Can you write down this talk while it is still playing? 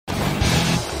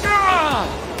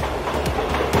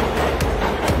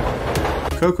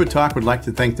Cocoa Talk would like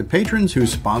to thank the patrons who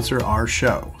sponsor our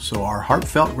show. So our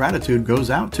heartfelt gratitude goes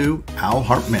out to Al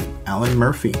Hartman, Alan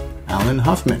Murphy, Alan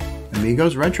Huffman,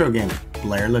 Amigos Retro Gaming,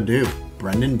 Blair Ledoux,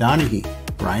 Brendan Donaghy,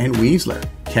 Brian Weasler,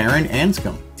 Karen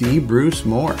Anscombe, D. Bruce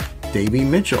Moore, Davey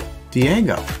Mitchell,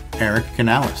 Diego, Eric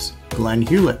Canales, Glenn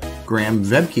Hewlett, Graham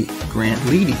Vebke, Grant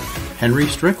Leedy, Henry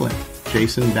Strickland,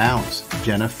 Jason Downs,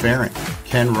 Jenna Farron,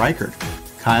 Ken Reichert,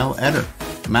 Kyle Eder,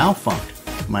 Malfunct,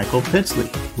 Michael Pitsley,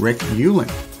 Rick Euling,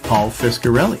 Paul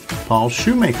Fiscarelli, Paul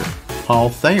Shoemaker, Paul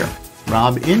Thayer,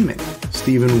 Rob Inman,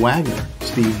 Stephen Wagner,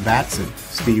 Steve Batson,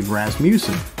 Steve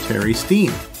Rasmussen, Terry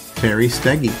Steen, Terry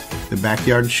Steggy, The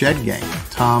Backyard Shed Gang,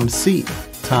 Tom C.,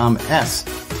 Tom S.,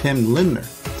 Tim Lindner,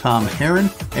 Tom Heron,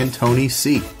 and Tony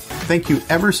C. Thank you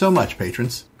ever so much,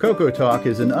 patrons. Cocoa Talk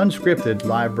is an unscripted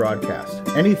live broadcast.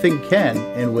 Anything can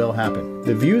and will happen.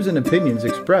 The views and opinions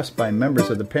expressed by members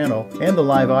of the panel and the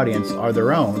live audience are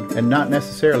their own and not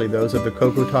necessarily those of the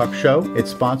Cocoa Talk show,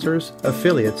 its sponsors,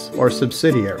 affiliates, or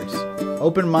subsidiaries.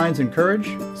 Open minds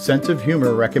encouraged, sense of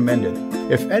humor recommended.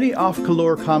 If any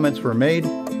off-color comments were made,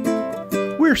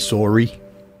 we're sorry.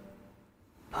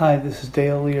 Hi, this is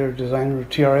Dale Lear, designer of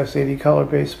TRS-80 Color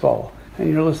Baseball,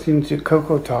 and you're listening to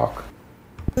Cocoa Talk.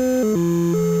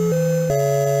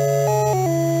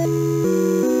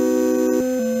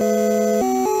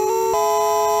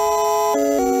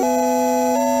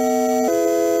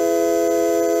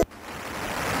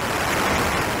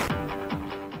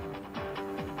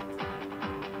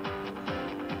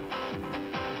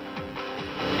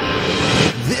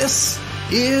 This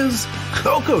is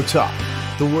Cocoa Talk,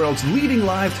 the world's leading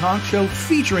live talk show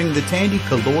featuring the Tandy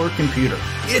Color computer.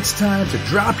 It's time to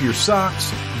drop your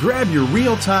socks, grab your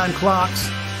real-time clocks,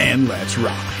 and let's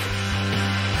rock.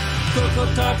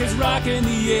 Cocoa Talk is rocking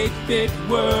the 8-bit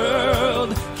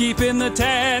world, keeping the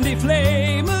Tandy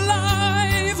flame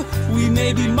alive. We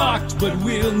may be mocked, but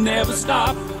we'll never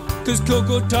stop, 'cause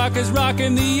Cocoa Talk is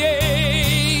rocking the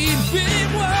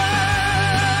 8-bit world.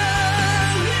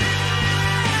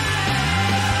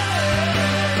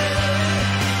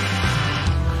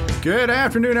 Good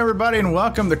afternoon, everybody, and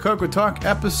welcome to Cocoa Talk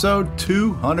episode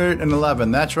 211.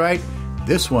 That's right,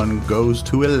 this one goes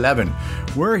to 11.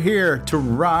 We're here to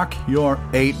rock your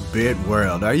 8-bit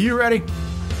world. Are you ready? Cocoa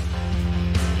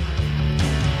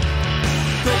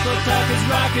Talk is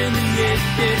rocking the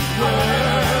 8-bit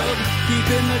world,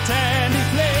 keeping the Tandy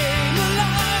flame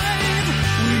alive.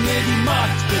 We may be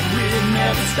mocked, but we'll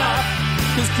never stop,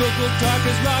 'cause Cocoa Talk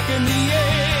is rocking the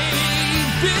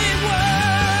 8-bit world.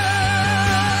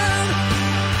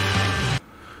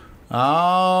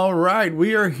 All right,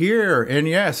 we are here, and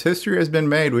yes, history has been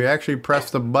made. We actually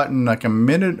pressed the button like a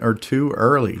minute or two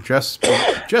early, just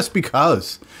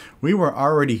because we were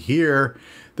already here.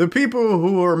 The people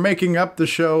who are making up the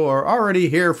show are already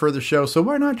here for the show, so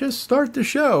why not just start the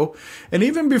show? And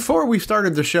even before we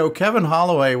started the show, Kevin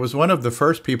Holloway was one of the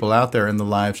first people out there in the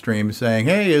live stream saying,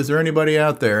 "Hey, is there anybody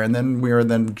out there?" And then we were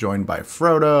then joined by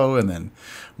Frodo, and then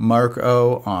Mark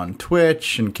O on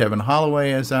Twitch, and Kevin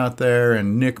Holloway is out there,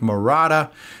 and Nick Murata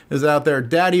is out there.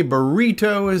 Daddy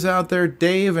Burrito is out there.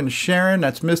 Dave and Sharon,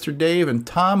 that's Mr. Dave, and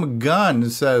Tom Gunn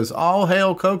says, "All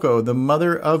hail Coco, the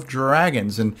mother of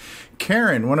dragons." And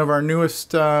Karen, one of our newest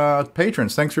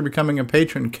patrons, thanks for becoming a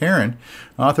patron, Karen,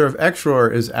 author of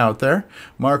Exroar, is out there.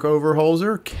 Mark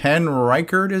Overholzer, Ken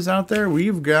Reichert is out there.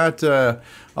 We've got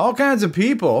all kinds of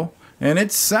people. And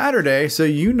it's Saturday, so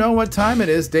you know what time it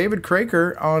is. David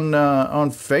Craker on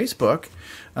Facebook.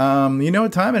 You know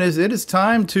what time it is. It is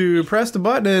time to press the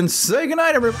button and say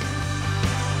goodnight, everybody.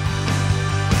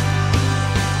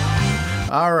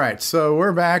 All right, so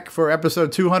we're back for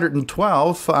episode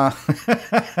 212.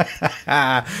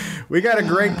 We got a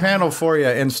great panel for you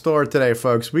in store today,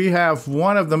 folks. We have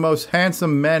one of the most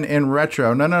handsome men in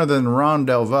retro, none other than Ron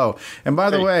Delvaux. And by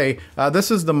the way,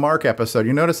 this is the Mark episode.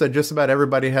 You notice that just about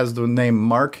everybody has the name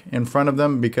Mark in front of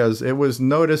them because it was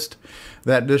noticed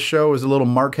that this show is a little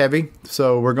Mark heavy.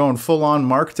 So we're going full on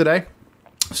Mark today.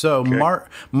 So okay.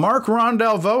 Mark Ron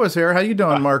Delvaux is here. How you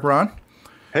doing, Mark Ron?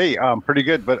 Hey, pretty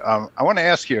good, but I want to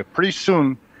ask you, pretty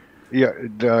soon,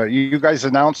 you guys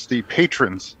announced the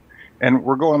patrons, and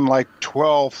we're going like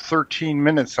 12, 13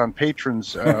 minutes on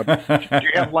patrons. Do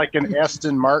you have like an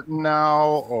Aston Martin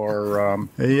now, or?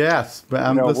 Yes, but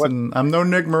I'm no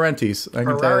Nick Marentes, I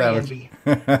can tell you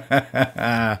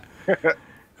that.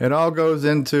 It all goes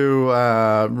into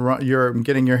your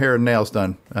getting your hair and nails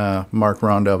done, Mark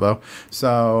Ron Delvaux.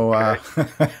 So okay.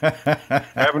 I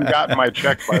haven't gotten my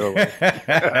check, by the way.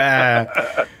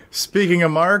 Speaking of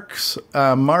Marks,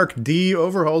 Mark D.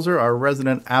 Overholzer, our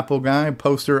resident Apple guy,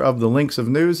 poster of the Links of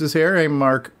News, is here. Hey,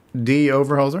 Mark D.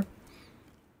 Overholzer.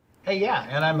 Hey, yeah,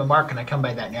 and I'm a Mark, and I come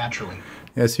by that naturally.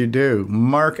 Yes, you do.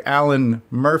 Mark Allen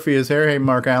Murphy is here. Hey,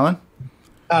 Mark Allen.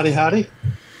 Howdy, howdy.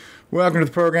 Welcome to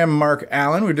the program, Mark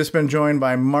Allen. We've just been joined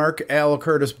by Mark L.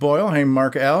 Curtis Boyle. Hey,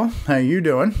 Mark L. How you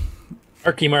doing?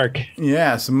 Marky Mark.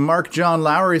 Yes, Mark John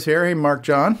Lowry's here. Hey, Mark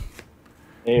John.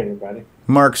 Hey, everybody.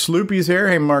 Mark Sloopy's here.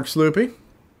 Hey, Mark Sloopy.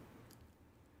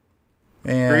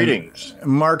 And greetings.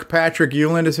 Mark Patrick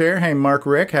Euland is here. Hey, Mark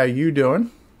Rick. How you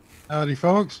doing? Howdy,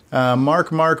 folks.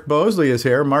 Mark Bosley is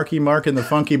here. Marky Mark and the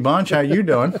Funky Bunch. How you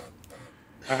doing?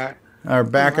 Our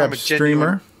backup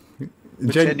streamer.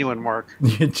 Genuine Mark.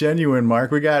 Genuine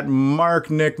Mark. We got Mark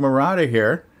Nick Murata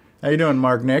here. How you doing,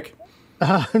 Mark Nick?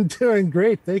 I'm doing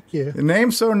great, thank you. The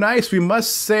name's so nice, we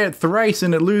must say it thrice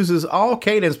and it loses all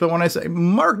cadence. But when I say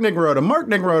Mark Nick Murata, Mark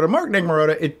Nick Murata, Mark Nick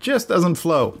Murata, it just doesn't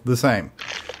flow the same.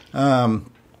 But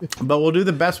we'll do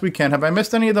the best we can. Have I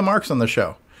missed any of the marks on the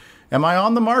show? Am I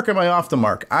on the mark? Am I off the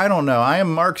mark? I don't know. I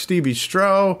am Mark Stevie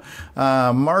Stroh.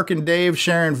 Mark and Dave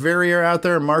Sharon Verrier out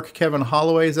there. Mark Kevin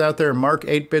Holloway's out there. Mark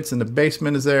 8-Bits in the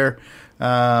basement is there.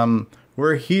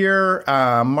 We're here.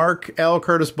 Mark L.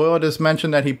 Curtis Boyle just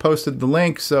mentioned that he posted the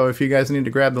link. So if you guys need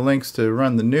to grab the links to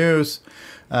run the news,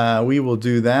 we will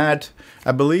do that.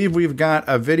 I believe we've got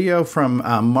a video from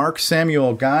Mark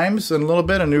Samuel Gimes in a little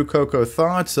bit, a new Cocoa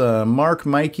Thoughts. Mark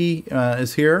Mikey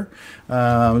is here.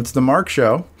 It's the Mark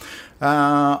Show.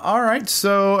 All right,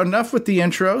 so enough with the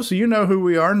intro. So you know who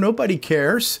we are. Nobody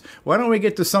cares. Why don't we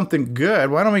get to something good?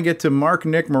 Why don't we get to Mark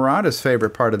Nick Murata's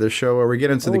favorite part of the show, where we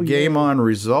get into the Game On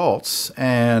results.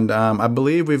 And I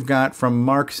believe we've got from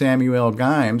Mark Samuel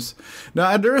Gimes.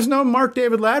 Now, there is no Mark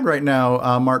David Ladd right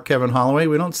now, Mark Kevin Holloway.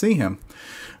 We don't see him.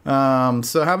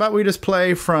 So how about we just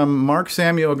play from Mark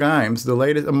Samuel Gimes, the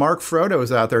latest. Mark Frodo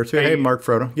is out there, too. Hey, Mark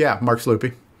Frodo. Yeah, Mark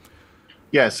Sloopy.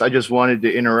 Yes, I just wanted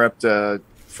to interrupt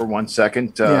for 1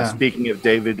 second. Speaking of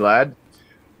David Ladd,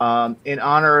 in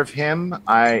honor of him,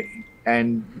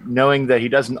 and knowing that he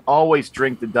doesn't always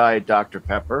drink the Diet Dr.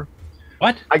 Pepper,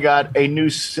 I got a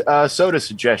new soda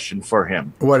suggestion for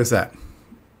him. What is that?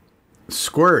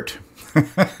 Squirt.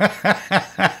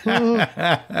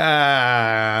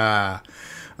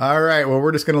 All right, well,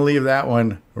 we're just going to leave that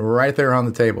one right there on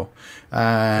the table.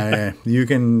 You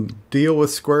can deal with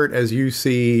Squirt as you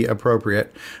see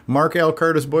appropriate. Mark L.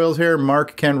 Curtis Boyle's here.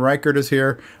 Mark Ken Reichert is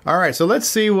here. All right, so let's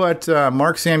see what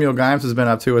Mark Samuel Gimes has been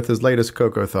up to with his latest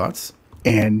Cocoa Thoughts.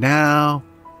 And now,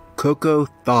 Cocoa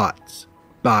Thoughts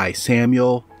by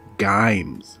Samuel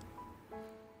Gimes.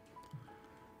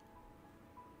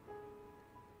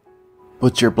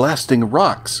 But you're blasting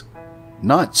rocks,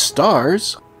 not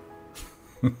stars.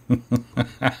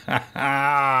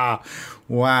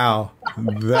 Wow,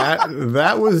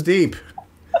 that was deep.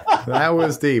 That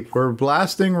was deep. We're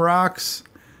blasting rocks,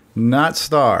 not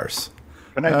stars.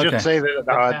 Can I just say that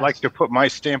I'd like to put my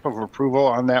stamp of approval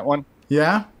on that one?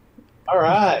 Yeah. All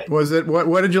right. Was it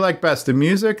what did you like best? The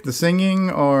music, the singing,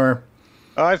 or?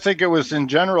 I think it was in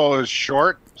general. It was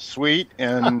short, sweet,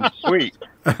 and sweet.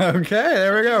 Okay,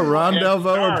 there we go. Ron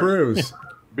Delvaux approves.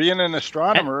 Being an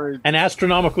astronomer. And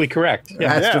astronomically correct.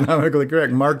 Yeah. Astronomically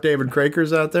correct. Mark David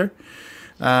Craker's out there.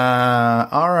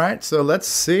 All right, so let's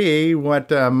see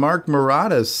what Mark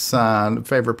Murata's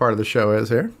favorite part of the show is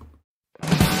here.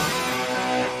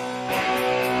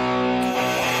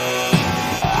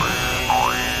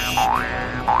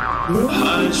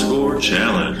 High Score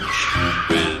Challenge.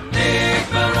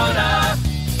 Nick Murata.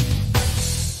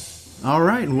 All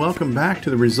right, and welcome back to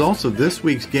the results of this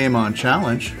week's Game On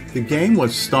Challenge. The game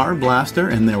was Star Blaster,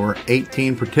 and there were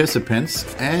 18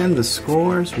 participants, and the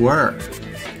scores were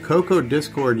Cocoa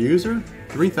Discord user,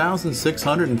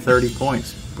 3,630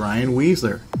 points. Brian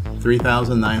Weasler,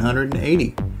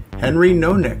 3,980. Henry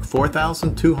Nonick,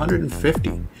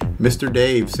 4,250. Mr.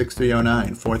 Dave,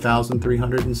 6309,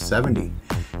 4,370.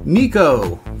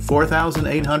 Nico,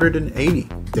 4,880.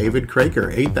 David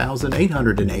Craker,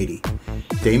 8,880.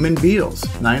 Damon Beals,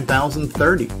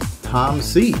 9,030. Tom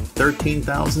C,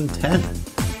 13,010.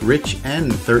 Rich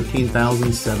N,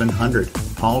 13,700.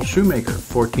 Paul Shoemaker,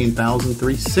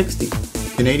 14,360.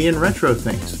 Canadian Retro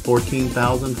Things,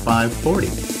 14,540.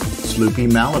 Sloopy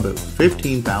Malibu,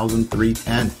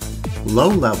 15,310. Low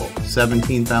Level,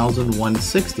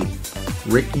 17,160.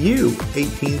 Rick U,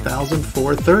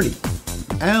 18,430.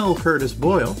 L. Curtis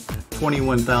Boyle,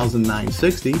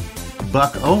 21,960.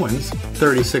 Buck Owens,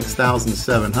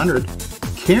 36,700.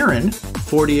 Karen,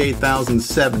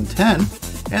 48,710.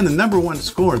 And the number one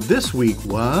score this week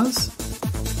was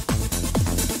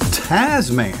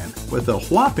Tasman with a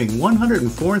whopping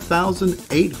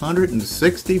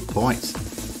 104,860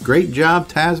 points. Great job,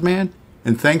 Tasman,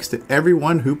 and thanks to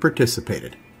everyone who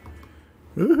participated.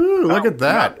 Woohoo, look at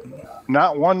that.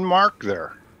 not one mark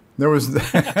there. There was not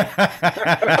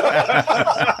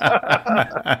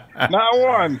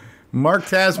one. Mark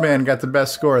Tasman got the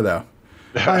best score though.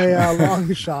 By a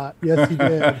long shot. Yes, he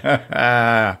did.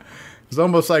 It was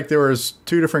almost like there was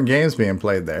 2 different games being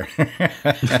played there.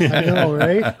 I know,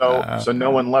 right? So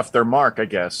no one left their mark, I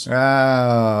guess.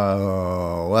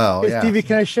 Oh, well, Hey, yeah. Stevie,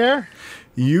 can I share?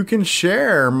 You can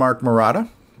share, Mark Murata,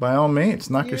 by all means.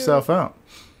 Knock yourself out.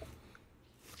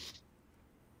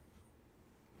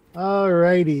 All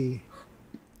righty.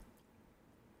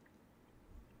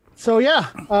 So,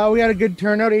 yeah, we had a good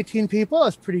turnout, 18 people.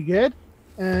 That's pretty good.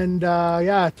 And,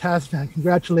 yeah, Tasman,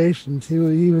 congratulations. He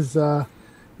was...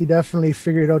 he definitely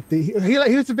figured out he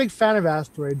was a big fan of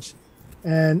asteroids,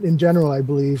 and in general, I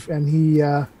believe, and he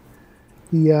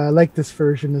liked this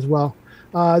version as well.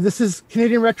 This is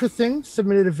Canadian Retro Things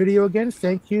submitted a video again.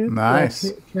 Thank you,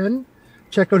 nice, Ken.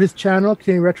 Check out his channel,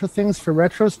 Canadian Retro Things, for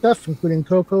retro stuff, including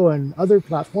Coco and other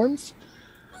platforms.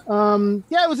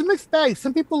 Yeah, it was a mixed bag.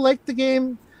 Some people liked the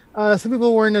game. Some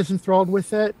people weren't as enthralled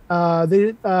with it. I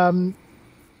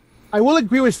will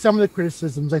agree with some of the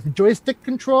criticisms, like the joystick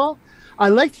control. I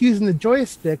liked using the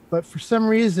joystick, but for some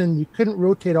reason you couldn't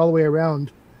rotate all the way around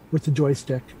with the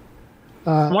joystick.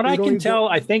 From what I can tell,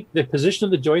 I think the position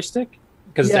of the joystick,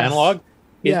 because it's analog,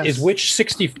 is which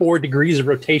 64 degrees of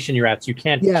rotation you're at. So you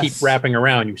can't keep wrapping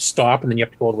around. You stop, and then you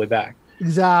have to go all the way back.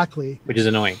 Exactly. Which is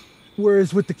annoying.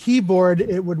 Whereas with the keyboard,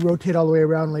 it would rotate all the way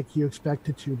around like you expect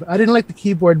it to. But I didn't like the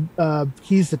keyboard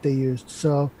keys that they used.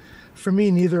 So for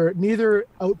me, neither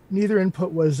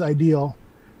input was ideal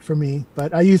for me,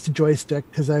 but I used the joystick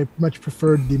because I much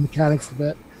preferred the mechanics of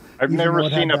it. I've never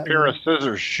seen a pair of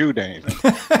scissors shoot anything.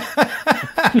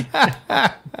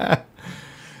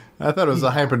 I thought it was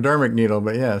a hypodermic needle,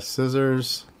 but yeah,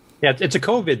 scissors. Yeah, it's a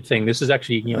COVID thing. This is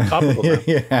actually topical.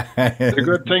 Yeah, it's a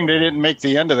good thing they didn't make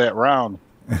the end of that round.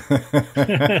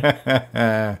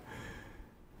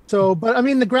 So, but I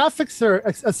mean, the graphics are,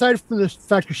 aside from the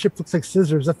fact your ship looks like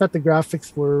scissors, I thought the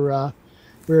graphics were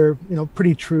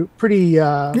pretty true,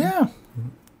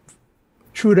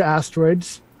 true to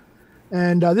asteroids.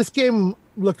 And this game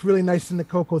looked really nice in the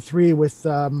Coco 3 with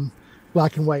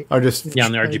black and white. Oh, just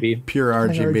on the RGB, pure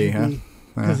RGB, huh?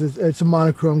 Because it's a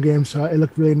monochrome game, so it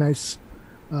looked really nice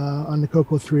on the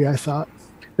Coco 3, I thought.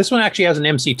 This one actually has an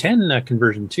MC10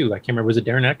 conversion too. I can't remember, was it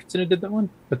Darren Atkinson who did that one?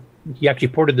 But he actually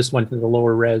ported this one to the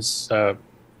lower res,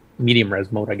 medium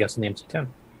res mode, I guess, in the MC10.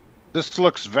 This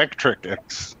looks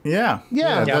Vectrix. Yeah,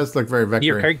 it does look very vector.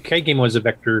 Your arcade game was a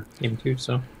vector game too,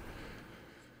 so.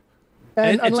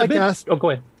 And unlike go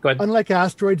ahead. Unlike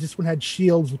Asteroids, this one had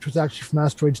shields, which was actually from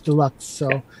Asteroids Deluxe, so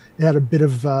it had a bit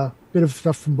of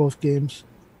stuff from both games.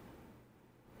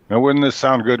 Now, wouldn't this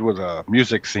sound good with a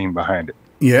music scene behind it?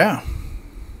 Yeah.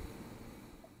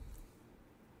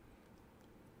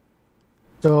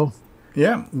 So.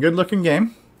 Yeah, good looking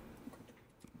game.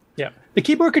 Yeah, the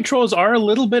keyboard controls are a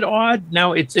little bit odd.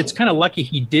 Now it's kind of lucky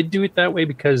he did do it that way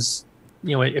because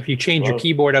if you change your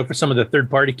keyboard out for some of the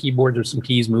third-party keyboards, or some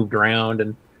keys moved around,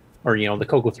 or the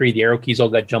Coco 3, the arrow keys all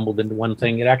got jumbled into one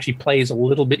thing. It actually plays a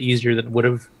little bit easier than it would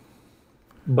have.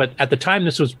 But at the time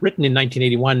this was written in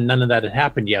 1981, none of that had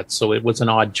happened yet, so it was an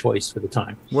odd choice for the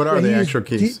time. What are the actual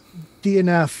keys? D and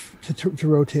F to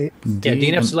rotate. Yeah, D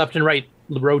and F's left and right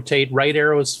rotate. Right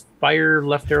arrow is fire.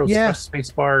 Left arrow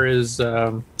space bar is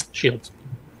shield.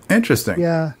 Interesting.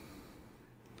 Yeah.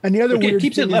 And the other it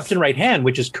keeps it left and right hand,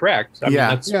 which is correct. I mean,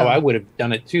 that's how I would have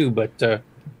done it too. But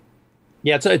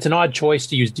it's an odd choice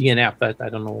to use D and F. I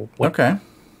don't know. What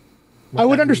I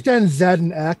would understand Z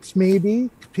and X maybe.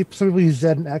 Some people use Z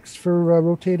and X for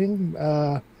rotating.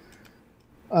 I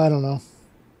don't know.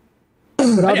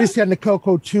 But obviously on the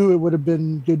Coco 2, it would have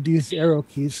been good to use the arrow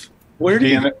keys. Where do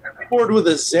you keyboard with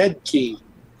a Z key?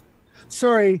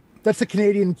 Sorry, that's a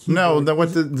Canadian key. No,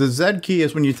 what the Z key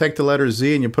is when you take the letter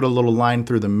Z and you put a little line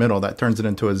through the middle. That turns it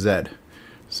into a Z.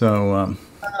 So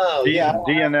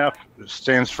DNF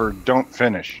stands for don't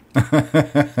finish.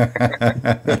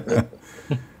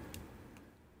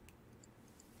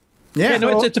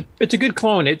 It's a good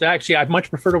clone. It actually I've much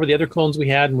preferred over the other clones we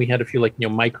had, and we had a few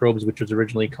Microbes, which was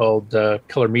originally called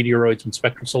Color Meteoroids when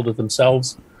Spectrum sold it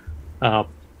themselves.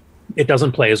 It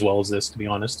doesn't play as well as this, to be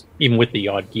honest, even with the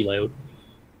odd key layout.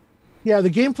 Yeah, the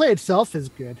gameplay itself is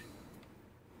good.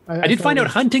 I did find out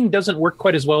hunting doesn't work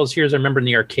quite as well as here as I remember in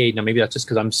the arcade. Now, maybe that's just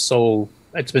because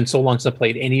it's been so long since I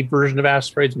played any version of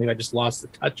Asteroids. Maybe I just lost the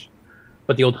touch.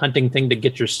 But the old hunting thing to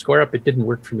get your score up, it didn't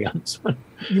work for me on this one.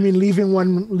 You mean leaving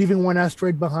one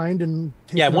asteroid behind and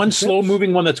one slow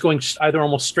moving one that's going either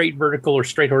almost straight vertical or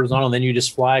straight horizontal, and then you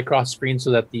just fly across the screen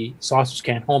so that the saucers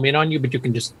can't home in on you, but you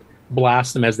can just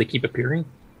blast them as they keep appearing.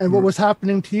 And what was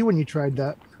happening to you when you tried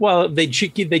that? Well, they'd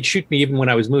shoot me even when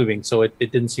I was moving, so it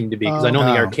didn't seem to be, because I know in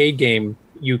the arcade game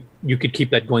you could keep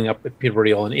that going up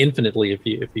pretty and infinitely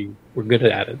if you were good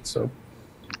at it. So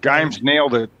Gimes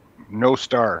nailed it. No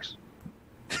stars.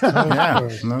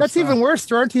 That's even worse.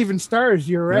 There aren't even stars.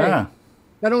 You're right. Yeah.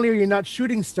 Not only are you not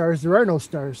shooting stars, there are no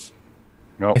stars.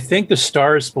 No. I think the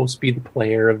star is supposed to be the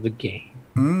player of the game.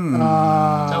 So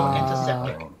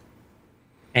antiseptic.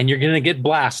 And you're going to get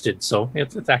blasted, so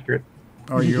it's accurate.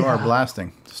 Or you are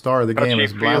blasting. Star of the game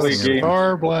is blasting.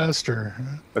 Star Blaster.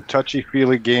 A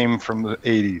touchy-feely game from the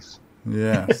 80s.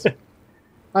 Yes.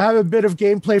 I have a bit of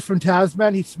gameplay from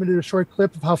Tasman. He submitted a short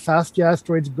clip of how fast the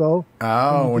asteroids go.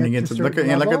 Oh, when you get to look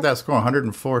at that score,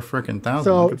 104 freaking thousand.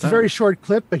 So it's a very short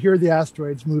clip, but here are the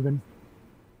asteroids moving.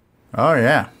 Oh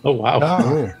yeah. Oh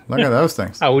wow. Ooh, look at those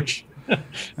things. Ouch.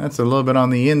 That's a little bit on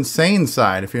the insane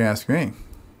side, if you ask me.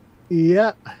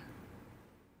 Yeah.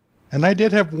 And I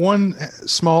did have one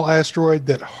small asteroid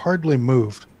that hardly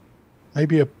moved,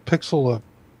 maybe a pixel a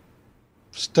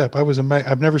step. I was amazed.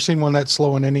 I've never seen one that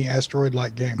slow in any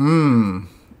asteroid-like game.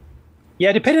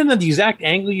 Yeah, depending on the exact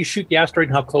angle you shoot the asteroid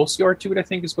and how close you are to it, I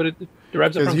think is what it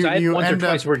derives from. I had once or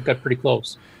twice where it got pretty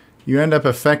close. You end up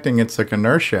affecting its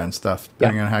inertia and stuff,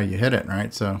 depending on how you hit it,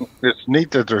 right? So it's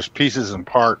neat that there's pieces and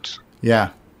parts. Yeah.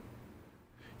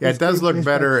 Yeah, it does look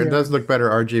better. It does look better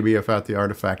RGB without the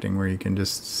artifacting, where you can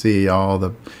just see all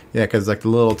the because like the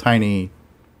little tiny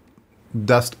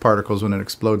dust particles when it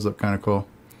explodes look kind of cool.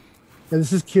 Yeah,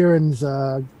 this is Kieran's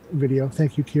video.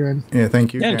 Thank you, Kieran. Yeah,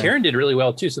 thank you. Yeah, and Kieran did really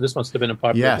well too. So this must have been a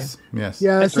popular game. Yes.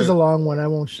 Yeah, this is a long one. I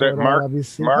won't show it all,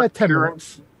 obviously. Mark 10 Kieran?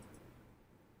 minutes.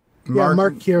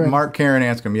 Mark Kieran. Mark Kieran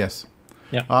Anscombe, yes.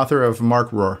 Yeah. Author of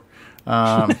Mark Roar.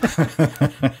 I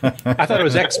thought it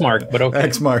was X Mark, but okay.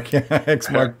 X Mark,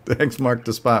 X Mark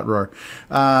the Spot Roar.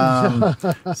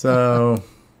 So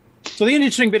the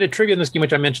interesting bit of trivia in this game,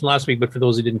 which I mentioned last week, but for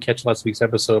those who didn't catch last week's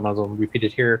episode, I might as well repeat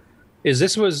it here, is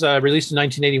this was released in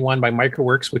 1981 by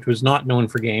Microworks, which was not known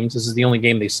for games. This is the only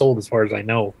game they sold, as far as I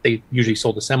know. They usually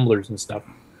sold assemblers and stuff.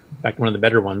 In fact, one of the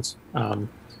better ones.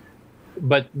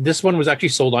 But this one was actually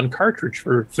sold on cartridge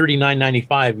for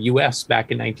 $39.95 US back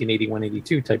in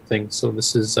 1981-82 type thing. So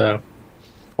this is one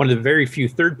of the very few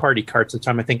third-party carts at the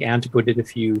time. I think Antico did a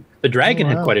few. The Dragon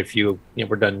had quite a few.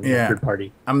 Were done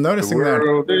third-party. I'm noticing the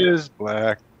world is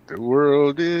black. The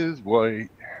world is white.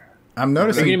 I'm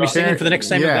noticing. Are you going to be singing for the next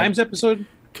Simon Dimes episode?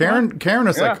 Karen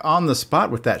is like on the spot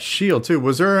with that shield too.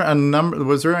 Was there a number?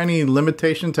 Was there any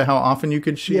limitation to how often you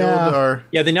could shield? Or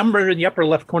the number in the upper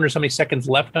left corner is how many seconds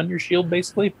left on your shield,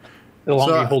 basically. The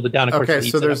longer you hold it down, of course. Okay,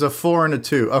 so there's a 4 and a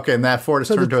 2. Okay, and that 4 is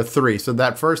turned to a 3. So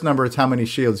that first number is how many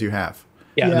shields you have.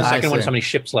 Yeah, and the second one is how many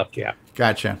ships left you have.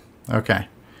 Gotcha. Okay,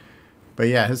 but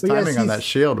his timing on that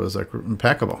shield was like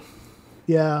impeccable.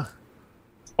 Yeah.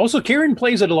 Also, Kieran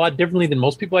plays it a lot differently than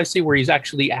most people I see, where he's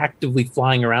actually actively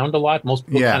flying around a lot. Most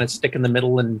people kind of stick in the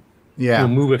middle and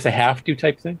move if they have to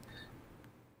type thing.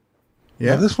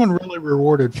 Yeah, this one really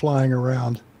rewarded flying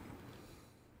around.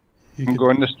 I'm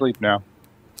going to sleep now.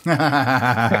 Good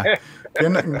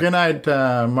night,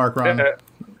 Mark Ron.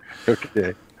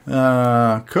 Okay.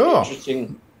 Cool.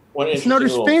 It's another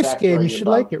space game. You should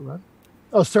like it, Ron.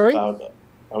 Oh, sorry? I was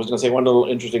going to say one little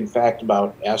interesting fact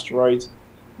about asteroids.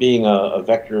 Being a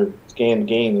vector scan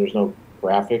game, there's no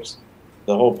graphics.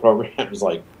 The whole program is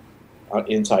like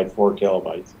inside 4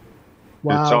 kilobytes.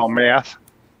 Wow. It's all math.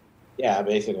 Yeah,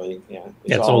 basically. Yeah,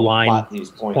 it's all line plot these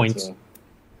points. Yeah.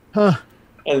 Huh.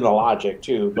 And the logic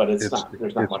too, but it's not.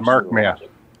 There's not much. Mark math.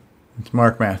 It's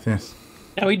Mark math. Yes.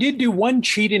 Now we did do one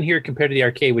cheat in here compared to the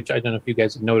arcade, which I don't know if you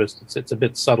guys have noticed. It's a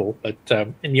bit subtle, but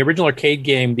in the original arcade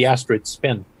game, the asteroids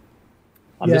spin.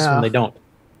 On this one, they don't,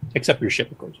 except your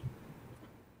ship, of course.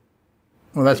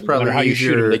 Well, that's probably no matter how you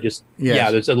shoot them, they just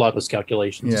there's a lot of those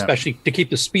calculations, Yeah. especially to keep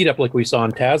the speed up, like we saw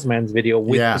in Tasman's video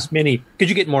with this many, because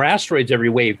you get more asteroids every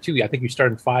wave too. I think you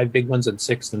start in 5 big ones, and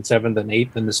 6, and 7, then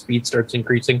 8, then the speed starts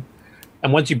increasing.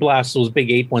 And once you blast those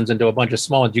big 8 ones into a bunch of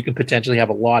small ones, you can potentially have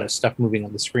a lot of stuff moving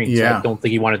on the screen. Yeah. So I don't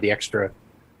think he wanted the extra,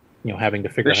 having to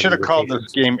figure They out. should have called this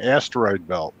game Asteroid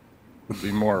Belt. Would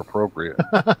be more appropriate.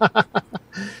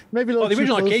 Maybe the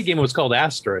original arcade game was called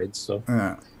Asteroids. So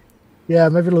yeah,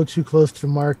 maybe a little too close to the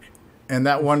mark. And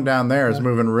that one down there is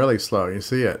moving really slow. You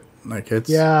see it. Like its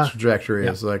trajectory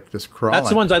is like just crawling. That's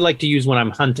the ones I like to use when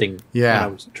I'm hunting. Yeah. When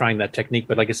I was trying that technique.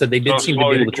 But like I said, they did seem to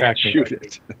be able to track me.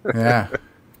 Yeah.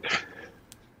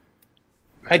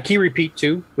 I had key repeat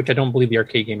too, which I don't believe the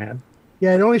arcade game had.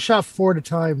 Yeah, it only shot 4 at a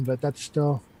time, but that's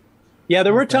still. Yeah,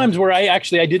 there were times where I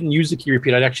didn't use the key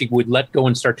repeat. I actually would let go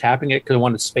and start tapping it because I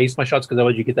wanted to space my shots, because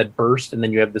otherwise you get that burst and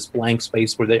then you have this blank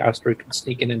space where the asteroid can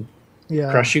sneak in and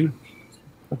crush you.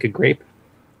 like a grape.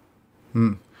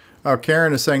 Oh,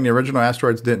 Karen is saying the original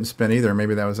Asteroids didn't spin either.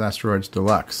 Maybe that was Asteroids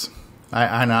Deluxe.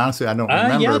 I honestly I don't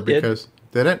remember yeah, it because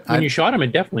did it? When you shot them,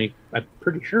 it definitely. I'm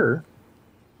pretty sure.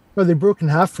 Well, they broke in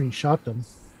half when you shot them.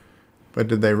 But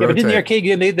did they Yeah, rotate? but in the arcade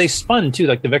game, they spun too.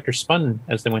 Like the Vector spun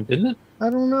as they went, didn't it? I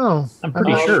don't know. I'm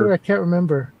pretty not sure. I can't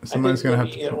remember. Someone's gonna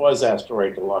have to. It was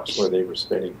Asteroid Deluxe where they were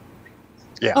spinning.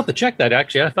 Yeah. I'll have to check that.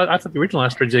 Actually, I thought the original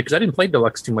Asteroids did because I didn't play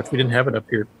Deluxe too much. We didn't have it up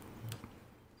here.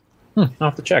 I'll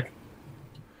have to check.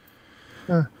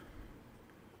 Huh.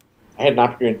 I had an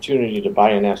opportunity to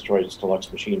buy an Asteroids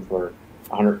Deluxe machine for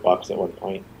 $100 at one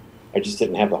point. I just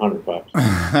didn't have the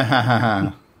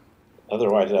 $100.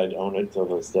 Otherwise, I'd own it till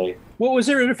this day. Well, was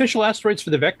there an official Asteroids for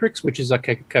the Vectrix, which is like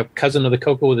a cousin of the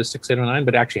Coco with a 6809,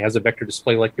 but actually has a vector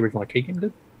display like the original arcade game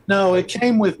did? No, it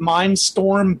came with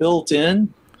Mindstorm built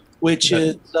in, which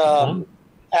is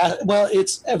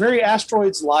it's a very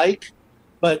Asteroids-like,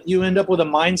 but you end up with a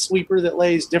Minesweeper that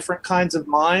lays different kinds of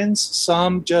mines.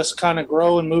 Some just kind of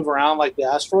grow and move around like the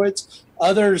Asteroids.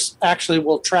 Others actually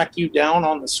will track you down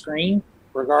on the screen,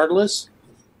 regardless.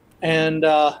 And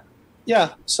but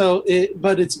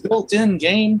it's built-in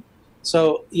game.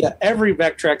 So yeah, every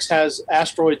Vectrex has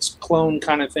Asteroids clone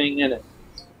kind of thing in it.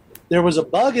 There was a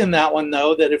bug in that one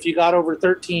though that if you got over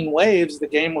 13 waves, the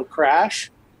game would crash,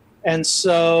 and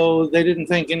so they didn't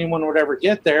think anyone would ever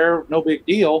get there. No big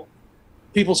deal.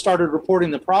 People started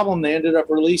reporting the problem. They ended up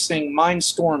releasing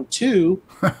Mindstorm 2.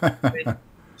 It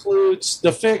includes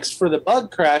the fix for the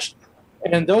bug crash.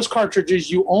 And those cartridges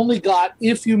you only got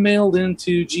if you mailed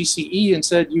into GCE and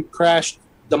said you crashed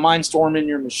the Mindstorm in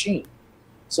your machine.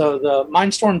 So the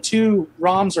Mindstorm 2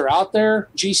 ROMs are out there.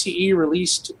 GCE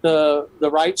released the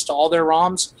rights to all their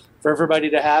ROMs for everybody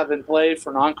to have and play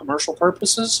for non-commercial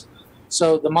purposes.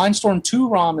 So the Mindstorm 2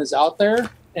 ROM is out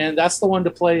there, and that's the one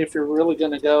to play if you're really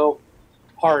going to go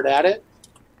hard at it.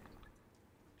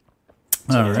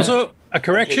 All right. So a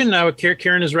correction. Now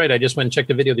Karen is right. I just went and checked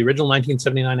the video. The original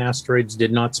 1979 Asteroids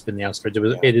did not spin the Asteroids.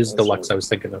 It is Deluxe. Right. I was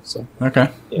thinking of. So Okay.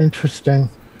 Yeah. Interesting.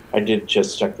 I did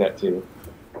just check that too.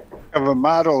 I have a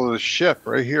model of the ship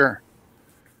right here.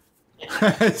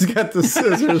 He's got the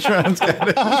scissors. Ron's got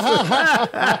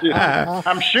it.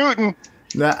 I'm shooting.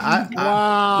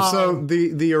 Wow. So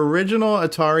the original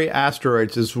Atari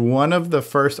Asteroids is one of the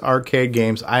first arcade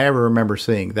games I ever remember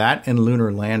seeing. That and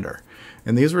Lunar Lander.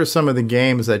 And these were some of the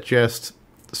games that just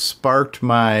sparked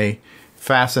my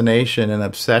fascination and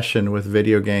obsession with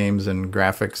video games and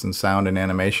graphics and sound and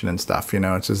animation and stuff. You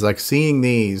know, it's just like seeing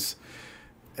these.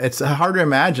 It's hard to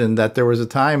imagine that there was a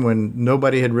time when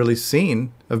nobody had really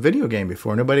seen a video game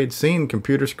before. Nobody had seen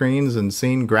computer screens and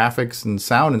seen graphics and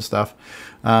sound and stuff.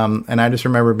 And I just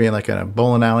remember being like at a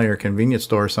bowling alley or a convenience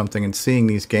store or something and seeing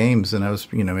these games. And I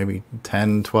was, maybe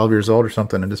 10, 12 years old or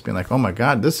something, and just being like, oh my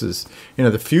God, this is,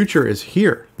 the future is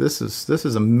here. This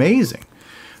is amazing.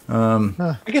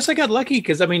 I guess I got lucky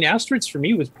because Asteroids for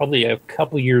me was probably a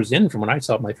couple years in from when I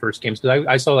saw my first games. Because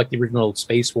I saw like the original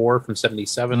Space War from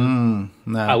 '77,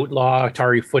 Outlaw,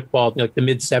 Atari Football, like the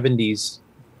mid '70s,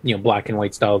 black and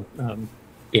white style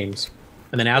games.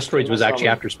 And then Asteroids was actually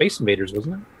after Space Invaders,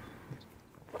 wasn't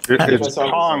it? It's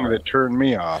Pong that turned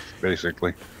me off,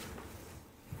 basically.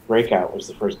 Breakout was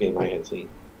the first game I had seen.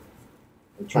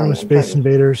 Space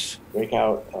Invaders.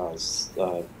 Breakout,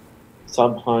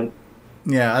 Sub Hunt.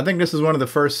 Yeah, I think this is one of the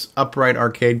first upright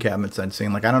arcade cabinets I'd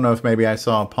seen. Like, I don't know if maybe I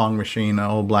saw a Pong machine, an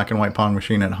old black and white Pong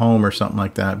machine at home or something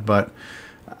like that, but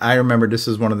I remember this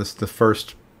is one of the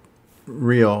first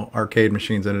real arcade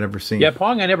machines I'd ever seen. Yeah,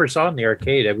 Pong I never saw in the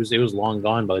arcade. It was long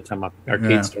gone by the time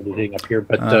arcades started hitting up here.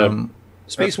 But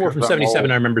Space War from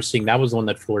 '77, I remember seeing. That was the one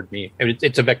that floored me.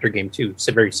 It's a vector game too. It's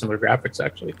a very similar graphics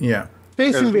actually. Yeah,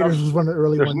 Space Invaders was one of the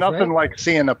early ones. There's nothing like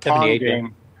seeing a Pong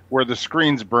game where the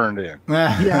screen's burned in.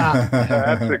 Yeah.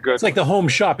 That's a good. It's like the home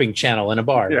shopping channel in a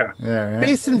bar. Yeah.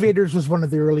 Space Invaders was one of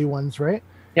the early ones, right?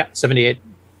 Yeah, '78.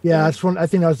 Yeah, that's one. I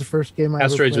think that was the first game I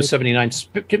Asteroids was '79.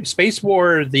 Space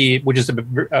War, which is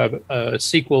a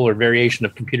sequel or variation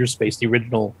of Computer Space, the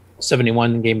original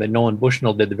 '71 game that Nolan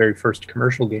Bushnell did, the very first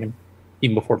commercial game,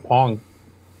 even before Pong,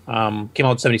 came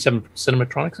out in '77 from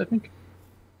Cinematronics, I think.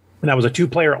 And that was a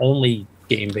 2-player only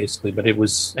game basically, but it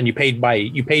was, and you paid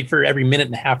for every minute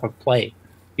and a half of play.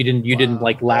 You didn't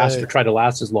like last or try to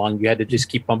last as long. You had to just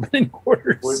keep bumping in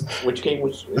quarters. Which game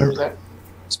was that?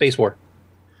 Space War.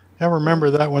 I remember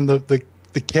that one. The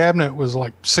cabinet was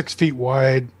like 6 feet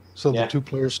wide, so the two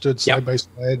players stood side by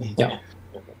side. Yeah.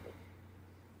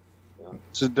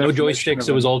 No joysticks.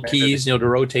 It was all keys, to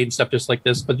rotate and stuff just like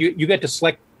this. But you get to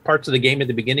select parts of the game at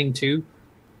the beginning too.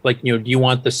 Like, do you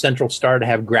want the central star to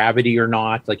have gravity or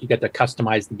not? Like, you get to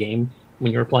customize the game.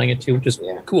 when you were playing it too, which is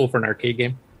cool for an arcade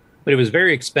game. But it was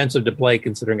very expensive to play,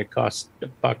 considering it cost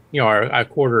a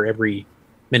quarter every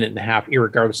minute and a half,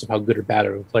 irregardless of how good or bad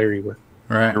of a player you were.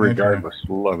 Right. Regardless,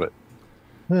 love it.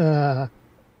 And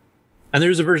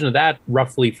there's a version of that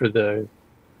roughly for the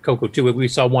Coco 2. We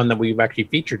saw one that we've actually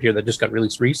featured here that just got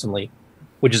released recently,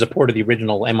 which is a port of the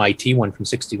original MIT one from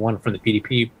 '61 from the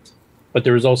PDP. But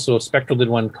there was also Spectral did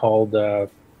one called, I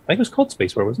think it was called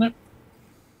Space War, wasn't it?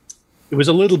 It was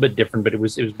a little bit different, but it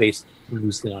was based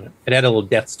loosely on it. It had a little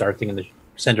Death Star thing in the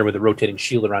center with a rotating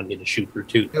shield around you to shoot through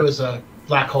too. It was a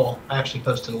black hole. I actually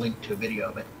posted a link to a video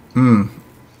of it.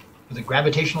 With a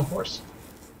gravitational force.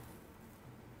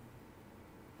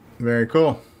 Very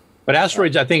cool. But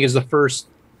Asteroids, I think, is the first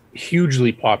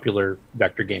hugely popular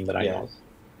vector game that I know.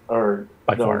 Or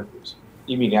by far.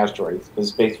 You mean Asteroids, because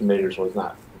Space Invaders was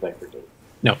not a vector game.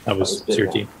 No, that was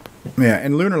CRT. Yeah,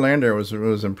 and Lunar Lander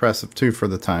was impressive too for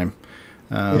the time.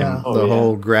 The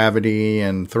whole gravity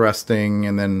and thrusting,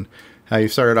 and then how you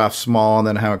started off small, and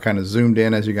then how it kind of zoomed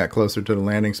in as you got closer to the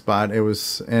landing spot. It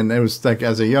was like,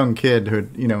 as a young kid who,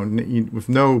 with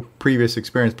no previous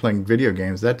experience playing video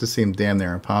games, that just seemed damn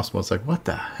near impossible. It's like, what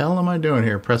the hell am I doing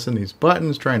here? Pressing these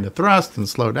buttons, trying to thrust and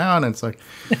slow down. And it's like,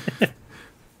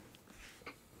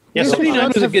 yeah, 79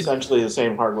 was a good. Essentially the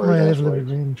same hardware as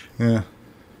Asteroids. Range. Yeah.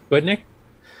 Go ahead, Nick.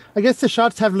 I guess the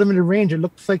shots have limited range. It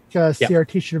looks like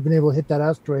CRT should have been able to hit that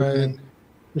asteroid. Right. And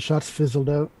the shots fizzled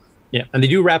out. Yeah, and they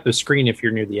do wrap the screen if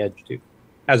you're near the edge too,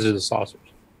 as do the saucers.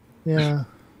 Yeah.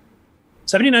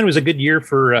 79 was a good year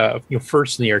for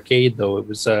first in the arcade, though. It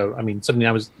was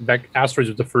 79 was Asteroids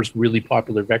was the first really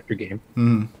popular vector game.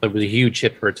 It was a huge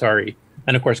hit for Atari,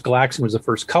 and of course Galaxian was the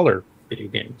first color video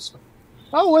game. So.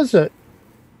 Oh, was it?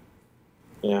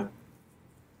 Yeah.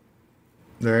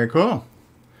 Very cool.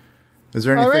 Is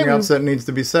there anything else that needs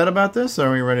to be said about this, or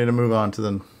are we ready to move on to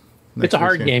the next? It's a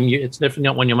hard game. It's definitely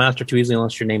not one you'll master too easily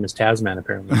unless your name is Tasman,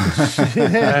 apparently.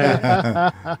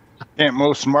 Can't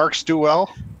most marks do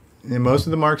well? Yeah, most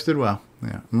of the marks did well.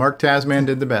 Yeah, Mark Tasman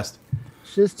did the best.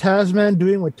 It's just Tasman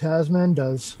doing what Tasman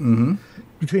does. Mm-hmm.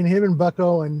 Between him and Buck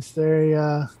Owens,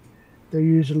 they're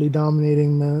usually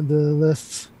dominating the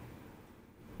lists.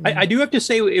 I do have to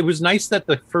say it was nice that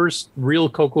the first real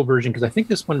Coco version, because I think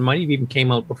this one might have even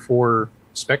came out before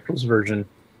Spectral's version,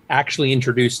 actually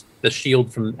introduced the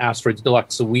shield from Asteroids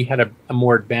Deluxe. So we had a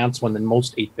more advanced one than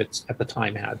most 8-bits at the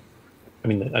time had. I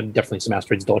mean, definitely some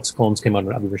Asteroids Deluxe clones came out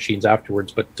on other machines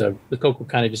afterwards, but the Coco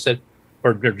kind of just said,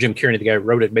 or Jim Kearney, the guy who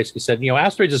wrote it, basically said,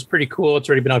 Asteroids is pretty cool. It's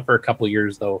already been out for a couple of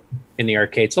years, though, in the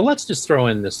arcade. So let's just throw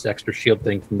in this extra shield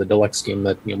thing from the Deluxe game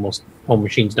that most home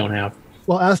machines don't have.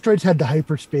 Well, Asteroids had the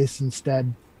hyperspace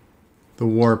instead. The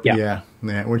warp, yeah.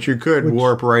 Which you could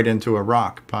warp right into a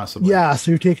rock, possibly. Yeah,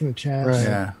 so you're taking a chance. Right.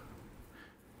 Yeah.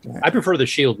 I prefer the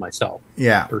shield myself.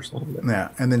 Yeah. Personally. Yeah.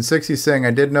 And then 60's saying,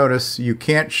 I did notice you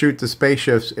can't shoot the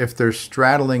spaceships if they're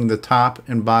straddling the top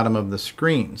and bottom of the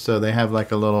screen. So they have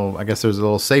like a little, I guess there's a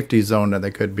little safety zone that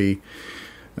they could be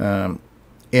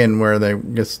in where they, I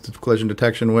guess the collision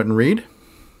detection wouldn't read.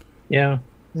 Yeah.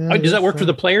 Does that work for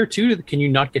the player too? Can you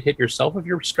not get hit yourself if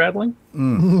you're straddling?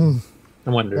 I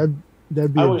wonder.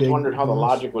 That'd be I always wondered how the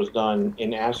logic was done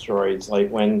in Asteroids. Like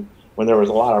when there was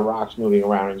a lot of rocks moving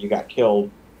around and you got killed,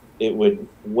 it would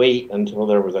wait until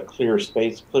there was a clear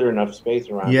enough space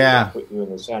around to put you in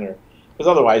the center. Because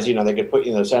otherwise, they could put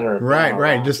you in the center.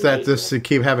 Right. Just to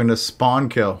keep having to spawn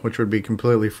kill, which would be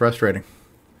completely frustrating.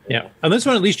 Yeah. On this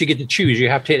one, at least you get to choose. You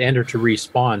have to hit enter to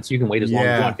respawn, so you can wait as long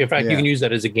as you want. In fact, you can use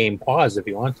that as a game pause if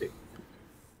you want to.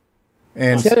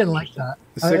 And I didn't like that.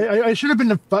 I should have been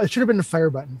the fire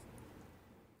button.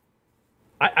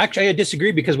 I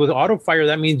disagree, because with auto fire,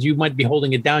 that means you might be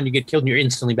holding it down, you get killed, and you're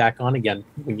instantly back on again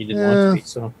when you didn't want to be.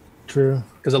 So true.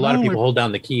 Because a lot of people hold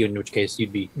down the key, in which case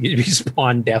you'd be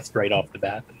spawned death right off the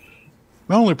bat.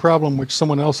 My only problem, which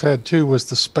someone else had too, was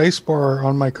the space bar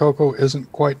on my Coco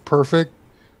isn't quite perfect.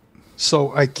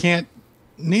 So I can't,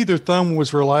 neither thumb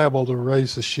was reliable to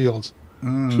raise the shields.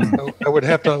 So I would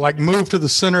have to move to the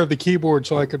center of the keyboard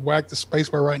so I could whack the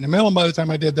spacebar right in the middle. And by the time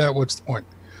I did that, what's the point?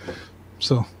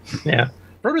 So, yeah.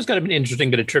 Broder's got an interesting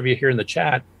bit of trivia here in the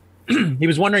chat. He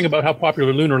was wondering about how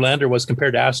popular Lunar Lander was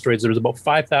compared to Asteroids. There was about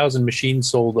 5,000 machines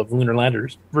sold of Lunar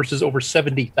Landers versus over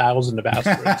 70,000 of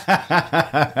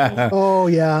Asteroids. Oh,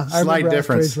 yeah. Slight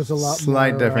difference. Was a lot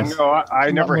Slight more, difference.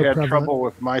 I never had trouble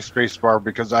with my space bar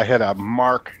because I had a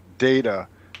Mark Data.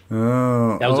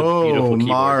 Oh, that was a beautiful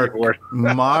keyboard.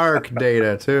 Mark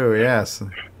Data, too, yes.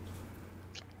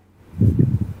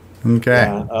 Okay.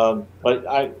 Yeah,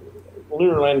 but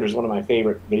Lunar Lander is one of my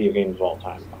favorite video games of all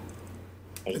time.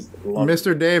 I just love it.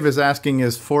 Mr. Dave is asking,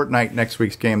 is Fortnite next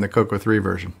week's game the Coco 3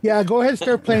 version? Yeah, go ahead and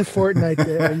start playing Fortnite.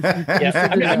 Yeah,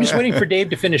 I'm just waiting for Dave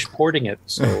to finish porting it.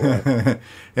 So,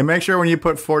 and make sure when you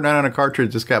put Fortnite on a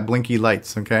cartridge, it's got blinky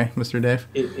lights, okay, Mr. Dave?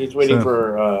 He's waiting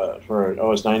for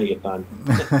OS 9 to get done.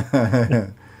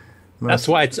 That's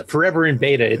why it's forever in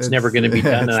beta. It's never going to be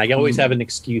done, and I always have an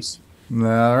excuse.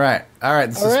 All right.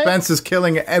 The suspense is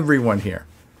killing everyone here.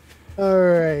 All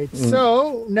right.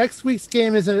 So next week's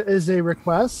game is a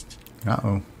request.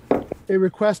 Uh-oh. A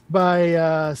request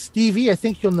by Stevie. I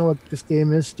think you'll know what this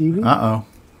game is, Stevie. Oh,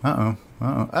 I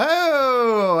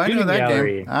know that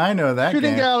game. I know that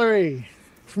Shooting game. Gallery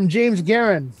from James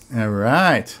Guerin. All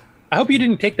right. I hope you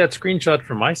didn't take that screenshot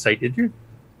from my site, did you?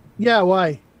 Yeah,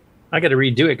 why? I got to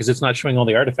redo it because it's not showing all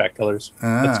the artifact colors.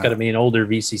 That's got to be an older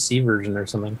VCC version or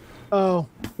something. Oh,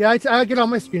 yeah, I get all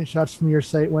my screenshots from your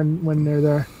site when they're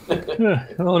there.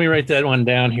 Well, let me write that one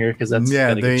down here because that's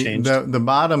got to get changed. The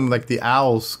bottom, like the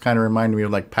owls, kind of remind me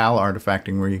of like PAL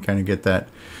artifacting, where you kind of get that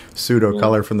pseudo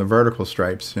color from the vertical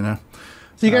stripes, you know.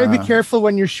 So you got to be careful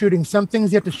when you're shooting. Some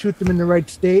things you have to shoot them in the right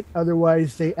state,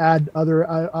 otherwise they add other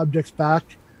objects back,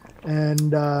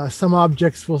 and some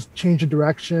objects will change the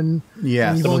direction.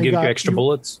 Yeah, some will give you extra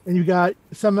bullets, and you got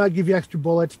some give you extra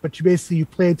bullets, but you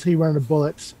play until you run out of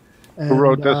bullets. And, who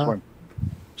wrote this one?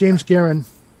 James Guerin.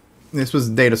 This was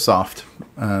Datasoft,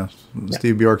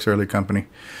 Steve Bjork's early company.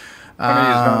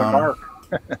 And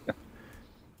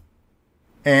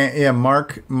yeah,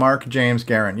 Mark James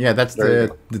Guerin. Yeah, that's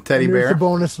the teddy bear. The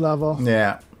bonus level.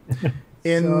 Yeah.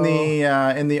 In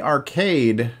the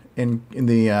arcade, in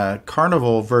the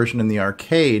Carnival version in the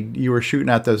arcade, you were shooting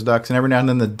at those ducks, and every now and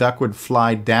then the duck would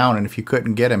fly down, and if you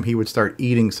couldn't get him, he would start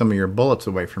eating some of your bullets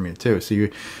away from you too. So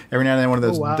every now and then one of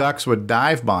those ducks would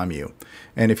dive bomb you,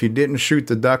 and if you didn't shoot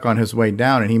the duck on his way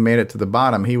down and he made it to the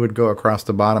bottom, he would go across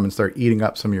the bottom and start eating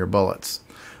up some of your bullets.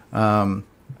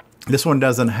 This one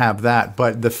doesn't have that,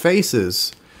 but the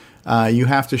faces, you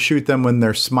have to shoot them when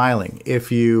they're smiling.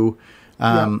 If you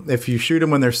shoot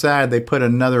them when they're sad, they put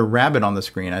another rabbit on the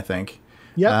screen, I think.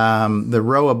 Yeah. The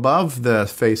row above the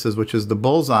faces, which is the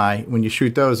bullseye, when you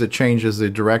shoot those, it changes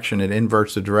the direction. It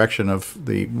inverts the direction of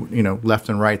the left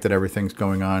and right that everything's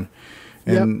going on.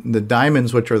 And the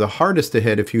diamonds, which are the hardest to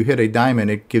hit, if you hit a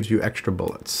diamond, it gives you extra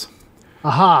bullets.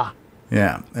 Aha.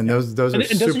 Yeah, and those are and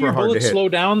super doesn't your hard to bullet hit. slow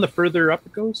down the further up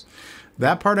it goes?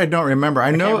 That part I don't remember.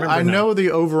 I know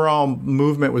the overall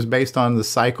movement was based on the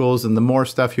cycles, and the more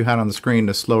stuff you had on the screen,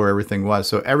 the slower everything was.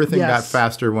 So everything got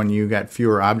faster when you got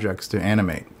fewer objects to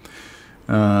animate.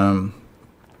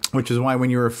 Which is why when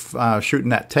you were shooting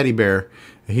that teddy bear,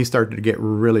 he started to get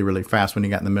really, really fast when he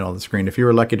got in the middle of the screen. If you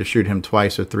were lucky to shoot him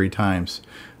twice or three times,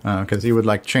 because he would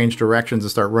like change directions and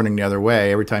start running the other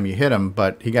way every time you hit him,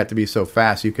 but he got to be so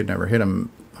fast you could never hit him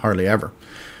hardly ever.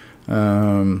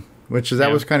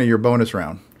 That was kind of your bonus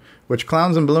round, which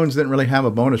Clowns and Balloons didn't really have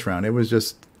a bonus round. It was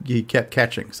just he kept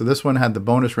catching. So this one had the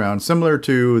bonus round, similar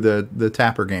to the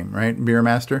Tapper game, right? Beer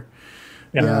Master.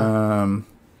 Yeah.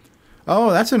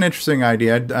 That's an interesting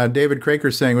idea. David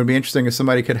Craker's saying it would be interesting if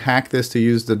somebody could hack this to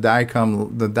use the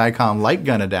Dicom light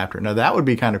gun adapter. Now that would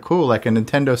be kind of cool, like a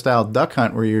Nintendo style Duck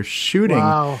Hunt where you're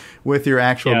shooting with your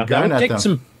actual gun at them.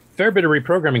 Some fair bit of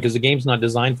reprogramming because the game's not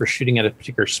designed for shooting at a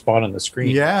particular spot on the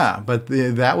screen. Yeah, but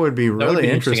that would be really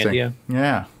interesting. Idea.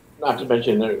 Yeah. Not to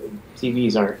mention their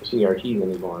TVs aren't CRTs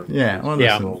anymore. Yeah. Well,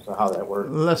 listen, so how that works.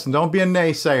 Listen, don't be a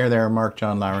naysayer there, Mark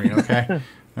John Lowry. Okay.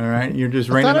 All right, you're just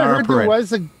raining on our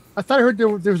parade. I thought I heard there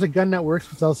was a gun that works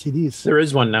with LCDs. There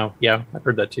is one now. Yeah, I've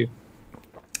heard that too.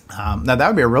 Now that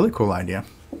would be a really cool idea.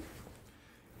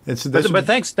 But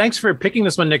thanks for picking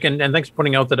this one, Nick, and thanks for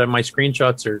pointing out that my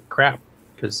screenshots are crap.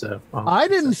 Because I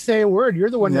didn't say a word.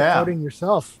 You're the one that's outing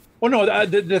yourself. Well, no,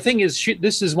 the thing is,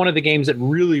 this is one of the games that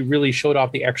really, really showed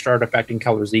off the extra artifacting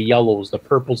colors, the yellows, the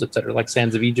purples, etc., like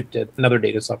Sands of Egypt did, another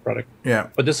Datasoft product. Yeah.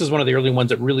 But this is one of the early ones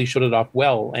that really showed it off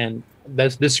well, and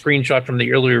this screenshot from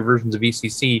the earlier versions of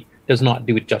VCC does not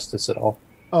do it justice at all.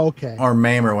 Oh, okay. Or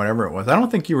MAME or whatever it was. I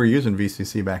don't think you were using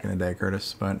VCC back in the day,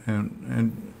 Curtis, but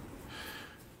and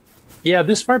yeah,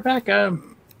 this far back,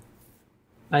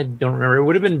 I don't remember. It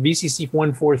would have been VCC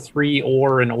 143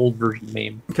 or an old version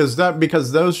MAME.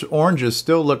 Because those oranges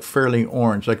still look fairly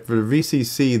orange. Like for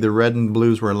VCC, the red and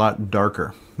blues were a lot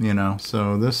darker.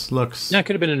 So this looks. Yeah, it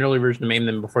could have been an early version of MAME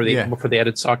then before they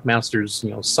added Sockmaster's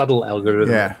subtle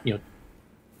algorithm. Yeah.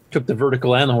 Took the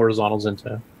vertical and the horizontals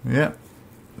into. Yeah.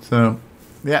 So,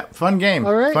 yeah, fun game.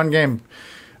 All right. Fun game.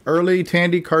 Early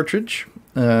Tandy cartridge.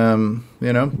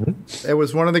 It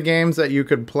was one of the games that you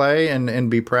could play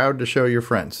and be proud to show your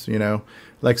friends.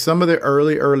 Like some of the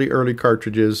early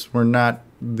cartridges were not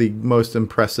the most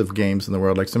impressive games in the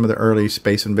world. Like some of the early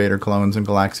Space Invader clones and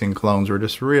Galaxian clones were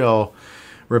just real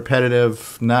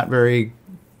repetitive, not very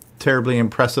terribly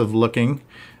impressive looking,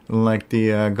 like the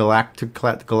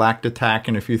Galactattack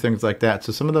and a few things like that.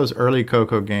 So some of those early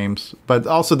Coco games, but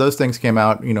also those things came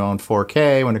out, on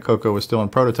 4K when the Coco was still in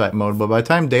prototype mode. But by the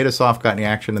time Datasoft got in the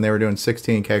action and they were doing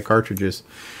 16K cartridges,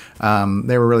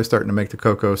 they were really starting to make the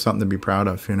Coco something to be proud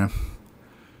of,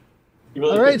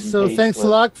 All right, so thanks a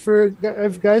lot for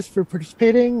guys for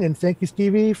participating, and thank you,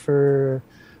 Stevie, for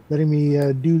letting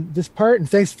me do this part, and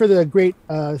thanks for the great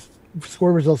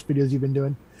score results videos you've been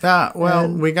doing.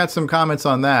 We got some comments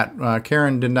on that.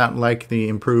 Karen did not like the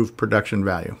improved production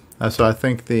value, so I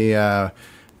think the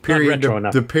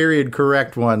period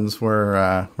correct ones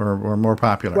were more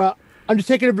popular. Well, I'm just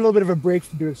taking a little bit of a break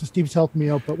from doing it, so Steve's helping me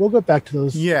out, but we'll go back to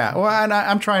those. Yeah, well, and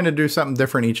I'm trying to do something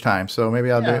different each time, so maybe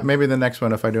maybe the next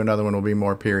one, if I do another one, will be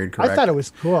more period correct. I thought it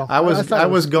was cool. I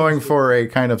was going for a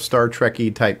kind of Star Trek-y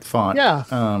type font. Yeah.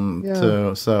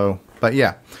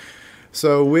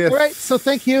 So with all right, so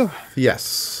thank you.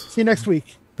 Yes. See you next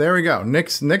week. There we go.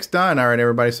 Nick's done. All right,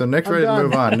 everybody. So Nick's ready to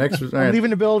move on. Nick's I'm leaving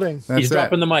the building. He's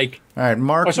dropping the mic. All right,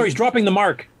 Mark. Oh, sorry, he's dropping the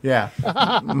mark. Yeah.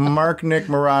 Mark Nick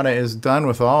Murata is done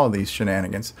with all of these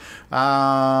shenanigans.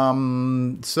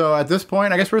 So at this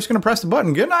point, I guess we're just going to press the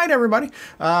button. Good night, everybody.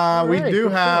 We do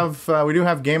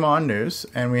have Game On news,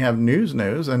 and we have news,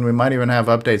 and we might even have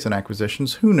updates and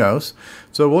acquisitions. Who knows?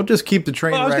 So we'll just keep the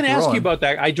train. Well, I was going to ask you about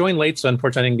that. I joined late, so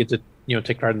unfortunately, I didn't get to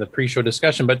take part in the pre-show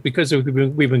discussion. But because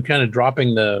we've been kind of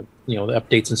dropping the the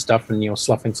updates and stuff, and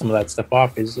sloughing some of that stuff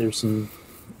off, is there some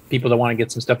people that want to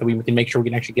get some stuff that we can make sure we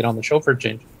can actually get on the show for a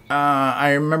change?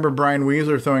 I remember Brian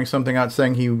Weasler throwing something out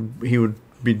saying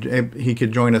he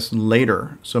could join us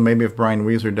later. So maybe if Brian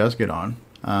Weasler does get on.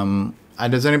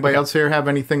 Does anybody else here have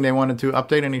anything they wanted to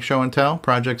update? Any show and tell,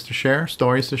 projects to share,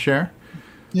 stories to share?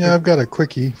 Yeah, I've got a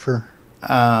quickie for.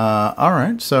 All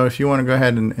right. So if you want to go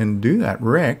ahead and do that,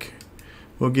 Rick,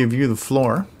 we'll give you the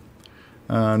floor.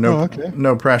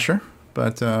 No pressure,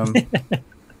 but let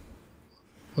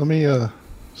me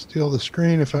steal the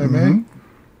screen if I may.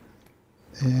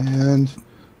 And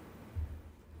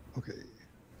okay,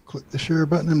 click the share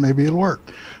button and maybe it'll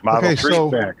work. Model 3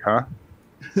 back, huh?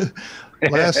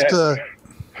 Last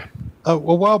a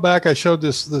while back, I showed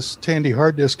this Tandy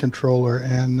hard disk controller,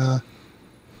 and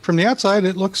from the outside,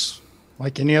 it looks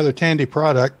like any other Tandy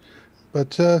product, but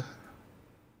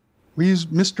Mr.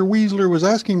 Weasler was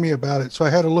asking me about it, so I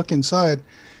had to look inside,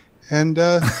 and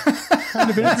kind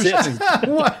of interesting.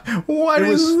 What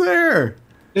is there?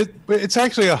 It's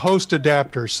actually a host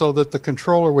adapter, so that the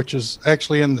controller, which is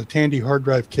actually in the Tandy hard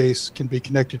drive case, can be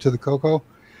connected to the Coco.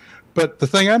 But the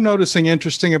thing I'm noticing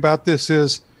interesting about this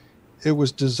is it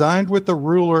was designed with a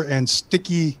ruler and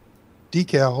sticky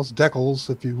decals,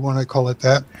 if you want to call it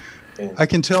that. I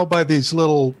can tell by these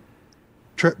little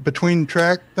between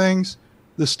track things,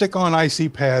 the stick-on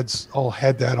IC pads all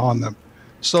had that on them.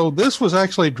 So this was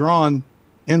actually drawn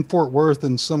in Fort Worth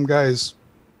in some guy's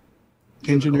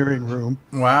engineering room.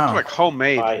 Wow. It's like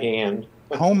homemade. By hand.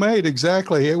 Homemade,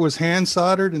 exactly. It was hand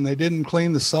soldered, and they didn't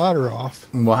clean the solder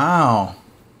off. Wow.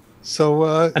 So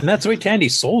and that's the way Tandy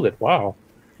sold it. Wow.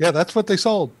 Yeah, that's what they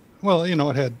sold. Well,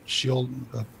 it had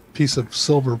a piece of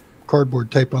silver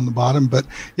cardboard tape on the bottom, but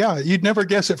yeah, you'd never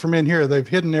guess it from in here. They've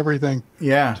hidden everything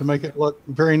to make it look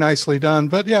very nicely done.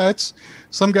 But yeah, it's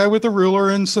some guy with a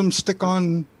ruler and some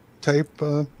stick-on tape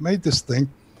made this thing.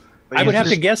 I would have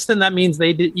to guess then that means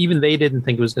they didn't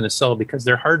think it was going to sell, because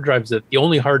their hard drives, the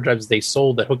only hard drives they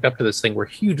sold that hooked up to this thing were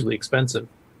hugely expensive.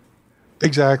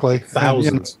 Exactly.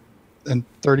 Thousands. And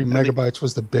 30 megabytes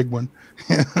was the big one.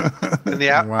 And the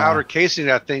outer casing of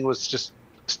that thing was just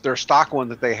their stock one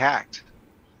that they hacked.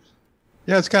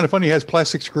 Yeah, it's kind of funny. It has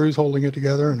plastic screws holding it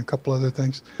together and a couple other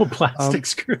things. Oh, plastic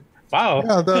screw.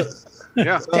 Wow.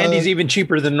 Yeah, Tandy's even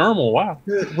cheaper than normal. Wow.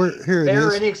 Here it They're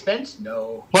is. inexpensive?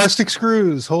 No. Plastic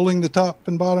screws holding the top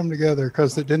and bottom together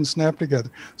because it didn't snap together.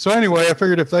 So anyway, I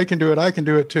figured if they can do it, I can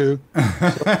do it too. So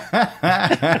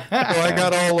I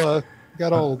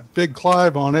got all Big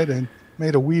Clive on it and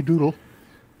made a wee doodle.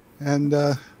 And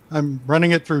I'm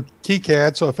running it through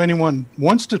KiCad, so if anyone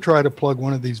wants to try to plug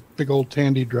one of these big old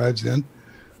Tandy drives in,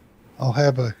 I'll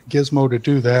have a gizmo to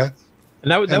do that.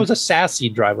 And that was a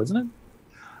SASE drive, wasn't it?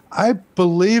 I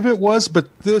believe it was,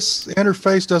 but this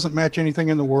interface doesn't match anything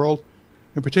in the world.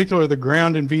 In particular, the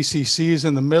ground and VCCs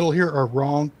in the middle here are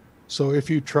wrong. So if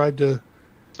you tried to...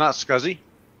 It's not SCSI?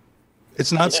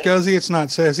 It's not SCSI, it's not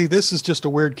SASE. This is just a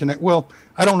weird connect. Well,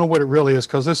 I don't know what it really is,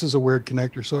 because this is a weird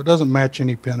connector, so it doesn't match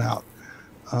any pin out.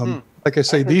 Like I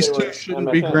say, these two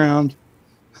shouldn't be ground.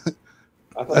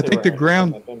 I think the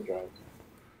ground.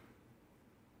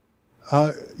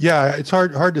 Yeah, it's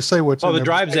hard to say what's. Oh, in the there.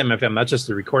 drive's MFM. That's just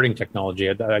the recording technology.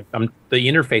 The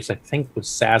interface, I think, was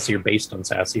SASE or based on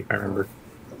SASE, if I remember.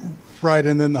 Right,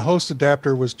 and then the host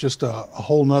adapter was just a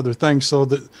whole nother thing. So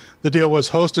the deal was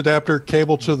host adapter,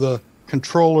 cable to the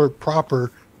controller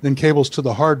proper, then cables to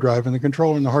the hard drive, and the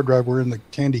controller and the hard drive were in the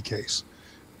candy case.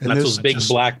 And that's those big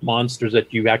black monsters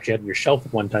that you actually had on your shelf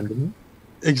at one time, didn't you?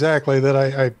 Exactly, that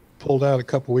I pulled out a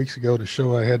couple weeks ago to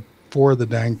show I had 4 of the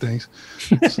dang things.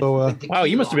 So wow,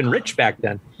 you must have been rich back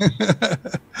then.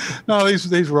 No,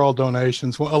 these were all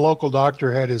donations. Well, a local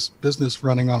doctor had his business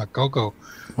running on a Coco.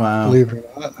 Wow. Believe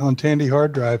it or not, on Tandy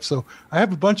hard drive. So I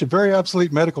have a bunch of very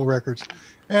obsolete medical records.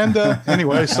 And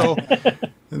anyway, so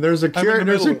there's a cure.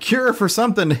 There's a cure for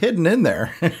something hidden in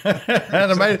there,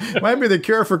 and it might be the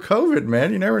cure for COVID.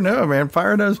 Man, you never know. Man,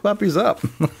 fire those puppies up.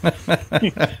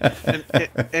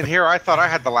 and here I thought I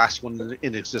had the last one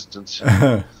in existence.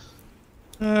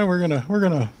 We're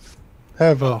gonna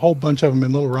have a whole bunch of them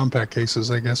in little ROM pack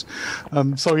cases, I guess.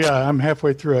 So yeah, I'm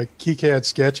halfway through a KiCad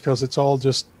sketch because it's all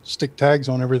just stick tags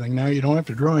on everything now. You don't have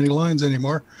to draw any lines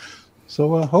anymore.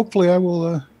 So hopefully I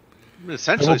will.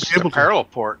 Essentially, it's a parallel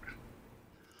port.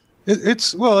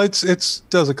 It's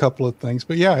does a couple of things,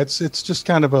 but yeah, it's just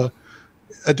kind of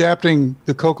adapting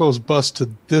the Coco's bus to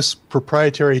this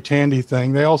proprietary Tandy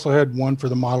thing. They also had one for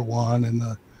the Model 1 and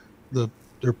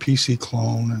their PC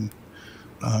clone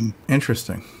and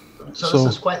interesting. So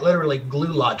this is quite literally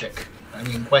glue logic. I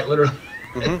mean, quite literally.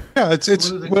 Mm-hmm. Yeah,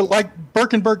 it's well, like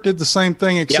Birkenberg did the same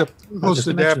thing, except host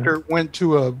adapter went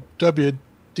to a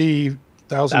WD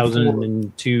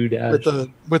 1002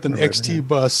 with an XT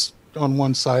bus on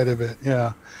one side of it.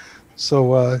 Yeah,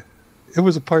 so it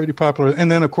was a pretty popular.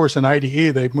 And then of course in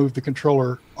IDE they moved the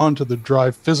controller onto the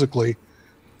drive physically,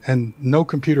 and no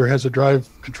computer has a drive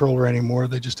controller anymore.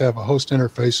 They just have a host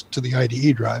interface to the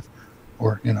IDE drive,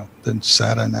 or then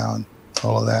SATA now and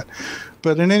all of that.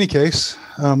 But in any case,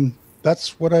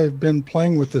 that's what I've been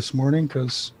playing with this morning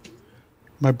because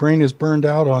my brain is burned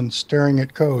out on staring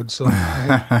at code. So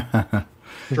I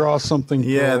draw something.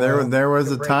 Yeah, there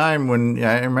was a time when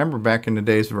I remember back in the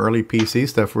days of early PC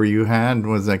stuff where you had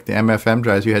was like the MFM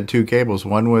drives. You had 2 cables.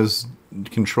 One was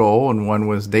control and one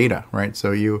was data, right?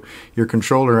 So your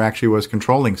controller actually was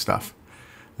controlling stuff.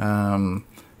 And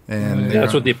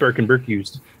that's what the Birkenberg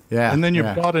used. Yeah, and then you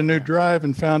bought a new drive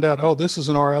and found out, oh, this is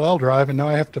an RLL drive, and now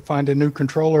I have to find a new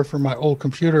controller for my old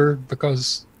computer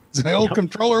because the old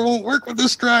controller won't work with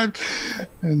this drive.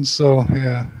 And so,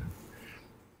 yeah.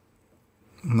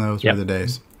 Those were the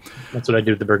days. That's what I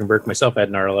did with the Birkenberg myself. I had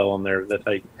an RLL on there that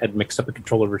I had mixed up a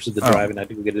controller versus the drive, and I had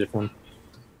to go get a different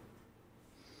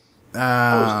one.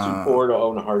 I was too poor to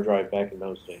own a hard drive back in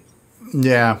those days.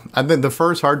 Yeah, I think the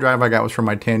first hard drive I got was from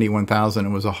my Tandy 1000. It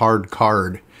was a hard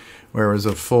card, where it was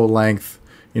a full length,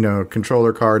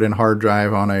 controller card and hard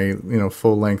drive on a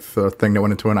full length thing that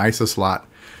went into an ISA slot.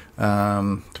 20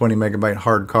 megabyte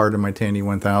hard card in my Tandy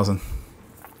 1000.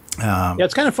 Yeah,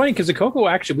 it's kind of funny because the Coco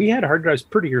actually, we had hard drives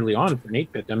pretty early on for an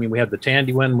 8-bit. I mean, we had the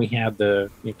Tandy one, we had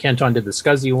Canton did the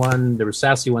SCSI one, there were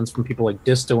SASE ones from people like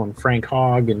Disto and Frank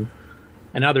Hogg and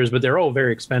others, but they're all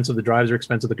very expensive. The drives are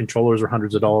expensive, the controllers are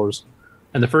hundreds of dollars.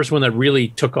 And the first one that really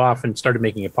took off and started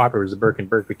making it popular was the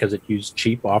Birkenberg because it used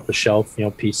cheap off-the-shelf,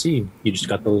 PC. You just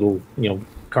got the little,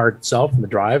 card itself and the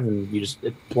drive, and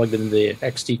it plugged it into the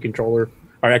XT controller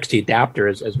or XT adapter,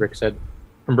 as Rick said,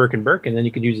 from Birkenberg, and then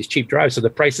you could use these cheap drives. So the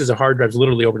prices of hard drives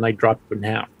literally overnight dropped in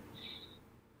half.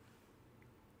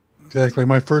 Exactly.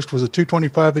 My first was a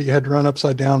 225 that you had to run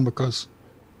upside down because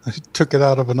I took it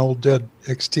out of an old dead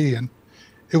XT, and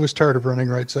it was tired of running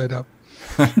right side up.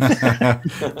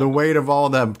 The weight of all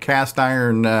the cast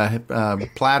iron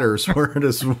platters were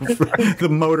just the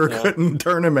motor couldn't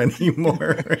turn them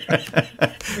anymore.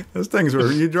 Those things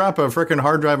were, you drop a freaking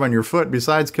hard drive on your foot,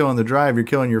 besides killing the drive, you're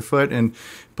killing your foot and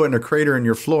putting a crater in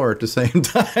your floor at the same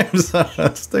time. So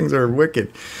those things are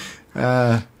wicked.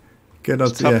 Good,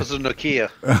 it's tough as a Nokia.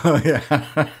 Oh,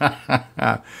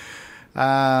 yeah.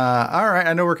 All right,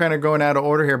 I know we're kind of going out of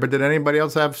order here, but did anybody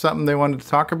else have something they wanted to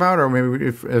talk about, or maybe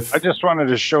if I just wanted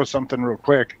to show something real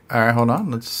quick. All right, hold on.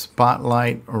 Let's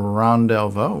spotlight Ron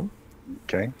Delvaux.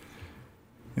 Okay.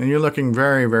 And you're looking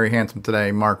very, very handsome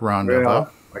today, Mark Ron Delvaux.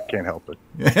 I can't help it.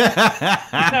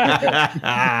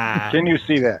 Can you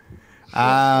see that?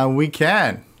 We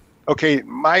can. Okay,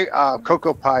 my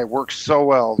Cocoa Pi works so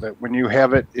well that when you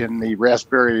have it in the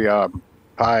Raspberry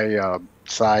Pi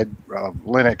side of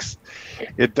Linux,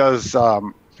 it does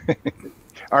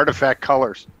artifact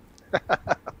colors.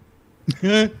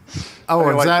 Oh,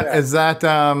 that's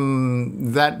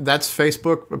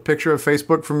Facebook, a picture of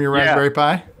Facebook from your Raspberry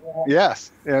Pi?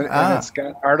 Yes, and it's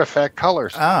got artifact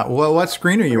colors. Well, what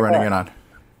screen are you running it on?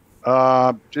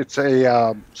 It's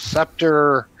a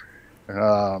Scepter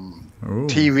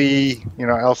TV,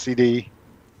 LCD.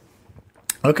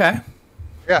 Okay.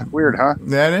 Yeah, weird, huh?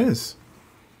 That is.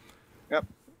 Yep.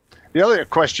 The other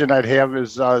question I'd have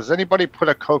is, does anybody put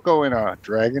a Coco in a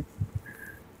Dragon?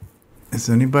 Has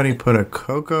anybody put a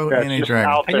Coco in a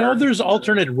Dragon? I know there's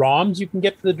alternate ROMs you can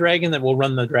get for the Dragon that will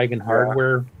run the Dragon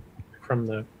hardware from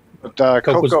the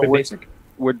Coco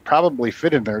would probably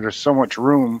fit in there. There's so much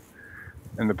room,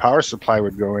 and the power supply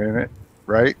would go in it,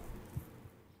 right?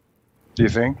 Do you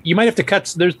think? You might have to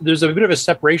cut. There's a bit of a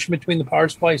separation between the power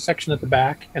supply section at the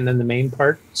back and then the main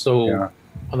part. So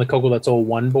on the Coco, that's all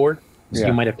one board. So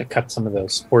you might have to cut some of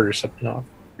those supports or something off.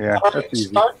 Yeah, all right,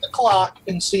 start the clock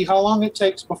and see how long it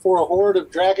takes before a horde of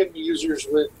Dragon users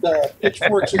with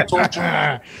pitchforks and torches.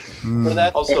 For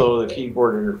that. Also, the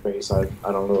keyboard interface.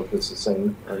 I don't know if it's the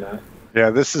same or not. Yeah,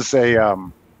 this is a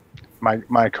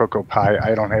my Coco Pi.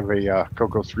 I don't have a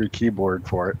Coco 3 keyboard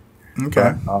for it.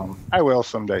 Okay. But, I will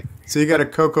someday. So you got a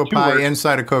Coco Pi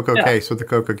inside a Coco case with a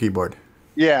Coco keyboard.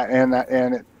 Yeah,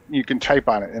 and you can type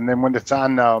on it, and then when it's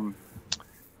on, the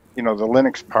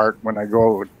Linux part, when I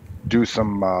go do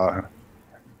some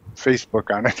Facebook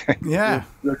on it,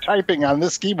 you're typing on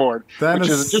this keyboard, which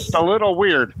is just a little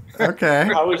weird. Okay.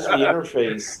 How is the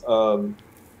interface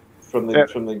from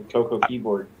the Coco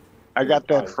keyboard? I got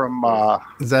that from.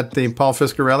 Is that the Paul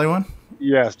Fiscarelli one?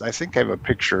 Yes, I think I have a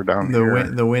picture down the here.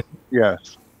 The win.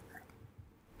 Yes.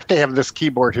 They have this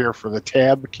keyboard here for the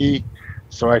tab key,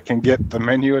 so I can get the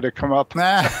menu to come up.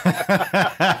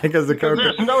 Because the Coco.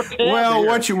 There's no tab Well,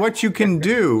 here. what you can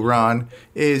do, Ron,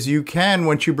 is you can,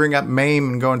 once you bring up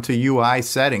MAME and go into UI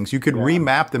settings, you could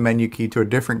remap the menu key to a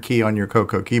different key on your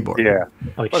Coco keyboard. Yeah.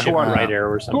 Like But shift right arrow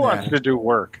or something. Who wants to do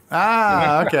work?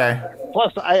 Okay.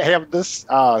 Plus, I have this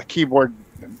keyboard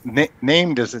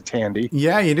named as a Tandy.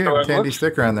 Yeah, you do. So it Tandy looks-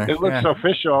 sticker on there. It looks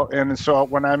official, and so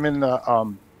when I'm in the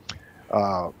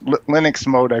Linux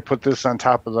mode, I put this on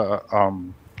top of the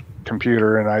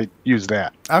computer, and I use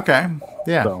that. Okay,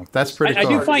 yeah, that's pretty I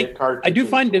cool. do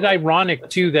find it ironic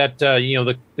too that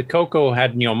the Coco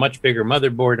had much bigger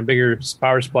motherboard and bigger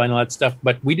power supply and all that stuff,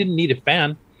 but we didn't need a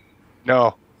fan.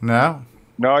 No,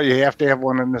 you have to have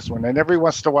one in this one, and every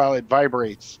once in a while it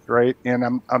vibrates, right? And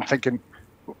I'm thinking,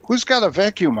 who's got a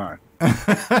vacuum on?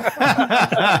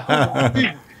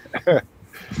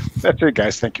 That's it,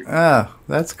 guys. Thank you. Oh,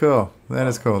 that's cool. That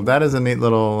is cool. That is a neat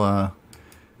little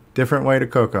different way to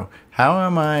Coco. How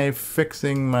am I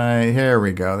fixing my... Here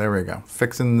we go. There we go.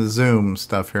 Fixing the Zoom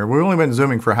stuff here. We've only been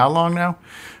Zooming for how long now?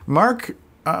 Mark...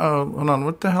 hold on.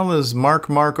 What the hell is Mark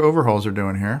Overholzer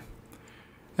doing here?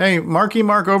 Hey, Mark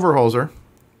Overholzer.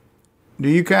 Do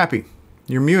you copy?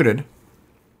 You're muted.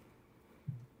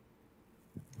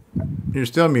 You're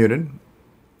still muted.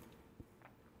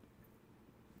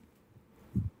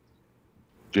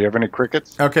 Do you have any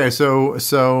crickets? Okay,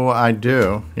 so I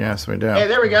do. Yes, we do. Hey,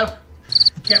 there we go.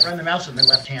 Can't run the mouse with my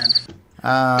left hand.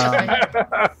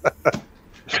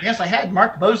 Yes, I had.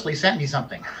 Mark Bosley sent me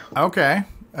something. Okay.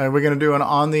 Are we going to do an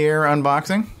on-the-air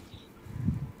unboxing?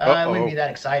 It wouldn't be that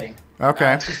exciting.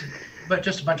 Okay.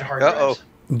 Just a bunch of hard drives.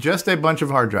 Just a bunch of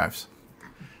hard drives.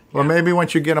 Well, maybe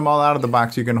once you get them all out of the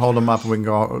box, you can hold them up and we can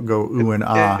go ooh and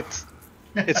ah.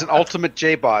 It's an ultimate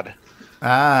JBOD.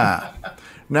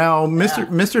 Now,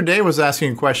 Mr. Day was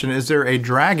asking a question, is there a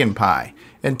Dragon Pi?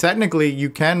 And technically, you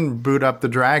can boot up the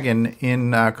Dragon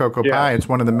in Coco Pi. It's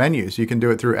one of the menus. You can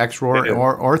do it through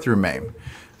XROAR or through MAME.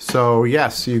 So,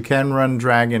 yes, you can run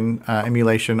Dragon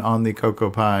emulation on the Coco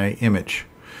Pi image.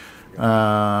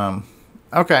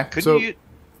 Okay.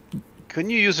 Couldn't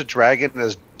you use a Dragon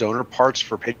as donor parts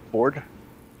for Pedro's?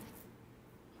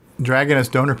 Dragon as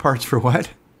donor parts for what?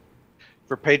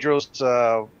 For Pedro's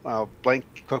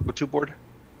blank Coco 2 board?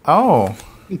 Oh,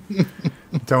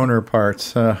 donor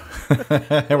parts.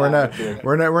 We're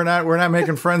not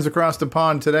making friends across the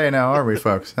pond today, now, are we,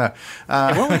 folks? Weren't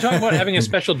we talking about having a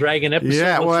special Dragon episode?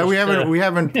 Yeah, well, we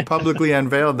haven't publicly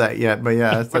unveiled that yet, but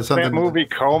yeah, that's something. That movie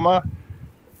Coma.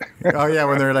 Oh yeah,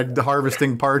 when they're like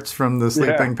harvesting parts from the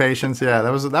sleeping patients. Yeah, that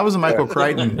was a Michael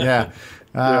Crichton. Yeah.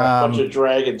 A bunch of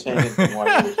dragons hanging from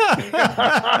wires.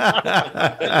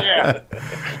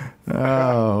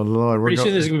 Oh Lord! Pretty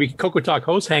soon there's going to be Coco Talk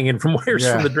hosts hanging from wires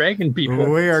from the Dragon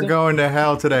people. We are going to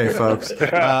hell today, folks.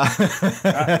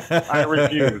 I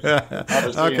refuse.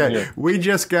 Okay, we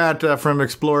just got from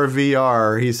Explorer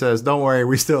VR. He says, "Don't worry,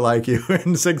 we still like you."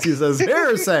 And 60 says,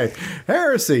 "Heresy,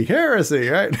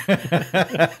 right?"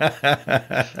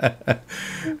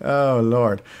 Oh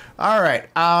Lord. All right.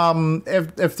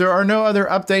 If there are no other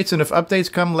updates, and if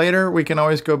updates come later, we can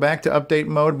always go back to update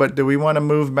mode. But do we want to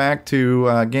move back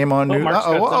to Game On News?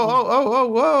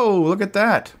 Whoa! Look at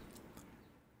that.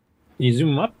 Can you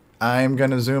zoom up? I'm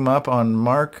going to zoom up on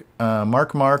Mark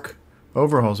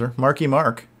Overholzer, Marky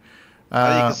Mark. You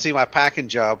can see my packing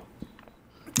job.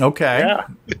 Okay.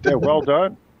 Yeah, well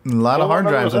done. A lot of hard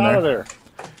drives in there.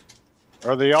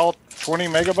 Are they all 20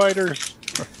 megabytes?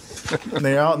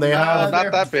 They have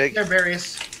not that big. They're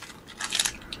various.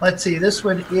 Let's see. This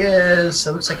one is.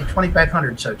 It looks like a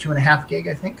 2500, so 2.5 gig,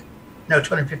 I think. No,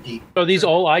 250. Are these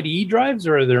all IDE drives,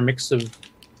 or are there a mix of?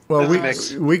 Well,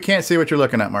 we can't see what you're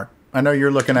looking at, Mark. I know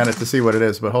you're looking at it to see what it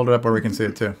is, but hold it up where we can see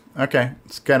it too. Okay,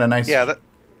 it's kind of nice. Yeah,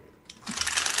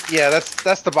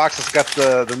 that's the box that's got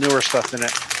the newer stuff in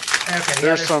it. Okay,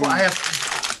 there's some. I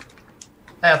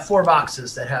have 4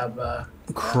 boxes that have.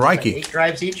 Crikey! 8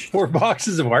 drives each. 4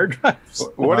 boxes of hard drives.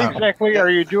 What exactly are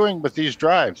you doing with these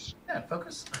drives? Yeah,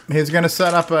 focus. He's going to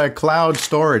set up a cloud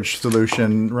storage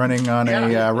solution running on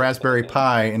a Raspberry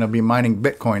Pi, and he'll be mining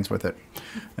bitcoins with it.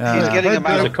 He's getting them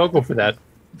out of Coco for that.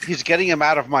 He's getting him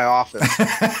out of my office.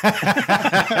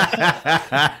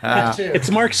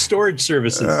 It's Mark's storage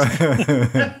services.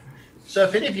 So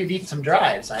if any of you need some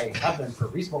drives, I have them for a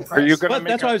reasonable price. Are you going to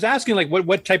That's why I was asking, like,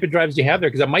 what type of drives do you have there?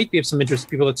 Because that might be of some interest to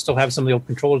people that still have some of the old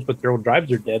controllers, but their old drives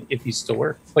are dead. If these still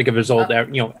work, like if there's old,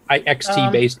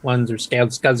 XT based ones or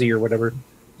SCSI or whatever.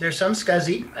 There's some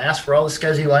SCSI. I asked for all the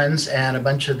SCSI ones and a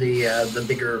bunch of the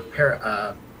bigger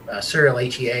serial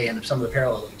ATA and some of the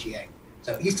parallel ATA.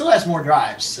 So he still has more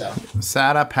drives. So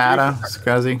SATA, PATA,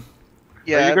 SCSI.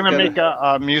 Yeah. Are you going to make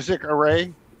a music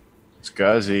array?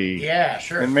 SCSI. Yeah,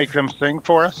 sure. And make them sing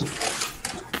for us?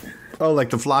 Oh,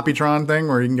 like the Floppytron thing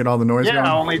where you can get all the noise going?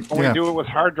 Yeah, only we do it with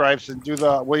hard drives and do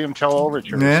the William Tell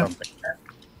Overture or something.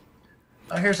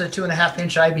 Oh, here's a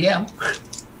 2.5-inch IBM.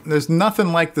 There's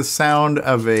nothing like the sound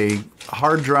of a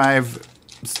hard drive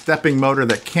stepping motor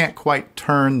that can't quite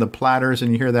turn the platters,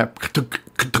 and you hear that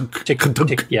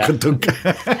tick, yeah.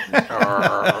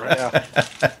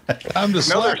 Time to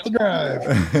slap the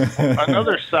drive.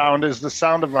 Another sound is the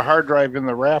sound of a hard drive in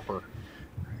the wrapper.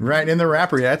 Right, in the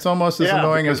wrapper. Yeah, it's almost as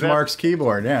annoying as Mark's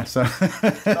keyboard. Yeah, so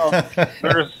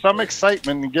there's some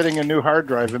excitement in getting a new hard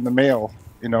drive in the mail,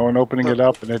 and opening it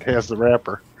up, and it has the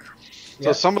wrapper.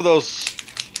 So some of those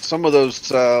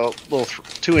little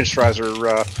 2-inch drives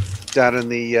are down in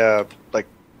the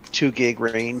 2 gig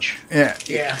range.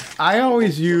 Yeah. I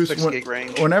always use 6 gig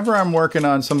range. Whenever I'm working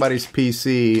on somebody's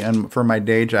PC and for my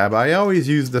day job, I always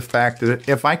use the fact that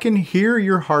if I can hear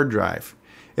your hard drive,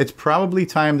 it's probably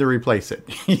time to replace it.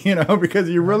 Because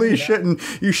you really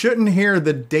shouldn't hear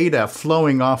the data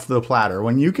flowing off the platter.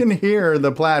 When you can hear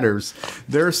the platters,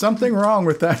 there's something wrong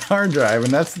with that hard drive,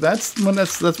 and that's when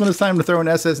it's time to throw an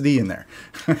SSD in there.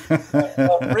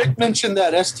 Rick mentioned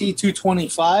that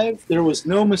ST225. There was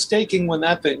no mistaking when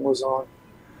that thing was on.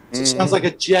 It sounds like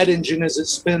a jet engine as it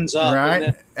spins up.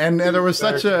 Right, and there was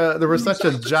such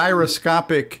a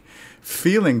gyroscopic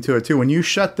feeling to it too. When you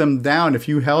shut them down, if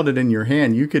you held it in your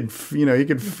hand, you could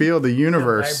feel the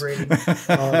universe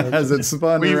as it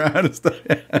spun around and stuff.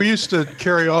 We used to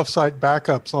carry offsite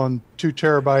backups on 2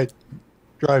 terabyte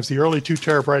drives, the early 2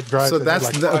 terabyte drives.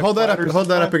 So hold that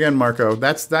up again, Marco.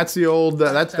 That's the old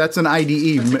that's an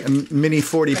IDE mini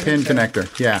 40 pin connector.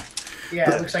 Yeah,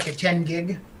 it looks like a 10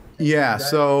 gig. Yeah,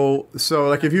 so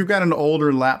like if you've got an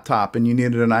older laptop and you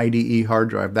needed an IDE hard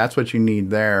drive, that's what you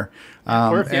need there.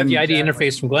 Or if you have the IDE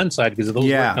interface from Glenside, because those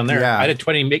work on there. Yeah. I had a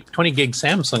 20 gig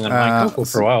Samsung on my Coco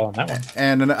for a while on that one.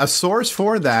 And a source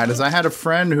for that is I had a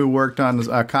friend who worked on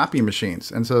copy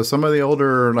machines, and so some of the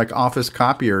older office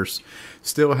copiers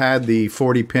still had the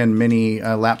 40-pin mini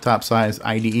laptop size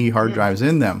IDE hard drives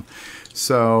in them.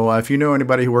 So if you know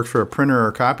anybody who works for a printer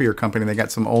or copier company, they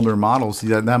got some older models,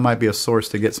 that might be a source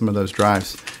to get some of those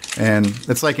drives. And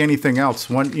it's like anything else.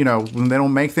 When they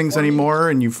don't make things anymore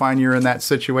and you find you're in that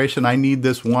situation, I need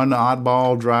this one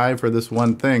oddball drive for this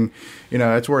one thing,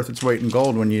 it's worth its weight in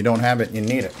gold. When you don't have it, you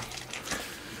need it.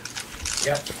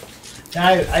 Yep. Now,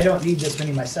 I don't need this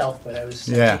many myself, but I was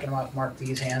taking them off Mark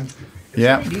V's hand.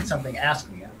 If you need something,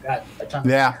 ask me. I've got a ton.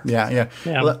 Yeah.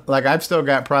 Like I've still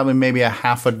got probably maybe a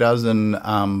half a dozen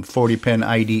 40-pin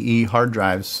IDE hard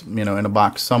drives, in a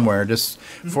box somewhere, just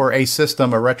for a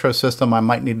retro system I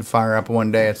might need to fire up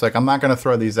one day. It's like I'm not going to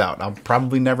throw these out. I'll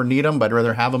probably never need them, but I'd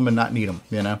rather have them and not need them.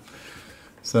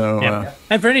 So,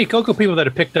 and for any Coco people that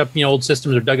have picked up, old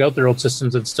systems or dug out their old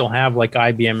systems that still have like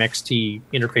IBM XT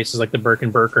interfaces, like the Burke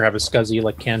and Burke, or have a SCSI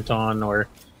like Canton, or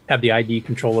have the ID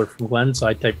controller from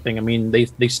Glenside type thing. I mean,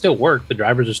 they still work. The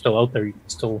drivers are still out there. You can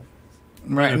still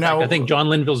Right. In now, fact, I think John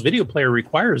Linville's video player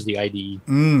requires the IDE,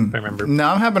 if I remember.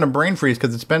 Now I'm having a brain freeze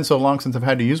because it's been so long since I've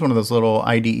had to use one of those little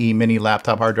IDE mini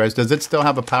laptop hard drives. Does it still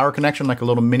have a power connection, like a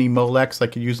little mini Molex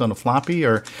like you use on a floppy?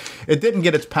 Or it didn't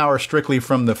get its power strictly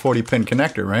from the 40-pin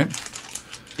connector, right?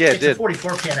 Yeah, it it's did. a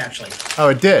 44 pin, actually. Oh,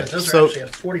 it did. Those So- are actually a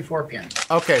 44 pin.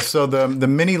 Okay, so the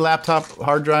mini laptop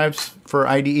hard drives for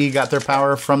IDE got their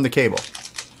power from the cable.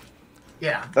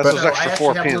 Yeah. That's So those I extra actually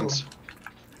 4 have a little- pins.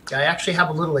 I actually have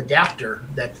a little adapter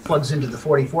that plugs into the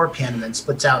 44 pin and then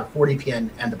splits out a 40 pin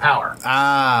and the power.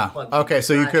 Ah, okay,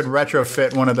 so you could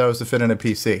retrofit one of those to fit in a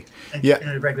PC. Yeah. In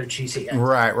a regular GC. Yeah.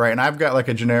 Right. And I've got like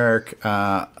a generic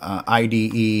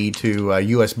IDE to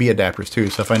USB adapters too.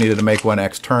 So if I needed to make one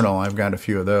external, I've got a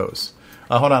few of those.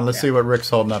 Hold on, let's see what Rick's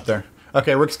holding up there.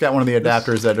 Okay, Rick's got one of the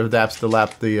adapters that adapts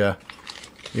the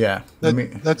yeah.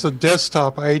 That's a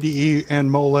desktop IDE and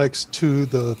Molex to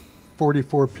the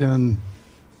 44-pin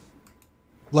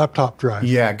laptop drive.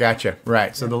 Yeah, gotcha.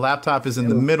 Right. So the laptop is in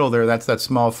the middle there. That's that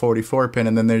small 44 pin,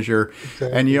 and then there's your.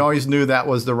 And you always knew that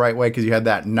was the right way because you had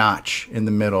that notch in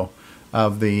the middle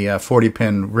of the 40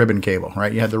 pin ribbon cable,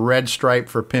 right? You had the red stripe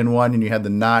for pin 1, and you had the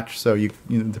notch, so you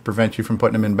to prevent you from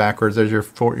putting them in backwards. There's your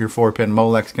 4 pin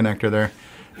Molex connector there.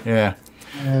 Yeah.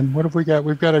 And what have we got?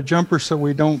 We've got a jumper so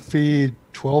we don't feed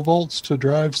 12 volts to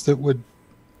drives that would.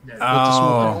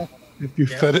 Oh. If you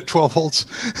fed it 12 volts.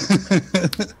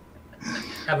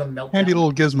 Have a meltdown. Handy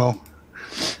little gizmo.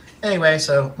 Anyway,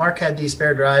 so Mark had these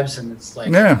spare drives, and it's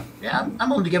like, Yeah. I'm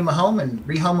willing to give them a home and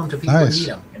rehome them to people Nice. who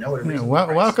need them. You know, at a Yeah, reasonable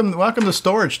price. welcome to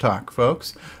Storage Talk,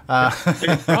 folks.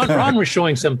 Ron was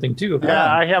showing something too.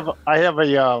 Yeah, I have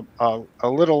a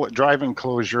little drive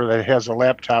enclosure that has a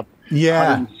laptop,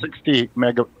 160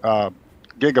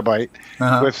 gigabyte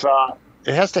Uh-huh. with.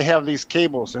 It has to have these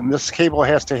cables, and this cable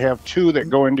has to have 2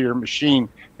 that go into your machine,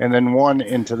 and then 1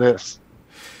 into this.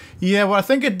 Yeah, well, I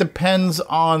think it depends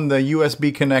on the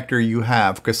USB connector you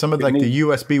have, because some of the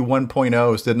USB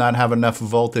 1.0s did not have enough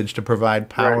voltage to provide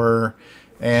power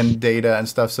and data and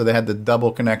stuff, so they had the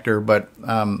double connector. But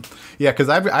because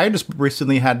I just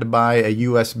recently had to buy a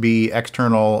USB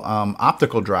external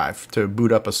optical drive to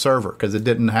boot up a server because it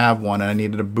didn't have one, and I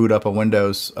needed to boot up a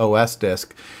Windows OS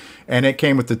disk. And it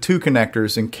came with the 2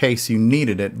 connectors in case you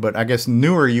needed it. But I guess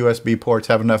newer USB ports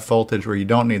have enough voltage where you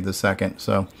don't need the second.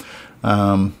 So,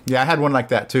 I had one like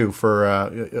that too for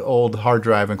old hard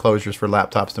drive enclosures for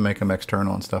laptops to make them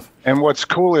external and stuff. And what's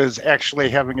cool is actually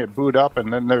having it boot up,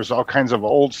 and then there's all kinds of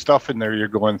old stuff in there you're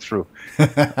going through.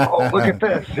 Oh, look at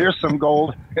this. Here's some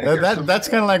gold. That's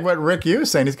kind of like what Rick you was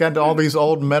saying. He's got all these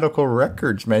old medical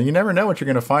records, man. You never know what you're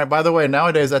going to find. By the way,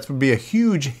 nowadays that would be a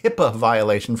huge HIPAA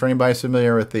violation for anybody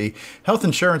familiar with the Health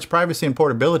Insurance Privacy and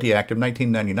Portability Act of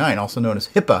 1999, also known as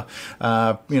HIPAA.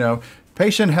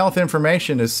 Patient health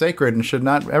information is sacred and should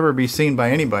not ever be seen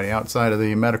by anybody outside of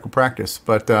the medical practice.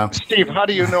 But Steve, how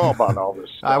do you know about all this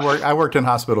stuff? I worked in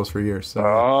hospitals for years.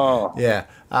 So, yeah.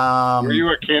 Were you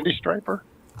a candy striper?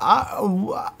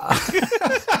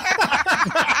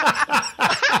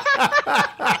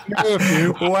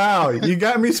 Wow, you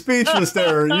got me speechless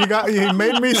there. You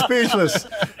made me speechless.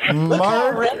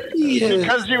 Mark,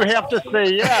 because you have to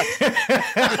say yes.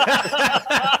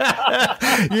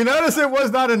 You notice it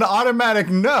was not an automatic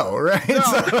no, right?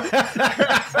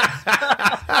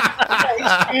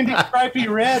 Candy stripy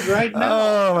red right now.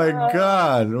 Oh my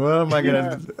God! What am I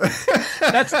gonna?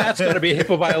 That's going to be a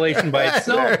HIPAA violation by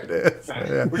itself. There it is.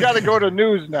 Yeah. We got to go to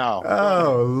news now.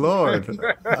 Oh Lord!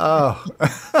 Oh.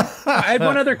 I had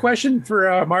one other question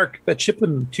for Mark that shipped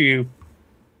them to you.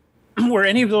 Were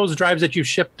any of those drives that you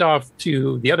shipped off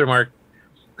to the other Mark,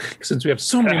 since we have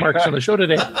so many Marks on the show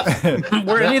today,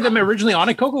 were any of them originally on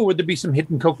a Coco? Would there be some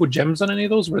hidden Coco gems on any of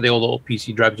those? Or were they all old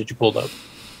PC drives that you pulled out?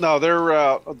 No, they're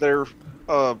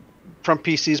from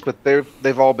PCs, but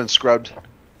they've all been scrubbed.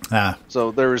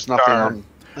 So there is nothing on.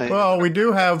 Well, we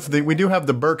do have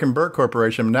the Burke and Burke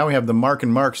Corporation. Now we have the Mark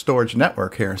and Mark Storage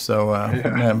Network here.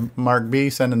 So Mark B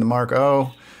sending the Mark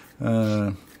O.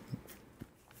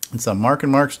 It's a Mark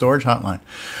and Mark Storage Hotline.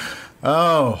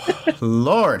 Oh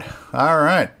Lord! All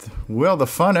right, will the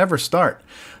fun ever start?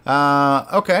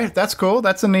 Okay, that's cool.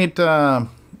 That's a neat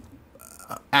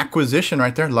acquisition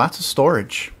right there. Lots of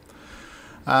storage.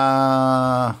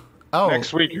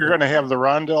 Next week you're going to have the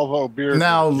Ron Delvaux beer.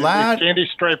 Now, Lad Candy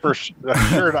Striper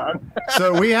shirt on.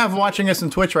 So we have watching us on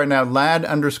Twitch right now,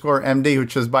 Lad_MD,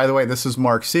 which is, by the way, this is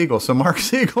Mark Siegel. So Mark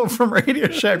Siegel from Radio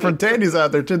Shack from Tandy's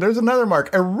out there too. There's another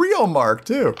Mark, a real Mark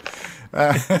too.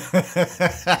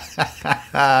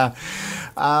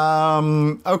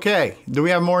 Okay, do we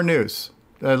have more news?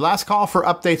 Last call for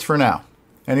updates for now.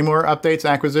 Any more updates,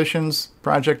 acquisitions,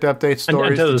 project updates,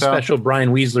 stories? Until to the tell? special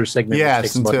Brian Weasler segment.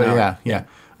 Yes, yeah.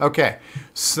 Okay,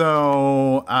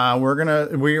 so we're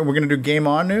gonna do Game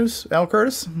On news, Al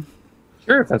Curtis.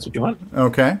 Sure, if that's what you want.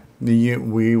 Okay,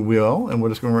 we will, and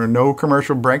we're no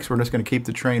commercial breaks. We're just going to keep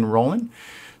the train rolling.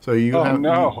 So you have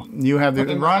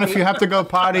the Ron. If you have to go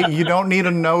potty, you don't need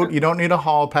a note. You don't need a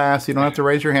hall pass. You don't have to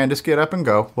raise your hand. Just get up and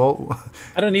go. Well,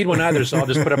 I don't need one either, so I'll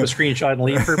just put up a screenshot and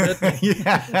leave for a bit.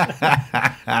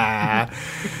 Yeah.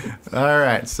 All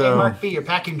right. So Hey, Mark B, your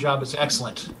packing job is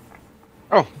excellent.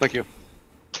 Oh, thank you.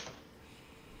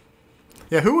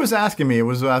 Yeah, who was asking me? It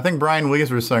was, I think Brian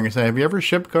Weasler was saying, have you ever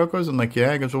shipped Cocos? I'm like,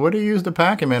 yeah. He goes, well, what do you use to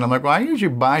pack them in? I'm like, well, I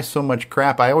usually buy so much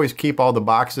crap. I always keep all the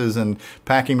boxes and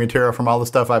packing material from all the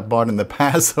stuff I've bought in the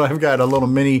past. So I've got a little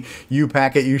mini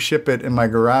U-Pack-It, U-Ship-It in my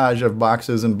garage of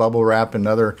boxes and bubble wrap and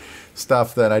other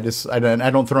stuff that I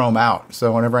don't throw them out.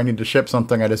 So whenever I need to ship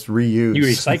something, I just reuse. You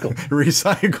recycle.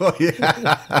 Recycle,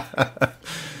 yeah.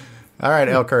 All right,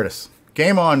 Al Curtis.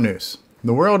 Game On news.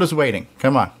 The world is waiting.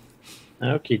 Come on.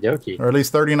 Okie dokie. Or at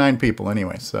least 39 people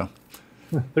anyway, so.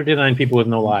 39 people with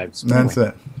no lives. That's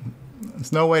it.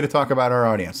 There's no way to talk about our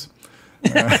audience.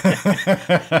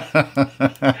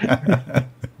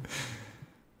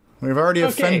 We've already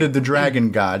offended the dragon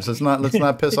gods. Let's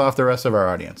not piss off the rest of our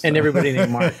audience. And everybody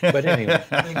named Mark. But anyway.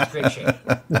 It's great shape.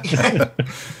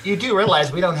 You do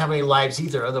realize we don't have any lives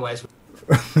either, otherwise.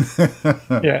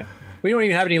 Yeah. We don't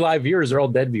even have any live viewers. They're all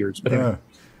dead viewers. But anyway.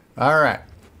 All right.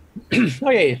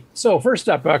 Okay, so first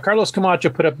up, Carlos Camacho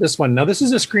put up this one. Now, this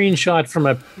is a screenshot from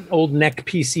an old NEC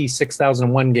PC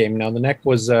 6001 game. Now, the NEC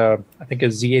was, I think, a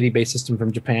Z80-based system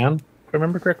from Japan, if I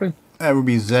remember correctly. That would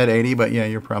be Z80, but yeah,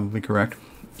 you're probably correct.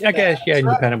 I guess, in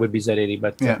Japan it would be Z80,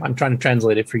 but I'm trying to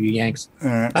translate it for you Yanks. All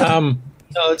right.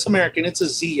 No, it's American. It's a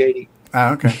Z80.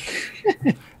 Ah, okay.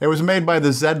 It was made by the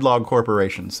Zedlog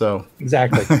Corporation, so.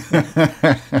 Exactly.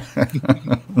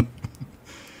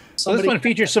 So this one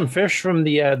features some fish from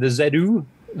the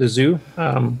zoo.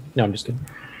 No, I'm just kidding.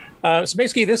 So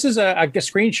basically, this is a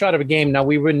screenshot of a game. Now,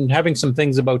 we've been having some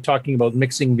things about talking about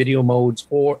mixing video modes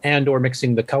or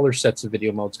mixing the color sets of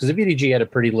video modes, because the VDG had a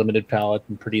pretty limited palette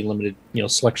and pretty limited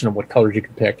selection of what colors you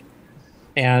could pick.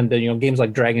 And games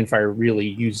like Dragonfire really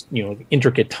used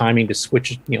intricate timing to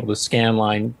switch the scan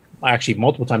line, actually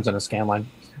multiple times on a scan line.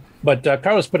 But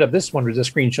Carlos put up this one, was a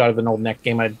screenshot of an old NEC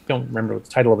game. I don't remember what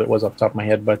the title of it was off the top of my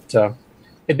head, but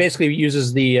it basically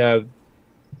uses the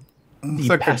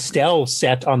pastel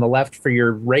set on the left for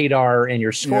your radar and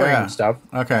your scoring and stuff.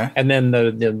 Okay. And then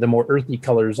the more earthy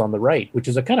colors on the right, which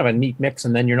is a kind of a neat mix.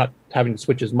 And then you're not having to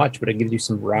switch as much, but it gives you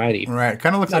some variety. Right.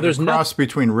 Kind of looks like a cross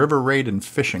between River Raid and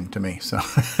fishing to me. So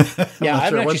yeah, I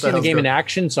haven't actually seen the game in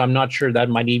action, so I'm not sure that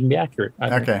might even be accurate.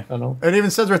 I don't know. It even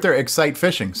says right there, Excite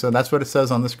Fishing. So that's what it says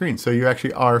on the screen. So you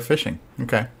actually are fishing.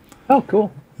 Okay. Oh,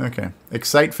 cool. Okay.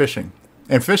 Excite Fishing.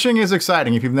 And fishing is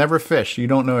exciting. If you've never fished, you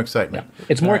don't know excitement. Yeah.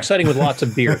 It's more exciting with lots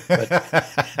of beer.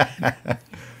 But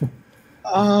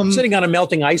sitting on a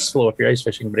melting ice floe if you're ice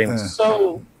fishing. But anyway.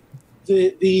 So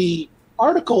the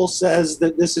article says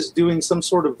that this is doing some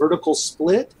sort of vertical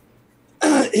split.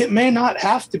 It may not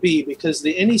have to be, because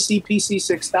the NEC PC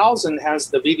 6000 has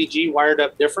the VDG wired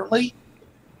up differently.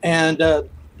 And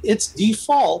its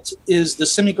default is the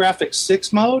Semigraphics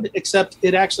 6 mode, except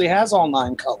it actually has all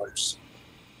 9 colors.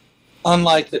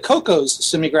 Unlike the Cocos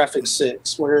Semigraphics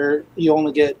 6, where you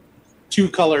only get 2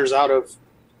 colors out of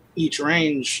each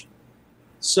range.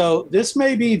 So this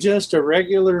may be just a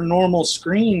regular normal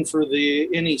screen for the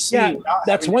NEC. Yeah,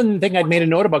 that's one thing I'd made a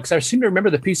note about, because I seem to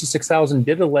remember the PC 6000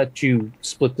 did let you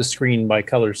split the screen by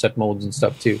color set modes and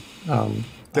stuff too.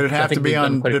 Did it have to be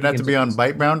on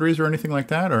byte boundaries or anything like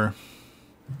that, or?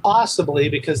 Possibly,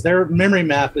 because their memory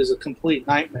map is a complete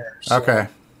nightmare. So. Okay.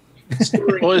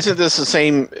 Well, isn't this the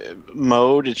same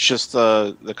mode? It's just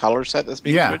the color set that's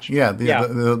being switched? Yeah.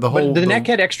 The whole. But the NEC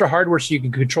had extra hardware, so you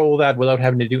could control that without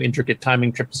having to do intricate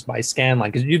timing trips by scan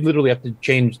line, because you'd literally have to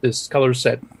change this color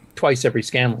set twice every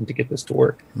scan line to get this to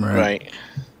work. Right.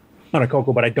 On a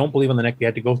Coco, but I don't believe on the NEC you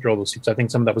had to go through all those steps. I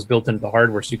think some of that was built into the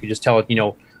hardware, so you could just tell it,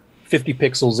 50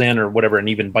 pixels in or whatever, an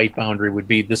even byte boundary would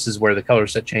be. This is where the color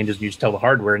set changes. And you just tell the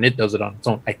hardware, and it does it on its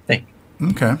own. I think.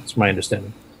 Okay. That's my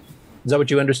understanding. Is that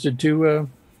what you understood too?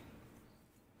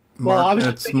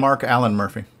 It's Mark Allen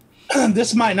Murphy.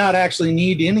 This might not actually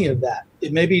need any of that.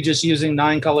 It may be just using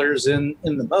 9 colors in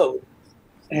the mode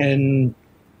and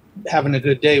having a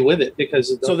good day with it, because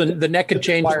of so the NEC could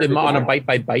change them on a byte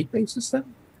by byte basis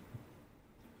then?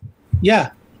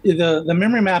 Yeah. The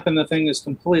memory map in the thing is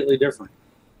completely different.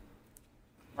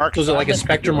 So is it like a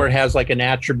Spectrum where it has like an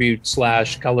attribute /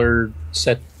 color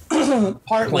set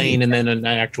plane and then an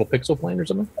actual pixel plane or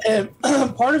something? And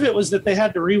part of it was that they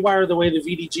had to rewire the way the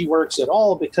VDG works at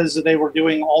all because they were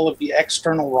doing all of the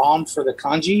external ROM for the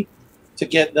kanji to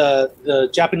get the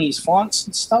Japanese fonts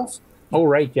and stuff. Oh,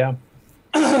 right, yeah.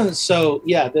 So,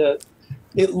 yeah,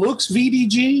 it looks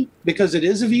VDG because it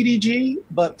is a VDG,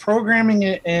 but programming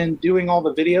it and doing all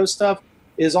the video stuff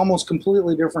is almost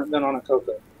completely different than on a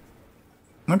Coco.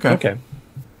 Okay.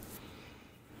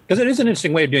 Because it is an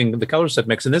interesting way of doing the color set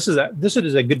mix, and this is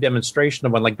a good demonstration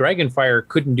of one. Like Dragonfire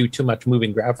couldn't do too much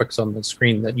moving graphics on the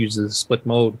screen that uses split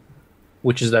mode,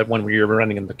 which is that one where you're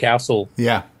running in the castle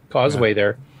causeway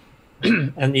there.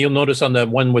 And you'll notice on the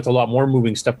one with a lot more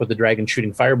moving stuff with the dragon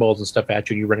shooting fireballs and stuff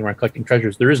at you, you're running around collecting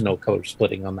treasures. There is no color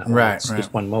splitting on that one. It's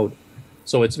just one mode.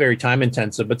 So it's very time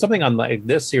intensive. But something on like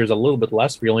this here is a little bit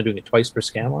less. You're only doing it twice per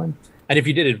scan line. And if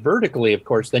you did it vertically, of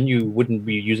course, then you wouldn't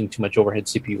be using too much overhead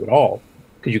CPU at all.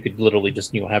 Because you could literally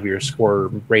just have your score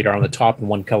radar on the top in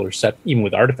one color set, even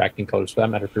with artifacting colors for that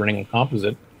matter, if you're running a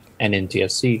composite and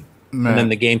NTSC. And then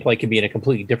the gameplay can be in a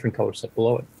completely different color set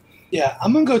below it. Yeah,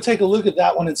 I'm going to go take a look at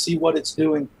that one and see what it's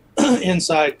doing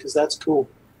inside, because that's cool.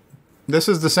 This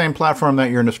is the same platform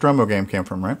that your Nostromo game came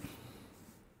from, right?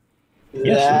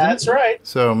 Yes, that's right.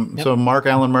 So Mark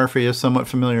Allen Murphy is somewhat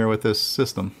familiar with this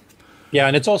system. Yeah,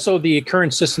 and it's also the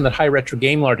current system that High Retro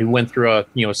Game Lord, who went through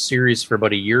a series for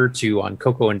about a year or two on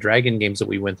Coco and Dragon games that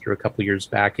we went through a couple of years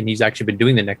back, and he's actually been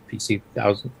doing the next PC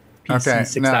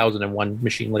 6001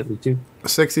 machine lately too.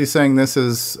 60 saying this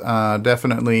is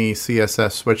definitely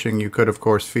CSS switching. You could, of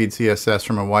course, feed CSS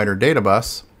from a wider data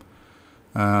bus.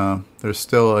 There's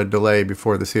still a delay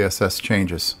before the CSS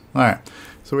changes. All right,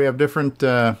 so we have different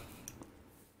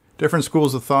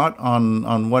schools of thought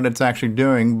on what it's actually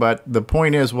doing, but the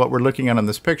point is what we're looking at on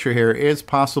this picture here is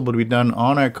possible to be done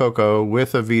on a Coco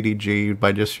with a VDG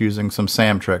by just using some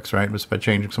SAM tricks, right? Just by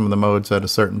changing some of the modes at a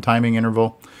certain timing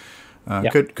interval.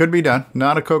 Could be done.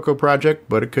 Not a Coco project,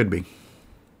 but it could be.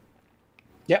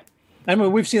 Yep. I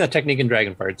mean, we've seen that technique in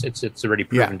Dragonfire. It's already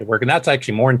proven to work, and that's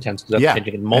actually more intense because that's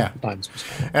changing it multiple times.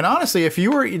 And honestly, if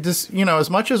you were just,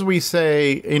 as much as we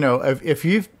say,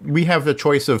 we have the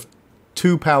choice of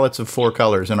 2 palettes of 4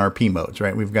 colors in our P modes,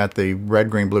 right? We've got the red,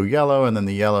 green, blue, yellow, and then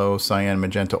the yellow, cyan,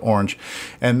 magenta, orange.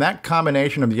 And that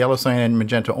combination of the yellow, cyan,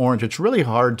 magenta, orange, it's really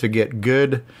hard to get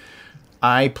good,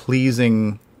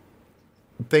 eye-pleasing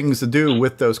things to do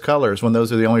with those colors when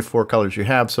those are the only 4 colors you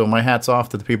have. So my hat's off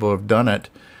to the people who have done it.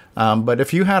 But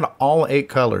if you had all 8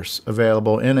 colors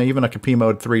available in even like a P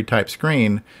Mode 3 type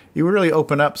screen, you would really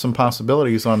open up some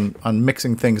possibilities on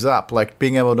mixing things up, like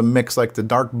being able to mix like the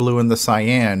dark blue and the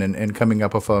cyan and coming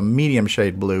up with a medium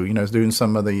shade blue, doing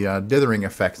some of the dithering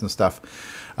effects and stuff.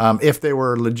 If they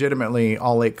were legitimately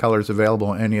all 8 colors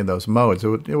available in any of those modes, it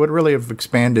would really have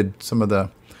expanded some of the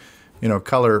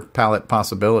color palette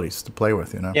possibilities to play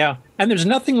with, Yeah, and there's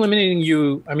nothing limiting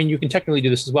you. I mean, you can technically do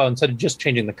this as well. Instead of just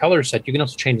changing the color set, you can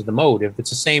also change the mode. If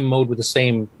it's the same mode with the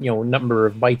same, number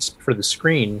of bytes for the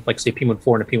screen, like say P Mode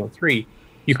 4 and a P Mode 3,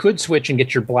 you could switch and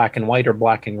get your black and white or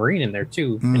black and green in there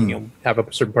too, and have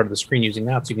a certain part of the screen using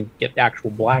that, so you can get actual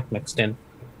black mixed in,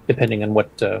 depending on what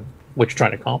you're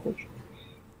trying to accomplish.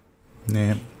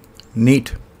 Yeah,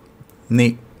 neat.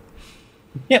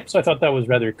 Yep, so I thought that was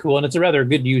rather cool, and it's a rather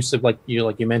good use of, like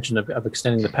you mentioned, of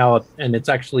extending the palette, and it's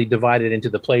actually divided into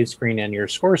the play screen and your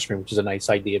score screen, which is a nice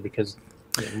idea because...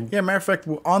 Yeah, matter of fact,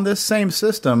 on this same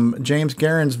system, James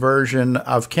Guerin's version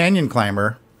of Canyon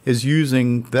Climber is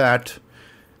using that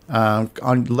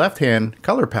on left-hand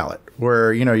color palette,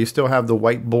 where, you still have the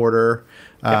white border,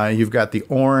 you've got the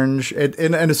orange, and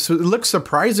it looks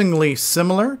surprisingly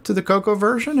similar to the Coco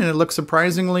version, and it looks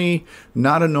surprisingly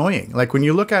not annoying. Like when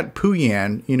you look at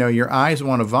Puyan, your eyes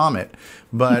want to vomit.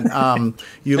 But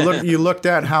you looked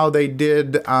at how they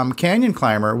did Canyon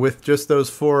Climber with just those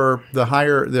 4 the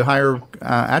higher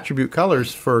attribute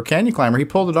colors for Canyon Climber. He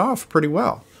pulled it off pretty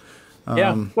well.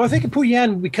 Well, I think in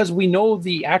Puyan, because we know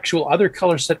the actual other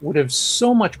color set would have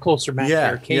so much closer matched the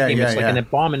arcade game. It's like an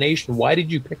abomination. Why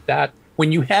did you pick that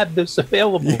when you had this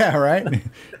available? Yeah, right.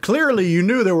 Clearly, you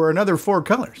knew there were another 4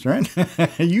 colors, right?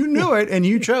 You knew it, and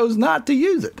you chose not to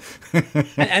use it.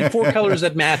 and 4 colors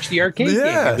that match the arcade game.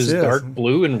 It was dark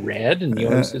blue and red, and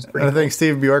I think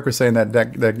Steve Bjork was saying that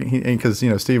because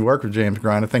Steve worked with James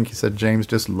Grind. I think he said James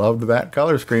just loved that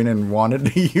color screen and wanted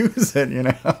to use it.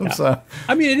 Yeah. So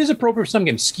I mean, it is appropriate for some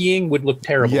games. Skiing would look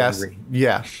terrible. Yes, in green.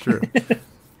 Yeah, true.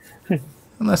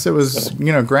 Unless it was,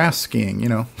 grass skiing,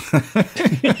 Yeah,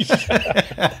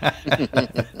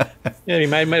 you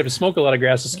might have smoked a lot of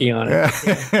grass to ski on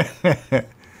it.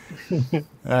 All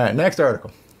right, next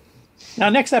article. Now,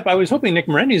 next up, I was hoping Nick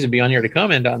Morendes would be on here to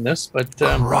comment on this, but...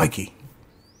 Crikey.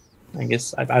 I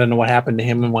guess I don't know what happened to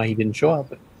him and why he didn't show up.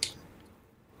 But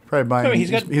probably buying.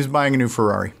 He's buying a new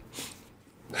Ferrari.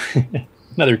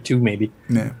 Another 2, maybe.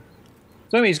 Yeah.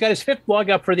 So anyway, he's got his 5th blog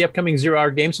up for the upcoming Zero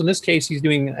Hour game. So in this case, he's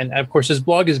doing, and of course, his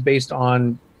blog is based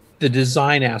on the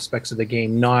design aspects of the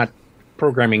game, not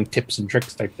programming tips and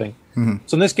tricks type thing. Mm-hmm.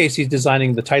 So in this case, he's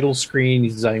designing the title screen,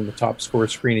 he's designing the top score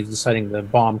screen, he's designing the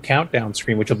bomb countdown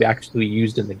screen, which will be actually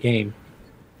used in the game,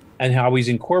 and how he's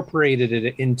incorporated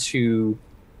it into,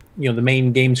 the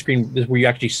main game screen where you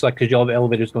actually select, because you'll have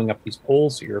elevators going up these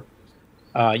poles here.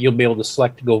 You'll be able to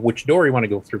select to go which door you want to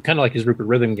go through, kind of like his Rupert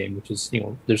Rhythm game, which is,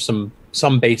 there's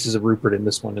some bases of Rupert in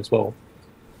this one as well.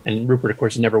 And Rupert, of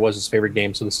course, never was his favorite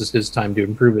game, so this is his time to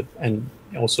improve it, and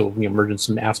also merge in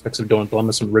some aspects of Donut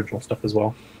Dilemma, some original stuff as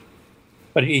well.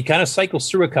 But he kind of cycles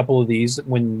through a couple of these.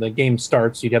 When the game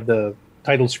starts, you'd have the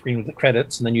title screen with the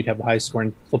credits, and then you'd have the high score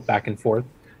and flip back and forth.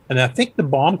 And I think the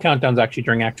bomb countdown's actually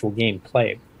during actual game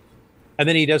play. And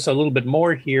then he does a little bit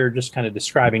more here, just kind of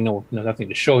describing, nothing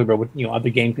to show you, but with other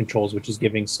game controls, which is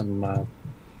giving some,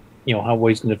 how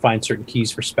he's going to find certain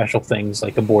keys for special things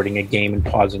like aborting a game and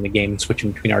pausing the game and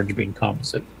switching between RGB and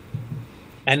composite.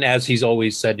 And as he's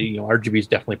always said, RGB is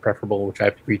definitely preferable, which I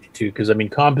have to agree to too, because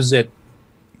composite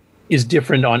is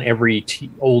different on every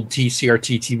old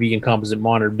CRT TV and composite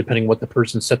monitor, depending what the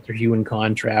person set their hue and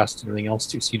contrast and everything else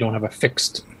to. So you don't have a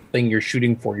fixed thing you're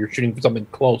shooting for. You're shooting for something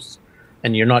close,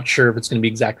 and you're not sure if it's going to be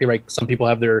exactly right. Some people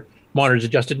have their monitors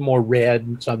adjusted more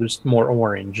red, so others more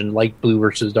orange, and light blue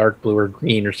versus dark blue or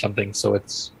green or something. So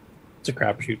it's a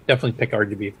crapshoot. Definitely pick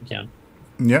RGB if you can.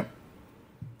 Yep.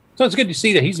 So it's good to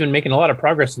see that he's been making a lot of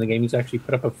progress in the game. He's actually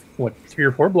put up 3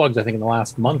 or 4 blogs, I think, in the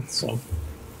last month. So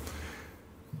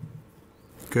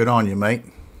good on you, mate.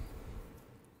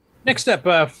 Next up,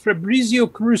 Fabrizio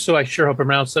Caruso. I sure hope I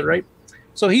pronounced that right.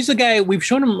 So he's the guy, we've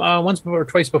shown him once or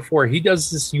twice before. He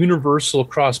does this universal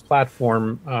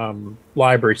cross-platform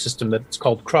library system that's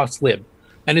called CrossLib.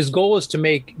 And his goal is to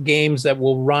make games that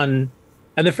will run,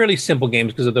 and they're fairly simple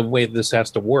games because of the way this has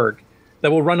to work,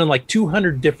 that will run on like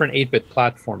 200 different 8-bit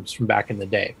platforms from back in the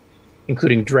day,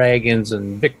 including Dragons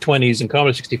and VIC-20s and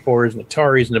Commodore 64s and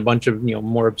Ataris and a bunch of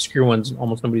more obscure ones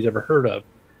almost nobody's ever heard of.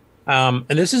 And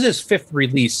this is his 5th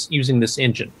release using this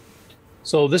engine.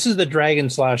 So this is the Dragon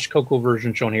 / Coco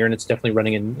version shown here, and it's definitely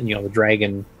running in the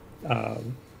Dragon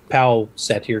PAL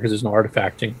set here because there's no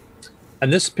artifacting.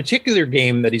 And this particular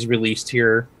game that he's released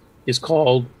here is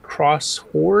called Cross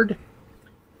Horde.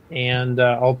 And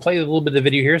I'll play a little bit of the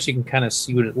video here so you can kind of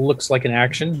see what it looks like in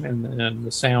action and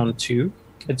the sound too.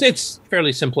 It's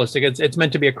fairly simplistic. It's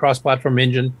meant to be a cross-platform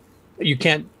engine. You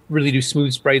can't really do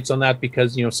smooth sprites on that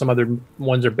because some other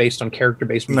ones are based on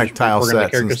character-based, like tile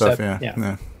sets and stuff.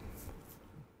 Yeah.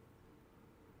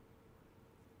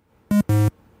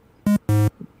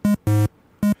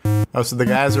 Oh, so the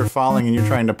guys are falling and you're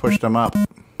trying to push them up.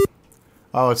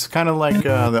 Oh, it's kind of like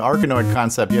the Arkanoid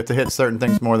concept. You have to hit certain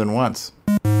things more than once.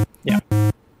 Yeah.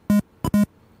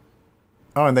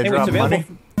 Oh, and they drop money?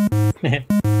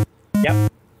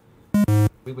 Yep.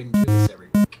 We wouldn't do this every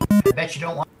week. I bet you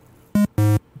don't want.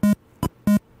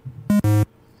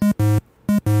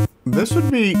 This would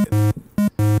be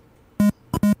a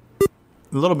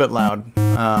little bit loud.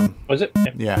 Was it?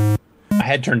 Yeah. I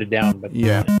had turned it down, but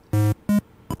yeah.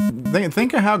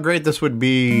 Think of how great this would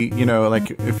be,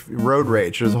 like if Road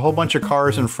Rage, there's a whole bunch of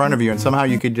cars in front of you and somehow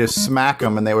you could just smack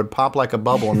them and they would pop like a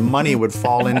bubble and money would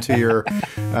fall into your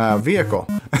vehicle.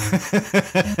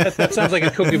 That sounds like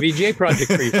a Coca VGA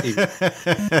project for you, Steve.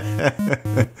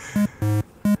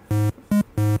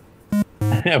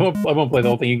 I won't play the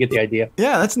whole thing. You get the idea.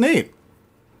 Yeah, that's neat.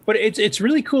 But it's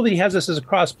really cool that he has this as a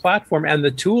cross-platform, and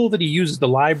the tool that he uses, the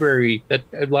library that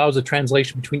allows a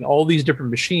translation between all these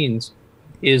different machines,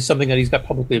 is something that he's got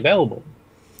publicly available.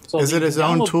 So is it his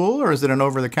own tool, or is it an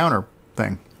over-the-counter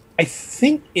thing? I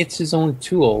think it's his own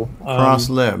tool.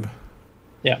 CrossLib.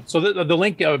 Yeah. So the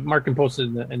link Mark can post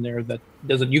in there that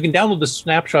does it. You can download the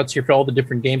snapshots here for all the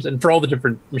different games and for all the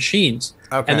different machines.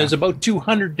 Okay. And there's about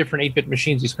 200 different 8-bit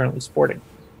machines he's currently sporting.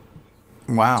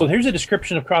 Wow. So here's a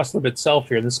description of CrossLib itself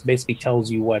here. This basically tells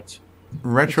you what...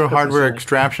 Retro hardware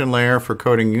extraction layer for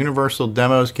coding universal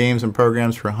demos, games, and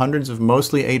programs for hundreds of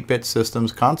mostly 8-bit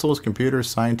systems, consoles, computers,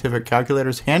 scientific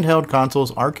calculators, handheld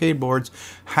consoles, arcade boards,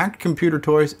 hacked computer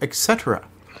toys, etc.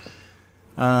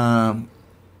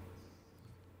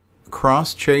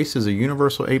 Cross Chase is a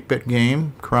universal 8-bit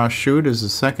game. Cross Shoot is the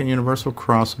second universal.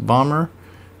 Cross Bomber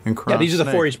and Cross these are the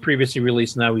Snake. 4 he's previously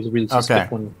released. Now he's released a stick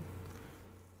one.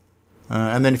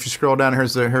 And then if you scroll down,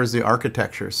 here's the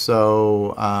architecture.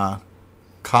 So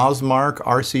Cosmark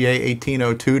RCA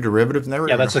 1802 derivative. Never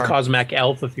Yeah, that's a Cosmac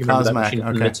Elf, if you remember that machine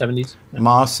from the mid-70s. Yeah.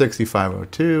 MOS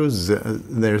 6502.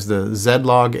 There's the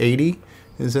Zlog 80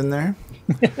 is in there.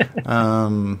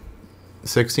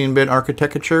 16-bit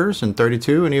architectures and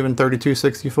 32 and even 32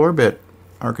 64-bit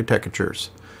architectures.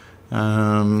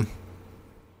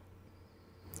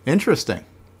 Interesting.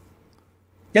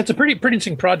 Yeah, it's a pretty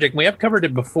interesting project. We have covered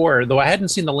it before, though I hadn't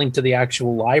seen the link to the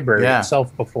actual library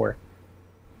itself before.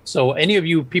 So any of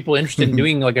you people interested in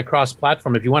doing like a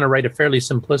cross-platform, if you want to write a fairly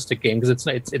simplistic game, because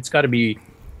it's got to be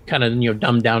kind of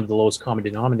dumbed down to the lowest common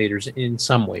denominators in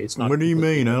some ways. What do you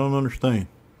mean? I don't understand.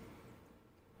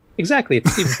 Exactly,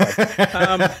 it's Stephen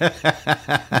Clark.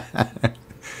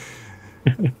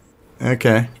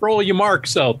 Okay. Throw your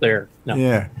marks out there. No.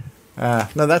 Yeah.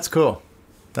 No, that's cool.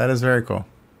 That is very cool.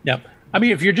 Yep. I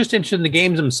mean, if you're just interested in the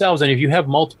games themselves, and if you have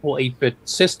multiple 8-bit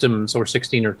systems, or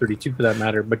 16 or 32 for that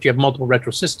matter, but you have multiple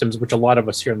retro systems, which a lot of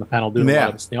us here on the panel do, and a lot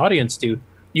of us in the audience do,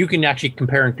 you can actually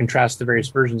compare and contrast the various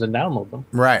versions and download them.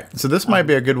 Right. So this might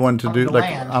be a good one to do. Like,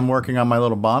 I'm working on my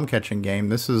little bomb catching game.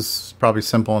 This is probably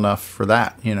simple enough for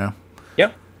that,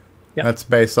 Yep. That's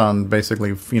based on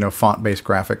basically, font-based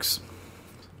graphics.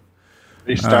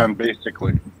 Based on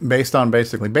basically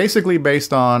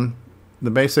based on the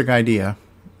basic idea.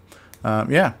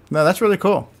 No, that's really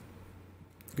cool.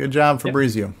 Good job,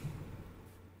 Fabrizio.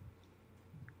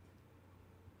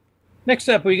 Next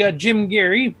up, we got Jim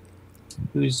Gary,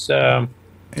 who's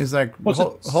he's like,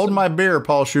 hold my beer,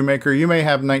 Paul Shoemaker. You may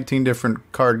have 19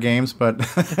 different card games, but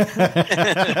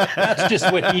that's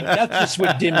just what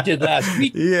Jim did last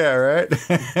week. Yeah, right.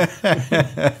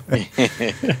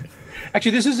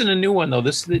 Actually, this isn't a new one though.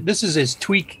 This is his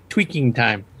tweaking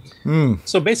time.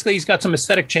 So basically, he's got some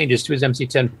aesthetic changes to his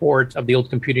MC10 port of the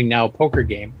old Computing Now poker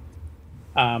game.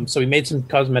 So he made some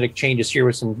cosmetic changes here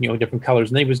with some different colors,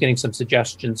 and then he was getting some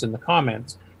suggestions in the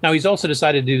comments. Now he's also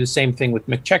decided to do the same thing with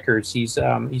McCheckers. He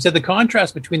said the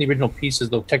contrast between the original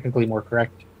pieces, though technically more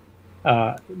correct,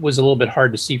 was a little bit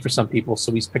hard to see for some people.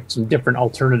 So he's picked some different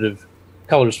alternative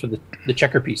colors for the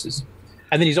checker pieces.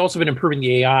 And then he's also been improving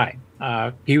the AI.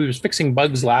 He was fixing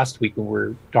bugs last week when we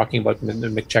were talking about the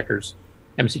McCheckers.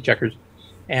 MC checkers,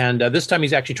 and this time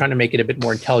he's actually trying to make it a bit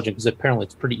more intelligent because apparently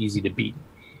it's pretty easy to beat.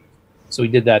 So he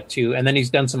did that too, and then he's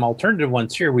done some alternative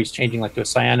ones here where he's changing like to a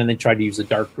cyan and then tried to use a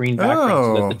dark green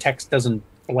background so that the text doesn't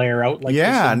flare out like this.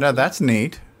 Yeah, no, that's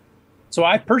neat. So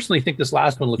I personally think this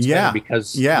last one looks better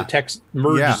because the text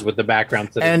merges with the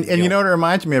background. And you know what it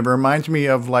reminds me of? It reminds me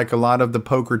of like a lot of the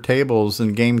poker tables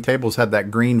and game tables had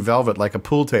that green velvet, like a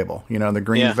pool table. The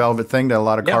green velvet thing that a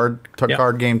lot of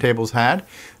card game tables had.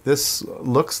 This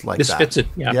looks like this that. Fits it.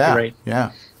 Yeah, you're right.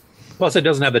 Yeah. Plus, it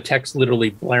doesn't have the text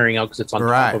literally blaring out because it's on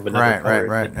top of another color.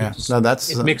 Right.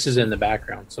 It mixes in the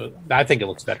background, so I think it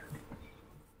looks better.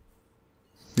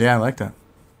 Yeah, I like that.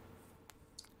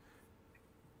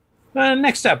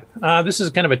 Next up, this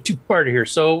is kind of a two-parter here.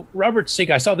 So Robert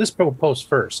Sika, I saw this post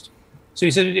first. So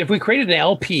he said, if we created an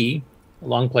LP, a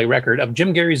long play record, of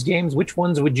Jim Gary's games, which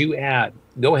ones would you add?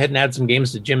 Go ahead and add some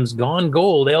games to Jim's Gone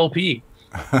Gold LP.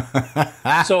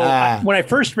 So when I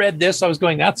first read this, I was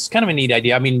going, that's kind of a neat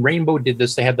idea. I mean, Rainbow did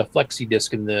this. They had the Flexi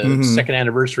disc in the second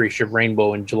anniversary issue of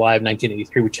Rainbow in July of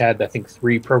 1983, which had, I think,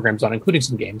 3 programs on, including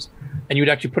some games. And you would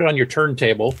actually put it on your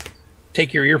turntable,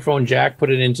 take your earphone jack, put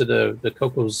it into the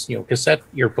Coco's cassette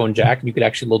earphone jack, and you could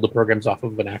actually load the programs off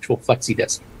of an actual Flexi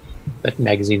disc that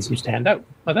magazines used to hand out.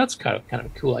 Well, that's kind of a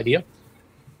cool idea.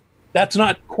 That's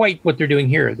not quite what they're doing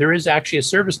here. There is actually a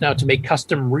service now to make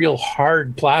custom real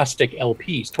hard plastic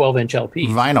LPs, 12-inch LPs.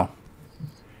 Vinyl.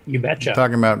 You betcha.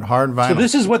 Talking about hard vinyl. So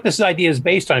this is what this idea is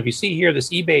based on. If you see here, this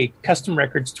eBay Custom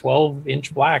Records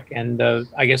 12-inch black, and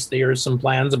I guess there are some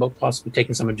plans about possibly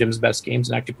taking some of Jim's best games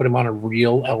and actually put them on a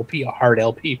real LP, a hard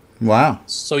LP. Wow.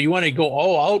 So you want to go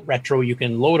all out retro, you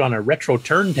can load on a retro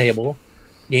turntable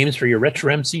games for your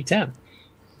retro MC10.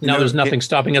 Now, there's nothing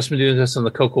stopping us from doing this on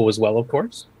the Coco as well, of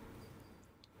course.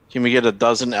 Can we get a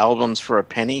dozen albums for a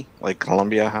penny, like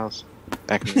Columbia House?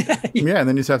 Yeah, and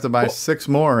then you just have to buy 6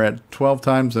 more at 12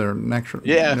 times their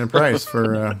price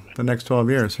for the next 12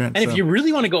 years. Right? And if you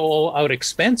really want to go all out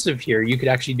expensive here, you could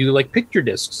actually do like picture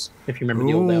discs. If you remember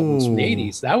the old albums from the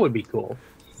 80s, that would be cool.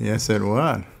 Yes, it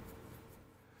would.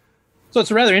 So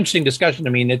it's a rather interesting discussion.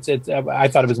 I mean, it's I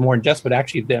thought it was more in jest, but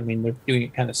actually, I mean, they're doing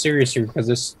it kind of serious here because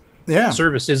this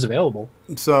service is available.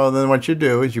 So then what you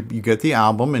do is you get the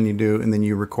album and then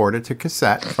you record it to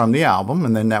cassette from the album,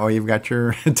 and then that way you've got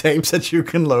your tapes that you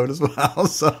can load as well.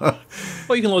 So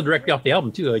well, you can load directly off the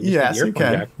album too. Yes, you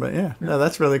can. Jack. But no,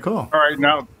 that's really cool. All right,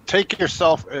 now take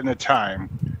yourself in a time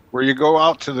where you go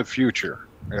out to the future,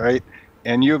 right?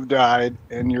 and you've died,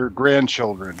 and your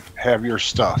grandchildren have your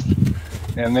stuff,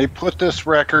 and they put this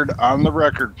record on the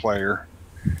record player.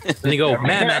 And they go,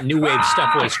 man, that new wave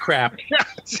stuff was crap.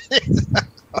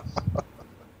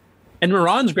 And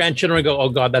Ron's grandchildren go, oh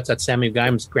God, that's that Sammy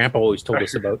Guy's grandpa always told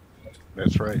us about.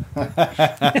 That's right.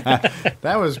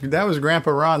 that was Grandpa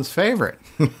Ron's favorite.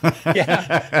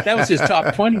 Yeah, that was his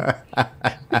top 20.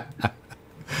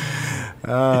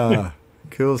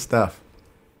 Cool stuff.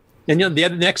 And the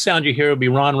next sound you hear will be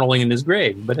Ron rolling in his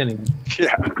grave. But anyway.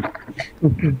 Yeah.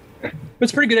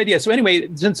 It's a pretty good idea. So anyway,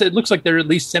 since it looks like they're at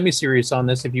least semi-serious on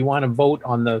this, if you want to vote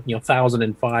on the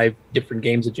 1,005 different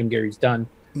games that Jim Garry's done.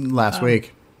 Last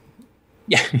week.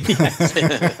 Yeah.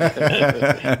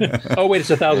 Oh, wait, it's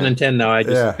 2010 now. I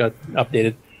just got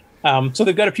updated. So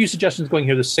they've got a few suggestions going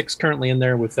here. There's 6 currently in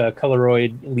there with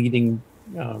Colourioid leading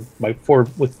by 4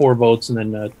 votes, and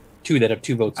then 2 that have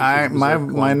 2 votes.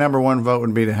 My number 1 vote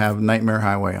would be to have Nightmare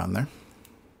Highway on there.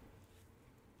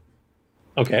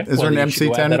 Okay. Is there an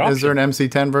MC10? Is there an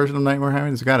MC10 version of Nightmare Highway?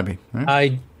 There's got to be. Right?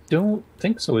 I don't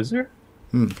think so. Is there?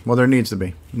 Well, there needs to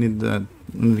be. Need to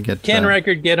get Ken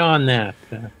Record, get on that.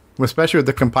 Especially with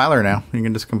the compiler now, you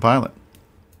can just compile it.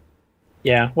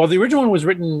 Yeah. Well, the original one was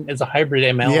written as a hybrid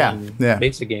ML and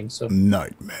basic game. So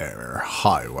Nightmare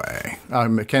Highway.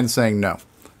 Ken's saying no.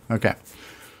 Okay.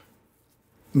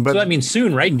 But so that means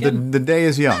soon, right, Ken? The day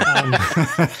is young.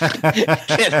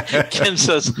 Ken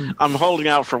says, I'm holding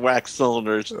out for wax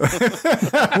cylinders.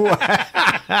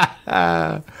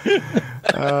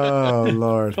 Oh,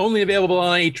 Lord. Only available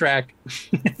on 8-track.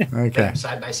 Okay.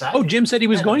 Side by side. Oh, Jim said he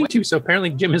was going to, so apparently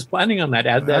Jim is planning on that.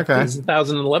 Add that to his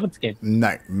 2011th game.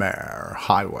 Nightmare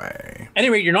Highway.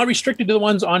 Anyway, you're not restricted to the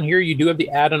ones on here. You do have the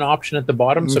add-on option at the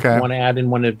bottom, so if you want to add in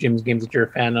one of Jim's games that you're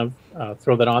a fan of,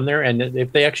 throw that on there. And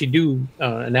if they actually do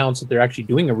announce that they're actually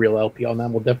doing a real LP on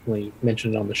that, we'll definitely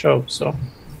mention it on the show. So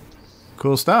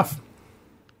cool stuff.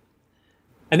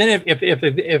 And then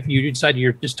if you decide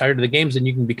you're just tired of the games, then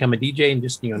you can become a DJ and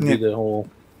just do the whole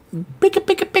pick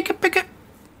it.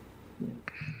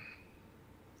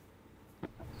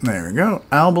 There we go.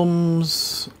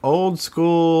 Albums, old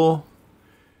school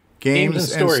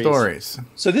games and stories.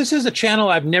 So this is a channel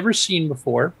I've never seen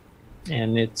before,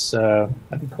 and it's I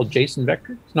think called Jason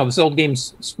Vector. No, this is old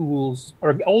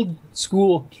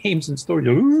school games and stories.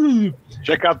 Ooh.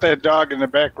 Check out that dog in the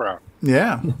background.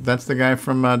 Yeah, that's the guy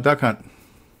from Duck Hunt.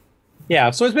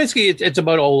 Yeah, so it's basically it's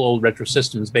about old retro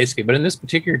systems, basically. But in this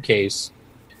particular case,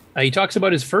 he talks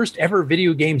about his first ever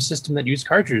video game system that used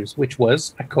cartridges, which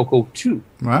was a Coco 2.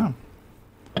 Wow.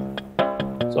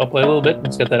 So I'll play a little bit.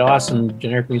 It's got that awesome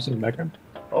generic music in the background.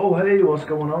 Oh, hey, what's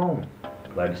going on?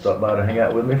 Glad to stop by to hang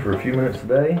out with me for a few minutes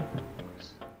today.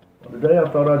 Well, today I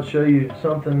thought I'd show you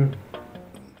something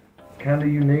kind of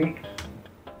unique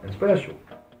and special.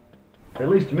 At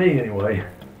least to me, anyway.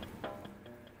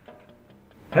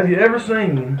 Have you ever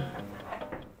seen...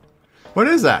 What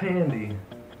is that? Handy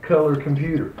color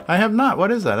computer. I have not. What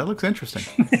is that? It looks interesting.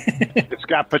 It's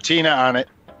got patina on it.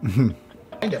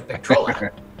 Kind of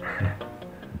Victrola.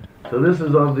 So this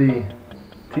is of the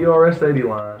TRS-80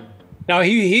 line. Now,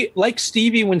 he like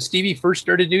Stevie, when Stevie first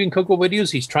started doing Coco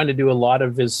videos, he's trying to do a lot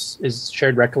of his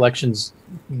shared recollections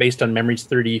based on memories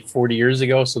 30, 40 years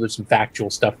ago. So there's some factual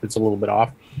stuff that's a little bit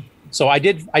off. So I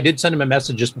did send him a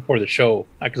message just before the show,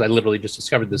 because I literally just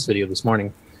discovered this video this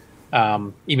morning.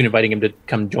 Even inviting him to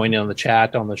come join in on the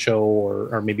chat on the show,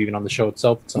 or maybe even on the show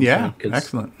itself at some point.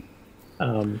 Excellent.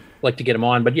 Like to get him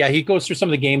on. But yeah, he goes through some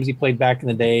of the games he played back in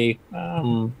the day.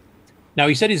 Now,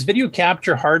 he said his video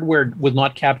capture hardware would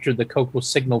not capture the Coco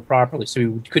signal properly, so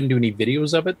he couldn't do any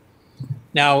videos of it.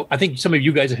 Now, I think some of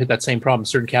you guys have hit that same problem.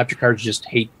 Certain capture cards just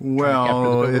hate.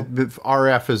 Well,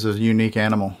 RF is a unique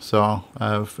animal. So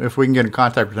if we can get in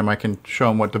contact with him, I can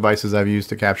show him what devices I've used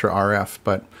to capture RF.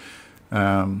 But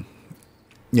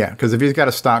yeah, because if he's got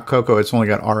a stock Coco, it's only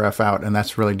got RF out, and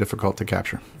that's really difficult to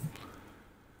capture.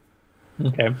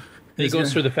 Okay. He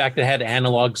goes through the fact that it had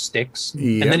analog sticks.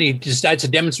 Yep. And then he decides to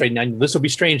demonstrate. Now, this will be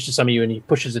strange to some of you, and he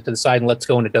pushes it to the side and lets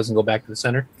go, and it doesn't go back to the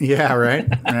center. Yeah, right.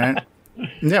 Right.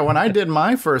 Yeah, when I did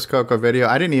my first Coco video,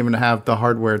 I didn't even have the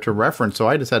hardware to reference, so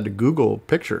I just had to Google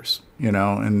pictures,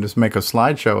 and just make a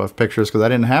slideshow of pictures because I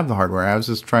didn't have the hardware. I was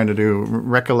just trying to do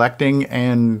recollecting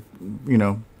and,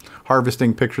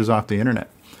 harvesting pictures off the internet.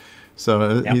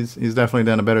 So he's definitely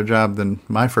done a better job than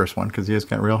my first one because he has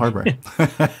got real hardware.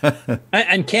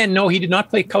 And Ken, no, he did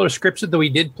not play color scripted, though he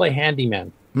did play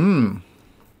Handyman.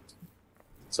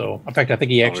 So, in fact, I think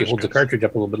he actually holds the cartridge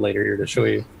up a little bit later here to show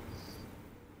you.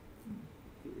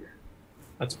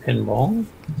 That's Pinball.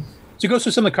 So he goes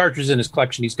through some of the cartridges in his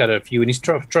collection. He's got a few, and he's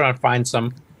trying to find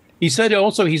some. He said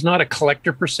also he's not a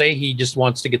collector per se. He just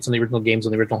wants to get some of the original games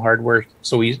on the original hardware.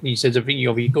 So he says if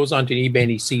he goes onto eBay and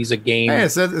he sees a game. Hey,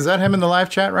 is that him in the live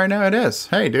chat right now? It is.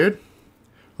 Hey, dude.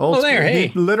 There. Hey,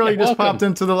 he literally just welcome. popped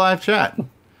into the live chat.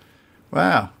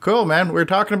 Wow, cool, man. We're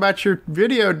talking about your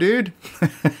video, dude.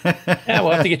 Yeah,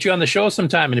 we'll have to get you on the show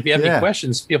sometime. And if you have any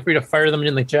questions, feel free to fire them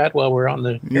in the chat while we're on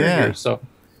the air here. So,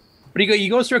 but he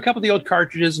goes through a couple of the old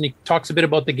cartridges and he talks a bit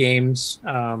about the games,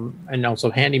 and also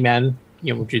Handyman.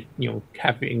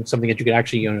 Having something that you could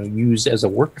actually use as a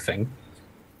work thing,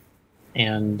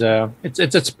 and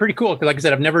it's pretty cool. Because like I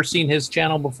said, I've never seen his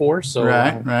channel before, so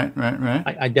right.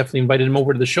 I definitely invited him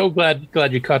over to the show. Glad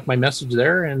you caught my message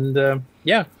there, and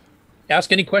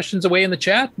ask any questions away in the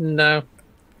chat, and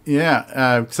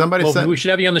somebody said we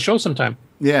should have you on the show sometime.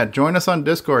 Yeah, join us on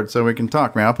Discord so we can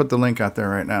talk, man. I'll put the link out there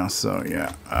right now. So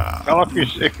well,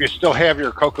 if you still have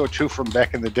your Coco 2 from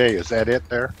back in the day, is that it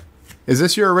there? Is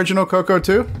this your original Coco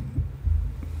 2?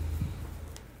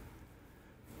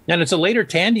 And it's a later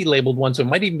Tandy labeled one, so it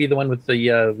might even be the one with the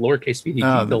lowercase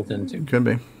VDT built into. Could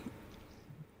be.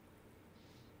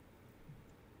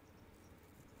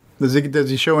 Does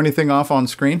he show anything off on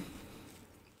screen?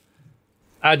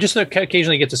 Just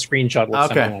occasionally gets a screenshot with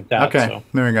something like that. Okay, so.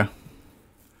 There we go.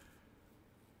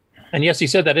 And yes, he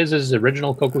said that is his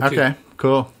original Coco 2. Okay,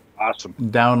 cool. Awesome.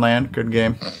 Downland, good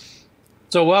game.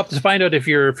 So we'll have to find out if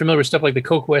you're familiar with stuff like the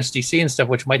Coco SDC and stuff,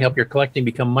 which might help your collecting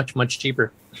become much, much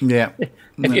cheaper. Yeah.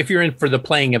 if you're in for the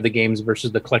playing of the games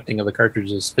versus the collecting of the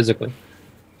cartridges physically.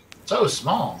 So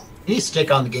small. You need to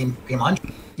stick on the game on.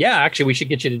 Yeah, actually, we should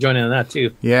get you to join in on that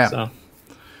too. Yeah. So.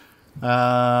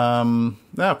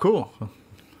 Cool.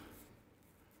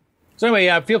 So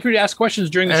anyway, feel free to ask questions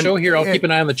during the show here. I'll keep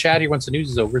an eye on the chat here once the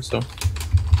news is over. So.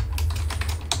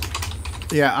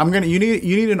 Yeah, you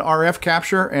need an RF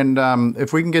capture, and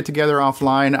if we can get together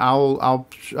offline, I'll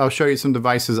show you some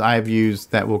devices I've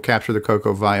used that will capture the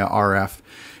Coco via RF.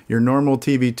 Your normal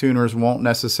TV tuners won't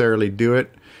necessarily do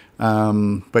it,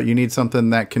 but you need something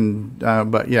that can.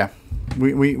 But yeah,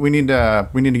 we need to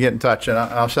get in touch, and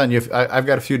I'll send you. I've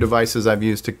got a few devices I've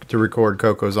used to record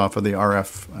Cocos off of the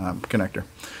RF connector,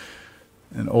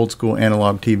 an old school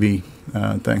analog TV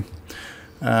thing.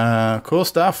 Cool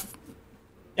stuff.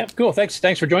 Yeah, cool.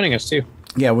 Thanks for joining us too.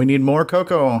 Yeah, we need more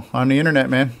Coco on the internet,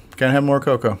 man. Gotta have more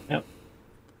Coco. Yep.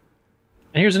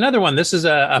 And here's another one. This is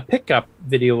a pickup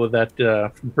video that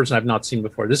from a person I've not seen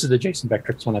before. This is the Jason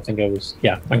Vectrix one. I think I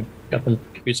got them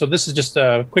confused. So this is just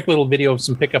a quick little video of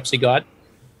some pickups he got.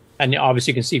 And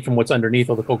obviously you can see from what's underneath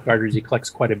all the Coco cartridges, he collects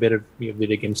quite a bit of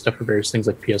video game stuff for various things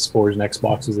like PS4s and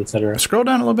Xboxes, etc. Scroll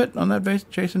down a little bit on that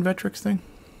Jason Vectrix thing.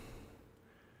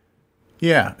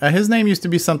 Yeah, his name used to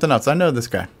be something else. I know this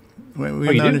guy.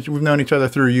 We've known each other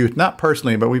through youth, not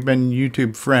personally, but we've been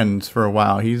YouTube friends for a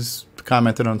while. He's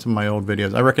commented on some of my old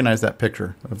videos. I recognize that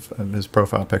picture of his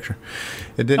profile picture.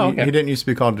 It didn't. Oh, okay. He didn't used to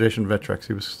be called Jason Vectrix.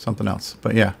 He was something else.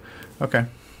 But yeah, okay.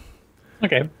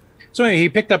 So anyway, he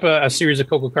picked up a series of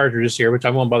Coco cartridges here, which I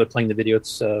won't bother playing the video.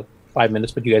 It's 5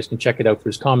 minutes, but you guys can check it out for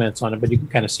his comments on it. But you can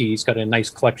kind of see he's got a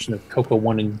nice collection of Coco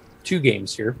 1 and 2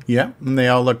 games here. Yeah, and they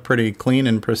all look pretty clean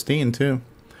and pristine too.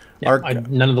 Yeah,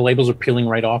 none of the labels are peeling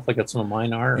right off like some of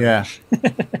mine are. Yeah.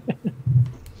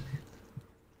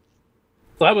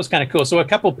 So that was kind of cool. So a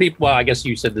couple people, well, I guess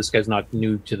you said this guy's not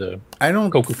new to the I don't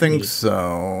Coco think community.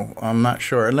 so. I'm not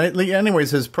sure. Lately,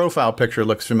 anyways, his profile picture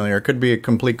looks familiar. It could be a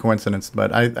complete coincidence,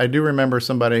 but I do remember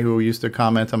somebody who used to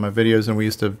comment on my videos and we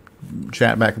used to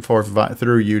chat back and forth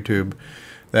through YouTube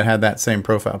that had that same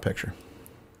profile picture.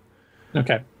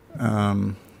 Okay. So I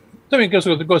mean, it goes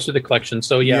through the collection.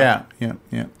 So yeah.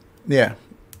 Yeah.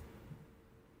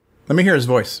 Let me hear his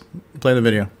voice. Play the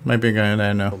video. Might be a guy that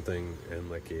I know. Something in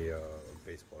like a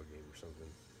baseball game or something.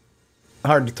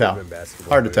 Hard to tell.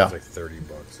 Hard to tell. It was like $30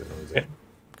 and it was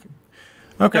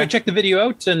Okay. Anyway, check the video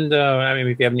out, and I mean,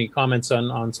 if you have any comments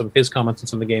on some of his comments on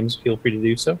some of the games, feel free to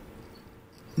do so.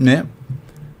 Yeah.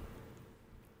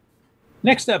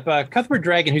 Next up, Cuthbert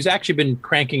Dragon, who's actually been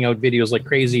cranking out videos like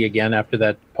crazy again after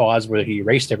that pause where he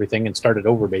erased everything and started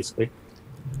over, basically.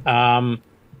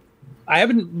 I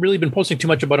haven't really been posting too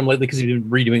much about him lately because he's been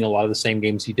redoing a lot of the same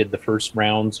games he did the first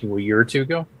rounds a year or two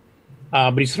ago.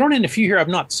 But he's thrown in a few here I've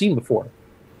not seen before.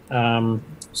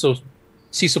 So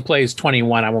Cecil Plays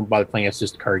 21. I won't bother playing. It's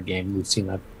just a card game. We've seen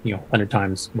that 100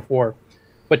 times before.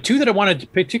 But two that I wanted to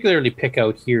particularly pick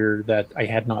out here that I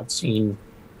had not seen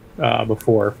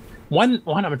before. One,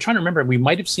 I'm trying to remember. We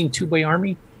might have seen Two Boy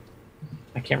Army.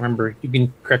 I can't remember. You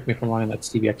can correct me if I'm wrong on that,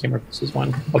 Stevie. I can't remember if this is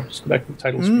one. I'll just go back to the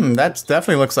title screen. That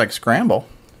definitely looks like Scramble.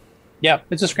 Yeah,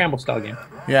 it's a Scramble style game.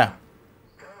 Yeah.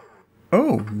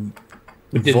 Oh.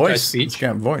 Voice. It's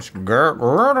got voice.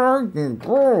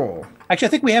 Actually, I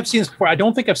think we have seen this before. I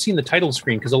don't think I've seen the title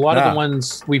screen because a lot of the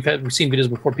ones we've seen videos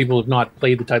before, people have not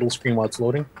played the title screen while it's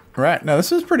loading. Right. Now,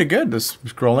 this is pretty good. This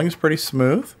scrolling is pretty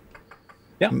smooth.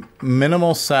 Yeah.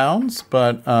 Minimal sounds,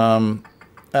 but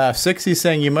 60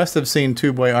 saying you must have seen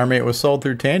Two Boy Army. It was sold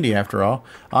through Tandy after all.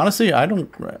 Honestly, I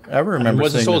don't ever remember. It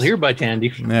wasn't sold here by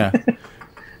Tandy. Yeah.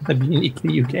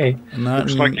 Uniquely UK.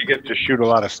 Looks like you get to shoot a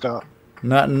lot of stuff.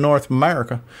 Not in North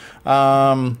America.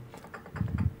 No,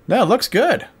 it looks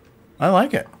good. I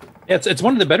like it. Yeah, it's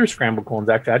one of the better Scramble clones,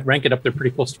 actually. I'd rank it up there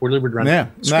pretty close to where Liberty Run. Yeah.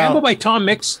 Scramble by Tom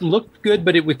Mix looked good,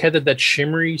 but it had that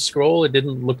shimmery scroll. It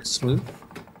didn't look smooth.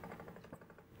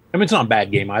 I mean, it's not a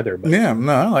bad game either. But yeah,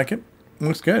 no, I like it. It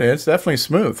looks good. It's definitely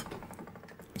smooth.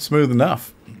 Smooth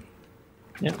enough.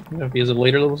 Yeah, he has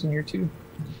later levels in here, too.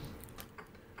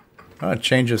 Oh, it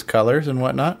changes colors and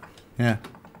whatnot. Yeah.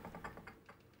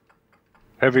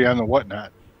 Heavy on the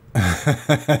whatnot.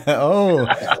 Oh,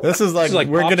 this is like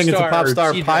we're getting into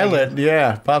Popstar Pilot. Dragon.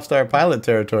 Yeah, Popstar Pilot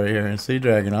territory here in Sea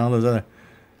Dragon. All those other.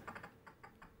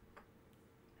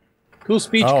 Cool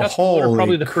Speech Custom Order,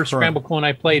 probably the first Scramble clone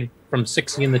I played from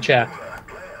 60 in the chat.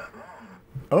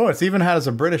 Oh, it's even has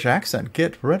a British accent.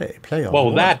 Get ready, play on.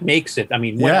 Well, that makes it. I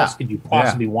mean, what else could you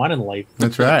possibly want in life?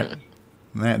 That's right.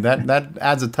 That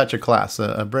adds a touch of class.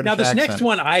 A British Now, this accent. next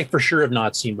one I for sure have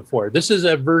not seen before. This is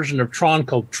a version of Tron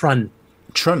called Trun.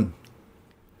 Trun.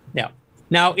 Yeah.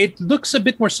 Now, it looks a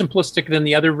bit more simplistic than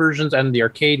the other versions and the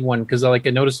arcade one, because like I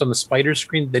noticed on the spider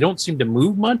screen, they don't seem to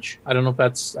move much. I don't know if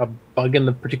that's a bug in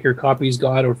the particular copy he's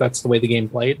got or if that's the way the game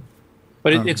played.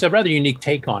 But it's a rather unique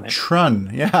take on it.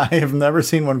 Trun. Yeah, I have never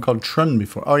seen one called Trun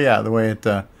before. Oh, yeah, the way it...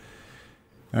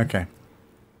 Okay.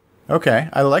 Okay,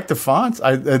 I like the fonts.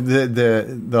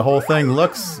 The whole thing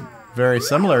looks very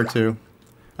similar to...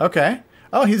 Okay.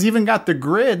 Oh, he's even got the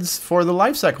grids for the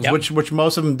life cycles, which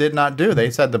most of them did not do. They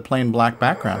just had the plain black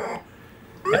background.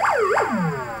 Yep.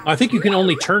 I think you can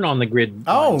only turn on the grid.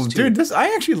 Oh, dude,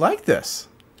 I actually like this.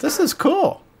 This is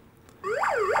cool.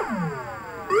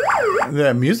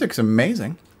 The music's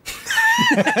amazing.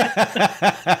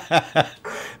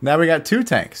 Now we got two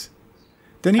tanks.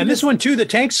 And this one too, the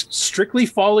tanks strictly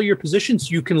follow your position,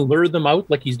 so you can lure them out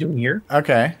like he's doing here.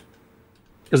 Okay.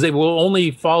 Because they will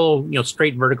only follow,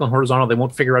 straight, vertical, and horizontal. They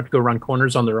won't figure out to go around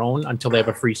corners on their own until they have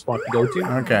a free spot to go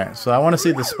to. Okay, so I want to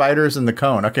see the spiders in the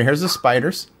cone. Okay, here's the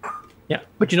spiders. Yeah,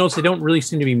 but you notice they don't really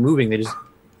seem to be moving. They just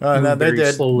move very they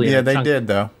did. slowly. Yeah, they did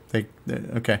though. They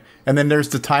okay, and then there's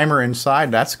the timer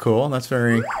inside. That's cool. That's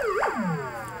very.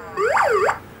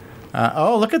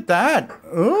 Oh, look at that!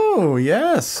 Oh,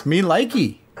 yes, me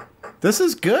likey. This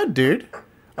is good, dude.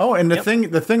 Oh, and the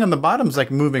thing on the bottom's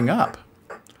like moving up.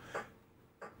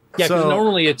 Yeah, because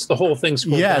normally it's the whole thing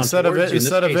scrolls down. Instead of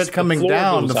it coming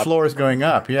down, the floor is going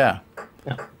up. Yeah.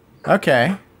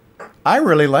 Okay. I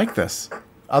really like this.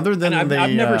 Other than I've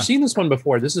never seen this one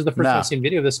before. This is the first time I've seen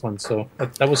video of this one, so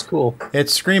that was cool.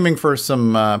 It's screaming for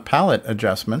some palette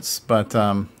adjustments, but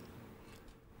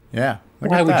yeah.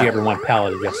 Why would you ever want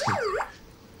palette adjustments?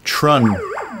 Trun.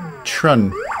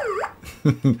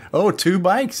 Oh, 2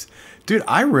 bikes. Dude,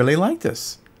 I really like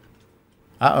this.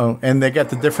 Uh-oh. And they got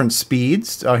the different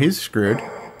speeds. Oh, he's screwed.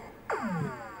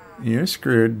 You're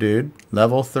screwed, dude.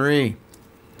 Level 3.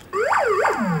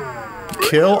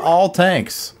 Kill all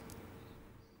tanks.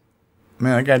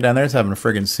 Man, that guy down there is having a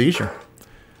friggin' seizure.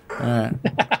 All right.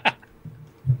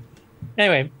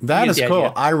 Anyway. That is cool.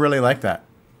 Idea. I really like that.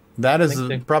 That is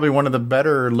probably one of the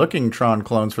better looking Tron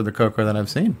clones for the Coco that I've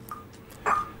seen.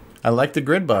 I like the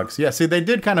grid bugs. Yeah, see, they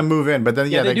did kind of move in, but then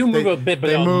they do move a bit, but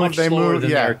they move much slower than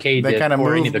the arcade did. They kind of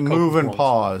move and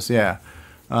pause. Yeah.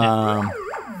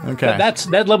 Okay.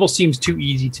 That level seems too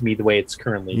easy to me the way it's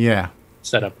currently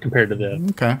set up compared to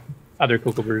the other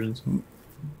Coco versions.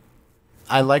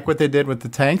 I like what they did with the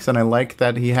tanks, and I like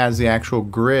that he has the actual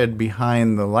grid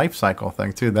behind the life cycle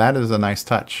thing too. That is a nice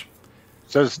touch.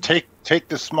 Says take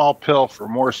the small pill for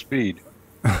more speed.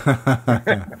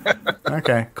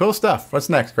 Okay, cool stuff. What's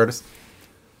next, Curtis?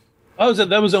 Oh,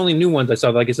 that was the only new ones I saw.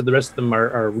 Like I said, the rest of them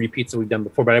are repeats that we've done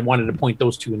before, but I wanted to point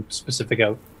those two in specific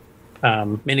out.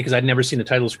 Mainly because I'd never seen the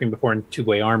title screen before in Two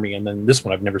Way Army, and then this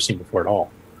one I've never seen before at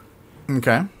all.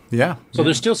 Okay, yeah. So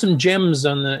there's still some gems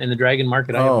in the Dragon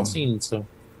market I haven't seen. So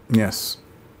yes,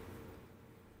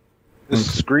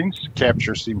 this screen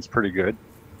capture seems pretty good.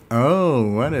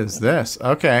 Oh, what is this?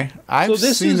 Okay, I've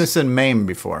seen this in MAME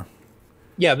before.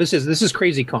 Yeah, this is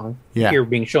Crazy Kong here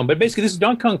being shown. But basically, this is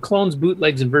Donkey Kong clones,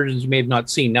 bootlegs, and versions you may have not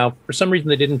seen. Now, for some reason,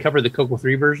 they didn't cover the Coco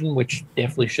 3 version, which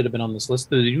definitely should have been on this list.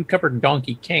 They do cover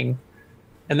Donkey King.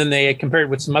 And then they compared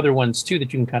with some other ones too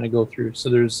that you can kind of go through. So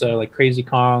there's like Crazy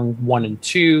Kong 1 and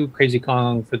 2, Crazy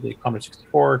Kong for the Commodore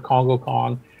 64, Congo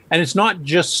Kong, and it's not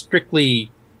just strictly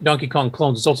Donkey Kong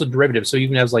clones; it's also derivatives. So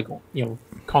even has like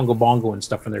Congo Bongo and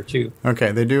stuff in there too.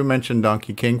 Okay, they do mention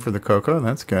Donkey King for the Coco.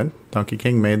 That's good. Donkey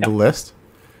King made the list.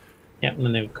 Yeah, and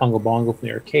then they have Congo Bongo from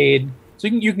the arcade. So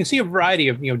you can see a variety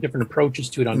of different approaches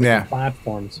to it on different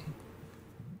platforms.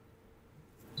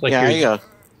 Like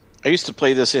I used to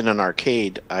play this in an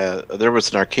arcade. There was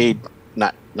an arcade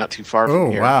not too far from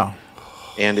here. Oh wow!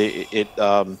 And it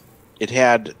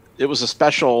was a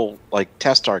special like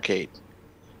test arcade,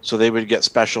 so they would get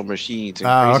special machines.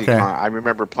 And Crazy Kong. I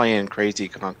remember playing Crazy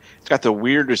Kong. It's got the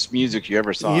weirdest music you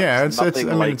ever saw. Yeah, it's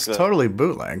totally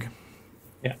bootleg.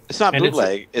 Yeah, it's not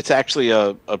bootleg. It's actually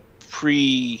a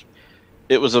pre.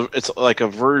 It's like a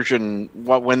version.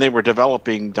 When they were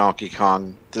developing Donkey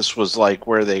Kong, this was like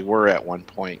where they were at one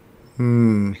point.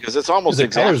 Because it's almost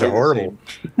exactly colors are horrible.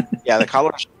 Yeah, the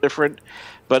colors are different,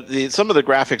 but some of the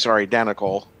graphics are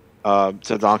identical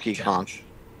to Donkey Kong.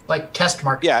 Like test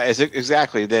market. Yeah,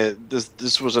 exactly.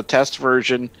 This was a test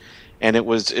version, and it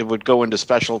would go into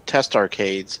special test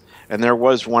arcades. And there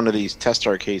was one of these test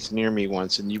arcades near me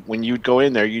once, and when you'd go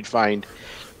in there, you'd find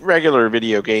regular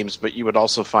video games, but you would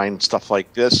also find stuff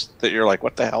like this that you're like,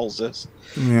 what the hell is this?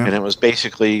 Yeah. And it was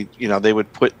basically, they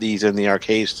would put these in the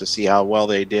arcades to see how well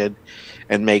they did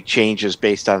and make changes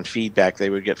based on feedback they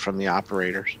would get from the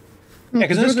operators. Yeah,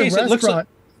 because in this case,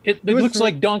 it looks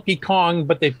like Donkey Kong,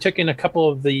 but they've taken a couple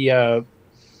of the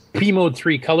P-Mode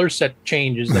 3 color set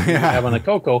changes that you have on the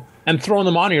Coco and thrown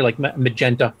them on here, like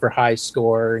magenta for high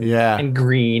score and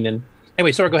green. And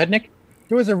anyway, sorry, go ahead, Nick.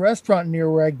 There was a restaurant near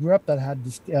where I grew up that had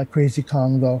this Crazy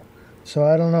Kong, though. So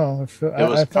I don't know. I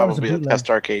thought it was a test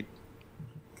arcade.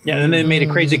 Yeah, and then they made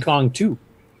a Crazy Kong 2.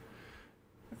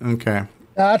 Okay.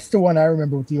 That's the one I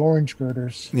remember with the orange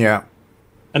girders. Yeah.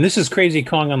 And this is Crazy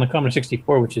Kong on the Commodore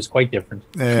 64, which is quite different.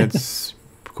 It's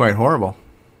quite horrible.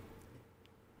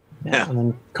 Yeah. And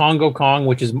then Congo Kong,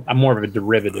 which is more of a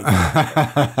derivative.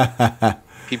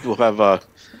 People have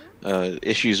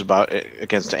issues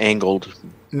against angled.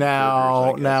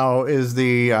 Now is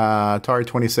the Atari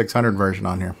 2600 version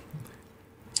on here?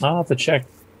 I'll have to check.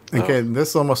 Okay,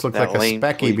 this almost looks like a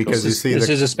Specky because you see this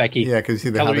is a Specky. Yeah, because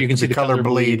you see the color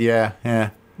bleed. Yeah.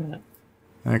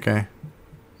 Okay.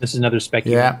 This is another Specky.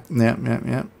 Yeah.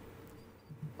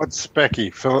 What's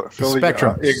Specky?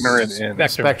 Spectrum. Ignorant in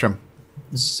Spectrum.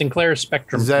 Sinclair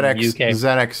Spectrum. ZX from the UK.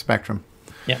 ZX Spectrum.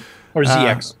 Yeah, or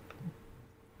ZX.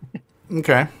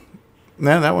 Okay.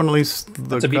 Now that one at least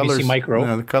That's a BBC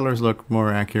Micro. The colors look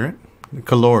more accurate. The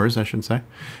colors, I should say.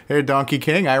 Here, Donkey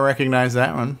King. I recognize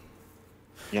that one.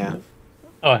 Yeah.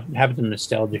 Oh, I have the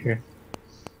nostalgia here.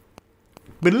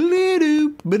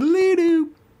 Biddly-doo.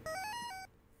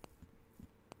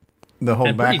 The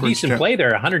whole pretty decent play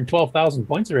there. 112,000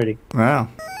 points already. Wow.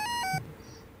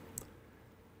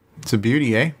 It's a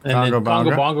beauty, eh? And then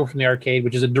Congo Bongo from the arcade,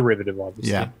 which is a derivative,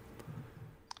 obviously. Yeah.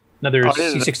 Another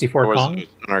C64 Kong. An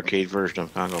arcade version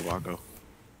of Congo Bongo.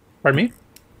 Pardon me?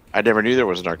 I never knew there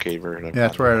was an arcade version of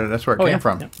that's where it came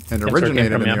from. It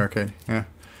originated in the arcade. Yeah.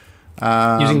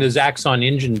 Using the Zaxxon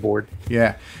engine board.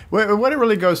 Yeah. What it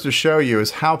really goes to show you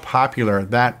is how popular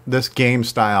this game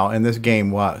style and this game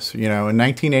was. In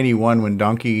 1981 when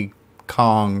Donkey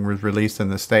Kong was released in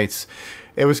the States,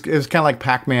 it was kind of like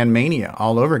Pac-Man Mania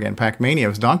all over again. Pac-Mania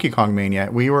was Donkey Kong Mania.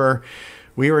 We were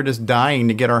just dying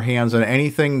to get our hands on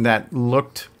anything that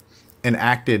looked and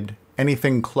acted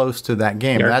anything close to that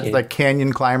game. That's like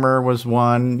Canyon Climber was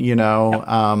one,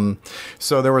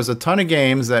 so there was a ton of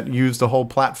games that used the whole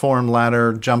platform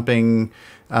ladder jumping,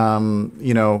 thing.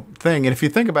 And if you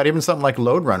think about it, even something like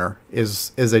Lode Runner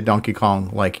is a Donkey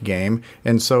Kong like game,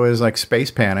 and so is like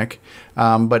Space Panic.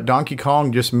 But Donkey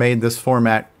Kong just made this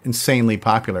format insanely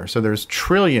popular. So there's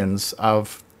trillions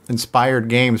of inspired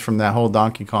games from that whole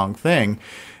Donkey Kong thing,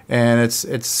 and it's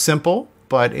simple,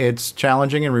 but it's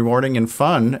challenging and rewarding and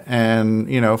fun. And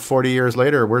 40 years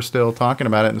later, we're still talking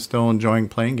about it and still enjoying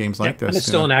playing games like this. And it's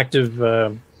still an active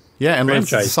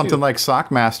franchise. Something like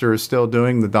Sockmaster is still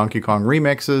doing the Donkey Kong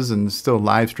remixes and still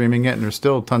live streaming it, and there's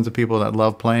still tons of people that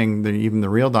love playing even the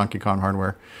real Donkey Kong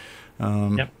hardware.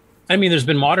 I mean, there's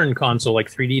been modern console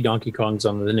like 3D Donkey Kongs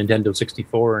on the Nintendo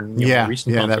 64 and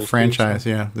recent consoles that franchise,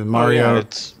 the Mario.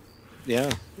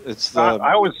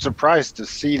 I was surprised to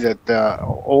see that the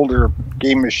older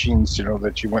game machines,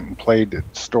 that you went and played at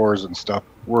stores and stuff,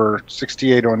 were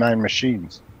 6809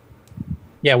 machines.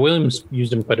 Yeah, Williams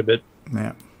used them quite a bit.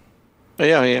 Yeah.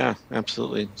 Yeah,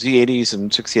 absolutely. Z80s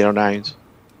and 6809s.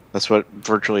 That's what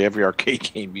virtually every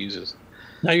arcade game uses.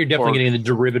 Now you're definitely getting in the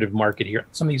derivative market here.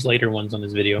 Some of these later ones on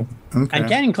this video. Okay. And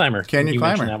Canyon Climber. Canyon You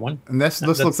Climber. mentioned that one. And this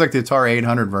looks like the Atari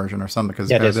 800 version or something because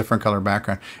Yeah, it's it got a is. different color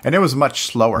background. And it was much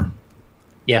slower.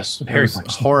 Yes, It very was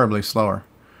much. horribly slower.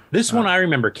 This one I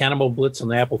remember, Cannibal Blitz on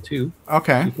the Apple II.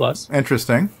 Okay. Plus.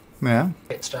 Interesting. Yeah.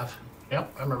 Great stuff.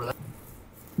 Yep, I remember that.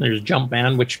 There's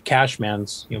Jumpman, which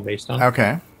Cashman's based on.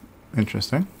 Okay.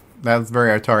 Interesting. That's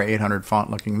very Atari 800 font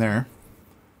looking there.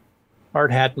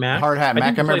 Hard Hat Mac. Hard Hat Mac. I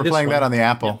didn't play remember this playing one. that on the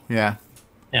Apple. Yeah.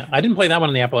 Yeah, I didn't play that one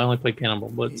on the Apple. I only played Cannibal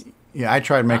Blitz. Yeah, I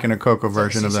tried making a Coco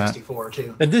version of that. C64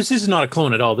 too. And this is not a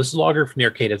clone at all. This logger from the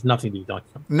arcade has nothing to do with Donkey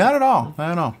Kong. Not at all.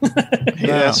 Not at all. Hey,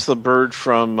 No. that's the bird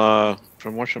from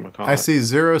whatchamacallit. I see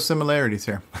zero similarities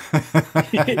here.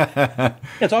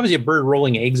 It's obviously a bird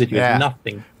rolling eggs at you. Yeah. It's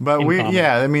nothing. But in common.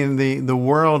 I mean, the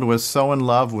world was so in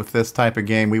love with this type of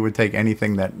game, we would take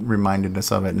anything that reminded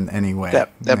us of it in any way.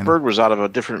 That bird was out of a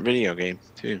different video game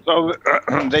too. So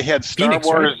they had Star Phoenix,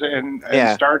 Wars right? and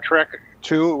Yeah. Star Trek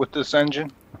 2 with this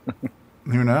engine.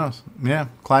 Who knows? Yeah,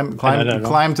 I don't know.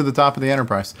 climb to the top of the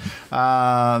Enterprise.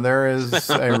 There is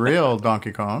a real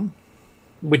Donkey Kong.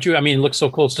 Which looks so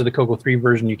close to the Coco 3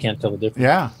 version, you can't tell the difference.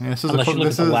 Yeah, this is Unless you look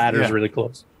at the ladders really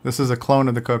close. This is a clone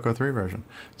of the Coco 3 version.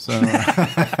 So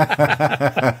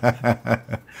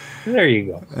There you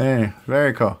go. Hey,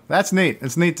 very cool. That's neat.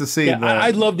 It's neat to see. Yeah,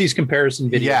 I love these comparison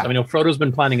videos. Yeah. I mean, Frodo's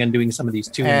been planning on doing some of these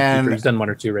too. And- He's done one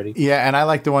or two already. Yeah, and I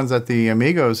like the ones that the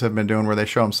Amigos have been doing where they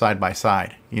show them side by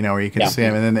side. Where you can Yeah. see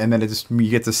them, and then you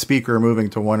get the speaker moving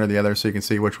to one or the other, so you can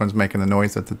see which one's making the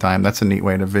noise at the time. That's a neat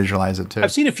way to visualize it too.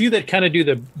 I've seen a few that kind of do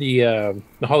the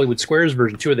Hollywood Squares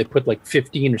version too, where they put like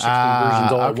 15 or 16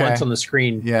 versions all okay. at once on the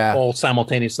screen, all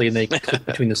simultaneously, and they click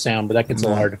between the sound. But that gets a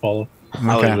little hard to follow.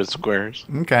 Hollywood Squares.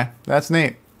 Okay, that's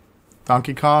neat.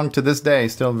 Donkey Kong to this day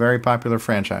still a very popular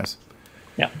franchise.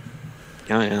 Yeah.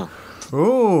 Yeah.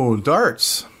 Ooh,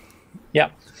 darts. Yeah.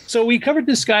 So we covered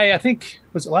this guy, I think,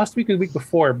 was it last week or the week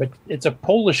before, but it's a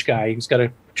Polish guy. He's got a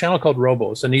channel called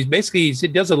Robos, and he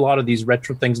does a lot of these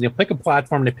retro things. And he'll pick a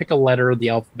platform, they pick a letter of the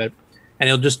alphabet, and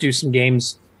he'll just do some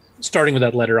games starting with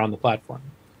that letter on the platform.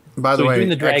 By the So he's way, doing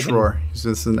the Dragon. XROAR. This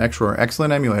is an XROAR.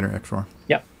 Excellent emulator, XROAR.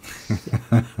 Yep.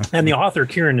 And the author,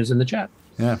 Kieran, is in the chat.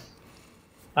 Yeah.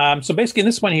 So basically, in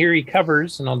this one here, he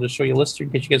covers, and I'll just show you a list here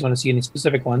in case you guys want to see any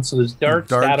specific ones. So there's Darts,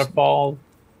 Datafall.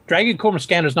 Dragon Coma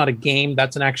Scanner is not a game.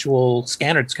 That's an actual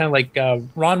scanner. It's kind of like,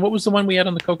 Ron, what was the one we had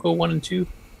on the Coco 1 and 2?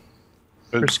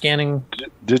 For scanning.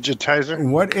 Digitizer?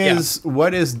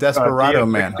 What is Desperado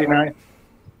Man? DS69?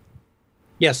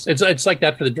 Yes, it's like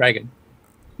that for the Dragon.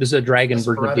 This is a Dragon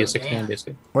version of Desperado DS69, Man.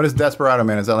 basically. What is Desperado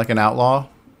Man? Is that like an outlaw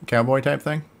cowboy type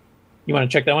thing? You want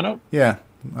to check that one out? Yeah,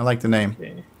 I like the name.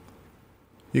 Okay.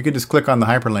 You could just click on the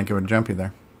hyperlink; it would jump you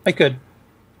there. I could.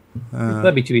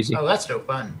 That'd be too easy. Oh, that's no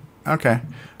fun. Okay.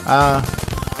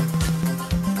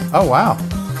 Oh wow!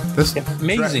 This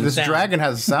amazing this sound. dragon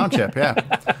has a sound chip. Yeah.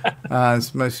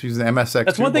 It's most using MSX.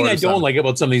 That's one thing I keyboard or don't something. like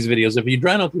about some of these videos. If you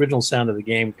drown out the original sound of the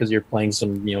game because you're playing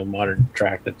some modern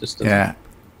track that just doesn't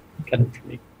cut it for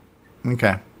me.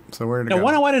 Okay. So where to Now, go?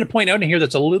 one I wanted to point out in here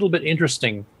that's a little bit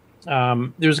interesting.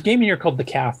 There's a game in here called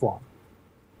Decathlon.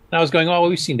 And I was going, well,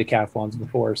 we've seen decathlons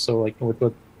before, so like, who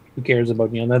cares about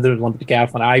another Olympic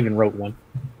decathlon? I even wrote one.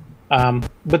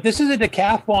 But this is a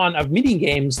decathlon of mini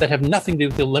games that have nothing to do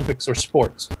with the Olympics or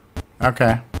sports,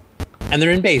 Okay. and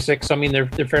they're in basic. So I mean, they're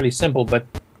fairly simple. But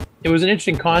it was an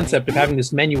interesting concept of having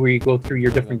this menu where you go through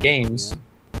your different games,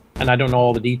 and I don't know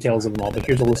all the details of them all, but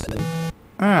here's a list of them.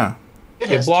 Ah. You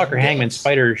have blocker, hangman,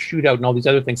 spider, shootout, and all these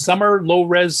other things. Some are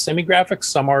low-res semi-graphics,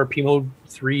 some are P-Mode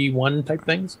 3.1 type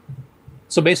things.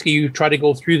 So basically, you try to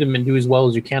go through them and do as well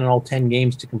as you can in all 10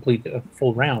 games to complete a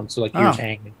full round. So like here's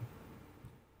hangman.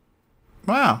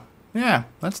 Wow. Yeah,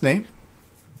 that's neat.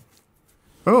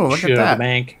 Oh, look Shoot at out that. the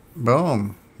bank.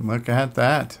 Boom. Look at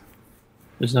that.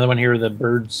 There's another one here with the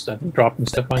birds, I think, dropping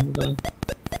stuff on them.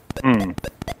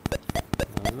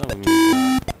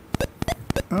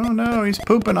 Oh no, he's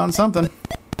pooping on something.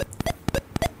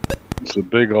 It's a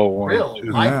big old one. Real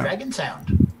too. live dragon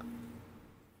sound.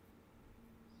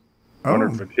 I wonder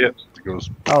if it hits. It goes.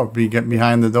 Oh, be get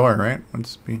behind the door, right?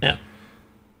 Let's be. Yeah.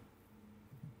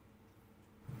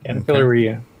 Caterpillar, where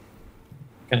you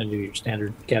kind of do your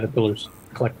standard caterpillars,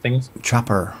 collect things.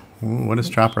 Chopper. Ooh, what does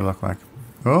Chopper look like?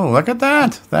 Oh, look at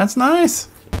that. That's nice.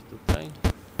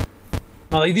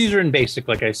 Well, these are in basic,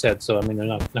 like I said, so I mean they're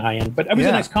not high end, but it was Yeah.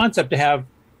 a nice concept to have.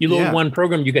 You load Yeah. one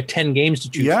program, you get 10 games to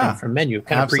choose from menu.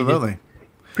 Kind Absolutely. of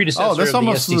predecessor Oh, this of the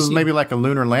almost is SDC. maybe like a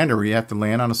lunar lander where you have to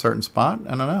land on a certain spot. I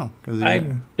don't know. 'Cause I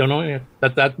don't know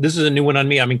that this is a new one on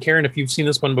me. I mean, Karen, if you've seen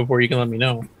this one before, you can let me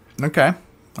know. Okay,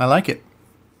 I like it.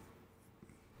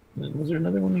 Was there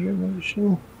another one here I wanted to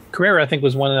show? Carrera, I think,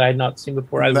 was one that I had not seen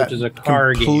before, which is a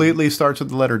car game. Completely starts with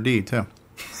the letter D too.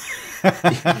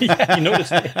 Yeah, you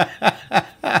noticed it.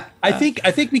 I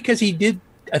think because he did.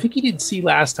 I think he did C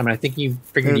last time. I think he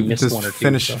figured he missed Just one or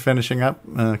two. finishing up.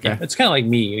 Okay. Yeah, it's kind of like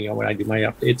me, when I do my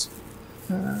updates.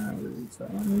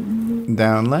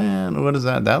 Downland. What is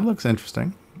that? That looks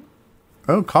interesting.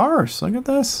 Oh, cars. Look at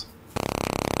this.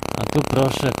 A tu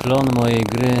proszę klon mojej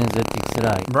gry ZX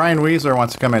Ride. Brian Weasler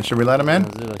wants to come in. Should we let him in?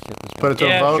 Put it to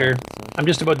a vote? Sure. I'm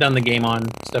just about done the game on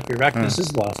stuff here. Back. This is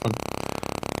the last one.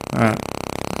 All right.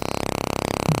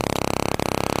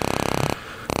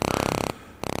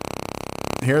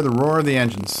 Hear the roar of the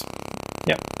engines.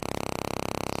 Yep.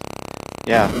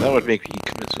 Yeah, that would make me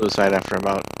commit suicide after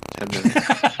about 10 minutes.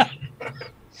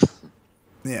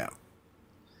 Yeah.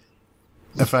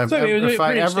 If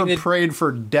I ever prayed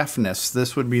for deafness,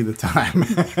 this would be the time.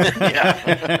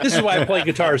 Yeah. This is why I play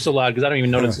guitar so loud, because I don't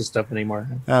even notice this stuff anymore.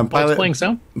 It's playing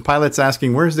sound? Pilot's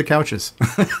asking, where's the couches?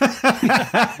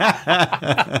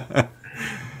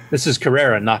 This is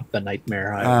Carrera, not the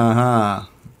Nightmare Highway. Uh-huh.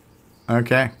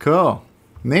 Okay, cool.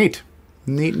 Neat.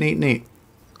 Neat.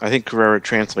 I think Carrera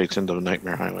translates into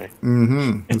Nightmare Highway.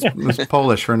 Mm-hmm. It's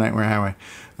Polish for Nightmare Highway.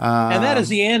 And that is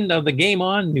the end of the Game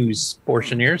On news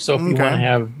portion here. So if you want to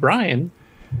have Brian,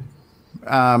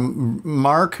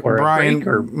 Mark Brian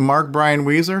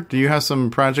Weasler, do you have some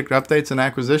project updates and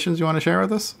acquisitions you want to share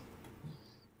with us?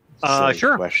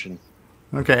 Sure. Question.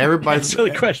 Okay, everybody. That's a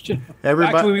silly question.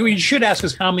 Everybody, actually, we should ask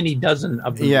us how many dozen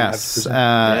of them. Yes.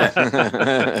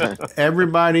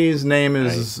 Everybody's name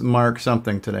is Mark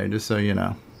something today, just so you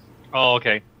know. Oh,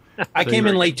 okay. I came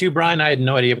in late too, Brian. I had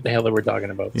no idea what the hell they were talking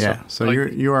about. Yeah. So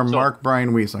you are Mark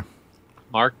Brian Weasler.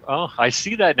 Mark. Oh, I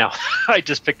see that now. I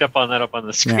just picked up on that up on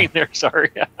the screen there.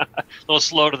 Sorry, a little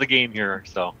slow to the game here.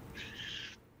 So,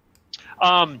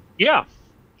 yeah.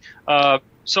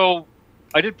 So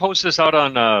I did post this out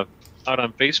on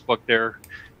Facebook. There,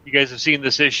 you guys have seen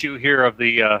this issue here of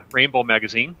the Rainbow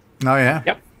magazine. Oh yeah.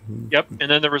 Yep. And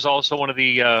then there was also one of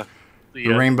the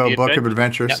Rainbow Book of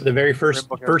Adventures. Yeah, the very first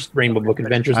Rainbow Book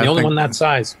Adventures, the only one that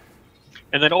size.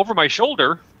 And then over my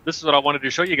shoulder, this is what I wanted to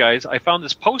show you guys. I found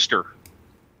this poster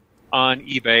on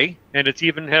eBay, and it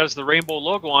even has the Rainbow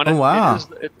logo on it. Oh, wow.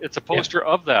 It's a poster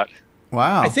of that.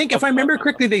 Wow. I think, if I remember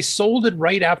correctly, they sold it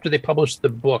right after they published the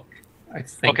book. I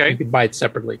think you could buy it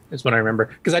separately, is what I remember.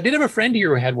 Because I did have a friend here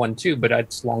who had one too, but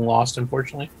it's long lost,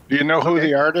 unfortunately. Do you know who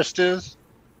the artist is?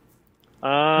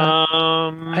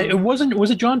 Was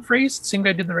it John Fraze, the same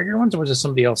guy did the regular ones, or was it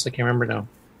somebody else? I can't remember now.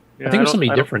 Yeah, I think it was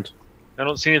somebody different. I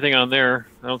don't see anything on there.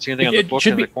 I don't see anything on the book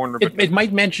in the corner. It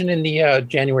might mention in the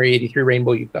January '83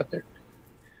 Rainbow you've got there.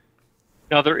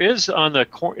 Now there is on the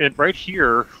right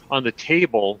here on the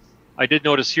table. I did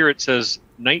notice here it says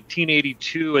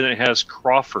 1982, and it has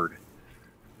Crawford.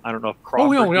 I don't know if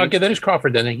Crawford. Oh, okay, that is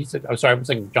Crawford. Then he said, "I'm sorry, I was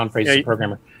thinking John Fraze, the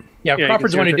programmer." Yeah,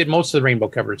 Crawford's the one who did most of the Rainbow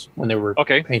covers when they were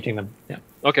painting them. Yeah.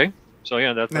 Okay. So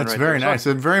yeah, that's right there. very nice.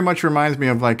 It very much reminds me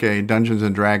of like a Dungeons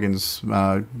and Dragons,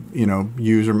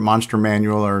 user monster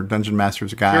manual or Dungeon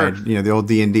Master's Guide. Sure. The old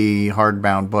D&D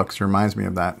hardbound books reminds me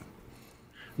of that.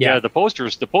 Yeah, the poster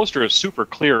is super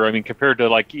clear. I mean, compared to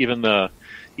like even the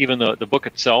book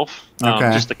itself,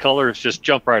 just the colors just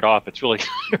jump right off. It's really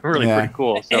pretty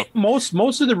cool. So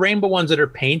most of the Rainbow ones that are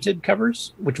painted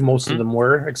covers, which most of them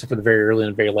were, except for the very early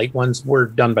and very late ones, were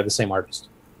done by the same artist.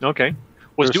 Okay.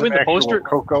 Was There's doing the poster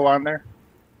Coco on there?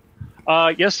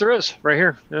 Yes, there is right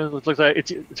here. It looks like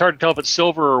it's hard to tell if it's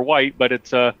silver or white, but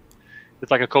it's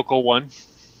like a Coco one.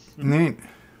 Neat.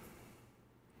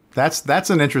 That's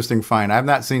an interesting find. I've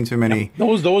not seen too many.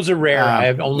 Yeah, those are rare.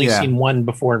 I've only seen one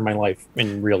before in my life,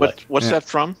 in real life. What's that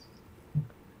from?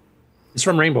 It's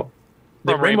from Rainbow.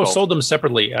 Rainbow sold them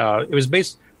separately. It was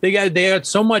based. They had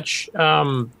so much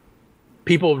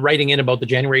people writing in about the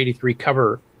January '83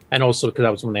 cover, and also because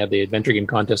that was when they had the adventure game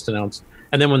contest announced.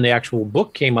 And then when the actual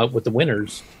book came out with the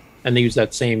winners, and they used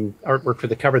that same artwork for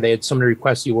the cover, they had so many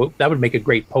requests. That would make a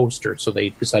great poster, so they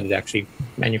decided to actually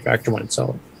manufacture one and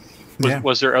sell it.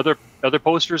 Was there other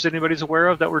posters anybody's aware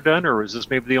of that were done, or was this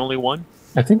maybe the only one?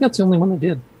 I think that's the only one they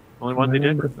did. Only one they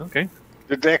did? Okay.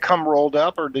 Did they come rolled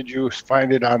up, or did you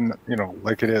find it on,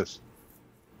 like it is?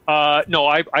 No,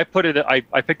 I put it.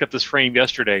 I picked up this frame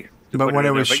yesterday. But when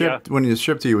it was shipped, when it was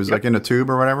shipped to you, it was like in a tube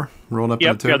or whatever, rolled up in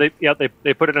a tube.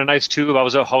 They put it in a nice tube. I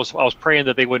was praying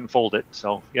that they wouldn't fold it.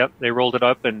 So they rolled it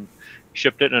up and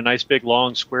shipped it in a nice big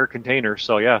long square container.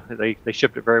 So they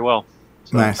shipped it very well.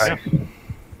 So, nice.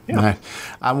 Nice.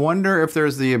 I wonder if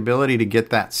there's the ability to get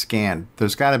that scanned.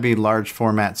 There's got to be large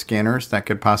format scanners that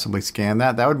could possibly scan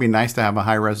that. That would be nice to have a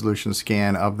high resolution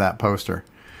scan of that poster.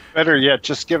 Better yet,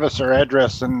 just give us our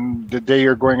address and the day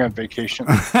you're going on vacation.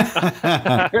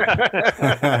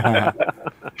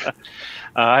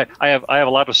 I have a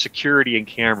lot of security and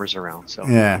cameras around, so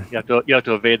Yeah. you have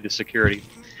to evade the security.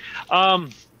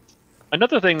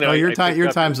 Another thing that your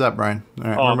time's up, Brian. All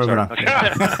right, we're moving on. Okay.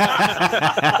 I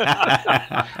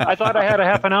thought I had a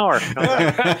half an hour.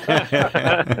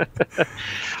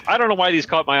 I don't know why these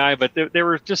caught my eye, but they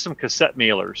were just some cassette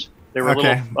mailers. They were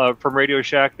little from Radio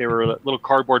Shack. They were little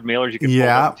cardboard mailers you could pull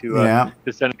up to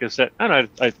send a cassette. I don't know.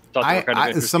 I thought they were kind of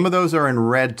interesting. Some of those are in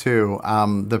red too.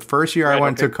 The first year I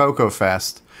went to Cocoa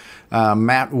Fest,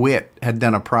 Matt Witt had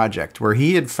done a project where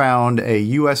he had found a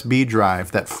USB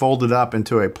drive that folded up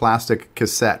into a plastic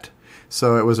cassette.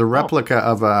 So it was a replica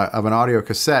of an audio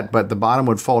cassette, but the bottom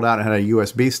would fold out and had a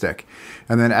USB stick.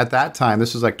 And then at that time,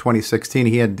 this was like 2016,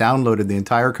 he had downloaded the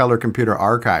entire Color Computer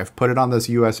archive, put it on this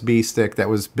USB stick that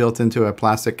was built into a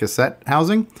plastic cassette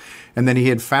housing. And then he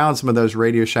had found some of those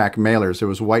Radio Shack mailers. It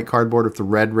was white cardboard with the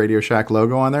red Radio Shack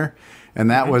logo on there.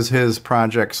 And that was his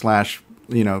project /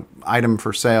 item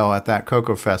for sale at that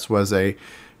Cocoa Fest was a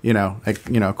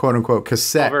quote unquote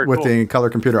cassette with the Color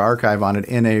Computer archive on it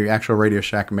in a actual Radio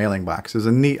Shack mailing box. It was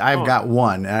a neat. I've got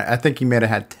one. I think he may have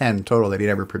had 10 total that he'd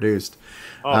ever produced.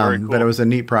 Very cool. But it was a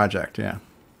neat project. Yeah.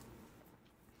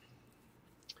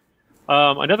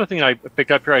 Another thing I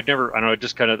picked up here,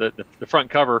 just kind of the front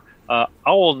cover.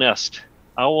 Owl Nest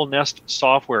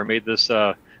Software made this.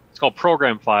 It's called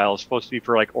Program File. It's supposed to be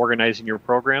for like organizing your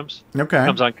programs. Okay.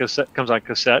 Comes on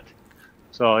cassette.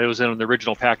 So it was in the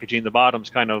original packaging. The bottom's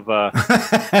kind of a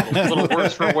little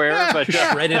worse for wear, but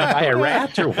shredded by a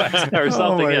rat or what? or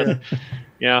something.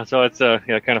 Yeah. So it's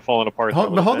kind of falling apart.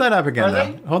 Hold that up again,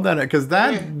 though. Hold that up, because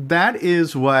that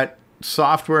is what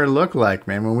software looked like,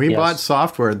 man. When we bought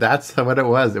software, that's what it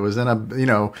was. It was in a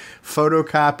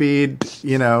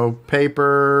photocopied,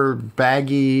 paper,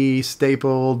 baggy,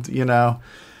 stapled,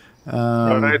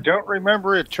 but I don't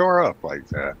remember it tore up like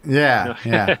that. Yeah.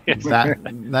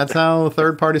 That's how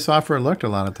third-party software looked a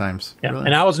lot of times. Yeah, really.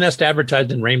 And Owl's Nest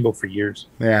advertised in Rainbow for years.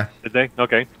 Yeah. Did they?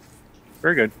 Okay.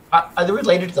 Very good. Are they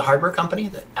related to the hardware company,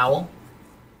 the Owl?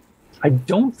 I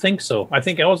don't think so. I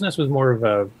think Owl's Nest was more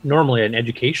of normally an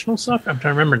educational stuff. I'm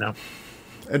trying to remember now.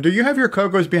 Do you have your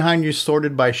Cocos behind you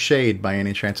sorted by shade by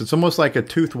any chance? It's almost like a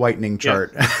tooth whitening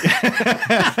chart. Yes,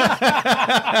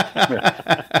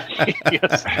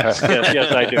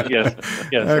 I do. Yes.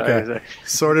 Okay.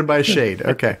 Sorted by shade.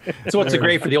 Okay. So what's it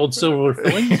great for the old silver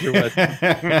fillings or what?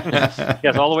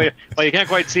 Yes, all the way. Well, you can't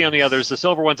quite see on the others. The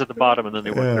silver one's at the bottom, and then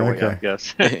they work their way up.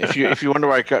 Yes. If you wonder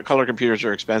why color computers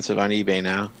are expensive on eBay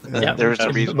now, there's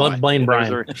the reason why. Blame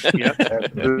Brian. This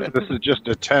is just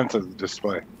a tenth of the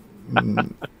display.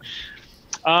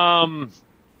 Another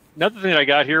thing I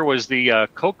got here was the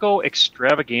Cocoa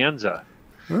Extravaganza.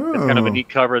 It's kind of a neat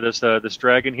cover. This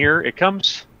dragon here. It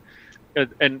comes,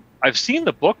 and I've seen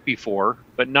the book before,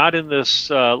 but not in this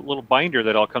little binder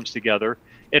that all comes together.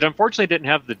 It unfortunately didn't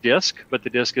have the disc, but the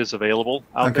disc is available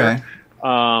out there.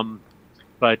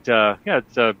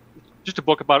 It's just a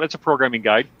book about it. It's a programming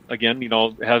guide. Again,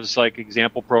 it has like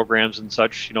example programs and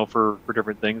such, for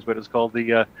different things. But it's called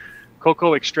the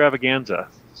Cocoa Extravaganza.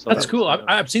 So that's cool.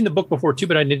 I've seen the book before too,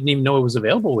 but I didn't even know it was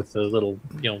available with the little,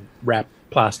 wrap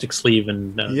plastic sleeve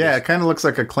and. It kind of looks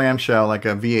like a clamshell, like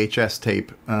a VHS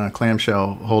tape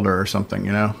clamshell holder or something,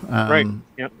 right.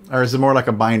 Yep. Or is it more like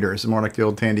a binder? Is it more like the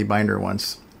old Tandy binder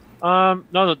ones?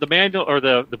 No, the manual or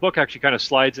the book actually kind of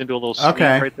slides into a little sleeve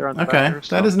right there on the back there,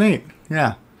 so. That is neat.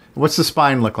 Yeah. What's the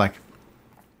spine look like?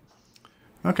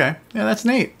 Okay. Yeah, that's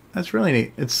neat. That's really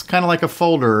neat. It's kind of like a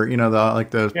folder,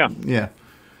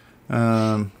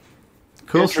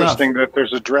 Cool Interesting stuff. that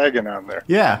there's a dragon on there.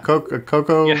 Yeah,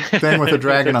 Cocoa thing with a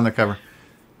dragon on the cover.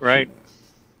 Right.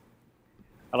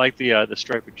 I like the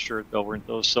striped shirt though. Weren't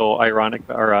those so ironic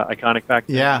or iconic back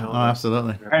then? Yeah,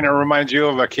 absolutely. Kind of reminds you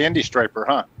of a candy striper,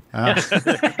 huh?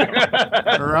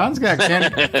 Ron's got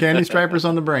candy stripers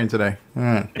on the brain today. All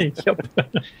right. Yep.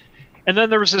 And then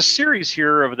there was a series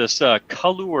here of this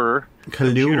Kalur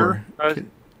computer,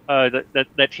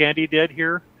 that Tandy did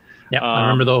here. Yeah, I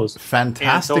remember those.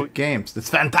 Fantastic games. It's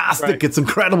fantastic. Right. It's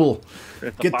incredible.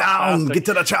 Get down. Get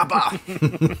to the chopper.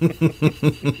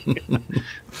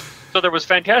 So there was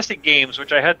Fantastic Games,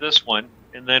 which I had this one.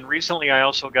 And then recently I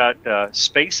also got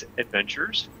Space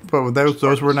Adventures. But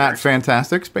those were not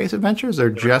fantastic Space Adventures? They're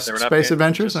just Space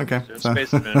Adventures? Okay. Just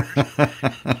Space Adventures.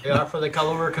 They are for the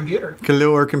Kalur computer.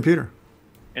 Kalur computer.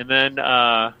 And then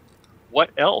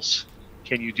what else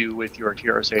can you do with your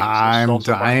TRS-80? I'm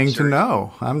dying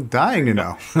to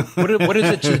know. What does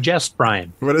it suggest,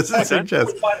 Brian? What does it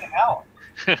suggest?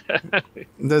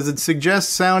 Does it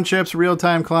suggest sound chips,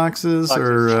 real-time clockses,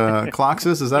 or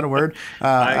clockses? Is that a word?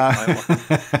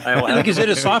 Like, is it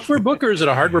a software book or is it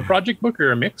a hardware project book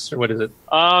or a mix or what is it?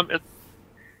 I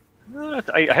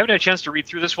haven't had a chance to read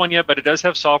through this one yet, but it does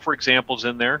have software examples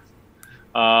in there.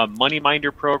 Money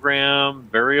Minder program,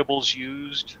 variables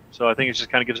used. So I think it just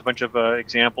kind of gives a bunch of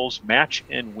examples. Match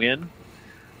and win.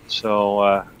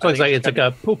 So it's like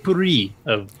a potpourri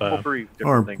of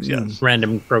different things. Yes,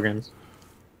 random programs.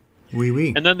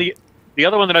 Oui. And then the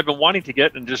other one that I've been wanting to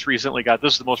get and just recently got,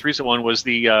 this is the most recent one, was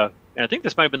the and I think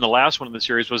this might have been the last one in the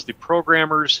series, was the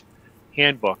Programmer's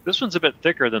Handbook. This one's a bit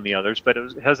thicker than the others, but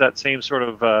it has that same sort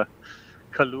of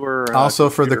Kalur. Also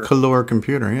for the Kalur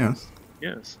computer, yes.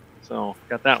 Yes. So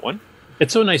got that one.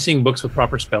 It's so nice seeing books with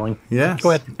proper spelling. Yeah.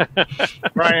 Go ahead.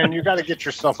 Brian, you got to get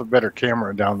yourself a better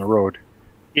camera down the road.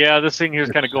 Yeah, this thing here is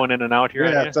kind of going in and out here.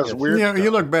 Yeah, it does weird. Yeah,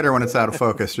 you look better when it's out of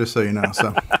focus, just so you know.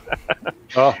 So.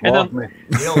 And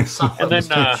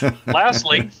then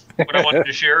lastly, what I wanted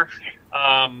to share,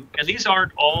 and these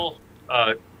aren't all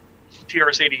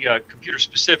TRS-80 computer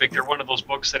specific. They're one of those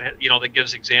books that that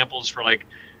gives examples for like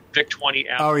VIC-20.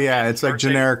 Oh yeah, it's like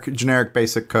generic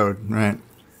basic code, right?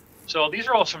 So these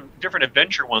are all some different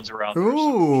adventure ones around there.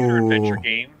 Ooh, computer adventure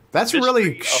game. That's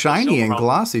really shiny and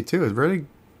glossy too. It's very,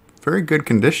 very good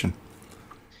condition.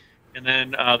 And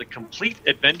then the complete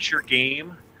adventure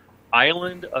game,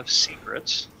 Island of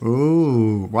Secrets.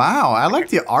 Ooh, wow! I like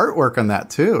the artwork on that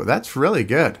too. That's really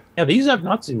good. Yeah, these I've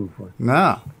not seen before.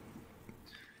 No.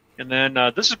 And then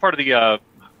this is part of the. I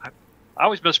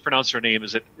always mispronounce her name.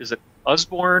 Is it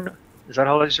Usborne? Is that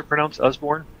how these are pronounced?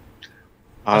 Usborne.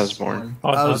 Osborne.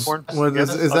 Osborne.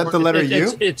 Is that the letter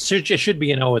U? It should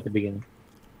be an O at the beginning.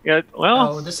 Yeah.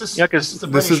 Well. This is because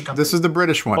this is the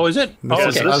British one. Oh, is it?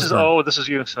 This is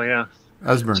you. So yeah.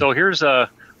 Osborne. So here's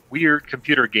weird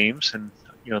computer games, and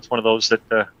it's one of those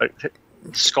that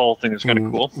skull thing is kind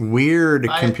of cool. Weird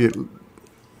computer.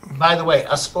 By the way,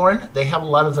 Usborne, they have a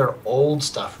lot of their old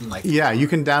stuff from Yeah, you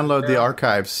can download the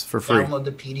archives for free. Download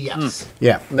the PDFs.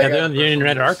 Yeah, they're on the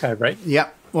Internet Archive, right? Yeah.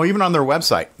 Well, even on their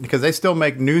website, because they still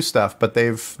make new stuff, but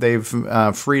they've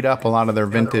freed up a lot of their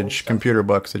vintage computer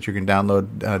books that you can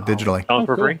download digitally.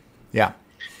 For free? Yeah.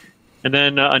 And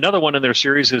then another one in their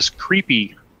series is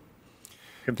Creepy.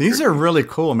 These are really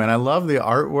cool, man. I love the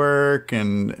artwork,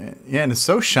 and it's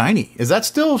so shiny. Is that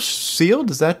still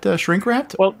sealed? Is that shrink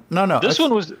wrapped? Well, no. This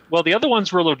one was. Well, the other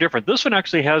ones were a little different. This one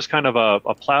actually has kind of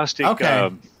a plastic.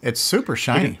 Okay. It's super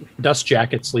shiny. Dust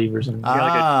jacket sleeve or something. Yeah,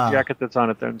 like a jacket that's on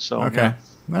it then. So. Okay. Yeah.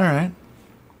 All right.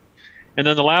 And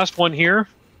then the last one here,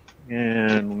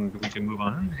 and we can move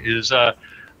on, is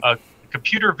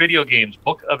Computer Video Games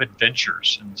Book of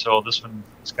Adventures. And so this one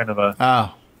is kind of a.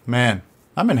 Oh man.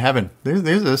 I'm in heaven.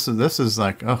 This is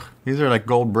like, these are like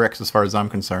gold bricks as far as I'm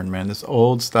concerned, man. This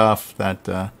old stuff that,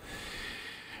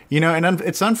 and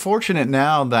it's unfortunate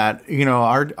now that,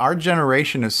 our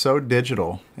generation is so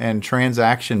digital and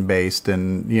transaction based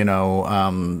and,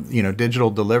 digital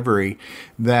delivery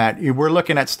that we're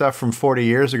looking at stuff from 40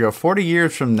 years ago. 40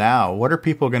 years from now, what are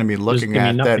people going to be looking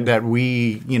at that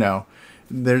we,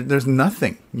 there's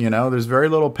nothing, there's very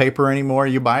little paper anymore.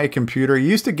 You buy a computer. You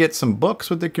used to get some books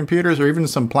with the computers or even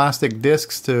some plastic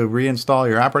discs to reinstall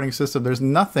your operating system. There's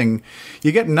nothing.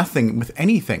 You get nothing with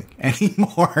anything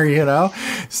anymore,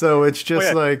 So it's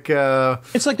just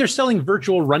it's like they're selling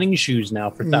virtual running shoes now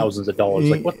for thousands of dollars.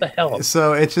 Like, what the hell?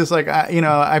 So it's just like,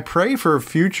 I pray for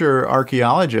future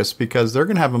archaeologists because they're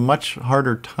going to have a much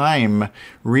harder time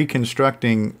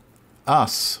reconstructing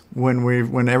us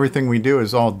when everything we do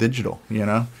is all digital,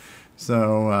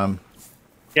 So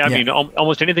I mean,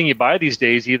 almost anything you buy these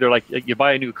days, either like you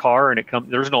buy a new car and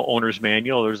there's no owner's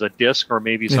manual, there's a disc or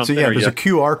maybe something. There's a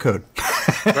QR code.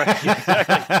 Right,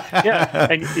 exactly. Yeah,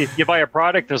 and if you buy a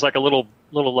product, there's like a little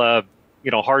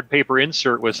hard paper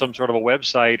insert with some sort of a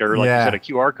website or like you said, a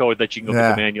QR code that you can go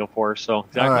get the manual for. So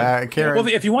exactly. Well,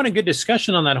 if you want a good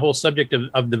discussion on that whole subject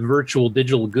of the virtual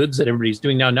digital goods that everybody's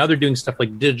doing now they're doing stuff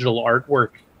like digital artwork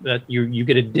that you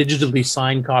get a digitally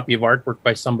signed copy of artwork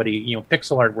by somebody,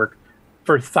 pixel artwork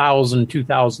for $1,000,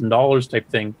 $2,000 type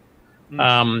thing.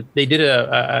 They did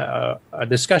a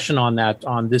discussion on that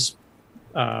on this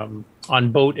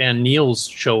on Boat and Neil's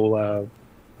show.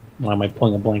 Why am I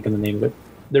pulling a blank in the name of it?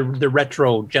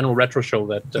 The general retro show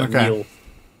that Neil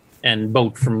and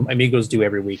Boat from Amigos do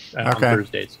every week on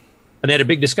Thursdays. And they had a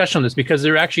big discussion on this because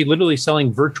they're actually literally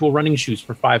selling virtual running shoes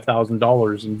for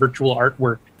 $5,000 and virtual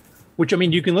artwork, which, I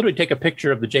mean, you can literally take a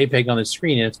picture of the JPEG on the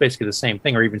screen and it's basically the same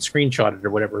thing, or even screenshot it or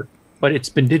whatever. But it's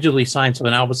been digitally signed, so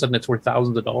then all of a sudden it's worth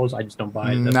thousands of dollars. I just don't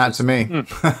buy it. Not to me.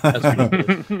 That's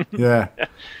ridiculous. Yeah.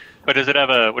 But does it have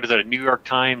a New York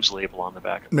Times label on the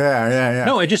back? Yeah.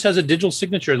 No, it just has a digital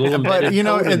signature. A little But embedded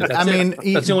code in it.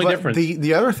 That's the only difference.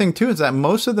 The other thing too is that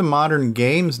most of the modern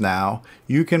games now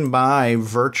you can buy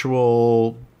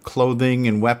virtual clothing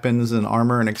and weapons and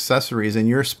armor and accessories, and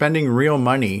you're spending real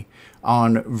money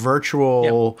on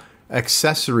virtual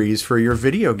accessories for your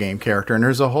video game character. And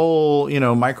there's a whole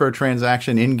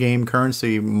microtransaction in-game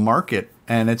currency market.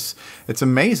 And it's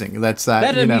amazing. That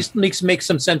at least makes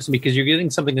some sense to me, because you're getting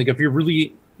something like if you're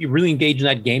really engaged in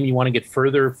that game, you want to get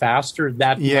further faster.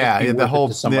 The whole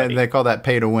they call that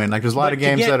pay to win. Like there's a lot of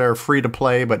games that are free to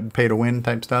play but pay to win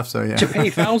type stuff. So yeah, to pay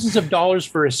thousands of dollars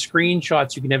for a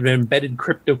screenshot, you can have an embedded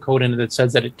crypto code in it that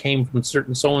says that it came from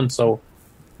certain so and so.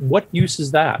 What use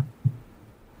is that?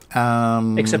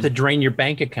 Except to drain your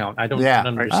bank account. I don't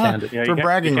understand it. Yeah, for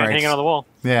bragging rights. Hanging on the wall.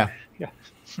 Yeah.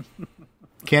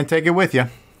 Can't take it with you,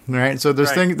 right? So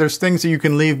there's things that you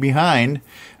can leave behind.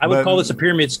 I would call this a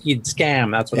pyramid scheme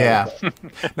scam. That's what I would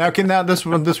call it.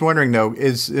 I'm just wondering though,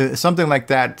 is something like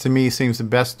that to me seems the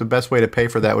best way to pay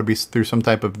for that would be through some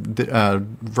type of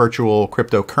virtual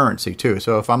cryptocurrency too.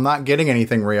 So if I'm not getting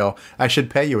anything real, I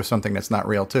should pay you with something that's not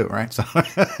real too, right? So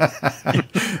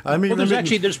I mean,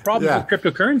 there's problems with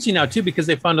cryptocurrency now too, because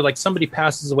they found that like somebody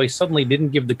passes away suddenly, didn't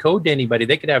give the code to anybody,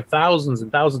 they could have thousands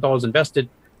and thousands of dollars invested.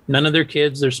 None of their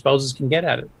kids, their spouses can get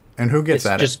at it. And who gets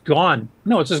at it? It's just gone.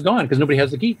 No, it's just gone because nobody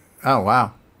has the key. Oh,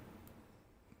 wow.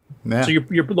 Yeah. So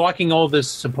you're locking all this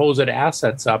supposed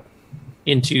assets up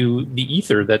into the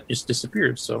ether that just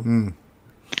disappears. So,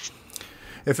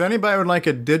 if anybody would like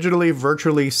a digitally,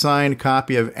 virtually signed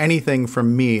copy of anything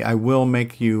from me, I will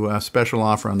make you a special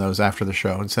offer on those after the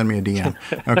show. And send me a DM.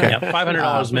 Okay,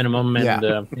 $500 minimum,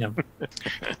 and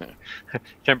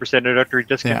 10% introductory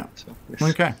discount. Yeah. So.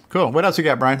 Okay, cool. What else you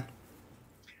got, Brian?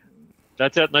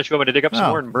 That's it. Unless you want me to dig up some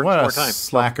more and burn some more time.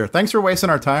 Slacker. Thanks for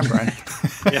wasting our time, Brian.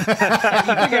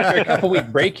 After a couple-week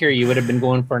break here, you would have been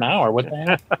going for an hour. What the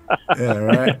heck? Yeah,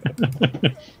 right.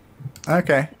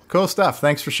 Okay, cool stuff.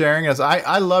 Thanks for sharing us.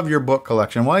 I love your book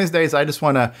collection. One of these days,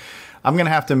 I'm going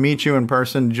to have to meet you in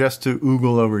person just to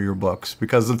oogle over your books,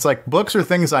 because it's like books are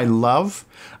things I love.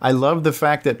 I love the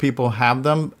fact that people have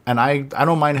them, and I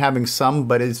don't mind having some,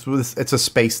 but it's a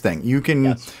space thing. You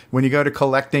can, when you go to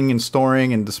collecting and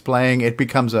storing and displaying, it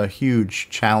becomes a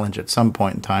huge challenge at some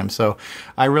point in time. So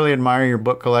I really admire your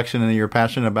book collection, and you're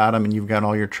passionate about them, and you've got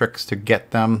all your tricks to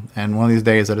get them. And one of these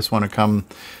days, I just want to come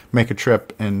make a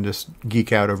trip and just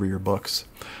geek out over your books.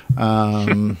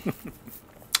 All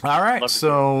right,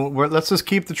 so let's just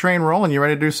keep the train rolling. You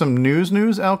ready to do some news,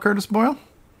 L. Curtis Boyle?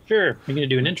 Sure. Are you going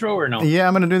to do an intro or no? Yeah,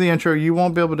 I'm going to do the intro. You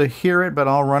won't be able to hear it, but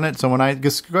I'll run it. So when I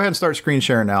just go ahead and start screen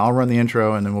sharing now. I'll run the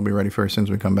intro, and then we'll be ready for it as soon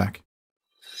as we come back.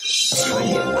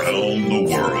 From around the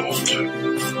world,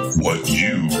 what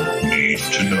you need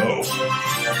to know.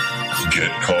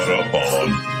 Get caught up on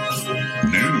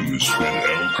News with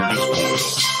L.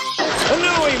 Curtis Boyle. And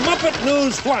now a Muppet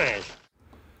News Flash.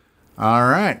 All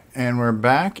right, and we're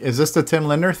back. Is this the Tim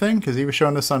Linder thing? Because he was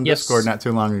showing this on Discord not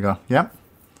too long ago. Yep.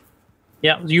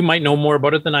 Yeah, you might know more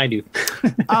about it than I do.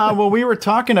 Well, we were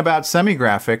talking about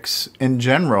semi-graphics in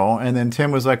general, and then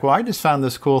Tim was like, well, I just found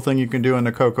this cool thing you can do in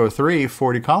the Coco 3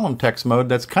 40-column text mode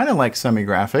that's kind of like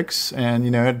semi-graphics, and,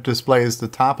 it displays the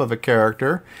top of a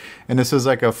character, and this is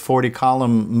like a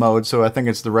 40-column mode, so I think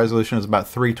the resolution is about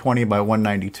 320 by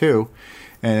 192.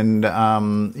 And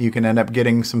you can end up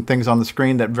getting some things on the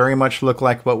screen that very much look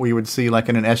like what we would see like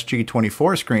in an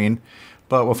SG-24 screen,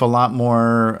 but with a lot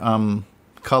more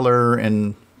color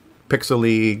and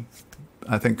pixely,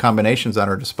 I think, combinations at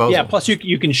our disposal. Yeah, plus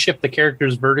you can ship the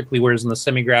characters vertically, whereas in the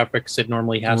semi-graphics, it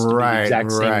normally has to be the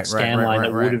exact same scan line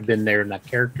that would have been there in that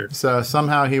character. So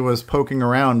somehow he was poking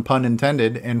around, pun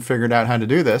intended, and figured out how to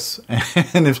do this,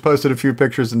 and has posted a few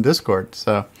pictures in Discord.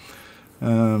 So...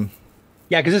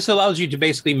 yeah, because this allows you to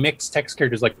basically mix text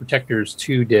characters like Protectors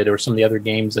 2 did, or some of the other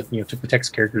games that took the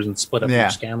text characters and split up your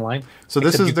scan line. So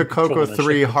this is the Coco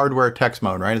 3 hardware text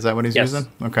mode, right? Is that what he's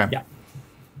using? Okay. Yeah.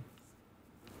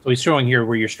 So he's showing here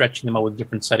where you're stretching them out with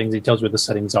different settings. He tells you what the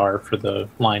settings are for the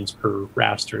lines per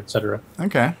raster, etc.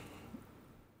 Okay.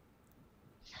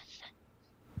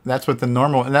 That's what the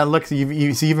normal... And that looks...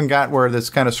 You've even got where this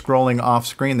kind of scrolling off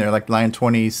screen there, like line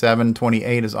 27,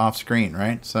 28 is off screen,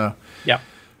 right? So... yeah.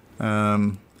 Well,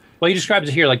 he describes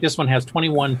it here like this one has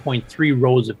 21.3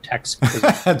 rows of text.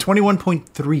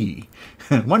 21.3.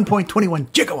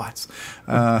 1.21 gigawatts.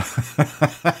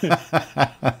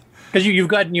 Because you've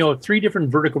got 3 different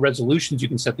vertical resolutions you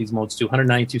can set these modes to: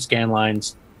 192 scan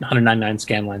lines, 199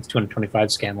 scan lines,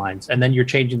 225 scan lines, and then you're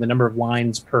changing the number of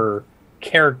lines per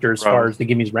character as far as the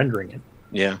Gimme's rendering it.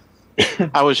 Yeah.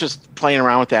 I was just playing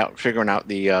around with that, figuring out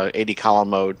the 80 column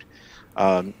mode,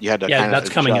 You had to Yeah, kind of that's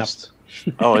coming up.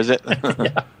 Oh, is it?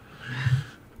 Yeah.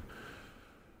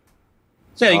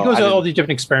 So yeah, he goes all these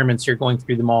different experiments. You're going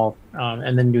through them all,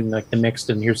 and then doing like the mixed.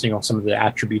 And here's some of the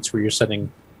attributes where you're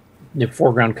setting the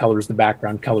foreground colors, the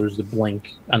background colors, the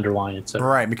blink, underline, etc.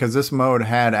 Right, because this mode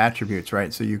had attributes,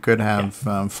 right? So you could have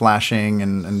flashing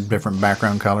and different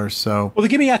background colors. So Well, the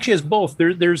Gimme actually has both.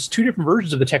 There's two different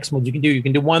versions of the text modes you can do. You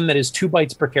can do one that is 2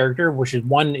 bytes per character, which is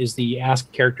one is the ASCII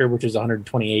character, which is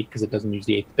 128 because it doesn't use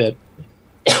the 8th bit.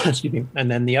 Excuse me. And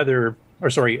then the other,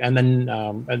 and then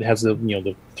it has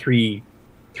the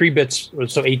three bits,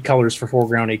 so 8 colors for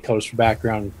foreground, 8 colors for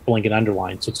background, blink and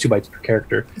underline. So it's 2 bytes per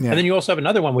character. Yeah. And then you also have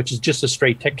another one, which is just a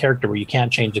straight tech character where you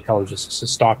can't change the colors. It's just the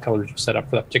stock colors you set up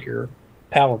for that particular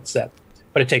palette set.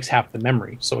 But it takes half the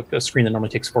memory. So a screen that normally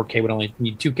takes 4K would only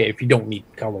need 2K if you don't need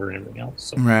color and everything else.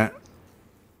 So. Right.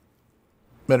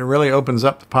 But it really opens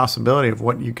up the possibility of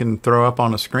what you can throw up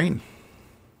on a screen.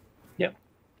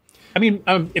 I mean,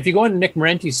 if you go on Nick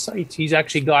Marenti's site, he's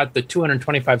actually got the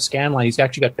 225 scanline. He's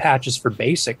actually got patches for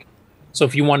basic. So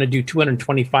if you want to do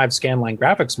 225 scanline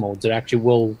graphics modes, it actually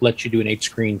will let you do an H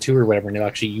screen 2 or whatever, and it'll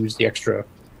actually use the extra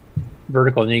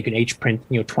vertical. And then you can H print,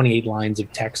 28 lines of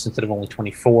text instead of only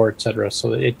 24, etc.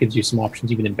 So it gives you some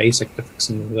options even in basic to fix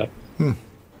things up. And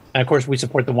of course, we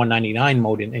support the 199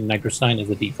 mode in Nitrous 9 as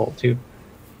the default too,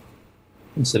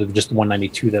 instead of just the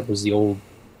 192 that was the old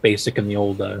basic and the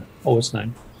old OS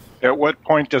 9. At what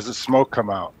point does the smoke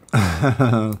come out?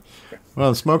 Well,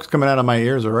 the smoke's coming out of my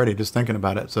ears already just thinking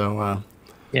about it. So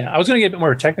yeah, I was going to get a bit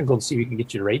more technical to see if we can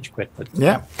get you to rage quit. But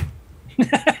yeah,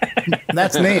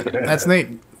 that's neat. That's neat.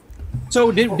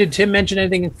 So did Tim mention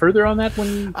anything further on that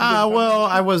when? Well,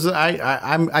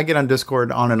 I get on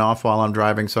Discord on and off while I'm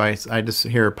driving, so I just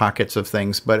hear pockets of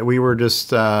things. But we were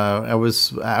just I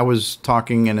was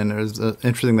talking, and then it was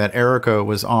interesting that Erica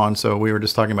was on, so we were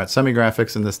just talking about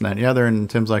semi-graphics and this and that and the other. And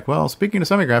Tim's like, "Well, speaking of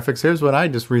semi-graphics, here's what I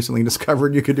just recently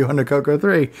discovered you could do on the Coco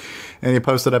 3," and he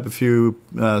posted up a few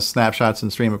snapshots in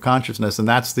Stream of Consciousness, and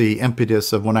that's the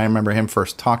impetus of when I remember him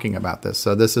first talking about this.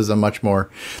 So this is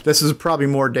probably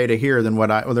more data here than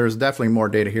there's definitely more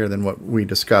data here than what we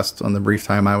discussed on the brief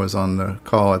time I was on the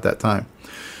call at that time.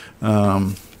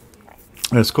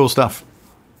 It's cool stuff.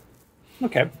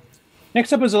 Okay.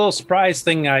 Next up is a little surprise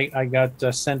thing I got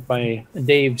sent by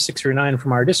Dave639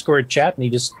 from our Discord chat, and he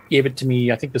just gave it to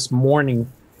me, I think, this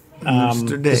morning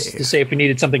to say if we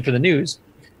needed something for the news.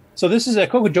 So this is a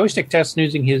Coco joystick test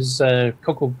using his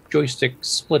Coco joystick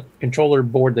split controller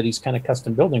board that he's kind of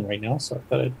custom building right now. So I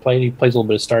thought I'd play it. He plays a little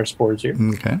bit of Star Spores here.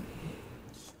 Okay.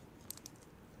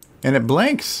 And it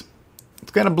blinks.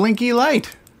 It's got a blinky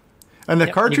light. And the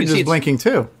cartridge is blinking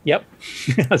too. Yep.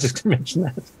 I was just going to mention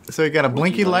that. So you got a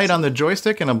blinky light on the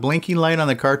joystick and a blinky light on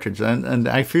the cartridge. And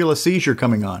I feel a seizure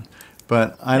coming on.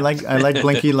 But I like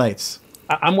blinky lights.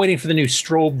 I'm waiting for the new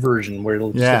strobe version where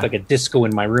it'll just look like a disco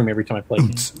in my room every time I play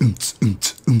it.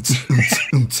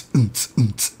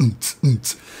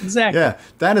 Exactly. Yeah,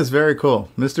 that is very cool.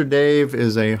 Mr. Dave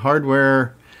is a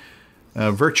hardware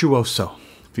virtuoso,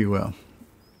 if you will.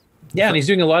 Yeah, and he's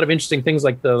doing a lot of interesting things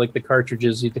like the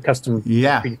cartridges, the custom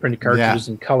 3D printed cartridges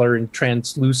in color and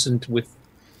translucent with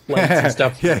lights and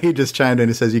stuff. Yeah, he just chimed in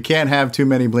and says you can't have too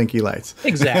many blinky lights.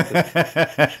 Exactly.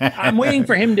 I'm waiting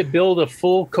for him to build a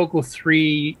full Coco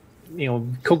 3,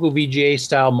 Coco VGA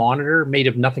style monitor made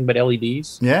of nothing but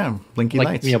LEDs. Yeah, blinky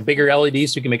lights. Bigger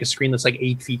LEDs so you can make a screen that's like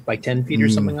 8 feet by 10 feet or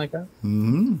something like that.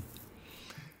 Mm-hmm.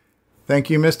 Thank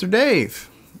you, Mr. Dave.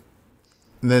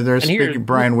 There's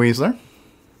Brian Weasler.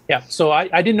 Yeah, so I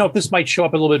didn't know if this might show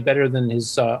up a little bit better than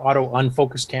his auto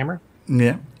unfocused camera.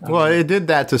 Yeah. Well, it did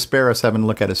that to spare us having to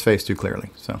look at his face too clearly.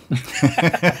 So.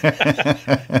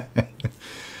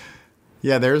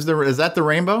 Yeah, is that the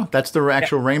rainbow? That's the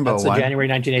actual rainbow that's one. The January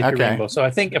 1983 rainbow. So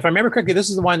I think, if I remember correctly, this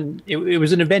is the one, it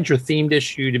was an adventure-themed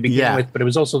issue to begin with, but it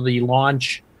was also the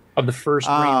launch of the first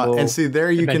rainbow. And see,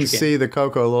 there you can see the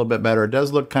Coco a little bit better. It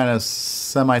does look kind of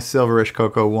semi-silverish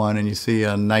Coco 1, and you see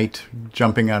a knight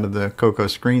jumping out of the Coco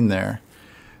screen there.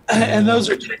 And those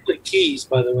are chiclet keys,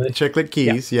 by the way. Chiclet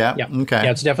keys, yeah. Okay.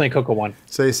 Yeah, it's definitely a Coco 1.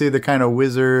 So you see the kind of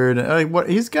wizard.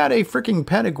 He's got a freaking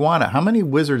pet iguana. How many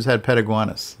wizards had pet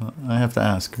iguanas? I have to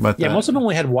ask. But most of them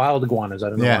only had wild iguanas. I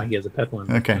don't know why he has a pet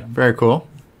one. Okay, very cool.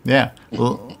 Yeah,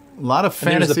 a lot of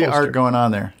fantasy art going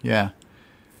on there. Yeah.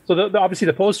 So obviously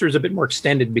the poster is a bit more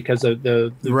extended because of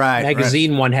the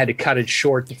magazine one had to cut it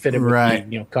short to fit it with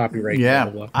the, copyright. Yeah,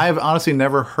 blah, blah, blah. I've honestly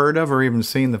never heard of or even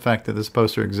seen the fact that this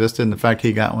poster existed, and the fact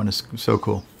he got one is so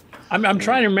cool. I'm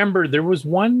trying to remember. There was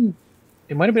one.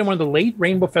 It might have been one of the late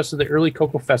Rainbow Fest or the early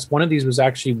Coco Fest. One of these was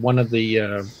actually one of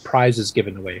the prizes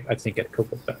given away, I think, at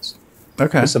Coco Fest.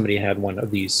 Okay. Somebody had one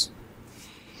of these.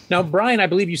 Now, Brian, I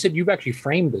believe you said you've actually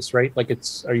framed this, right? Like,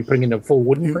 are you putting it in a full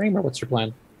wooden frame, or what's your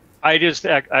plan? I just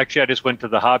went to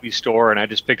the hobby store and I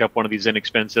just picked up one of these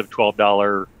inexpensive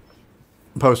 $12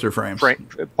 poster frames,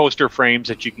 poster frames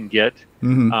that you can get,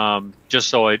 just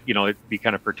so it'd be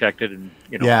kind of protected and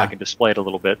I can display it a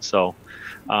little bit. So,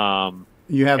 I'm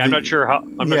not sure how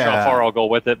far I'll go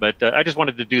with it, but I just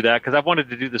wanted to do that because I've wanted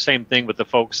to do the same thing with the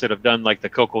folks that have done like the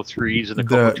Coco 3s and the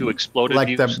Coco 2 exploded like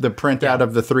views. the printout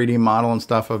of the 3D model and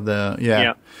stuff of the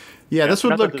this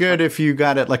would look good if you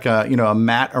got it like a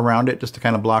mat around it just to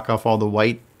kind of block off all the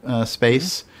white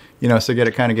space, so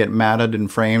get matted and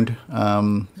framed.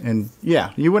 And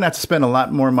you wouldn't have to spend a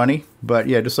lot more money, but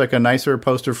just like a nicer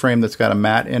poster frame that's got a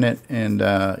mat in it and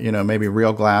maybe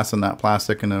real glass and not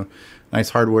plastic and a nice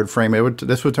hardwood frame.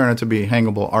 This would turn out to be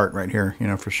hangable art right here,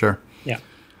 for sure. Yeah.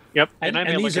 Yep.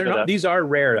 And these are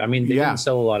rare. I mean, they didn't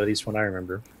sell a lot of these when I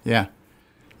remember. Yeah.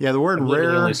 Yeah, the word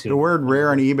rare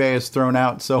on eBay is thrown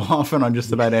out so often on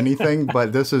just about anything,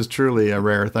 but this is truly a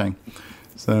rare thing.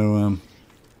 So,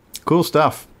 cool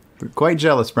stuff. Quite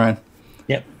jealous, Brian.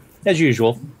 Yep, as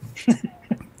usual.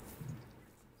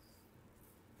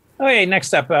 Okay,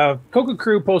 next up, Coco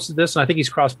Crew posted this, and I think he's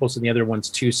cross-posted the other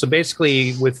ones too. So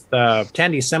basically, with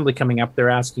Tandy Assembly coming up, they're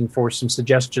asking for some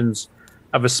suggestions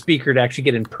of a speaker to actually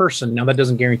get in person. Now, that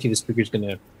doesn't guarantee the speaker's going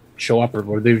to show up,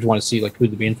 or they just want to see who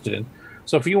they'd be interested in.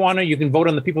 So if you want to, you can vote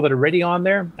on the people that are already on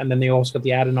there, and then they also got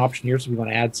the add-in option here. So if you want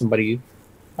to add somebody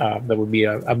that would be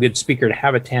a good speaker to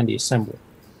have a Tandy Assembly.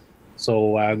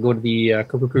 So go to the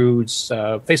Coco Crew's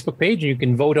Facebook page, and you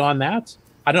can vote on that.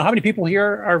 I don't know how many people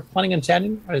here are planning on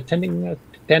attending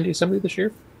Tandy Assembly this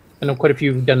year. I know quite a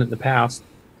few have done it in the past.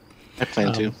 I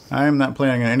plan to. I am not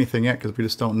planning on anything yet because we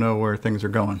just don't know where things are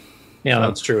going. Yeah,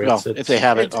 that's true. If they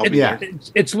have it, I'll be there.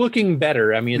 It's looking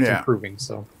better. I mean, it's improving.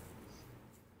 So,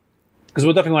 because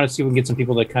we'll definitely want to see if we can get some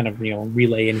people that kind of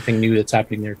relay anything new that's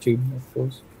happening there too, I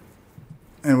suppose.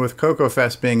 And with Coco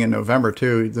Fest being in November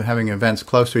too, having events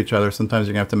close to each other, sometimes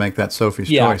you're gonna have to make that Sophie's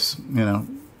choice.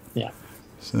 Yeah.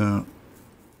 So,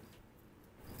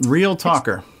 Real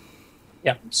Talker.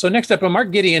 Yeah. So next up,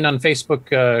 Mark Gideon on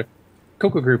Facebook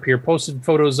Coco Group here posted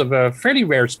photos of a fairly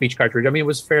rare speech cartridge. I mean, it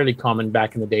was fairly common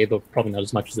back in the day, though probably not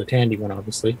as much as the Tandy one,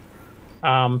 obviously.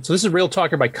 So this is Real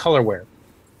Talker by Colorware.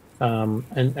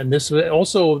 And this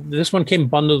one came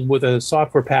bundled with a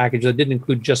software package that didn't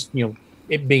include just,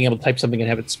 it being able to type something and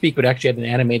have it speak, but actually had an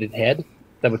animated head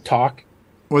that would talk.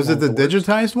 Was it the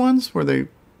digitized ones? Were they?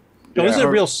 No, this is a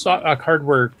real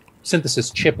hardware synthesis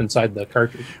chip inside the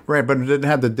cartridge. Right, but it didn't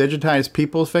have the digitized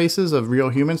people's faces of real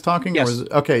humans talking? Yes. Or was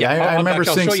it, okay, yeah, I remember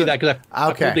seeing... I'll show you that because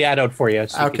I pulled the ad out for you.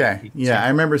 So I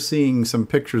remember seeing some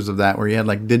pictures of that where you had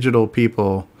like digital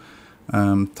people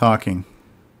talking.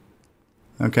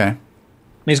 Okay. And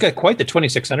he's got quite the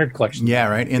 2600 collection. Yeah,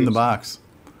 right, in the box.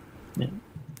 Yeah.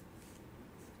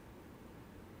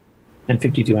 And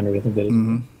 5200, I think that is.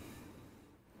 Mm-hmm.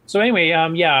 So anyway,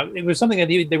 it was something that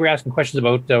they were asking questions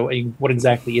about. What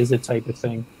exactly is it, type of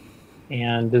thing.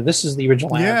 And this is the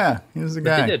original ad. Yeah, here's the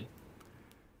guy. They did.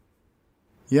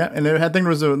 Yeah, and I think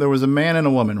there was a man and a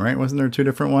woman, right? Wasn't there two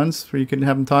different ones where you could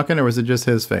have them talking, or was it just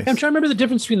his face? I'm trying to remember the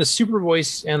difference between the Super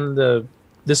Voice and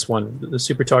this one, the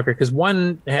Super Talker, because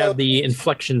one had the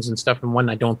inflections and stuff, and one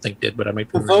I don't think did, but I might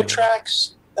be the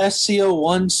Votrax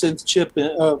SCO1 synth chip,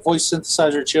 voice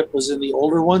synthesizer chip, was in the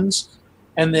older ones.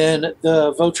 And then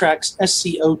the Votrax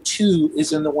SCO2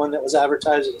 is in the one that was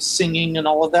advertised as singing and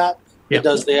all of that. It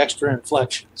does the extra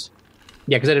inflections.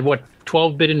 Yeah, because I did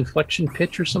 12-bit inflection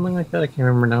pitch or something like that? I can't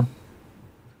remember now.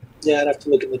 Yeah, I'd have to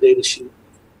look in the data sheet.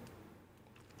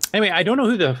 Anyway, I don't know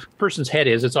who the person's head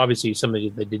is. It's obviously somebody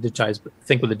they digitized, but I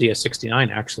think with a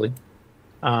DS69, actually.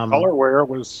 Colorware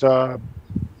was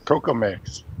Coco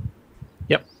Mix.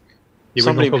 Yep.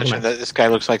 Somebody mentioned that this guy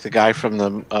looks like the guy from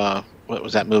the... what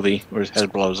was that movie where his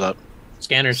head blows up?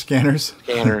 Scanners,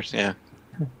 yeah.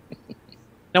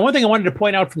 Now, one thing I wanted to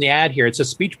point out from the ad here, it says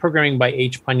speech programming by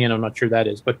H. Punyan. I'm not sure that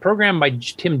is, but programmed by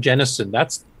Tim Jennison.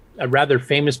 That's a rather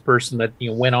famous person that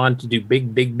went on to do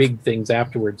big things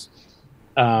afterwards.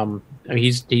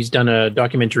 He's done a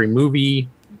documentary movie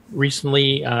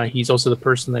recently. He's also the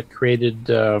person that created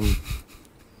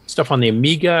stuff on the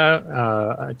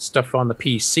Amiga, stuff on the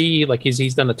PC. Like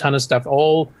he's done a ton of stuff,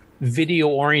 all video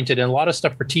oriented, and a lot of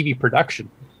stuff for TV production.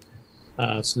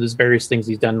 So there's various things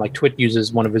he's done. Like Twit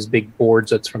uses one of his big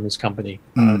boards that's from his company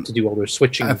to do all their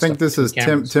switching. I think this is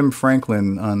Tim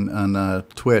Franklin on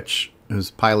Twitch,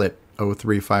 who's Pilot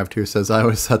 0352 says, I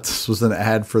always thought this was an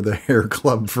ad for the hair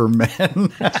club for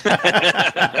men.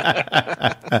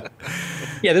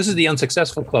 Yeah, this is the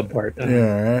unsuccessful club part.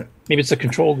 Yeah, right. Maybe it's a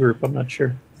control group. I'm not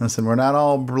sure. Listen, we're not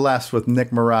all blessed with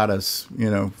Nick Murata's,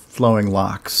 flowing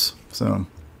locks. So,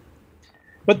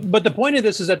 but the point of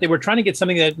this is that they were trying to get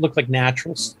something that looked like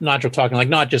natural talking, like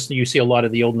not just you see a lot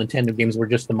of the old Nintendo games where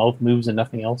just the mouth moves and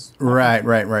nothing else. Right.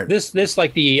 This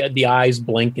like the eyes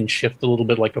blink and shift a little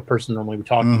bit like a person normally would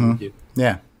talking would do.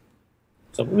 Yeah.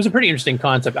 So it was a pretty interesting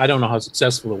concept. I don't know how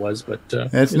successful it was, but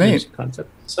it's neat. An interesting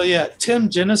concept. So yeah, Tim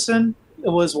Jennison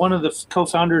was one of the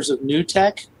co-founders of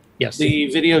NewTek, yes,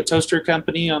 the video toaster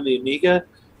company on the Amiga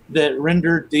that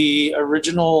rendered the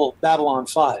original Babylon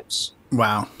 5s.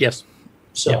 Wow. Yes.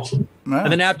 So, wow.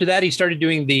 And then after that, he started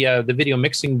doing the video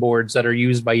mixing boards that are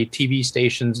used by TV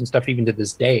stations and stuff even to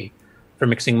this day for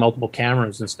mixing multiple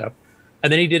cameras and stuff.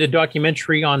 And then he did a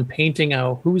documentary on painting.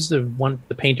 Who's the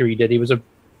painter he did? He was a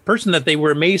person that they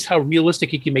were amazed how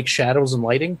realistic he could make shadows and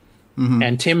lighting. Mm-hmm.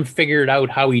 And Tim figured out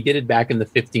how he did it back in the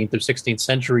 15th or 16th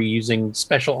century using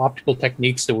special optical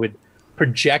techniques that would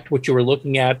project what you were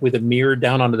looking at with a mirror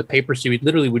down onto the paper. So he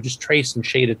literally would just trace and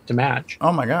shade it to match.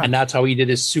 Oh my God. And that's how he did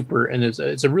his super. And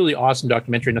it's a really awesome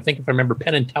documentary. And I think if I remember,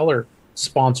 Penn and Teller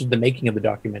sponsored the making of the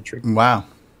documentary. Wow.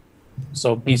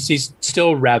 So he's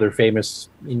still rather famous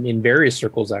in various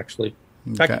circles, actually.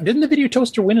 In fact, didn't the Video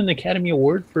Toaster win an Academy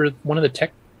Award for one of the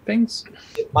tech things?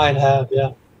 It might have,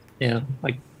 yeah. Yeah,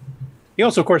 like he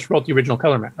also, of course, wrote the original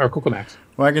Coco Max.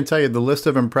 Well, I can tell you the list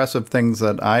of impressive things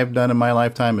that I've done in my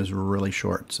lifetime is really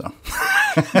short. So,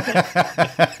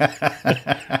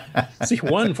 see,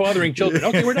 one, fathering children.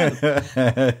 Okay, we're done.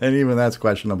 And even that's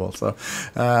questionable. So,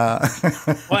 well,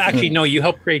 actually, no. You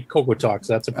helped create Coco Talks.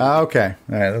 That's a okay.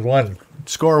 All right, one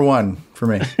score one for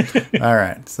me. All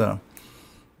right, so,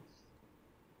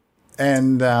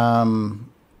 and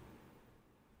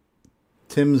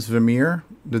Tim's Vermeer.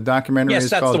 The documentary is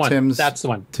called Tim's. That's the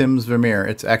one. Tim's Vermeer.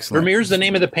 It's excellent. Vermeer's the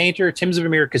name of the painter. Tim's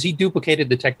Vermeer because he duplicated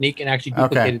the technique and actually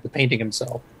duplicated the painting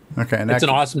himself. Okay, and it's an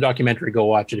awesome documentary. Go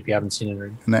watch it if you haven't seen it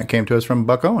already. And that came to us from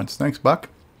Buck Owens. Thanks, Buck.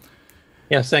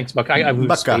 Yes, thanks, Buck. I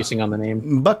was spacing on the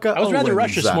name. Bucka I was rather Owens.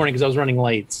 rushed this morning because I was running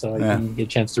late, so I didn't get a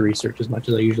chance to research as much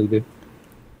as I usually do.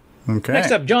 Okay.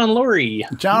 Next up, John Lowry.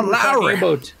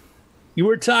 You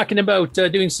were talking about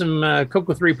doing some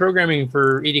Coco 3 programming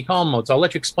for ED column modes. I'll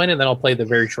let you explain it, then I'll play the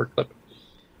very short clip.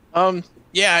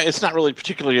 Yeah, it's not really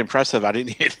particularly impressive. I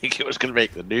didn't even think it was going to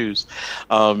make the news.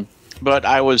 But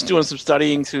I was doing some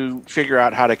studying to figure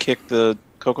out how to kick the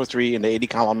Coco 3 into 80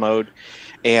 column mode.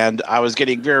 And I was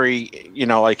getting very,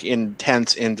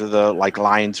 intense into the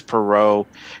lines per row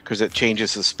because it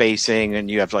changes the spacing and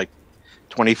you have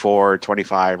 24,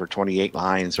 25, or 28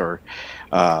 lines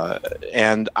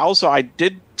and also I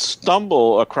did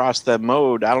stumble across the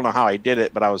mode. I don't know how I did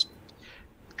it, but I was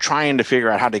trying to figure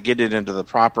out how to get it into the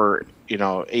proper,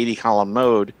 80 column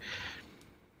mode.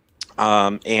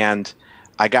 And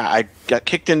I got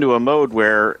kicked into a mode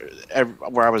where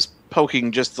I was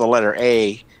poking just the letter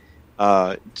A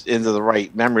into the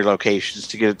right memory locations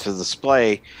to get it to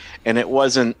display. And it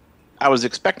wasn't, I was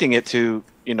expecting it to,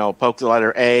 poke the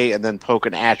letter A and then poke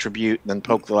an attribute and then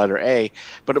poke the letter A,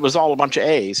 but it was all a bunch of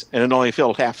A's and it only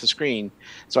filled half the screen.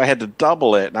 So I had to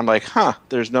double it. And I'm like,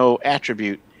 there's no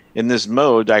attribute in this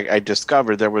mode. I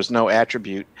discovered there was no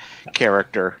attribute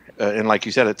character. And like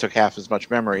you said, it took half as much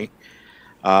memory.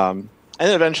 And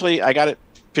then eventually I got it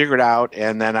figured out.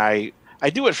 And then I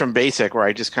do it from basic where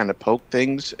I just kind of poke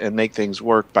things and make things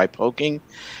work by poking.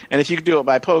 And if you can do it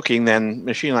by poking, then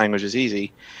machine language is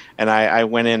easy. And I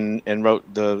went in and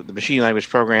wrote the machine language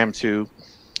program to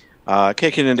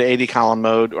kick it into 80 column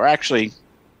mode, or actually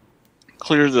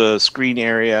clear the screen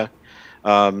area,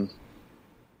 adjust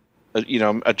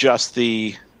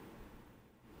the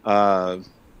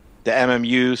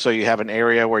MMU so you have an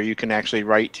area where you can actually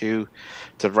write to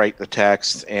write the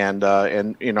text, and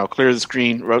clear the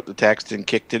screen, wrote the text, and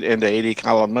kicked it into 80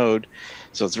 column mode.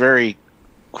 So it's very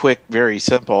quick, very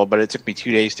simple, but it took me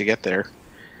 2 days to get there.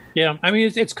 Yeah, I mean,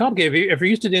 it's complicated. If you're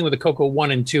used to dealing with the Coco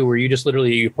 1 and 2, where you just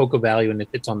literally you poke a value and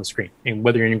it's on the screen, and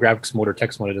whether you're in graphics mode or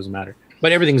text mode, it doesn't matter.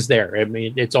 But everything's there. I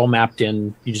mean, it's all mapped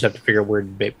in. You just have to figure out where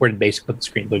to basic put the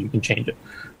screen, though you can change it.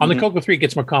 On the Coco 3, it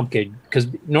gets more complicated because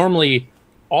normally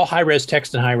all high-res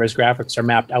text and high-res graphics are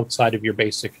mapped outside of your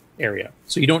basic area.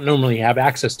 So you don't normally have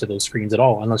access to those screens at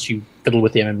all unless you fiddle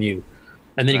with the MMU.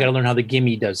 And then you got to learn how the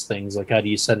gimme does things, like how do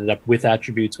you set it up with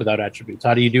attributes, without attributes?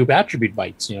 How do you do attribute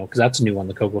bytes? Because that's new on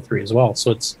the Coco 3 as well.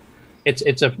 So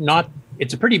it's a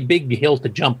pretty big hill to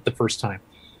jump the first time,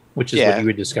 which is what you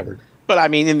had discovered. But I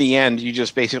mean, in the end, you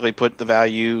just basically put the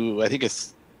value. I think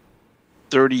it's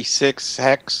 36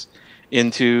 hex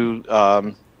into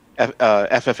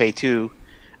FFA2,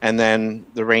 and then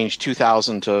the range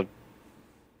 2,000 to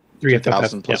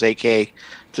 3,000 plus 8K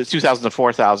to 2,000 to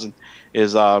 4,000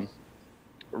 is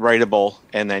writable,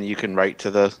 and then you can write to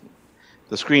the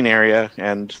screen area.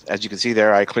 And as you can see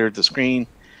there, I cleared the screen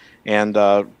and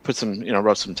put some,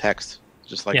 wrote some text,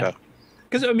 just like a.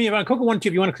 Because I mean, on Coco 1 and 2,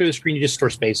 if you want to clear the screen, you just store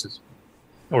spaces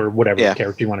or whatever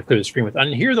character you want to clear the screen with.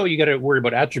 And here, though, you got to worry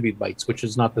about attribute bytes, which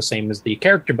is not the same as the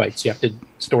character bytes. You have to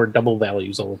store double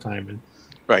values all the time. And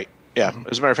right. Yeah.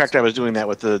 As a matter of fact, I was doing that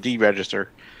with the D register,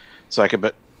 so I could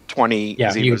put 20.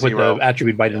 Yeah, you can put the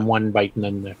attribute byte in one byte and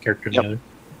then the character in the other.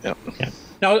 Yep. Yeah.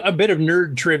 Now, a bit of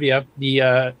nerd trivia: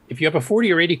 if you have a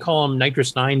 40 or 80 column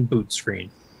Nitrous 9 boot screen,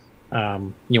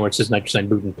 where it says Nitrous 9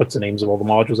 boot and puts the names of all the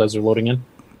modules as they're loading in,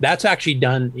 that's actually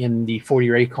done in the 40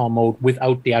 or 80 column mode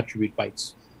without the attribute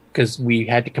bytes, because we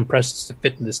had to compress this to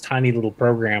fit in this tiny little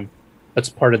program that's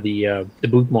part of the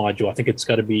boot module. I think it's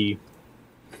got to be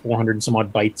 400 and some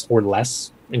odd bytes or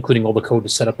less, including all the code to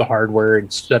set up the hardware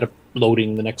and set up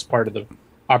loading the next part of the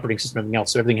operating system and everything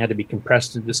else. So everything had to be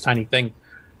compressed into this tiny thing.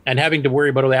 And having to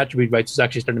worry about all the attribute bytes is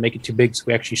actually starting to make it too big, so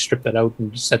we actually stripped that out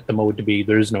and set the mode to be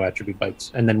there is no attribute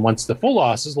bytes. And then once the full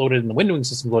OS is loaded and the windowing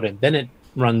system is loaded, then it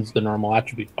runs the normal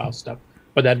attribute file stuff.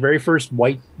 But that very first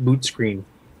white boot screen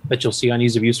that you'll see on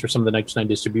ease of use for some of the Nitrous 9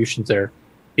 distributions there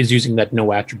is using that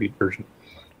no attribute version.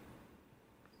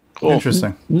 Cool.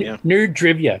 Interesting. Nerd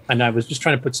trivia. And I was just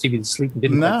trying to put Stevie to sleep and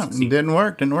didn't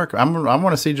work. Didn't work. I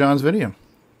want to see John's video.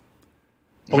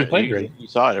 Oh, we played already. You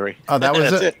saw it already. Oh, that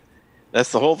was it.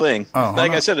 That's the whole thing. Oh,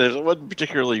 like I said, it wasn't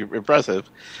particularly impressive.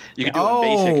 You could do it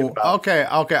basic. Okay.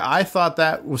 I thought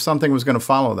that was something was going to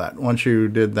follow that once you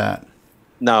did that.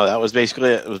 No, that was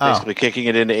basically it. It was basically kicking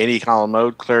it into any column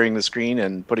mode, clearing the screen,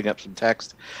 and putting up some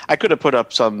text. I could have put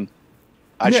up some.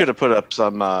 I should have put up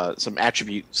some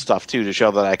attribute stuff too to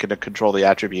show that I could control the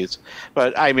attributes.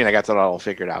 But I mean, I got that all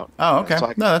figured out. Oh, okay.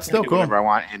 So that's still cool. Whatever I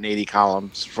want in 80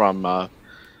 columns from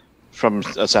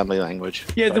assembly language.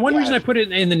 Yeah, the one reason I put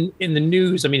it in the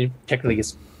news, I mean, technically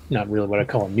it's not really what I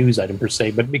call a news item per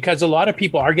se, but because a lot of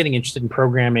people are getting interested in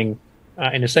programming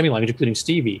in assembly language, including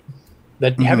Stevie,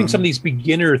 that having some of these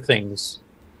beginner things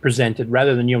presented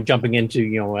rather than jumping into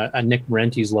a Nick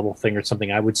Marenti's level thing or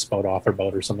something I would spout off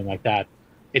about or something like that.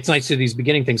 It's nice to do these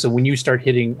beginning things. So when you start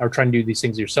hitting or trying to do these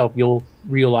things yourself, you'll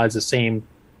realize the same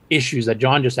issues that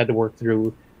John just had to work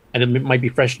through. And it might be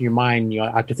fresh in your mind.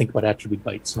 I have to think about attribute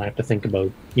bytes, and I have to think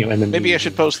about MMU. Maybe I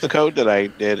should post the code that I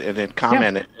did and then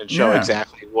comment it and show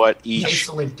exactly what each.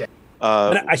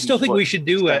 I still think we should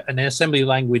do an assembly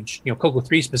language, Coco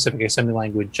 3 specific assembly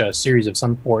language series of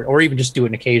some sort, or even just do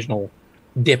an occasional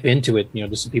dip into it,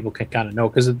 just so people can kind of know,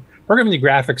 because programming the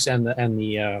graphics and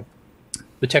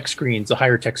the text screens, the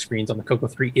higher text screens on the Coco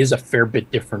 3 is a fair bit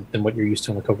different than what you're used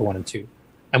to on the Coco 1 and 2.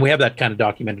 And we have that kind of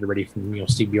documented already from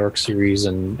Steve Bjork's series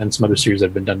and some other series that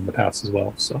have been done in the past as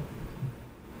well. So,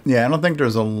 yeah, I don't think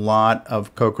there's a lot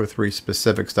of Coco 3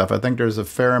 specific stuff. I think there's a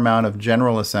fair amount of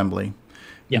general assembly,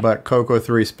 but Coco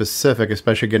 3 specific,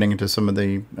 especially getting into some of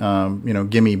the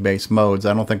gimme based modes,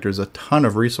 I don't think there's a ton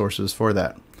of resources for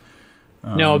that.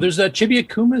 No, there's a Chibia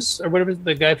Kumis or whatever,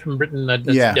 the guy from Britain that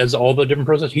does all the different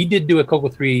processes. He did do a Coco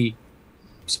 3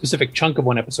 specific chunk of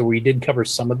one episode where he did cover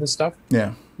some of this stuff.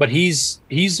 Yeah. But he's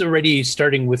already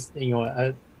starting with,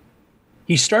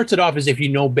 he starts it off as if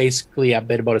basically a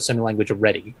bit about assembly language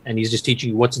already, and he's just teaching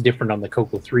you what's different on the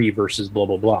Coco 3 versus blah,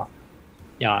 blah, blah.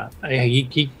 Yeah,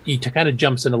 he kind of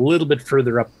jumps in a little bit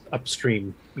further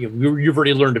upstream. You've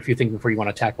already learned a few things before you want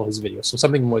to tackle his video. So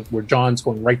something where John's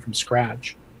going right from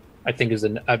scratch, I think is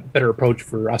a better approach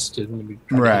for us to maybe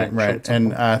right.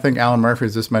 And I think Alan Murphy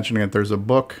is just mentioning that there's a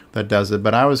book that does it,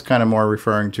 but I was kind of more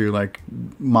referring to like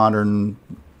modern,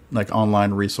 like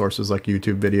online resources like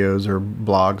YouTube videos or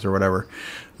blogs or whatever.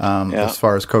 As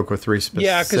far as Coco 3 specific.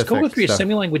 Yeah, because Coco 3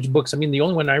 assembly language books. I mean, the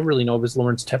only one I really know of is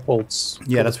Lawrence Tepolt's.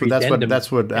 Yeah,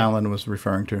 that's what Alan was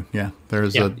referring to. Yeah,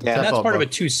 there's a. And that's part of a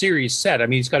 2-series set. I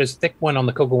mean, he's got his thick one on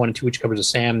the Coco 1 and 2, which covers the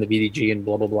SAM, the VDG, and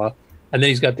blah blah blah. And then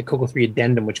he's got the Coco 3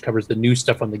 addendum, which covers the new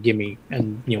stuff on the Gimme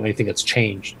and anything that's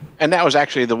changed. And that was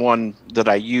actually the one that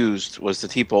I used was the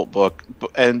T-Bolt book.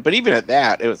 But even at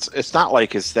that, it's not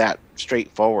like it's that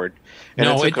straightforward. And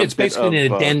no, it's basically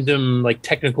an addendum, like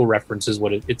technical reference is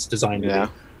what it's designed to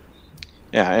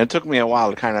be. Yeah, and it took me a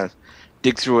while to kind of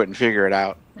dig through it and figure it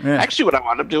out. Yeah. Actually, what I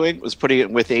wound up doing was putting it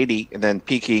with 80 and then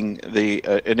peeking the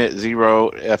init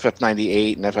 0,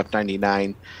 FF98, and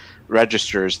FF99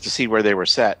 registers to see where they were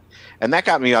set. And that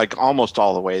got me like almost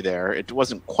all the way there. It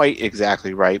wasn't quite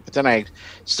exactly right, but then I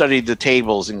studied the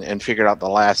tables and figured out the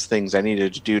last things I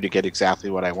needed to do to get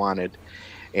exactly what I wanted.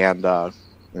 And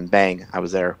and bang, I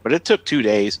was there. But it took 2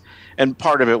 days, and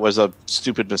part of it was a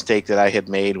stupid mistake that I had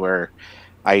made where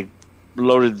I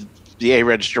loaded the A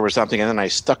register with something, and then I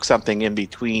stuck something in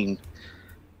between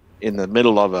in the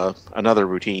middle of another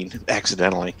routine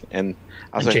accidentally, and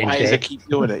I was like, why does it keep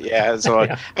doing it? Yeah, so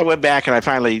Yeah. I went back and I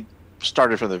finally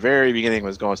started from the very beginning,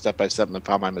 was going step by step, and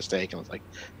found my mistake, and I was like,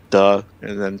 duh,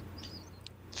 and then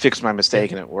fixed my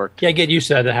mistake, and it worked. Yeah, get used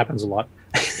to that. It happens a lot.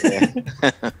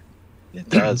 It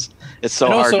does. It's so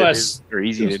And hard also to as- do, or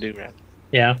easy to do, man.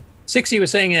 Yeah. 60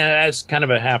 was saying as kind of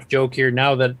a half joke here,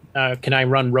 now that can I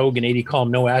run Rogue in 80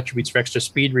 column, no attributes for extra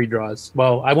speed redraws?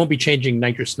 Well, I won't be changing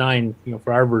Nitrous 9,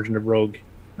 for our version of Rogue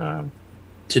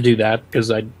to do that because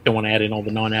I don't want to add in all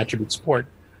the non-attribute support.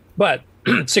 But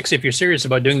 60, if you're serious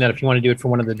about doing that, if you want to do it for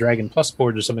one of the Dragon Plus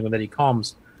boards or something with 80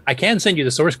 columns, I can send you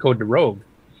the source code to Rogue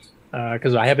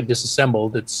because I have it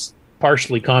disassembled. It's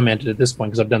partially commented at this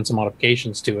point because I've done some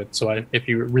modifications to it. So if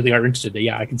you really are interested,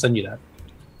 yeah, I can send you that.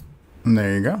 And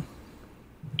there you go.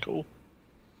 Cool.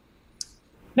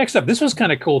 Next up, this was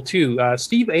kind of cool too.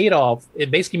 Steve Adolph,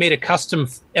 it basically made a custom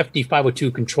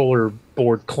FD502 controller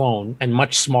board clone, and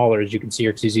much smaller, as you can see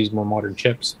here, because he's using more modern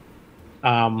chips.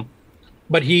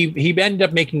 But he ended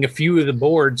up making a few of the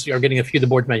boards, or getting a few of the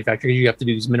boards manufactured. You have to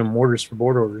do these minimum orders for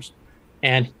board orders,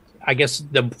 and I guess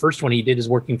the first one he did is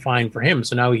working fine for him.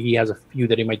 So now he has a few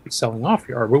that he might be selling off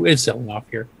here, or is selling off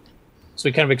here. So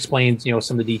he kind of explains,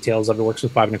 some of the details of it. Works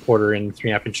with 5 1/4 and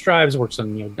 3.5 inch drives. Works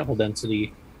on double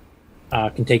density.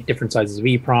 Can take different sizes of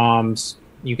EEPROMs.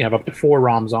 You can have up to 4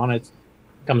 ROMs on it.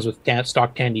 Comes with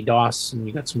stock Tandy DOS, and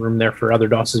you got some room there for other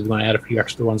DOSs. If you want to add a few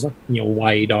extra ones like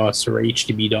YA DOS or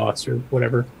HDB DOS or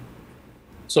whatever.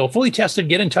 So fully tested.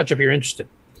 Get in touch if you're interested.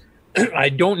 I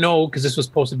don't know because this was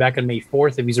posted back on May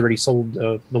 4th if he's already sold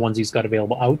the ones he's got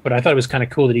available out. But I thought it was kind of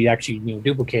cool that he actually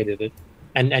duplicated it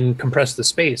and compressed the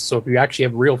space. So if you actually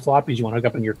have real floppies you want to hook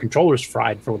up and your controller's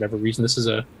fried for whatever reason, this is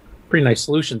a pretty nice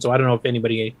solution. So I don't know if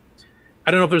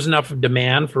there's enough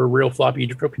demand for real floppy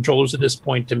controllers at this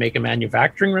point to make a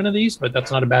manufacturing run of these, but that's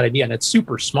not a bad idea. And it's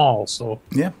super small, so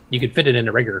yeah, you could fit it in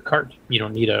a regular cart. You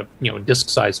don't need a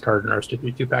disc-sized card or a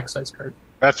 2-pack size card.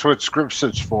 That's what script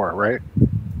sits for, right?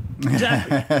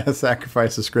 Exactly.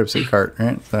 Sacrifice the scripts at cart,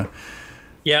 right? So.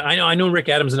 Yeah, I know Rick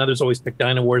Adams and others always pick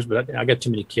Dino Wars, but I got too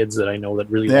many kids that I know that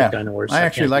really like Dino Wars. I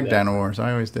actually like Dino Wars.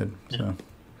 I always did.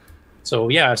 So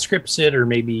yeah, Scriptsit or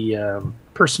maybe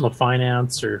Personal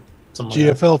Finance or something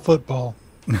GFL football.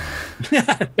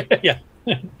 Yeah.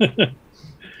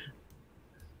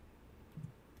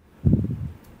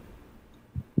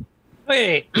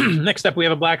 Okay, next up we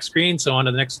have a black screen, so on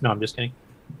to the next. No, I'm just kidding.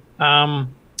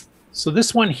 So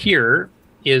this one here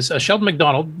is Sheldon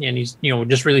McDonald, and he's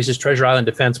just released his Treasure Island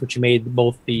Defense, which he made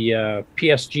both the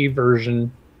PSG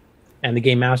version and the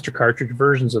Game Master cartridge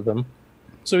versions of them.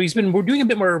 So we're doing a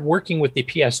bit more working with the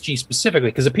PSG specifically,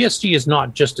 because the PSG is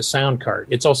not just a sound card.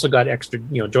 It's also got extra,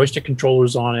 joystick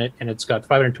controllers on it, and it's got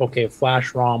 512K of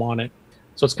flash ROM on it.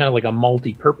 So it's kind of like a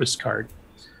multi-purpose card.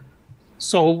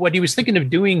 So what he was thinking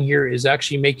of doing here is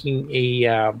actually making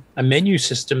a menu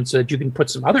system so that you can put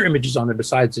some other images on there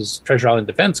besides his Treasure Island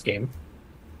Defense game,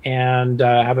 and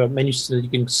have a menu system that you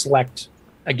can select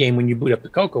a game when you boot up the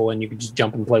Coco, and you can just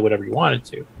jump and play whatever you wanted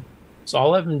to. So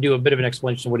I'll have him do a bit of an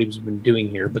explanation of what he's been doing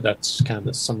here, but that's kind of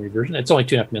the summary version. It's only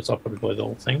 2.5 minutes. I'll probably play the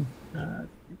whole thing. Can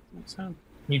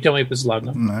you tell me if this is loud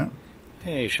enough? No.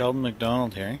 Hey, Sheldon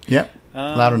McDonald here. Yep,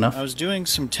 loud enough. I was doing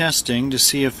some testing to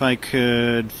see if I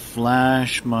could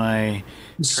flash my...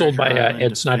 Sold by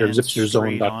Ed Snyder of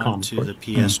ZipsterZone.com. ...to the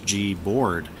PSG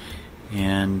board.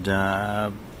 And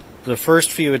the first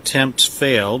few attempts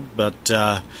failed, but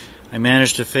I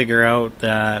managed to figure out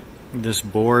that this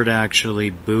board actually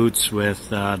boots with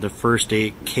the first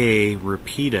 8K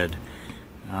repeated.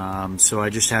 So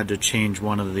I just had to change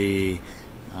one of the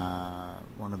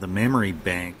memory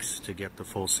banks to get the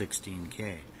full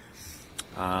 16K.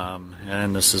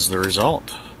 And this is the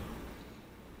result.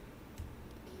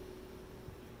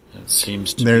 It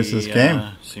seems to There's this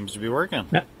game. Seems to be working.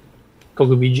 Yeah.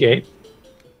 Coco VGA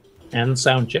and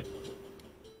sound chip.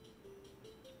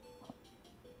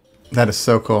 That is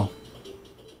so cool.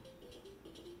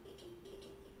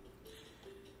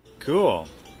 Cool.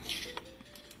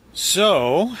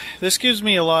 So this gives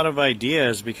me a lot of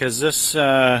ideas because this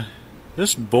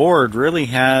board really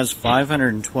has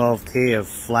 512K of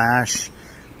flash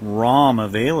ROM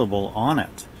available on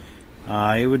it.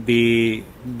 It would be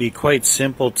quite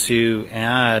simple to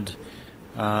add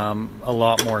a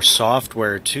lot more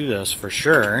software to this for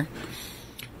sure.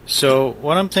 So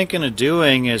what I'm thinking of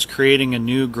doing is creating a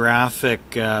new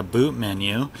graphic boot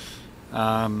menu.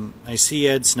 I see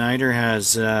Ed Snyder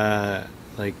has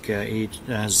like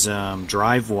as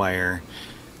drive wire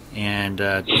and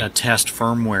a test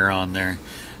firmware on there.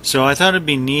 So I thought it'd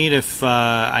be neat if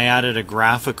I added a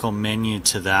graphical menu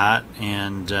to that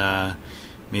and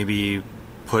maybe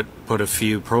put a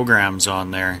few programs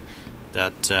on there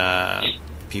that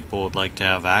people would like to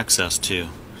have access to.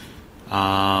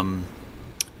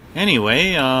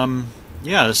 Anyway,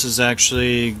 yeah, this has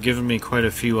actually given me quite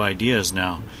a few ideas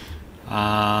now.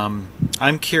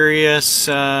 I'm curious,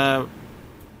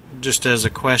 just as a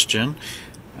question,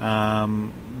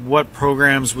 what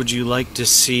programs would you like to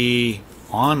see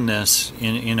on this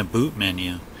in a boot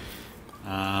menu?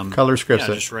 Color scripts.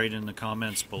 Yeah, just write in the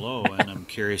comments below, and I'm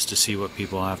curious to see what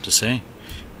people have to say.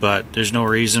 But there's no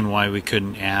reason why we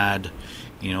couldn't add,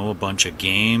 a bunch of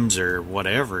games or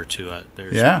whatever to it.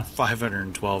 There's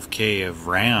 512K of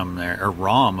RAM there, or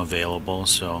ROM available,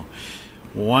 so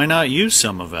why not use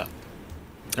some of it?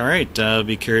 All right, I'll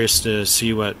be curious to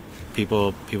see what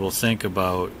people think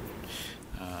about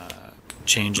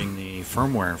changing the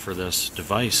firmware for this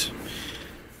device.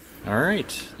 All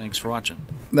right, thanks for watching.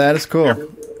 That is cool. Did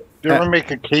you ever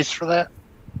make a case for that?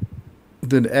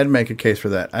 Did Ed make a case for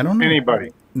that? I don't know.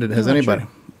 Anybody? Has anybody?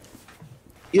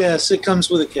 Yes, it comes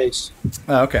with a case.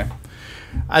 Oh, okay.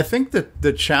 I think that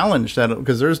the challenge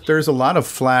because there's a lot of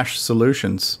flash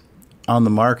solutions on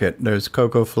the market. There's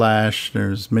Coco Flash,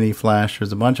 there's Mini Flash,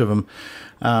 there's a bunch of them.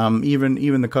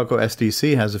 Even the Coco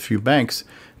SDC has a few banks,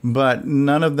 but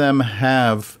none of them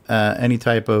have any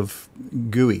type of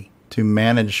GUI to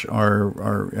manage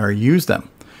or use them.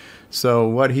 So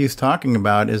what he's talking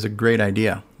about is a great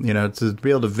idea, to be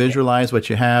able to visualize what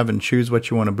you have and choose what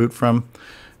you want to boot from.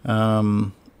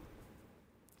 And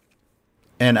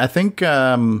I think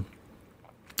wasn't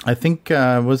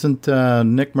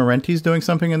Nick Marenti's doing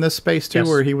something in this space too,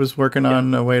 where he was working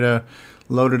on a way to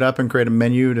load it up and create a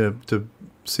menu to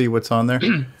see what's on there.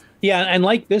 Yeah, and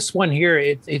like this one here,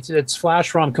 it's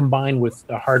Flash ROM combined with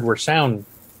the hardware sound.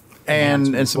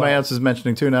 And somebody else is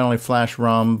mentioning too, not only Flash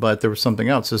ROM, but there was something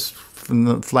else, just from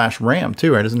the Flash RAM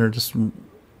too, right? Isn't there just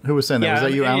who was saying that? Was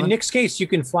that you, Alan? In Nick's case, you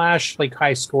can flash like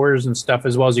high scores and stuff,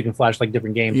 as well as you can flash like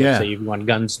different games. Yeah. Like, say you want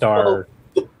Gunstar.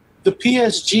 Well, the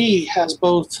PSG has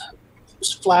both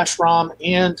Flash ROM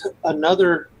and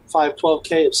another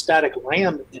 512K of static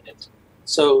RAM in it,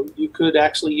 so you could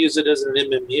actually use it as an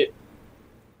MMU.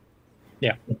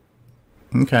 Yeah.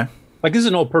 Okay. Like this is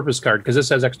an all-purpose card because this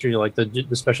has extra like the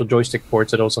special joystick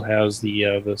ports. It also has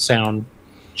the sound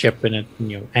chip in it,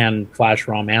 and Flash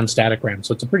ROM and static RAM.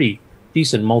 So it's a pretty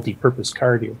decent multi-purpose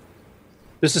card here.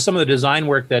 This is some of the design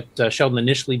work that Sheldon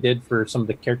initially did for some of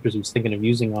the characters he was thinking of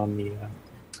using on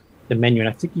the menu, and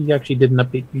I think he actually did an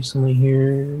update recently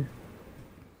here.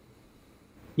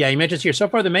 Yeah, he mentions here, so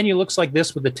far the menu looks like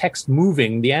this with the text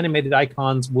moving. The animated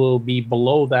icons will be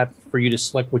below that for you to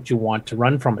select what you want to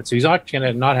run from it. So he's actually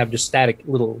going to not have just static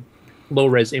little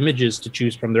low-res images to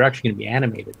choose from. They're actually going to be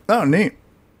animated. Oh, neat.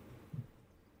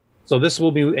 So this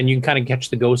will be, and you can kind of catch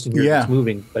the ghost in here if it's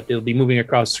moving, but it'll be moving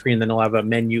across the screen. Then it'll have a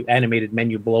animated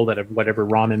menu below that of whatever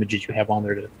ROM images you have on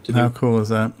there to do. How cool is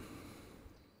that?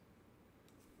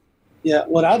 Yeah,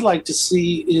 what I'd like to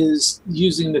see is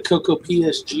using the Coco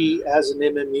PSG as an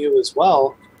MMU as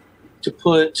well, to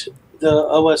put the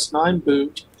OS 9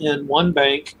 boot in one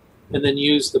bank and then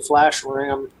use the flash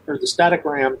RAM or the static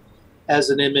RAM as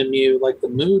an MMU like the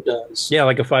Moo does. Yeah,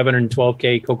 like a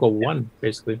 512K Coco 1,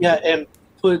 basically. Yeah, and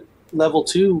put level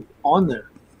 2 on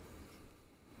there.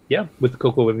 Yeah, with the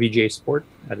Coco VGA support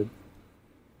added.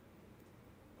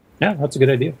 Yeah, that's a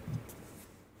good idea.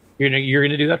 You're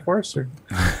gonna do that for us, or?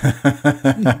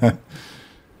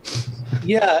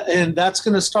 Yeah, and that's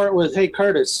gonna start with, "Hey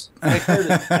Curtis." Hey,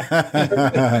 Curtis.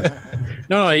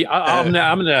 No, I'm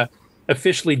gonna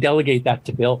officially delegate that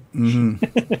to Bill.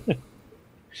 Mm-hmm.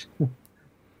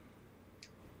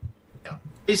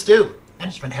 Please do.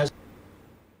 Management has.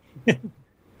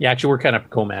 Yeah, actually, we're kind of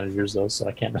co-managers though, so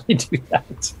I can't really do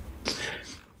that.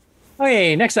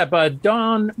 Okay, next up,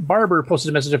 Don Barber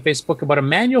posted a message on Facebook about a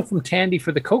manual from Tandy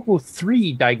for the Coco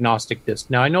 3 diagnostic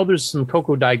disc. Now, I know there's some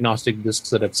Coco diagnostic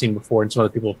discs that I've seen before and some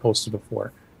other people have posted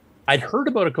before. I'd heard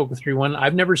about a Coco 3 one.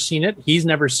 I've never seen it. He's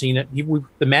never seen it.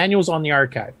 The manual's on the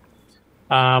archive.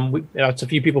 It's a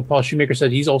few people. Paul Shoemaker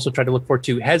said he's also tried to look for it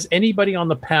too. Has anybody on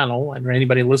the panel, and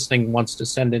anybody listening wants to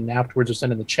send in afterwards or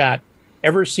send in the chat,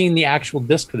 ever seen the actual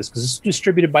disc for this? Because it's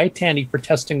distributed by Tandy for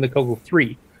testing the Coco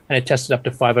 3. And it tested up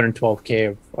to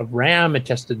 512K of RAM. It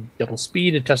tested double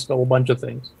speed. It tested a whole bunch of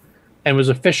things. And was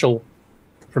official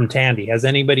from Tandy. Has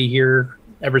anybody here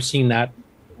ever seen that,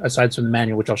 aside from the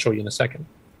manual, which I'll show you in a second?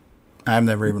 I've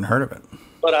never even heard of it.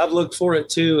 But I've looked for it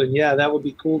too, and yeah, that would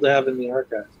be cool to have in the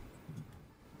archive.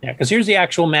 Yeah, because here's the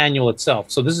actual manual itself.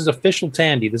 So this is official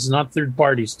Tandy. This is not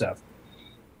third-party stuff.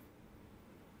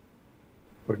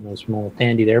 Putting those from old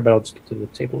Tandy there, but I'll just get to the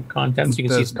table of contents. You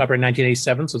can see it's copyright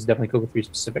 1987, so it's definitely Coco 3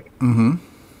 specific. Mm-hmm.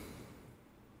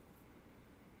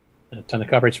 And a ton of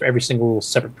copyrights for every single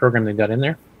separate program they got in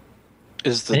there.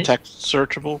 Is the text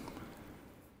searchable?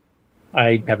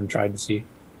 I haven't tried to see.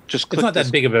 Just it's not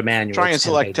that big of a manual. Try and It's 10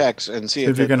 select pages. text and see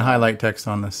if you can highlight text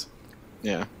on this.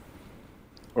 Yeah.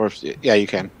 Or if, yeah, you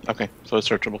can. Okay, so it's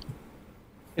searchable.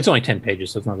 It's only 10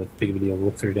 pages, so it's not that big of a deal to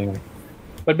look through it anyway.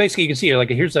 But basically, you can see here, like,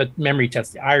 here's a memory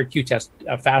test, the IRQ test,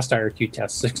 a fast IRQ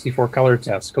test, 64 color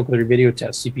test, Coco 3 video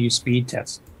test, CPU speed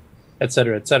test, et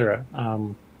cetera, et cetera.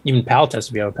 Even PAL test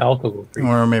if you have a PAL Coco 3.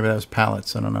 Or maybe that was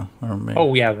palettes. I don't know. Or maybe.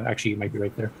 Oh, yeah, actually, you might be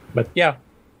right there. But yeah.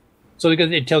 So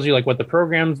because it tells you like what the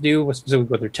programs do, specifically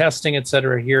what they're testing, et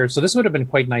cetera here. So this would have been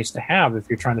quite nice to have if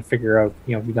you're trying to figure out,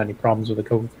 you know, if you've got any problems with the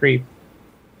Coco 3.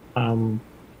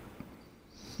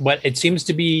 But it seems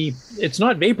to be, it's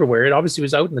not vaporware. It obviously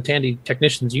was out and the Tandy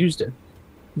technicians used it.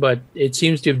 But it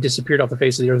seems to have disappeared off the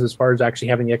face of the earth as far as actually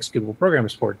having the executable program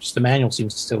support. Just the manual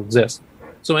seems to still exist.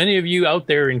 So any of you out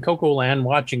there in Coco Land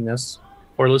watching this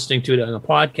or listening to it on a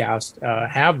podcast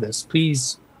have this,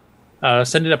 please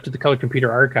send it up to the Color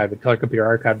Computer Archive at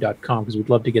colorcomputerarchive.com because we'd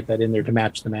love to get that in there to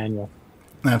match the manual.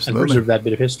 Absolutely. And preserve that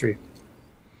bit of history.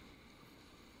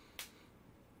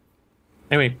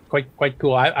 Anyway, quite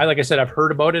cool. I like I said, I've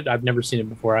heard about it. I've never seen it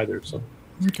before either. So,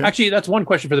 actually, that's one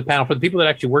question for the panel. For the people that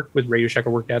actually worked with Radio Shack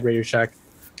or worked at Radio Shack,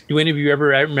 do any of you ever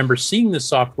remember seeing this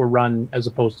software run as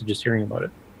opposed to just hearing about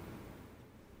it?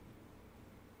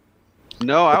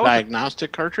 No, I was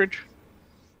diagnostic cartridge.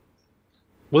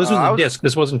 Well, this was a disc.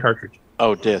 This wasn't cartridge.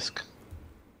 Oh, disc.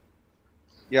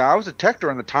 Yeah, I was a tech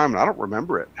during the time, and I don't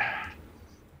remember it.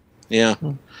 Yeah,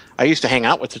 I used to hang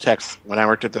out with the techs when I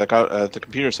worked at the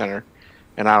computer center,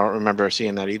 and I don't remember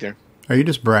seeing that either. Are you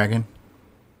just bragging?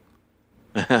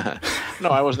 No,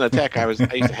 I wasn't a tech. I used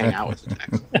to hang out with the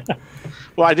techs.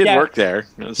 Well, I did work there.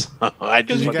 Because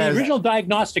the original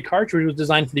diagnostic cartridge was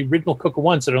designed for the original Coco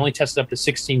 1, so it only tested up to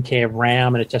 16K of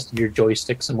RAM, and it tested your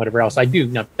joysticks and whatever else. I do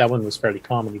know that one was fairly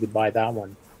common. You could buy that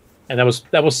one, and that was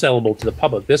sellable to the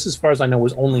public. This, as far as I know,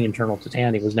 was only internal to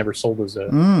Tandy. It was never sold as a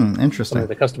interesting something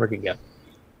the customer can get.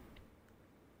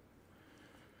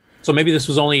 So maybe this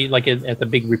was only like at the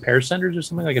big repair centers or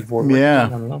something like at Fort Worth. Yeah, I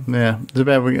don't know. yeah. Too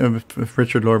bad if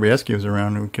Richard Lorbieski was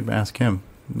around, we could ask him.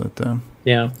 But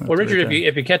yeah. Well, Richard,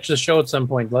 if you catch the show at some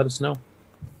point, let us know.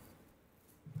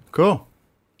 Cool.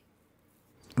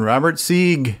 Robert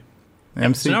Sieg,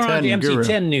 MC10 So now we're on to guru.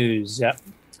 MC10 news. Yeah.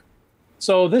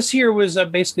 So this here was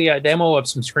basically a demo of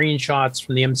some screenshots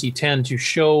from the MC10 to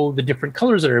show the different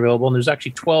colors that are available. And there's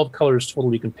actually 12 colors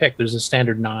total you can pick. There's a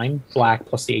standard 9, black,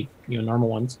 plus the 8 normal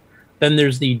ones. Then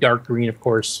there's the dark green, of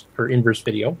course, for inverse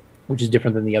video, which is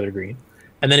different than the other green.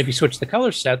 And then if you switch the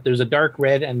color set, there's a dark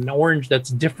red and an orange that's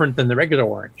different than the regular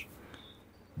orange.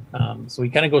 So he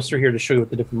kind of goes through here to show you what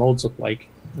the different modes look like.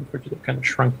 Unfortunately, they've kind of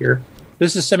shrunk here.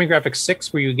 This is SemiGraphics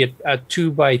 6, where you get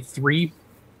 2x3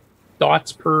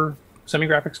 dots per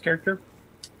SemiGraphics character.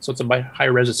 So it's a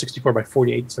higher res of 64 by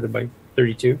 48 instead of by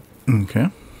 32. Okay.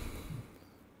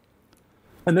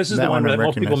 And this is That the one one I that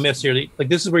most people recognize. miss here. Like,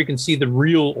 this is where you can see the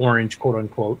real orange, quote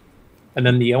unquote. And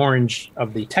then the orange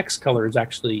of the text color is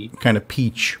actually kind of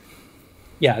peach.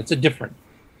 Yeah, it's a different.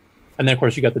 And then, of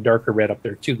course, you got the darker red up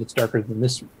there, too, that's darker than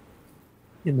this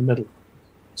in the middle.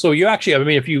 So you actually, I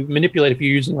mean, if you manipulate, if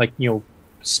you're using, like,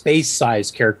 space size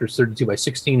characters, 32 by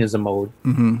 16 is a mode,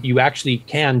 you actually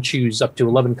can choose up to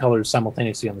 11 colors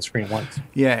simultaneously on the screen at once.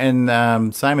 Yeah,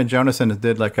 and Simon Jonason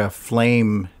did like a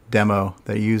flame demo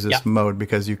that uses mode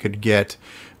because you could get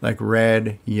like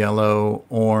red, yellow,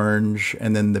 orange,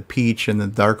 and then the peach and the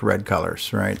dark red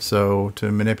colors, right? So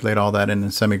to manipulate all that in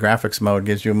the semi-graphics mode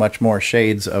gives you much more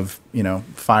shades of,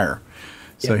 fire.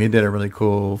 So he did a really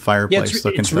cool fireplace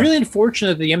looking it's stuff. really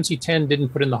unfortunate that the MC10 didn't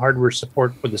put in the hardware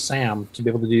support for the SAM to be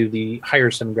able to do the higher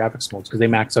semi-graphics modes because they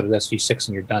max out at SG6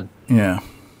 and you're done. Yeah.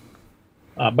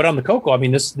 But on the Coco, I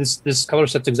mean, this color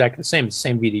set's exactly the same. It's the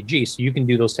same VDG, so you can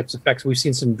do those types of effects. We've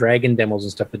seen some Dragon demos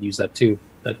and stuff that use that too.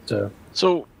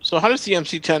 So how does the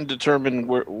MC10 determine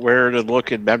where to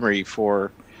look in memory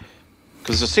for?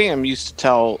 Because the SAM used to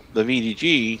tell the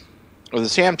VDG, or the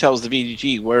SAM tells the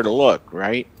VDG where to look,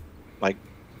 right? Like,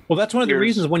 well, that's one of the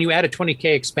reasons when you add a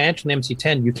 20K expansion to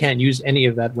MC10, you can't use any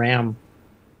of that RAM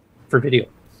for video.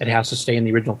 It has to stay in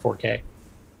the original 4K.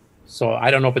 So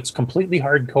I don't know if it's completely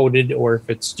hard-coded or if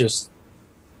it's just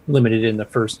limited in the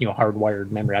first,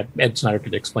 hardwired memory. Ed Snyder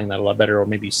could explain that a lot better, or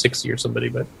maybe 60 or somebody,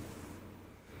 but...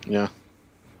 Yeah.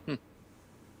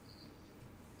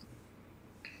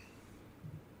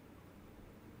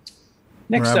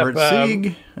 Next Robert up,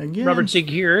 Sieg again. Robert Sieg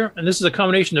here, and this is a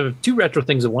combination of two retro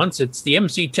things at once. It's the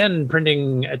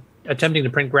MC10 attempting to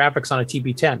print graphics on a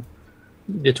TP10,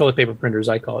 the toilet paper printer, as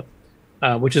I call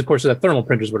it, which of course is a thermal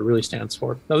printer is what it really stands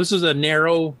for. Now this is a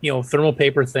narrow, thermal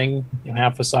paper thing,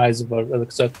 half the size of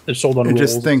they're sold on rolls.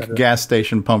 Just think gas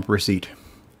station pump receipt.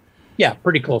 Yeah,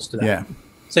 pretty close to that. Yeah,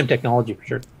 same technology for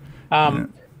sure.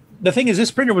 The thing is, this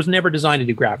printer was never designed to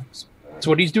do graphics. So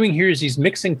what he's doing here is he's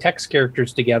mixing text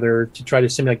characters together to try to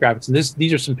simulate graphics. And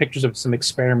these are some pictures of some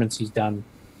experiments he's done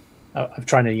of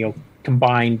trying to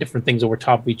combine different things over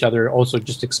top of each other, also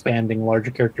just expanding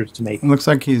larger characters to make. It looks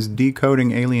like he's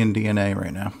decoding alien DNA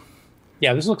right now.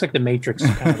 Yeah, this looks like the Matrix,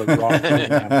 kind of a raw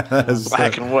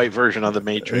black and white version of the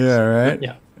Matrix. Yeah, right.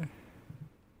 Yeah.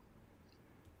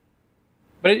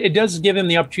 But it does give him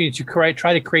the opportunity to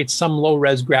try to create some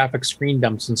low-res graphic screen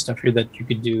dumps and stuff here that you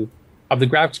could do of the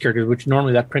graphics characters, which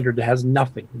normally that printer has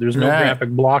nothing. There's no graphic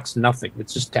blocks, nothing.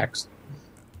 It's just text.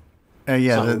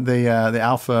 The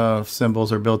alpha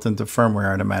symbols are built into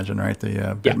firmware, I'd imagine, right?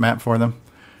 The bitmap for them.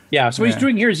 Yeah, so what he's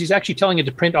doing here is he's actually telling it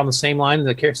to print on the same line,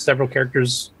 several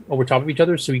characters over top of each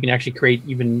other, so you can actually create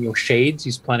even shades.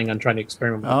 He's planning on trying to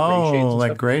experiment with gray shades.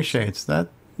 Like gray shades. That's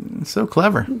so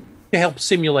clever. To help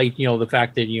simulate, the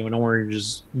fact that an orange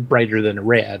is brighter than a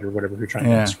red or whatever you're trying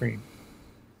to on the screen.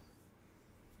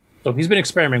 So he's been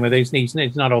experimenting with it.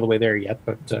 He's not all the way there yet,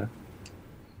 but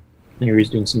here he's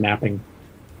doing some mapping,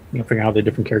 figuring out how the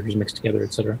different characters mix together,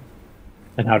 etc.,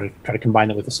 and how to try to combine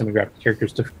them with the semi-graphic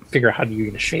characters to figure out how you're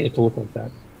going to shade it to look like that.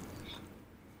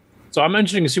 So I'm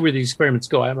interested to see where these experiments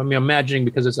go. I'm imagining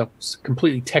because it's a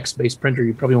completely text-based printer,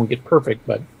 you probably won't get perfect,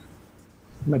 but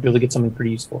you might be able to get something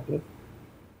pretty useful with it.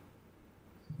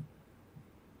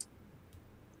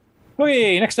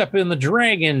 Okay, next up in the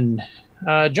Dragon,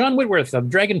 John Whitworth of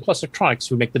Dragon Plus Electronics,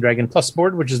 who make the Dragon Plus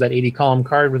board, which is that 80-column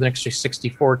card with an extra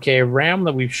 64K of RAM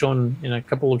that we've shown in a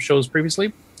couple of shows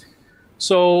previously.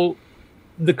 So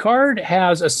the card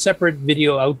has a separate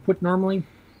video output normally.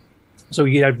 So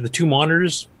you'd have the two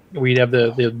monitors, where you'd have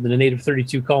the native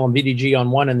 32-column VDG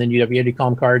on one, and then you'd have your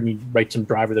 80-column card, and you'd write some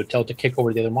driver that would tell it to kick over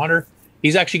to the other monitor.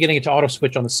 He's actually getting it to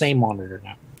auto-switch on the same monitor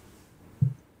now.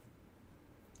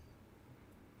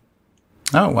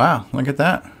 Oh, wow. Look at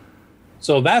that.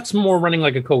 So that's more running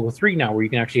like a Coco 3 now, where you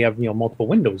can actually have multiple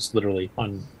windows literally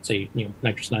on, say,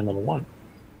 Nitrous 9 level 1.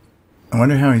 I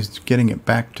wonder how he's getting it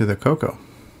back to the Coco.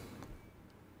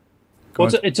 Well,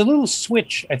 it's a little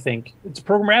switch, I think. It's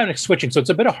programmatic switching, so it's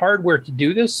a bit of hardware to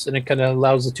do this, and it kind of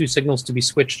allows the two signals to be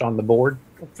switched on the board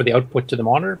for the output to the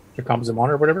monitor, your composite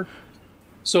monitor or whatever.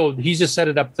 So he's just set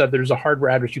it up that there's a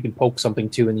hardware address you can poke something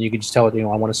to, and then you can just tell it, I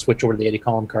want to switch over to the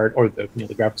 80-column card or the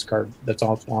graphics card that's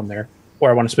also on there,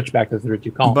 or I want to switch back to the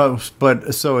 32-column.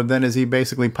 But so then is he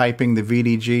basically piping the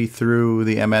VDG through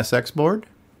the MSX board?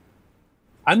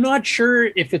 I'm not sure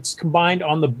if it's combined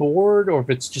on the board or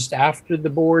if it's just after the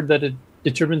board that it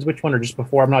determines which one, or just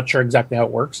before. I'm not sure exactly how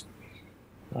it works.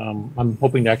 I'm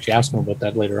hoping to actually ask him about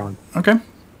that later on. Okay.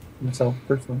 Myself,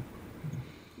 personally.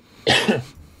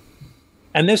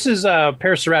 And this is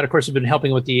Paris Surratt, of course, has been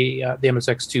helping with the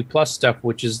MSX2 Plus stuff,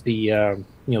 which is the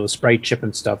the sprite chip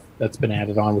and stuff that's been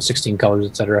added on with 16 colors,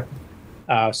 etc.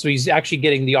 So he's actually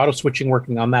getting the auto switching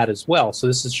working on that as well. So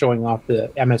this is showing off the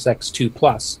MSX2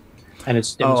 Plus, and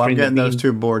it's I'm getting those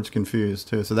two boards confused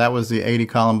too. So that was the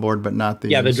 80-column board, but not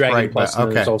the the Dragon sprite, Plus.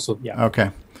 Okay. Also,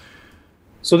 Okay.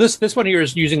 So this one here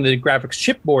is using the graphics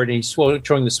chip board, and he's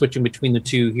showing the switching between the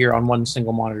two here on one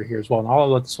single monitor here as well. And I'll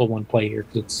let this whole one play here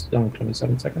because it's only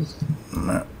 27 seconds.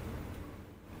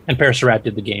 And Paris Surratt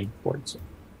did the game board. So.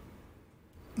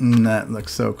 That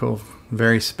looks so cool.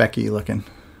 Very specky looking.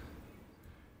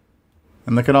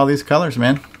 And look at all these colors,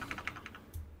 man.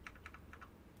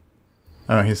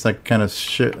 Oh, he's like kind of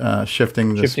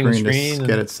shifting the screen to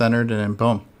get it centered, and then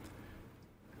boom.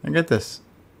 Look at this.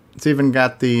 It's even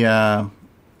got the...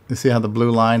 you see how the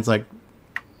blue lines, like...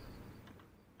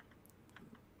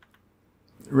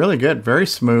 Really good. Very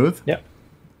smooth. Yep.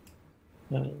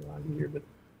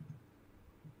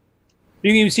 You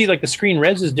can even see like the screen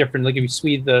res is different. Like if you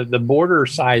see the border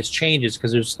size changes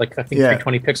because there's like I think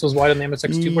 320 pixels wide on the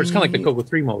MSX2 board. It's kind of like the Coco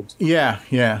 3 modes. Yeah.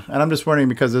 And I'm just wondering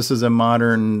because this is a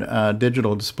modern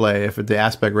digital display, if the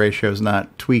aspect ratio is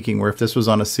not tweaking, where if this was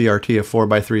on a CRT, a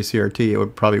 4x3 CRT, it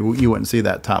would probably you wouldn't see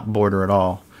that top border at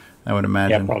all. I would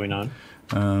imagine. Yeah, probably not.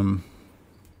 Because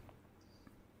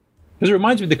it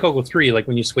reminds me of the Coco 3, like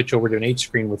when you switch over to an H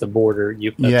screen with a border,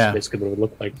 that's basically what it would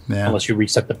look like, unless you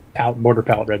reset the border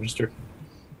palette register.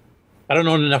 I don't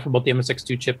know enough about the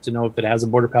MSX2 chip to know if it has a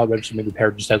border palette register. Maybe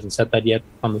Parrot just hasn't set that yet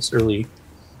on this early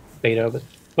beta of it.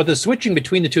 But the switching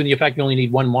between the two, and the fact you only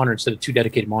need one monitor instead of two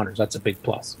dedicated monitors, that's a big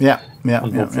plus. Yeah.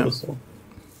 On both of those, so.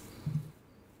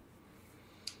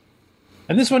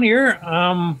 And this one here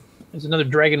is another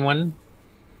Dragon one.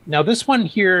 Now, this one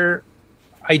here,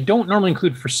 I don't normally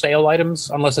include for sale items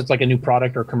unless it's like a new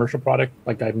product or a commercial product,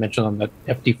 like I mentioned on the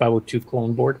FD502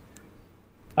 clone board.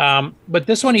 But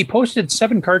this one, he posted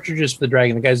 7 cartridges for the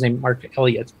Dragon. The guy's named Mark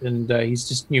Elliott, and he's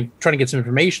just trying to get some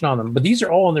information on them. But these are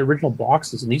all in the original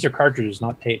boxes, and these are cartridges,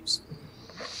 not tapes.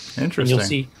 Interesting. And you'll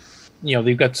see,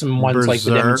 they've got some ones like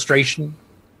the demonstration.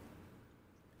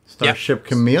 Starship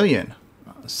Chameleon,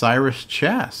 Cyrus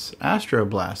Chess,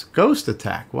 Astroblast, Ghost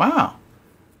Attack. Wow.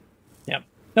 Yeah.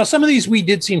 Now, some of these we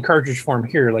did see in cartridge form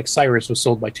here, like Cyrus was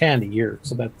sold by Tandy here.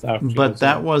 So that's but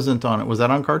that wasn't on it. Was that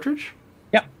on cartridge?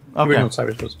 Yeah. Okay. Original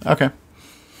Cyrus was. Okay.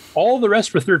 All the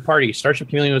rest were third party. Starship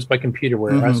Chameleon was by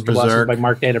Computerware. Astroblast was by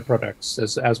Mark Data Products,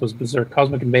 as was Berserk.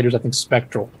 Cosmic Invaders, I think,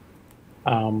 Spectral.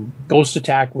 Ghost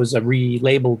Attack was a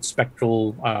relabeled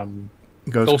Spectral.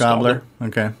 Ghost Gobbler.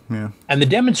 Okay, yeah. And the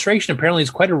demonstration apparently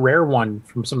is quite a rare one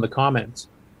from some of the comments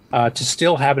to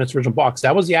still have in its original box.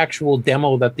 That was the actual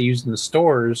demo that they used in the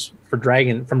stores for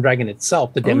Dragon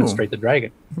itself to demonstrate the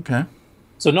Dragon. Okay.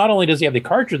 So not only does he have the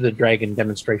cartridge of the Dragon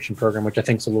demonstration program, which I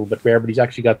think is a little bit rare, but he's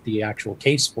actually got the actual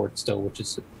case for it still, which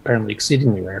is apparently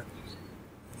exceedingly rare.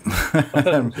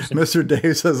 Mr.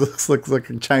 Dave says this looks like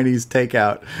a Chinese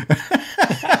takeout.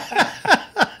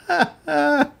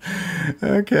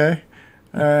 Okay.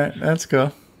 All right. That's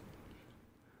cool.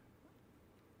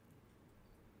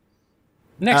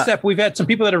 Next up, we've had some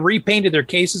people that have repainted their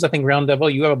cases. I think Round Devil,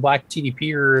 you have a black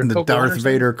TDP or the Coco Darth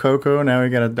Vader Coco. Now we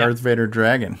got a Darth Vader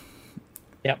Dragon.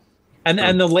 Yep.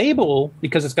 And the label,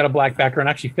 because it's got a black background,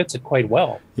 actually fits it quite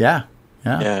well. Yeah.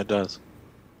 Yeah, it does.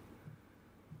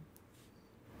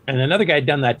 And another guy had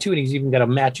done that too, and he's even got a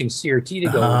matching CRT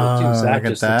to go with it too. So look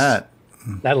at that.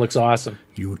 That looks awesome.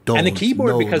 You don't and the keyboard,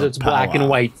 know because the it's black power. and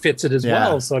white, fits it as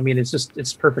well. So I mean,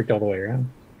 it's perfect all the way around.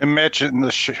 Imagine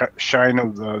the shine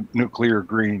of the nuclear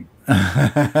green. Coming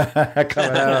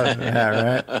out.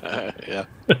 Yeah, right. Yeah.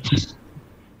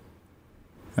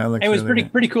 It was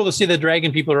pretty cool to see the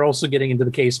Dragon people are also getting into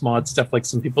the case mod stuff, like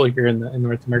some people here in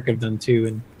North America have done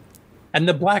too. And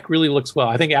the black really looks well.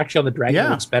 I think actually on the Dragon it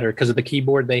looks better because of the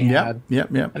keyboard they had. Yep.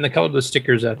 And the color of the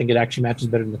stickers, I think it actually matches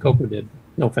better than the Coco did.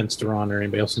 No offense to Ron or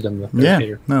anybody else who's done the Yeah,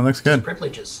 no, it looks good.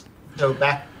 Privileges. So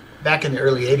back in the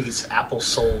early 80s, Apple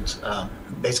sold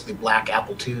basically black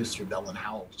Apple IIs through Bell and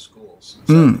Howell to schools.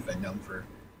 So they've been known for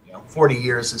 40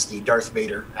 years as the Darth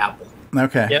Vader Apple.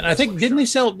 Okay. Yeah, I think didn't they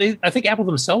sell? I think Apple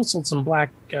themselves sold some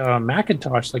black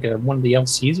Macintosh, like one of the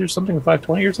LCs or something,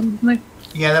 520 or something. Didn't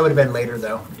they? Yeah, that would have been later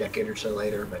though, a decade or so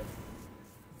later. But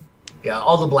yeah,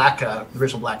 all the black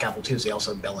original black Apple IIs, they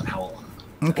also had Bell and Howell on them.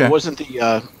 Okay. Well, wasn't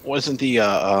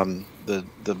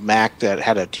the Mac that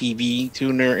had a TV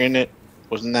tuner in it?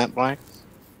 Wasn't that black?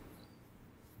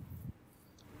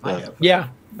 Yeah,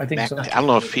 I think Mac, so. I don't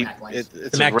know if people. It's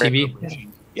the Mac TV.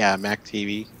 Yeah, Mac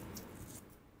TV.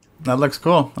 That looks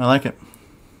cool. I like it.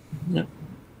 Yeah.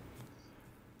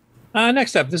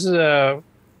 Next up, this is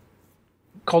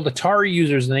called Atari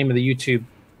Users, the name of the YouTube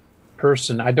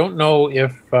person. I don't know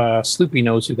if Sloopy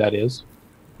knows who that is,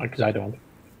 because I don't.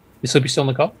 Is Sloopy still in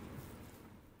the call?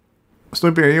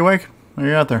 Sloopy, are you awake? Are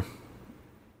you out there?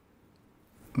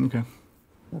 Okay.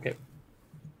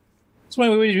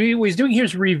 So what he's doing here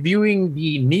is reviewing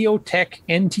the Neotech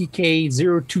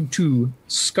NTK022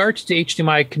 SCART to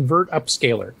HDMI convert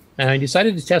upscaler. And I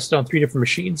decided to test it on 3 different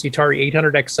machines, the Atari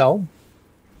 800XL,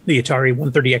 the Atari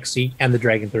 130XC, and the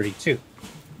Dragon 32.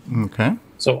 Okay.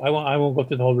 So I won't go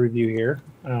through the whole review here.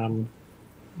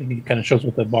 Maybe it kind of shows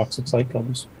what the box looks like. I'll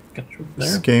just kind of show it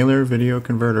there. Scalar video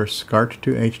converter SCART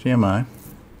to HDMI.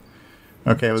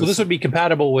 Okay. So this would be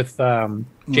compatible with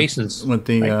Jason's. With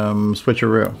the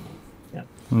switcheroo. Yeah.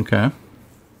 Okay.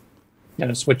 Got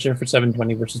a switch there for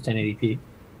 720 versus 1080p.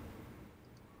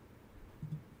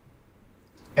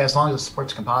 As long as it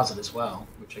supports composite as well,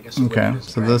 which I guess is okay. what it is,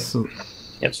 So right? this.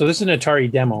 Yeah. So this is an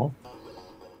Atari demo.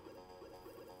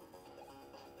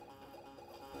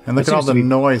 And look at all the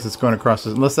noise that's going across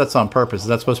this. Unless that's on purpose. Is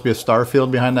that supposed to be a star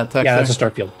field behind that text? Yeah, there? that's a star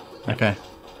field. Okay.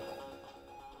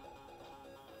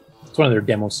 It's one of their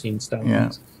demo scene style Yeah.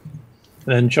 ones.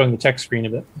 And then showing the text screen a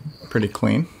bit. Pretty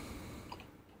clean.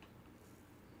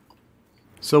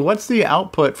 So what's the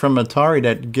output from Atari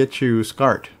that gets you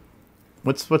SCART?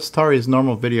 What's Atari's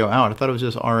normal video out? I thought it was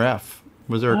just RF.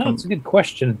 Was there That's a good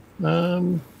question. I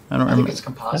don't I remember. think it's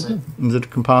composite. Is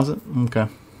it composite? Okay.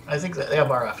 I think that they have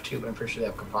RF too, but I'm pretty sure they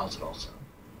have composite also.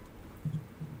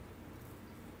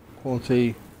 Quality.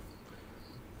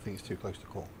 I think it's too close to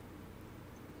call.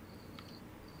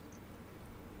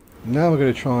 Now we're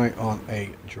going to try on a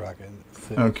Dragon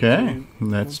 32. Okay,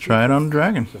 let's try it on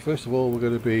Dragon. So first of all, we're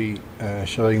going to be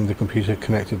showing the computer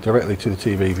connected directly to the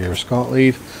TV via a SCART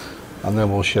lead, and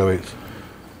then we'll show it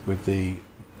with the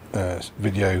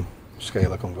video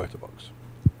scaler converter box.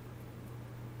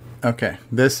 Okay,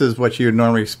 this is what you'd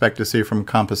normally expect to see from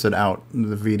composite out,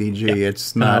 the VDG. Yeah.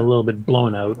 It's not a little bit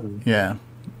blown out. Yeah,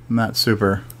 not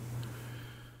super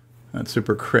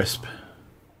crisp.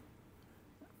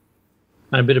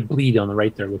 And a bit of bleed on the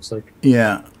right there, looks like.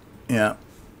 Yeah. So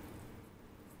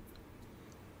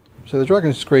the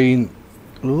Dragon screen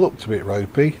looked a bit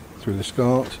ropey through the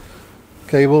SCART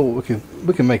cable. We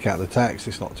can make out the text.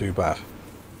 It's not too bad.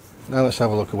 Now let's have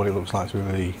a look at what it looks like through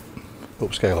the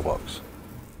upscaler box.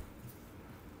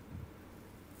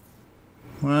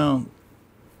 Well,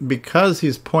 because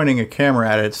he's pointing a camera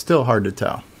at it, it's still hard to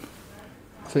tell.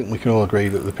 I think we can all agree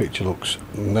that the picture looks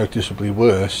noticeably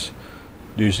worse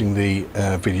using the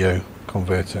video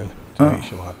converter to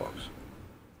HDMI box.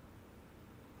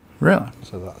 Really?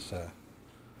 So that's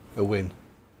a win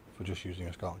for just using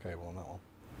a SCART cable on that one.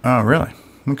 Oh, really?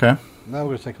 Okay. Now we're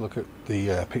going to take a look at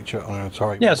the picture on an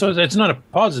Atari. Yeah, so it's not a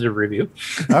positive review.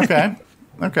 Okay.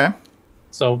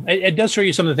 So it does show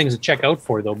you some of the things to check out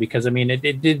for, though, because I mean,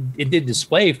 it did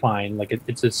display fine. Like it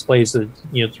displays that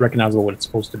it's recognizable what it's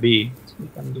supposed to be.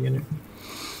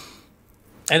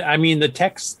 And I mean, the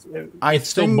text it's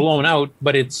still blown out,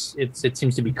 but it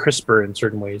seems to be crisper in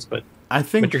certain ways. But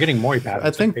but you're getting more patterns.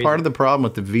 I think part of the problem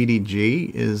with the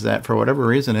VDG is that for whatever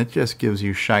reason it just gives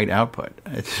you shite output.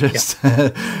 It's just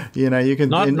you can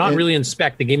not really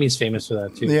inspect. The gaming's famous for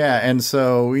that too. Yeah, and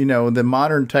so the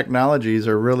modern technologies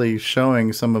are really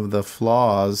showing some of the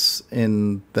flaws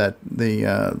in that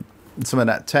some of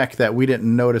that tech that we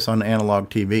didn't notice on analog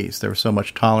TVs. There was so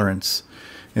much tolerance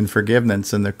and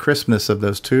forgiveness, and the crispness of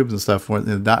those tubes and stuff.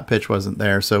 The dot pitch wasn't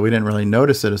there, so we didn't really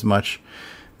notice it as much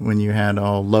when you had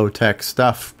all low-tech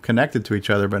stuff connected to each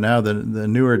other. But now the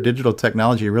newer digital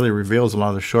technology really reveals a lot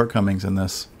of the shortcomings in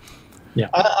this. Yeah,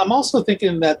 I'm also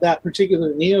thinking that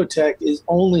particular Neotech is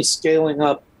only scaling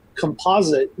up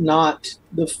composite, not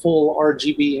the full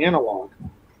RGB analog.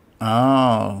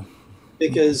 Oh.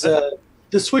 Because the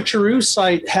Switcheroo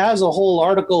site has a whole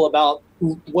article about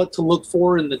what to look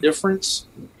for in the difference.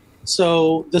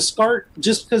 So the SCART,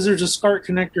 just because there's a SCART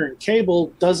connector and cable,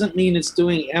 doesn't mean it's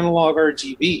doing analog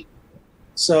RGB.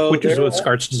 So which is what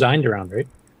SCART's designed around, right?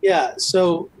 Yeah.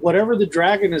 So whatever the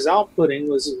Dragon is outputting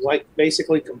was like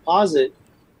basically composite.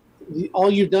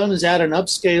 All you've done is add an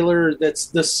upscaler that's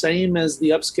the same as the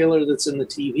upscaler that's in the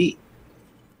TV.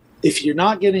 If you're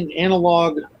not getting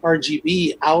analog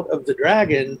RGB out of the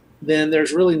Dragon, then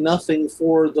there's really nothing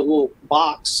for the little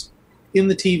box in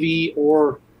the TV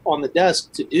or on the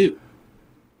desk to do.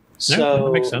 So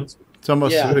that makes sense. It's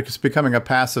almost it's becoming a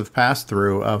passive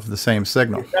pass-through of the same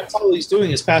signal. That's all he's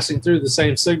doing is passing through the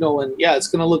same signal, and it's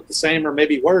going to look the same or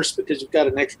maybe worse because you've got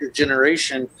an extra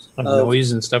generation of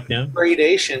noise and stuff. Yeah,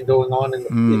 gradation going on in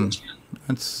the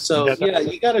channel. So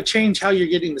you got to change how you're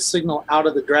getting the signal out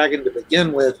of the Dragon to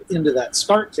begin with into that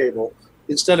SCART cable.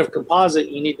 Instead of composite,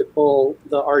 you need to pull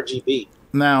the RGB.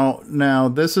 Now,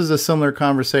 this is a similar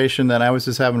conversation that I was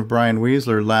just having with Brian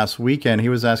Weisler last weekend. He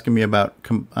was asking me about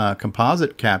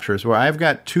composite captures, where I've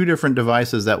got two different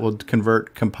devices that will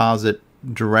convert composite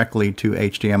directly to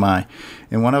HDMI.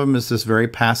 And one of them is this very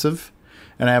passive,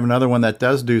 and I have another one that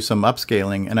does do some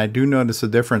upscaling. And I do notice a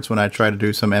difference when I try to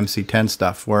do some MC10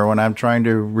 stuff, where when I'm trying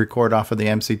to record off of the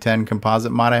MC10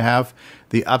 composite mod I have,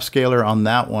 the upscaler on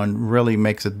that one really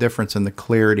makes a difference in the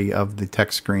clarity of the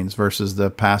text screens versus the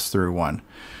pass-through one.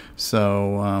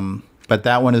 So, but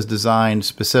that one is designed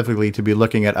specifically to be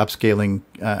looking at upscaling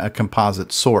a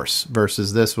composite source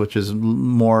versus this, which is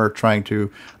more trying to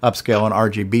upscale an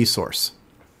RGB source.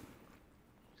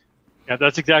 Yeah,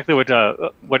 that's exactly what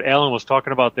Alan was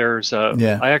talking about. There's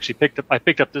I actually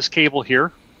picked up this cable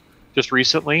here just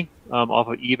recently off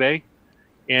of eBay.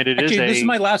 And this is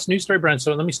my last news story, Brent.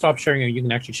 So let me stop sharing it. You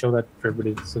can actually show that for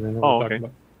everybody so they know what we're talking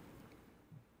about.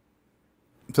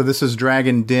 So this is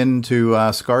Dragon DIN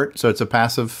to SCART. So it's a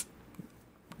passive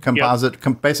composite.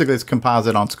 Yep. Basically, it's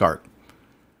composite on SCART.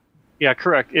 Yeah,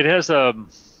 correct. It has the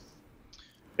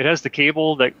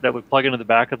cable that would plug into the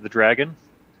back of the Dragon,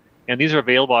 and these are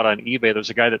available out on eBay.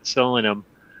 There's a guy that's selling them,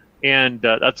 and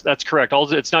that's correct.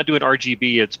 It's not doing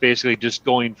RGB. It's basically just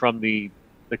going from the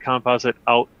composite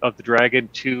out of the Dragon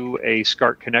to a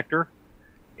SCART connector.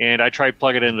 And I tried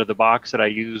plugging it into the box that I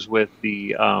use with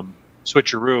the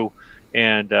Switcheroo,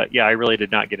 and I really did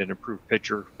not get an improved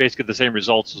picture. Basically the same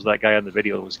results as that guy on the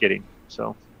video was getting.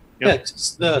 So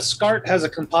the SCART has a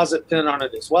composite pin on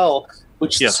it as well,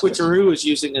 which the switcheroo is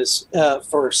using as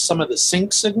for some of the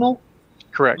sync signal.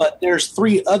 Correct. But there's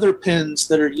 3 other pins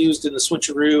that are used in the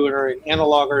switcheroo and are in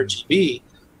analog RGB,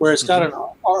 where it's got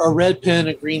a red pin,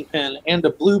 a green pin, and a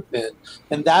blue pin,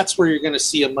 and that's where you're going to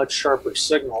see a much sharper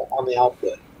signal on the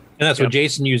output. And that's what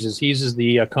Jason uses. He uses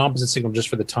the composite signal just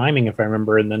for the timing, if I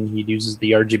remember, and then he uses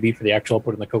the RGB for the actual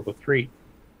output in the Coco 3.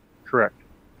 Correct.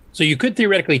 So you could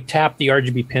theoretically tap the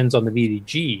RGB pins on the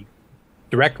VDG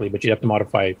directly, but you'd have to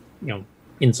modify,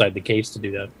 inside the case to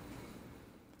do that.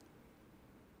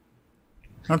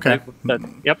 Okay.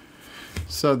 Yep.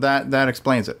 So that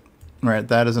explains it. Right.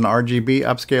 That is an RGB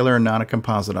upscaler and not a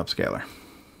composite upscaler.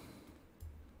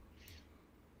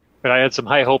 But I had some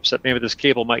high hopes that maybe this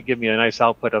cable might give me a nice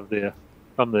output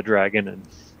from the Dragon, and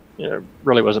it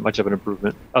really wasn't much of an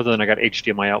improvement, other than I got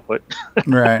HDMI output.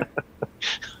 Right.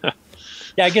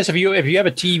 Yeah, I guess if you have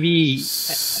a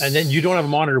TV and then you don't have a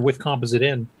monitor with composite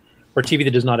in, or TV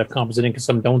that does not have composite in, because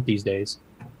some don't these days,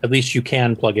 at least you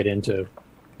can plug it into.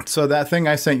 So that thing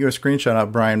I sent you a screenshot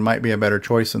of, Brian, might be a better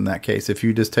choice in that case. If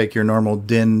you just take your normal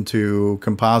DIN to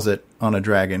composite on a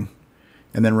Dragon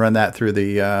and then run that through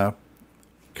the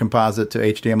composite to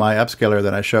HDMI upscaler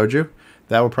that I showed you,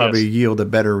 that will probably yield a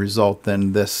better result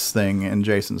than this thing in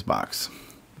Jason's box.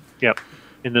 Yep.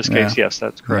 In this case, yes,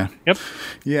 that's correct. Yeah. Yep.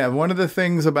 Yeah, one of the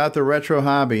things about the retro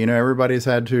hobby, everybody's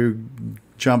had to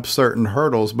jump certain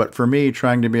hurdles, but for me,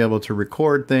 trying to be able to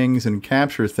record things and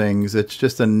capture things, it's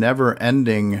just a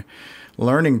never-ending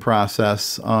learning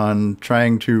process on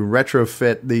trying to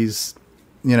retrofit these,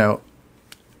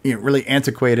 really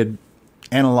antiquated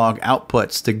analog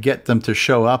outputs to get them to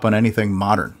show up on anything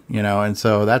modern, and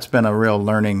so that's been a real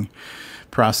learning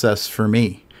process for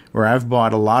me, where I've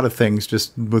bought a lot of things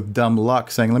just with dumb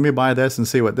luck, saying, let me buy this and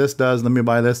see what this does, let me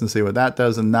buy this and see what that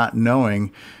does, and not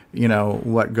knowing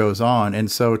what goes on.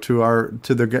 And so to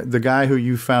the guy who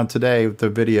you found today with the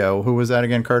video, who was that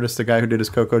again, Curtis, the guy who did his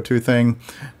Coco 2 thing,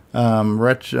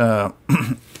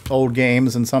 old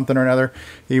games and something or another,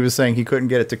 he was saying he couldn't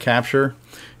get it to capture,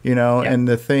 and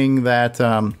the thing that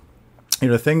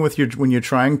the thing with when you're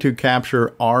trying to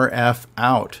capture RF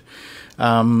out,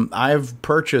 I've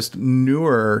purchased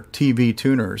newer TV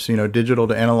tuners, digital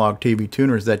to analog TV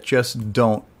tuners that just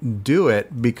don't do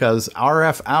it, because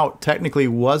RF out technically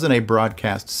wasn't a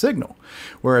broadcast signal,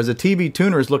 whereas a TV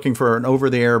tuner is looking for an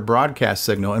over-the-air broadcast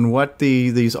signal. And what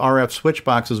these RF switch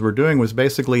boxes were doing was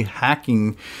basically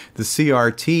hacking the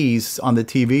CRTs on the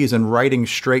TVs and writing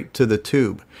straight to the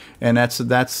tube. And that's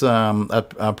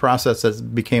a process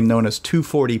that became known as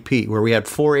 240p, where we had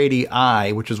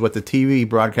 480i, which is what the TV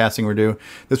broadcasting would do.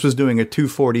 This was doing a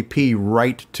 240p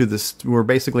right to this. We're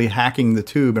basically hacking the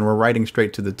tube, and we're writing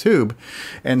straight to the tube.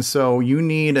 And so you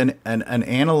need an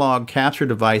analog capture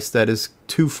device that is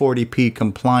 240p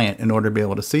compliant in order to be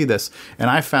able to see this. And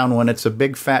I found one. It's a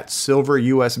big fat silver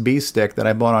USB stick that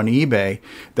I bought on eBay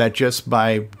that just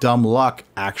by dumb luck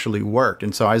actually worked.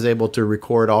 And so I was able to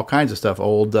record all kinds of stuff,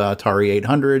 old Atari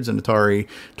 800s and Atari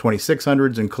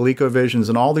 2600s and ColecoVisions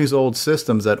and all these old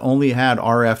systems that only had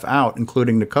RF out,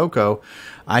 including the Coco.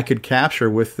 I could capture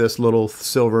with this little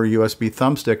silver USB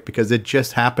thumbstick because it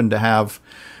just happened to have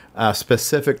a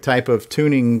specific type of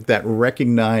tuning that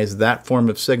recognized that form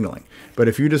of signaling. But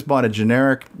if you just bought a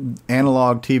generic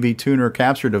analog TV tuner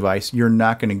capture device, you're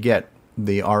not going to get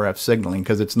the RF signaling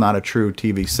because it's not a true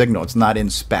TV signal. It's not in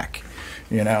spec,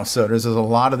 So there's a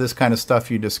lot of this kind of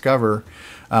stuff you discover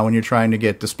when you're trying to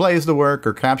get displays to work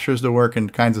or captures to work,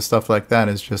 and kinds of stuff like that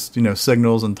is just,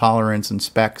 signals and tolerance and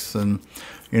specs and,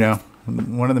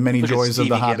 one of the many joys of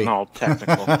the hobby. All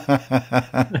technical.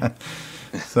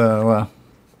 So,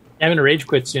 I'm gonna rage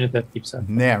quit soon if that keeps up.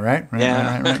 Yeah, right.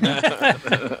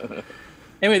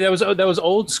 Anyway, that was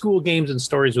old school games and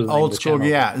stories with old school,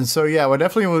 yeah. And so, well,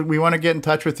 definitely we want to get in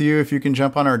touch with you. If you can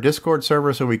jump on our Discord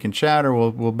server so we can chat, or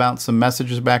we'll bounce some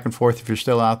messages back and forth if you're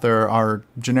still out there. Our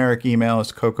generic email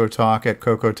is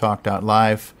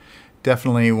cocotalk@cocotalk.live.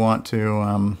 Definitely want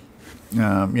to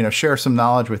share some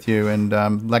knowledge with you,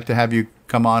 and like to have you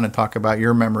come on and talk about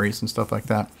your memories and stuff like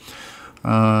that.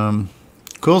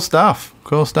 Cool stuff.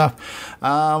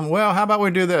 Well, how about we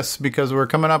do this, because we're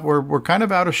coming up. We're kind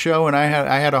of out of show, and I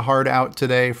had a hard out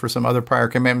today for some other prior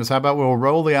commitments. How about we'll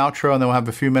roll the outro, and then we'll have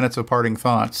a few minutes of parting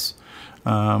thoughts.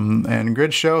 And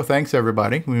good show. Thanks,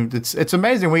 everybody. It's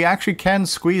amazing. We actually can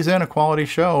squeeze in a quality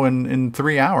show in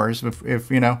 3 hours,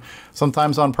 if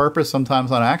sometimes on purpose,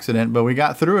 sometimes on accident, but we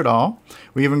got through it all.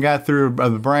 We even got through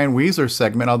the Brian Weasler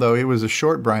segment, although it was a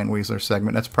short Brian Weasler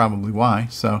segment. That's probably why.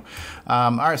 So,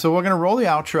 all right. So we're going to roll the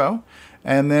outro.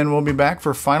 And then we'll be back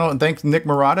for final. And thanks, Nick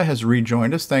Murata has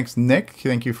rejoined us. Thanks, Nick.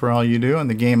 Thank you for all you do on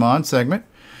the Game On segment.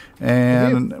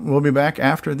 And we'll be back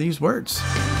after these words.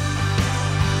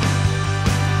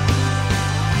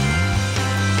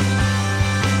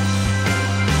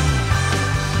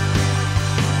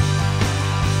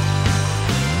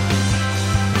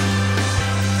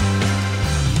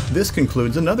 This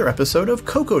concludes another episode of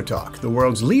Coco Talk, the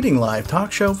world's leading live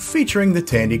talk show featuring the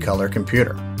Tandy Color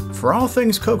computer. For all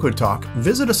things Coco Talk,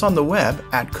 visit us on the web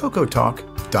at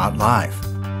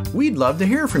cocotalk.live. We'd love to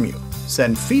hear from you.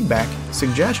 Send feedback,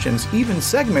 suggestions, even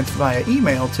segments via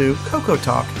email to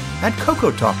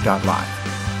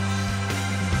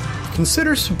cocotalk@cocotalk.live.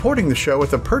 Consider supporting the show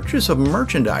with a purchase of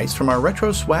merchandise from our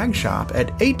retro swag shop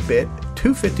at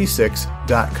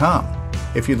 8bit256.com.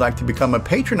 If you'd like to become a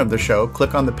patron of the show,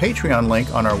 click on the Patreon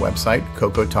link on our website,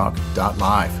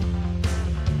 cocotalk.live.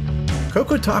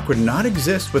 Coco Talk would not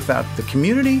exist without the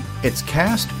community, its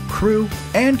cast, crew,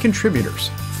 and contributors.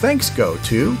 Thanks go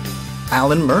to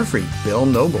Alan Murphy, Bill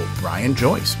Noble, Brian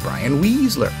Joyce, Brian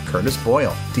Weasler, Curtis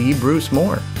Boyle, D. Bruce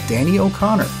Moore, Danny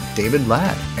O'Connor, David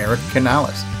Ladd, Eric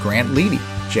Canales, Grant Leedy,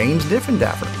 James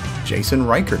Diffendaffer, Jason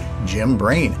Reichert, Jim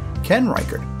Brain, Ken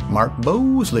Reichert, Mark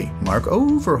Bosley, Mark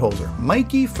Overholzer,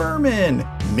 Mikey Furman,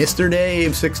 Mr.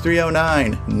 Dave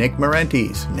 6309, Nick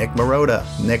Marentes, Nick Marotta,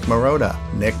 Nick Marotta,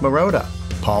 Nick Marotta,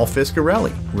 Paul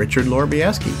Fiscarelli, Richard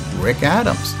Lorbieski, Rick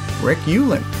Adams, Rick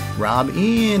Hewlin, Rob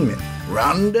Inman,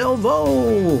 Ron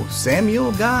Delvaux,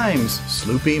 Samuel Gimes,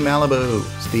 Sloopy Malibu,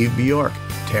 Steve Bjork,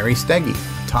 Terry Steggy,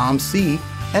 Tom C.,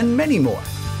 and many more.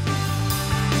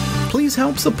 Please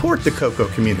help support the Coco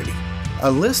community. A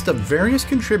list of various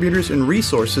contributors and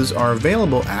resources are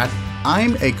available at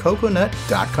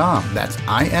imacoconut.com. That's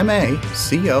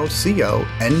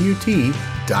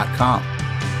imacoconut.com.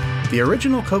 The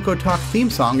original Coco Talk theme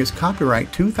song is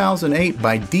copyright 2008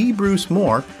 by D. Bruce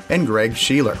Moore and Greg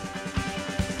Sheeler.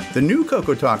 The new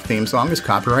Coco Talk theme song is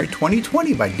copyright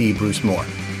 2020 by D. Bruce Moore.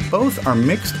 Both are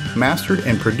mixed, mastered,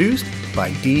 and produced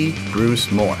by D.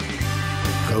 Bruce Moore.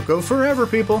 Coco forever,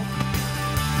 people!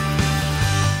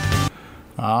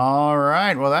 All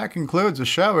right. Well, that concludes the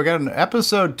show. We got an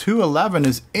episode 211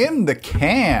 is in the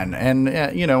can. And,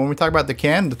 when we talk about the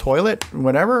can, the toilet,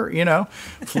 whatever,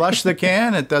 flush the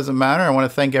can. It doesn't matter. I want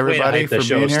to thank everybody for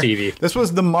being here. Stevie. This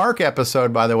was the Mark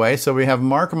episode, by the way. So we have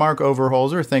Mark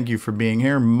Overholzer. Thank you for being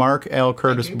here. Mark L.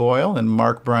 Curtis Boyle and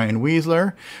Mark Brian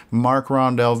Weasler. Mark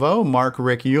Ron Delvaux. Mark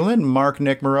Rick Hewlin. Mark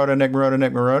Nick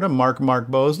Marotta. Mark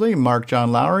Bosley. Mark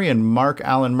John Lowry. And Mark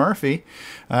Alan Murphy.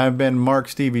 I've been Mark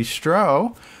Stevie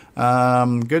Stroh.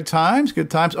 Good times.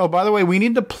 Oh, by the way, we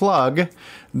need to plug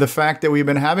the fact that we've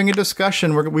been having a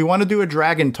discussion. We want to do a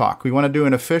dragon talk. We want to do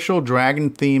an official dragon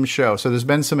themed show. So there's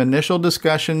been some initial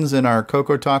discussions in our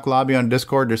Coco Talk lobby on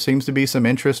Discord. There seems to be some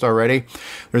interest already.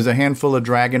 There's a handful of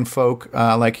dragon folk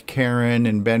like Karen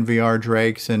and Ben VR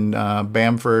Drakes and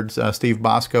Bamford's Steve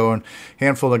Bosco and a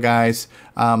handful of guys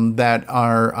that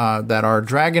are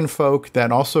dragon folk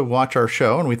that also watch our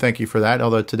show, and we thank you for that.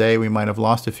 Although today we might have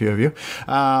lost a few of you,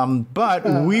 but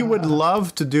we would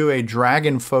love to do a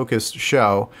dragon focused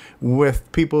show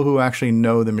with people who actually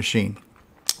know the machine.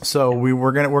 So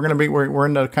we're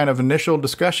in the kind of initial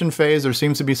discussion phase. There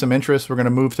seems to be some interest. We're going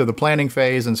to move to the planning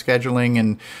phase and scheduling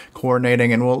and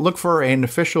coordinating, and we'll look for an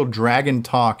official dragon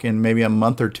talk in maybe a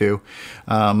month or two.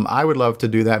 I would love to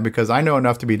do that because I know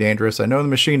enough to be dangerous. I know the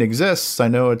machine exists. I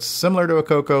know it's similar to a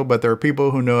Coco, but there are people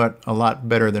who know it a lot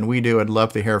better than we do. I'd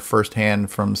love to hear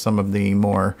firsthand from some of the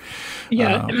more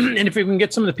and if we can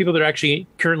get some of the people that are actually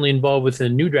currently involved with the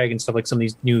new dragon stuff, like some of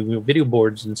these new video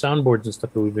boards and soundboards and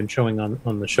stuff that we've been showing on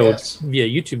the show via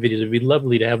YouTube videos, it'd be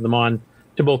lovely to have them on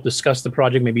to both discuss the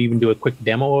project, maybe even do a quick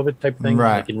demo of it type thing,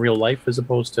 like in real life, as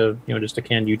opposed to just a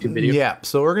canned YouTube video. Yeah,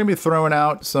 so we're going to be throwing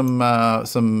out some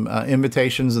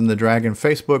invitations in the Dragon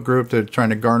Facebook group to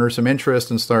trying to garner some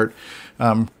interest and start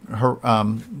kind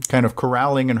of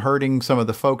corralling and herding some of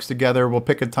the folks together. We'll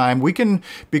pick a time. We can,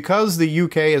 because the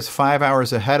UK is 5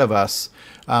 hours ahead of us.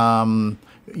 For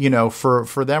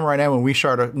them right now, when we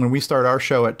start our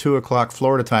show at 2:00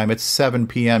 Florida time, it's 7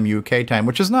 p.m. UK time,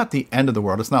 which is not the end of the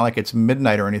world. It's not like it's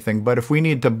midnight or anything. But if we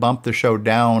need to bump the show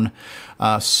down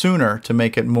sooner to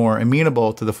make it more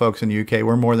amenable to the folks in the UK,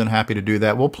 we're more than happy to do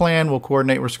that. We'll plan, we'll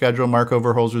coordinate, we'll schedule. Mark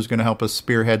Overholzer is going to help us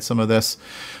spearhead some of this,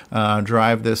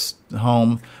 drive this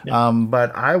home.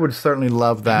 But I would certainly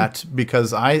love that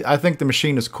because I think the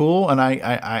machine is cool, and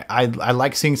I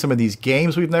like seeing some of these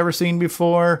games we've never seen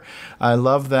before. I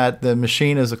love that the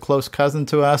machine is a close cousin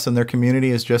to us and their community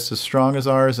is just as strong as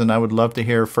ours, and I would love to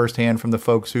hear firsthand from the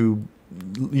folks who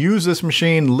used this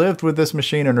machine, lived with this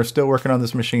machine, and are still working on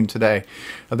this machine today.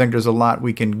 I think there's a lot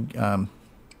we can, a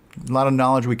lot of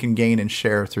knowledge we can gain and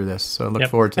share through this. So I look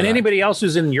forward to and that. anybody else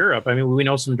who's in Europe. I mean, we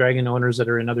know some Dragon owners that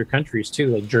are in other countries too,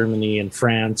 like Germany and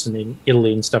France and in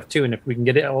Italy and stuff too. And if we can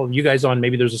get all of you guys on,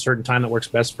 maybe there's a certain time that works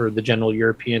best for the general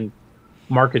European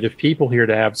market of people here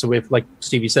to have. So if, like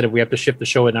Stevie said, if we have to shift the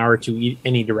show an hour to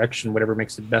any direction, whatever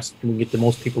makes it best, we can get the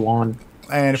most people on.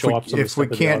 And if we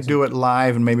can't do it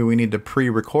live, and maybe we need to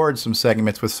pre-record some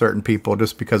segments with certain people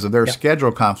just because of their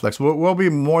schedule conflicts, we'll be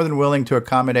more than willing to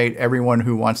accommodate everyone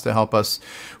who wants to help us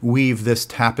weave this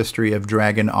tapestry of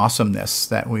Dragon awesomeness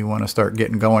that we want to start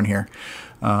getting going here.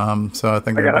 So I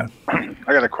think I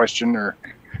got a question or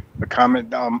a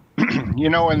comment. You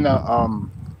know, in the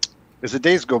as the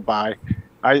days go by,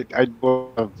 I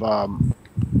love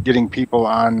getting people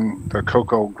on the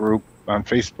Coco group on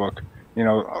Facebook. You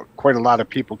know, quite a lot of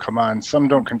people come on. Some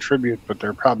don't contribute, but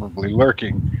they're probably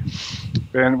lurking.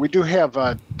 And we do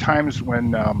have times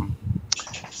when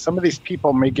some of these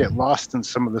people may get lost in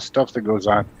some of the stuff that goes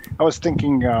on. I was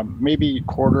thinking maybe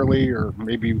quarterly or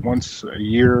maybe once a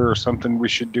year or something, we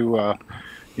should do a,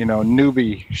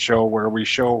 newbie show where we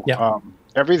show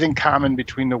everything common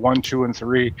between the 1, 2, and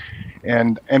 3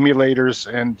 and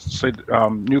emulators, and so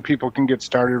new people can get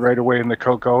started right away in the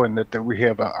Coco, and that we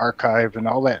have an archive and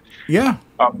all that. Yeah.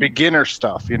 Beginner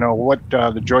stuff, what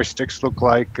the joysticks look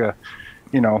like,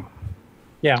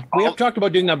 Yeah, we have talked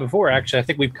about doing that before, actually. I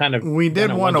think we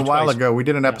did one a while ago. We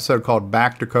did an episode called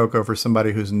Back to Coco for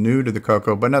somebody who's new to the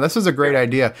Coco. But no, this is a great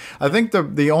idea. I think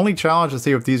the only challenge I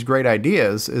see with these great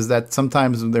ideas is that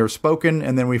sometimes they're spoken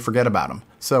and then we forget about them.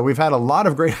 So we've had a lot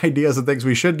of great ideas and things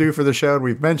we should do for the show.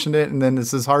 We've mentioned it, and then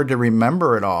it's just hard to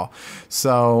remember it all.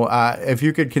 So if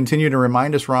you could continue to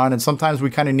remind us, Ron, and sometimes we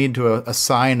kind of need to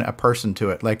assign a person to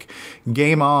it. Like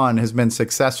Game On has been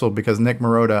successful because Nick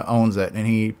Marotta owns it, and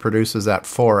he produces that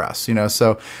for us.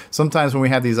 So sometimes when we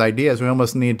have these ideas, we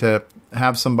almost need to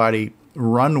have somebody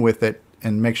run with it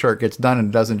and make sure it gets done and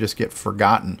it doesn't just get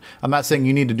forgotten. I'm not saying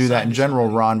you need to do that in general,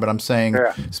 Ron, but I'm saying,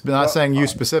 saying you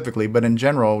specifically, but in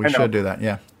general, we should do that.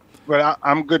 Yeah. But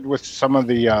I'm good with some of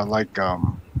the,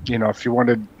 if you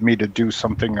wanted me to do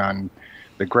something on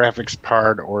the graphics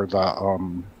part or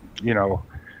the,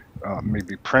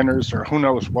 maybe printers or who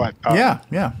knows what.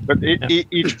 But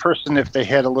each person, if they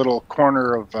had a little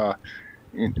corner of,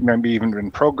 maybe even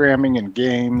in programming and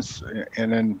games,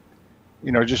 and then,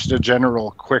 just a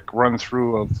general quick run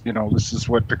through of, this is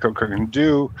what the Coco can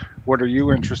do. What are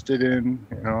you interested in?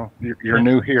 You're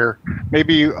new here.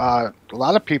 Maybe a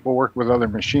lot of people work with other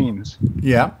machines.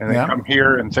 Yeah. And they come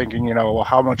here and thinking, well,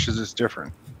 how much is this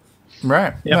different?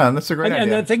 Right. Yeah, that's a great idea.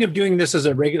 And the thing of doing this as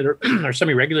a regular or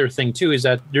semi-regular thing too is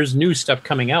that there's new stuff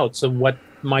coming out. So what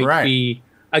might be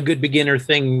a good beginner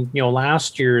thing,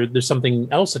 last year, there's something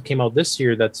else that came out this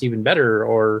year that's even better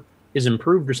or is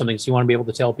improved or something. So you want to be able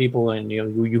to tell people, and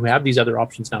you have these other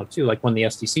options now too, like when the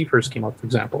SDC first came out, for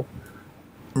example.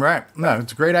 Right. No,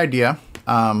 it's a great idea.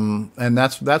 And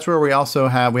that's where we also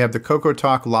have the Coco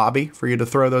Talk lobby for you to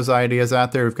throw those ideas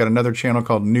out there. We've got another channel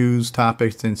called News,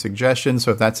 Topics, and Suggestions.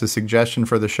 So if that's a suggestion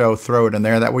for the show, throw it in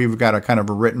there. That way we've got a kind of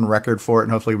a written record for it,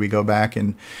 and hopefully we go back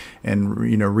and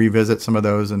revisit some of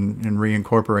those and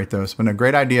reincorporate those. But a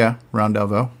great idea, Ron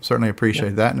Delvaux. Certainly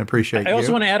appreciate that, and appreciate you. I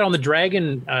also want to add on the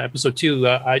Dragon episode too.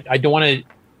 I don't want to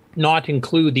not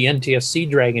include the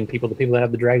NTSC Dragon people, the people that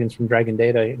have the dragons from Dragon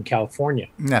Data in California.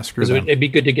 Yeah, screw them. It'd be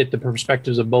good to get the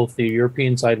perspectives of both the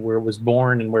European side where it was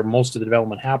born and where most of the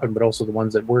development happened, but also the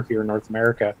ones that were here in North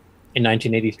America in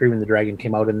 1983 when the Dragon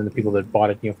came out, and then the people that bought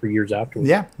it, for years afterwards.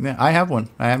 Yeah, I have one.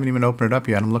 I haven't even opened it up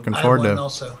yet. I'm looking forward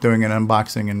to doing an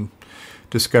unboxing and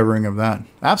discovering of that.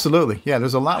 Absolutely. Yeah,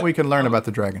 there's a lot we can learn about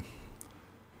the Dragon.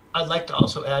 I'd like to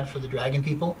also add for the Dragon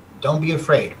people, don't be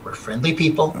afraid. We're friendly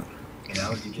people.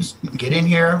 You just get in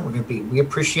here. We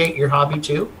appreciate your hobby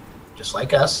too, just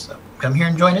like us. So come here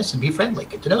and join us and be friendly.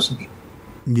 Get to know some people.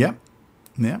 Yep.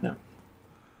 Yeah.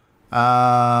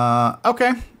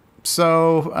 Okay.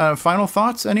 So, final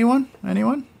thoughts? Anyone?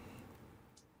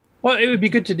 Well, it would be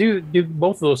good to do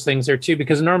both of those things there too,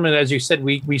 because normally, as you said,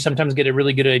 we sometimes get a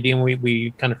really good idea and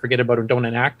we kind of forget about it and don't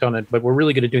enact on it. But we're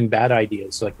really good at doing bad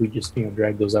ideas. Like we just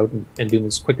drag those out and do them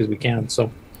as quick as we can.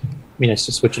 So, it'd be nice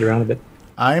to switch it around a bit.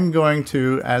 I'm going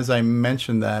to, as I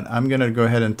mentioned that, I'm going to go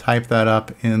ahead and type that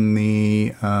up in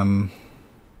the,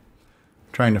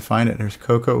 trying to find it. There's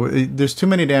Coco. There's too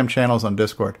many damn channels on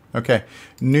Discord. Okay.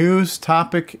 News,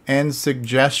 topic, and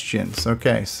suggestions.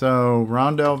 Okay. So,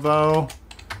 Ron Delvaux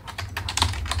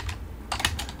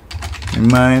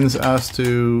reminds us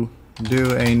to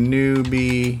do a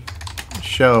newbie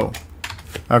show.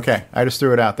 Okay. I just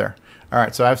threw it out there. All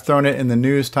right, so I've thrown it in the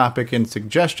news topic and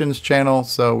suggestions channel,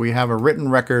 so we have a written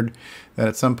record that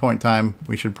at some point in time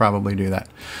we should probably do that.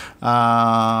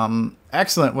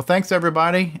 Excellent. Well, thanks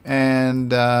everybody,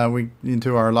 and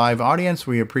into our live audience,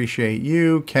 we appreciate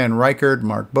you, Ken Reichert,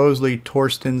 Mark Bosley,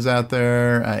 Torsten's out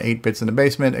there, 8-Bits in the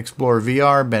Basement, Explore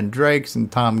VR, Ben Drakes,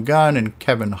 and Tom Gunn, and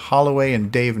Kevin Holloway,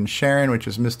 and Dave and Sharon, which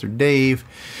is Mr. Dave.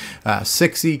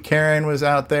 Sixy Karen was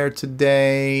out there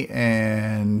today,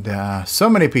 and so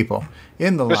many people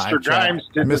in the live Mr. chat. Grimes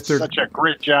did such a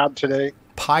great job today.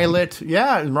 Pilot,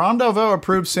 yeah, Ron Delvaux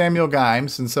approved Samuel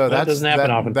Gimes, and so That doesn't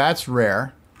happen often. That's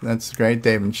rare. That's great,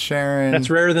 Dave and Sharon. That's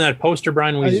rarer than that poster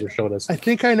Brian Weezer showed us. I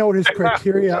think I know what his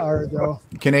criteria are, though.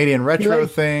 Canadian retro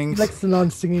things. He likes the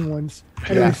non-singing ones.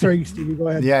 Anyway, Yeah. sorry, Stevie, go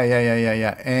ahead.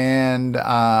 Yeah. And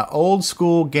Old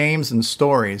School Games and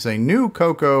Stories, a new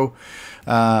Coco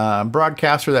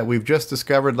broadcaster that we've just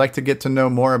discovered. Like to get to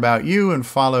know more about you and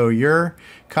follow your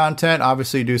content.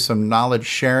 Obviously, do some knowledge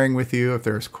sharing with you if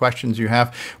there's questions you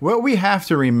have. What we have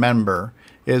to remember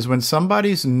is when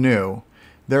somebody's new,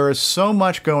 there is so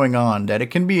much going on that it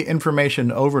can be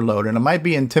information overload, and it might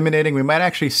be intimidating. We might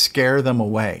actually scare them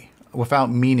away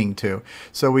without meaning to.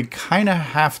 So we kind of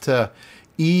have to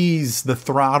ease the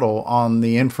throttle on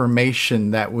the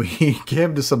information that we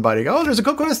give to somebody. Oh, there's a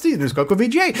Coco SD, there's Coco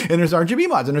VGA, and there's RGB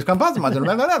mods, and there's composite mods, and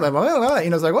blah, blah, blah, blah, blah, blah. You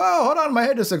know, it's like, whoa, hold on, my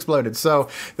head just exploded. So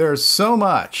there's so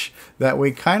much that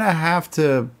we kind of have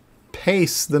to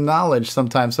pace the knowledge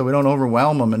sometimes so we don't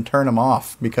overwhelm them and turn them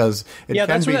off, because it can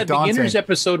that's be where that daunting. beginners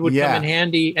episode would come in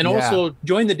handy. And also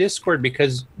join the Discord,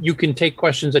 because you can take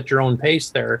questions at your own pace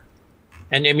there.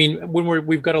 And I mean, when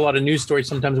we've got a lot of news stories,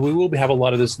 sometimes we will have a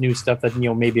lot of this new stuff that, you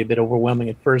know, may be a bit overwhelming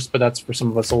at first, but that's for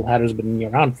some of us old hatters who've been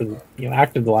around for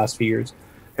active the last few years.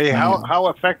 Hey, how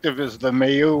effective is the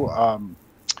Mayu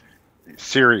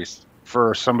series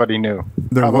for somebody new?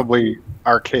 Probably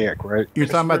archaic, right? You're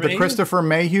talking about the Christopher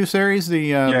Mayhew series?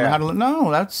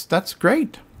 No, that's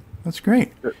great. That's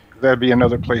great. That'd be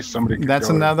another place somebody could That's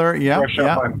go another, and yeah. brush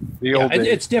up on the old days.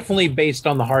 It's definitely based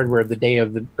on the hardware of the day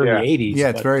of the early 80s. Yeah,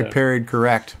 it's very period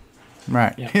correct.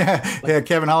 Right. Yeah.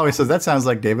 Kevin Holloway says that sounds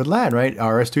like David Ladd, right?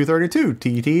 RS-232,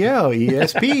 TTL,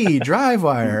 ESP,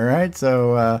 DriveWire, right?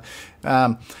 So,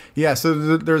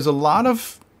 so there's a lot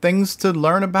of things to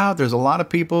learn about. There's a lot of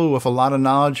people with a lot of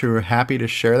knowledge who are happy to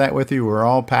share that with you. We're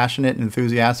all passionate and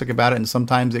enthusiastic about it, and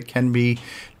sometimes it can be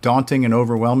daunting and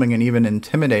overwhelming and even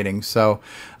intimidating. So,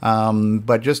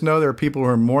 but just know there are people who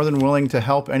are more than willing to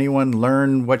help anyone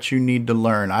learn what you need to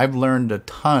learn. I've learned a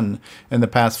ton in the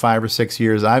past 5 or 6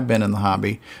 years I've been in the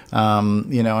hobby,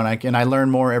 and I learn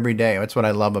more every day. That's what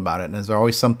I love about it. And there's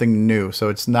always something new. So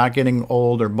it's not getting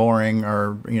old or boring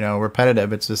or,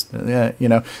 repetitive. It's just,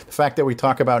 the fact that we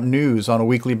talk about news on a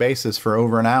weekly basis for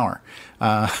over an hour.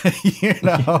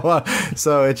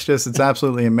 So it's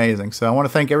absolutely amazing. So I want to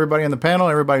thank everybody on the panel,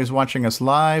 everybody who's watching us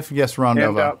live. Yes, Ron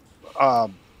Delvaux.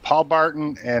 Paul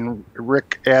Barton and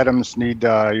Rick Adams need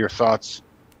your thoughts.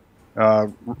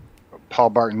 Paul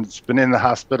Barton's been in the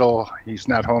hospital. He's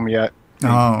not home yet.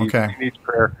 Okay. He needs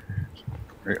prayer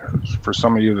for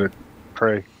some of you that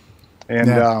pray.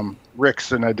 And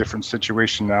Rick's in a different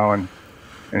situation now, and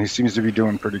he seems to be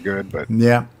doing pretty good. But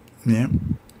yeah.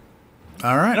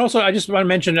 All right. And also, I just want to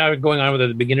mention, going on with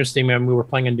the beginners thing, we were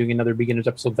planning on doing another beginners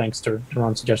episode, thanks to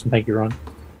Ron's suggestion. Thank you, Ron.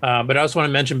 But I also want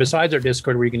to mention, besides our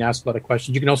Discord where you can ask a lot of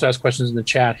questions, you can also ask questions in the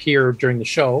chat here during the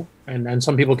show. And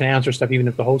some people can answer stuff even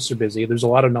if the hosts are busy. There's a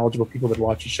lot of knowledgeable people that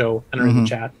watch the show and are in the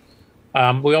chat.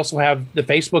 We also have the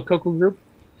Facebook Coco group,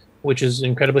 which is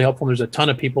incredibly helpful. There's a ton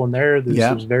of people in there.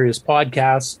 There's various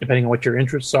podcasts, depending on what your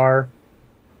interests are,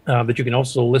 that you can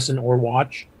also listen or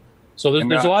watch. So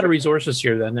there's a lot of resources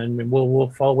here then, and we'll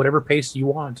follow whatever pace you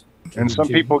want. And some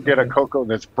people get a Coco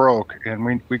that's broke,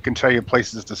 and we can tell you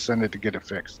places to send it to get it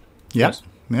fixed. Yes.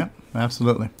 Yeah,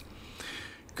 absolutely.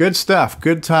 Good stuff.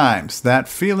 Good times. That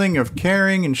feeling of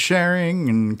caring and sharing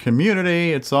and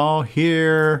community, it's all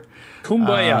here.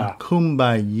 Kumbaya.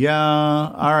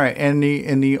 Kumbaya. All right. And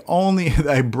the only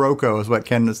a broco is what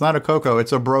Ken. It's not a Coco.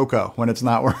 It's a broco when it's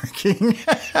not working.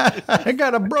 I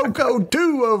got a broco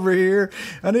too over here.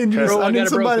 I need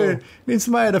somebody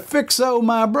to fix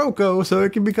my broco so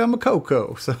it can become a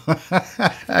Coco. So good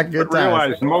times.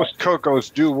 Realize most Cocos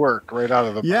do work right out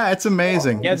of the. Yeah, it's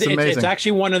amazing. Yeah, it's amazing. It's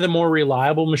actually one of the more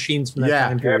reliable machines from that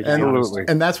time period. Absolutely.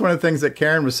 And that's one of the things that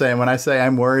Karen was saying when I say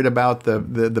I'm worried about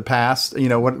the past.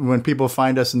 When people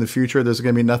find us in the future, there's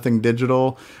going to be nothing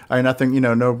digital or nothing,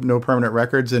 no permanent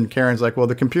records. And Karen's like, well,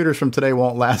 the computers from today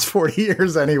won't last 40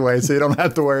 years anyway, so you don't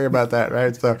have to worry about that,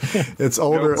 right? So it's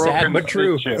older. Sad but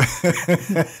true.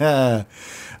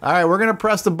 All right, we're going to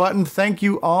press the button. Thank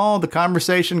you all. The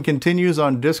conversation continues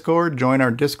on Discord. Join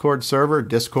our Discord server,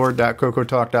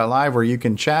 discord.cocotalk.live, where you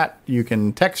can chat, you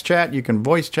can text chat, you can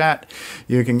voice chat,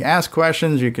 you can ask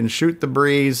questions, you can shoot the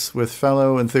breeze with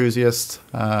fellow enthusiasts.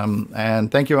 And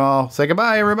thank you all. Say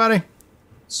goodbye, everybody.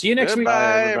 See you next week.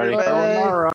 Goodbye, everybody. Bye.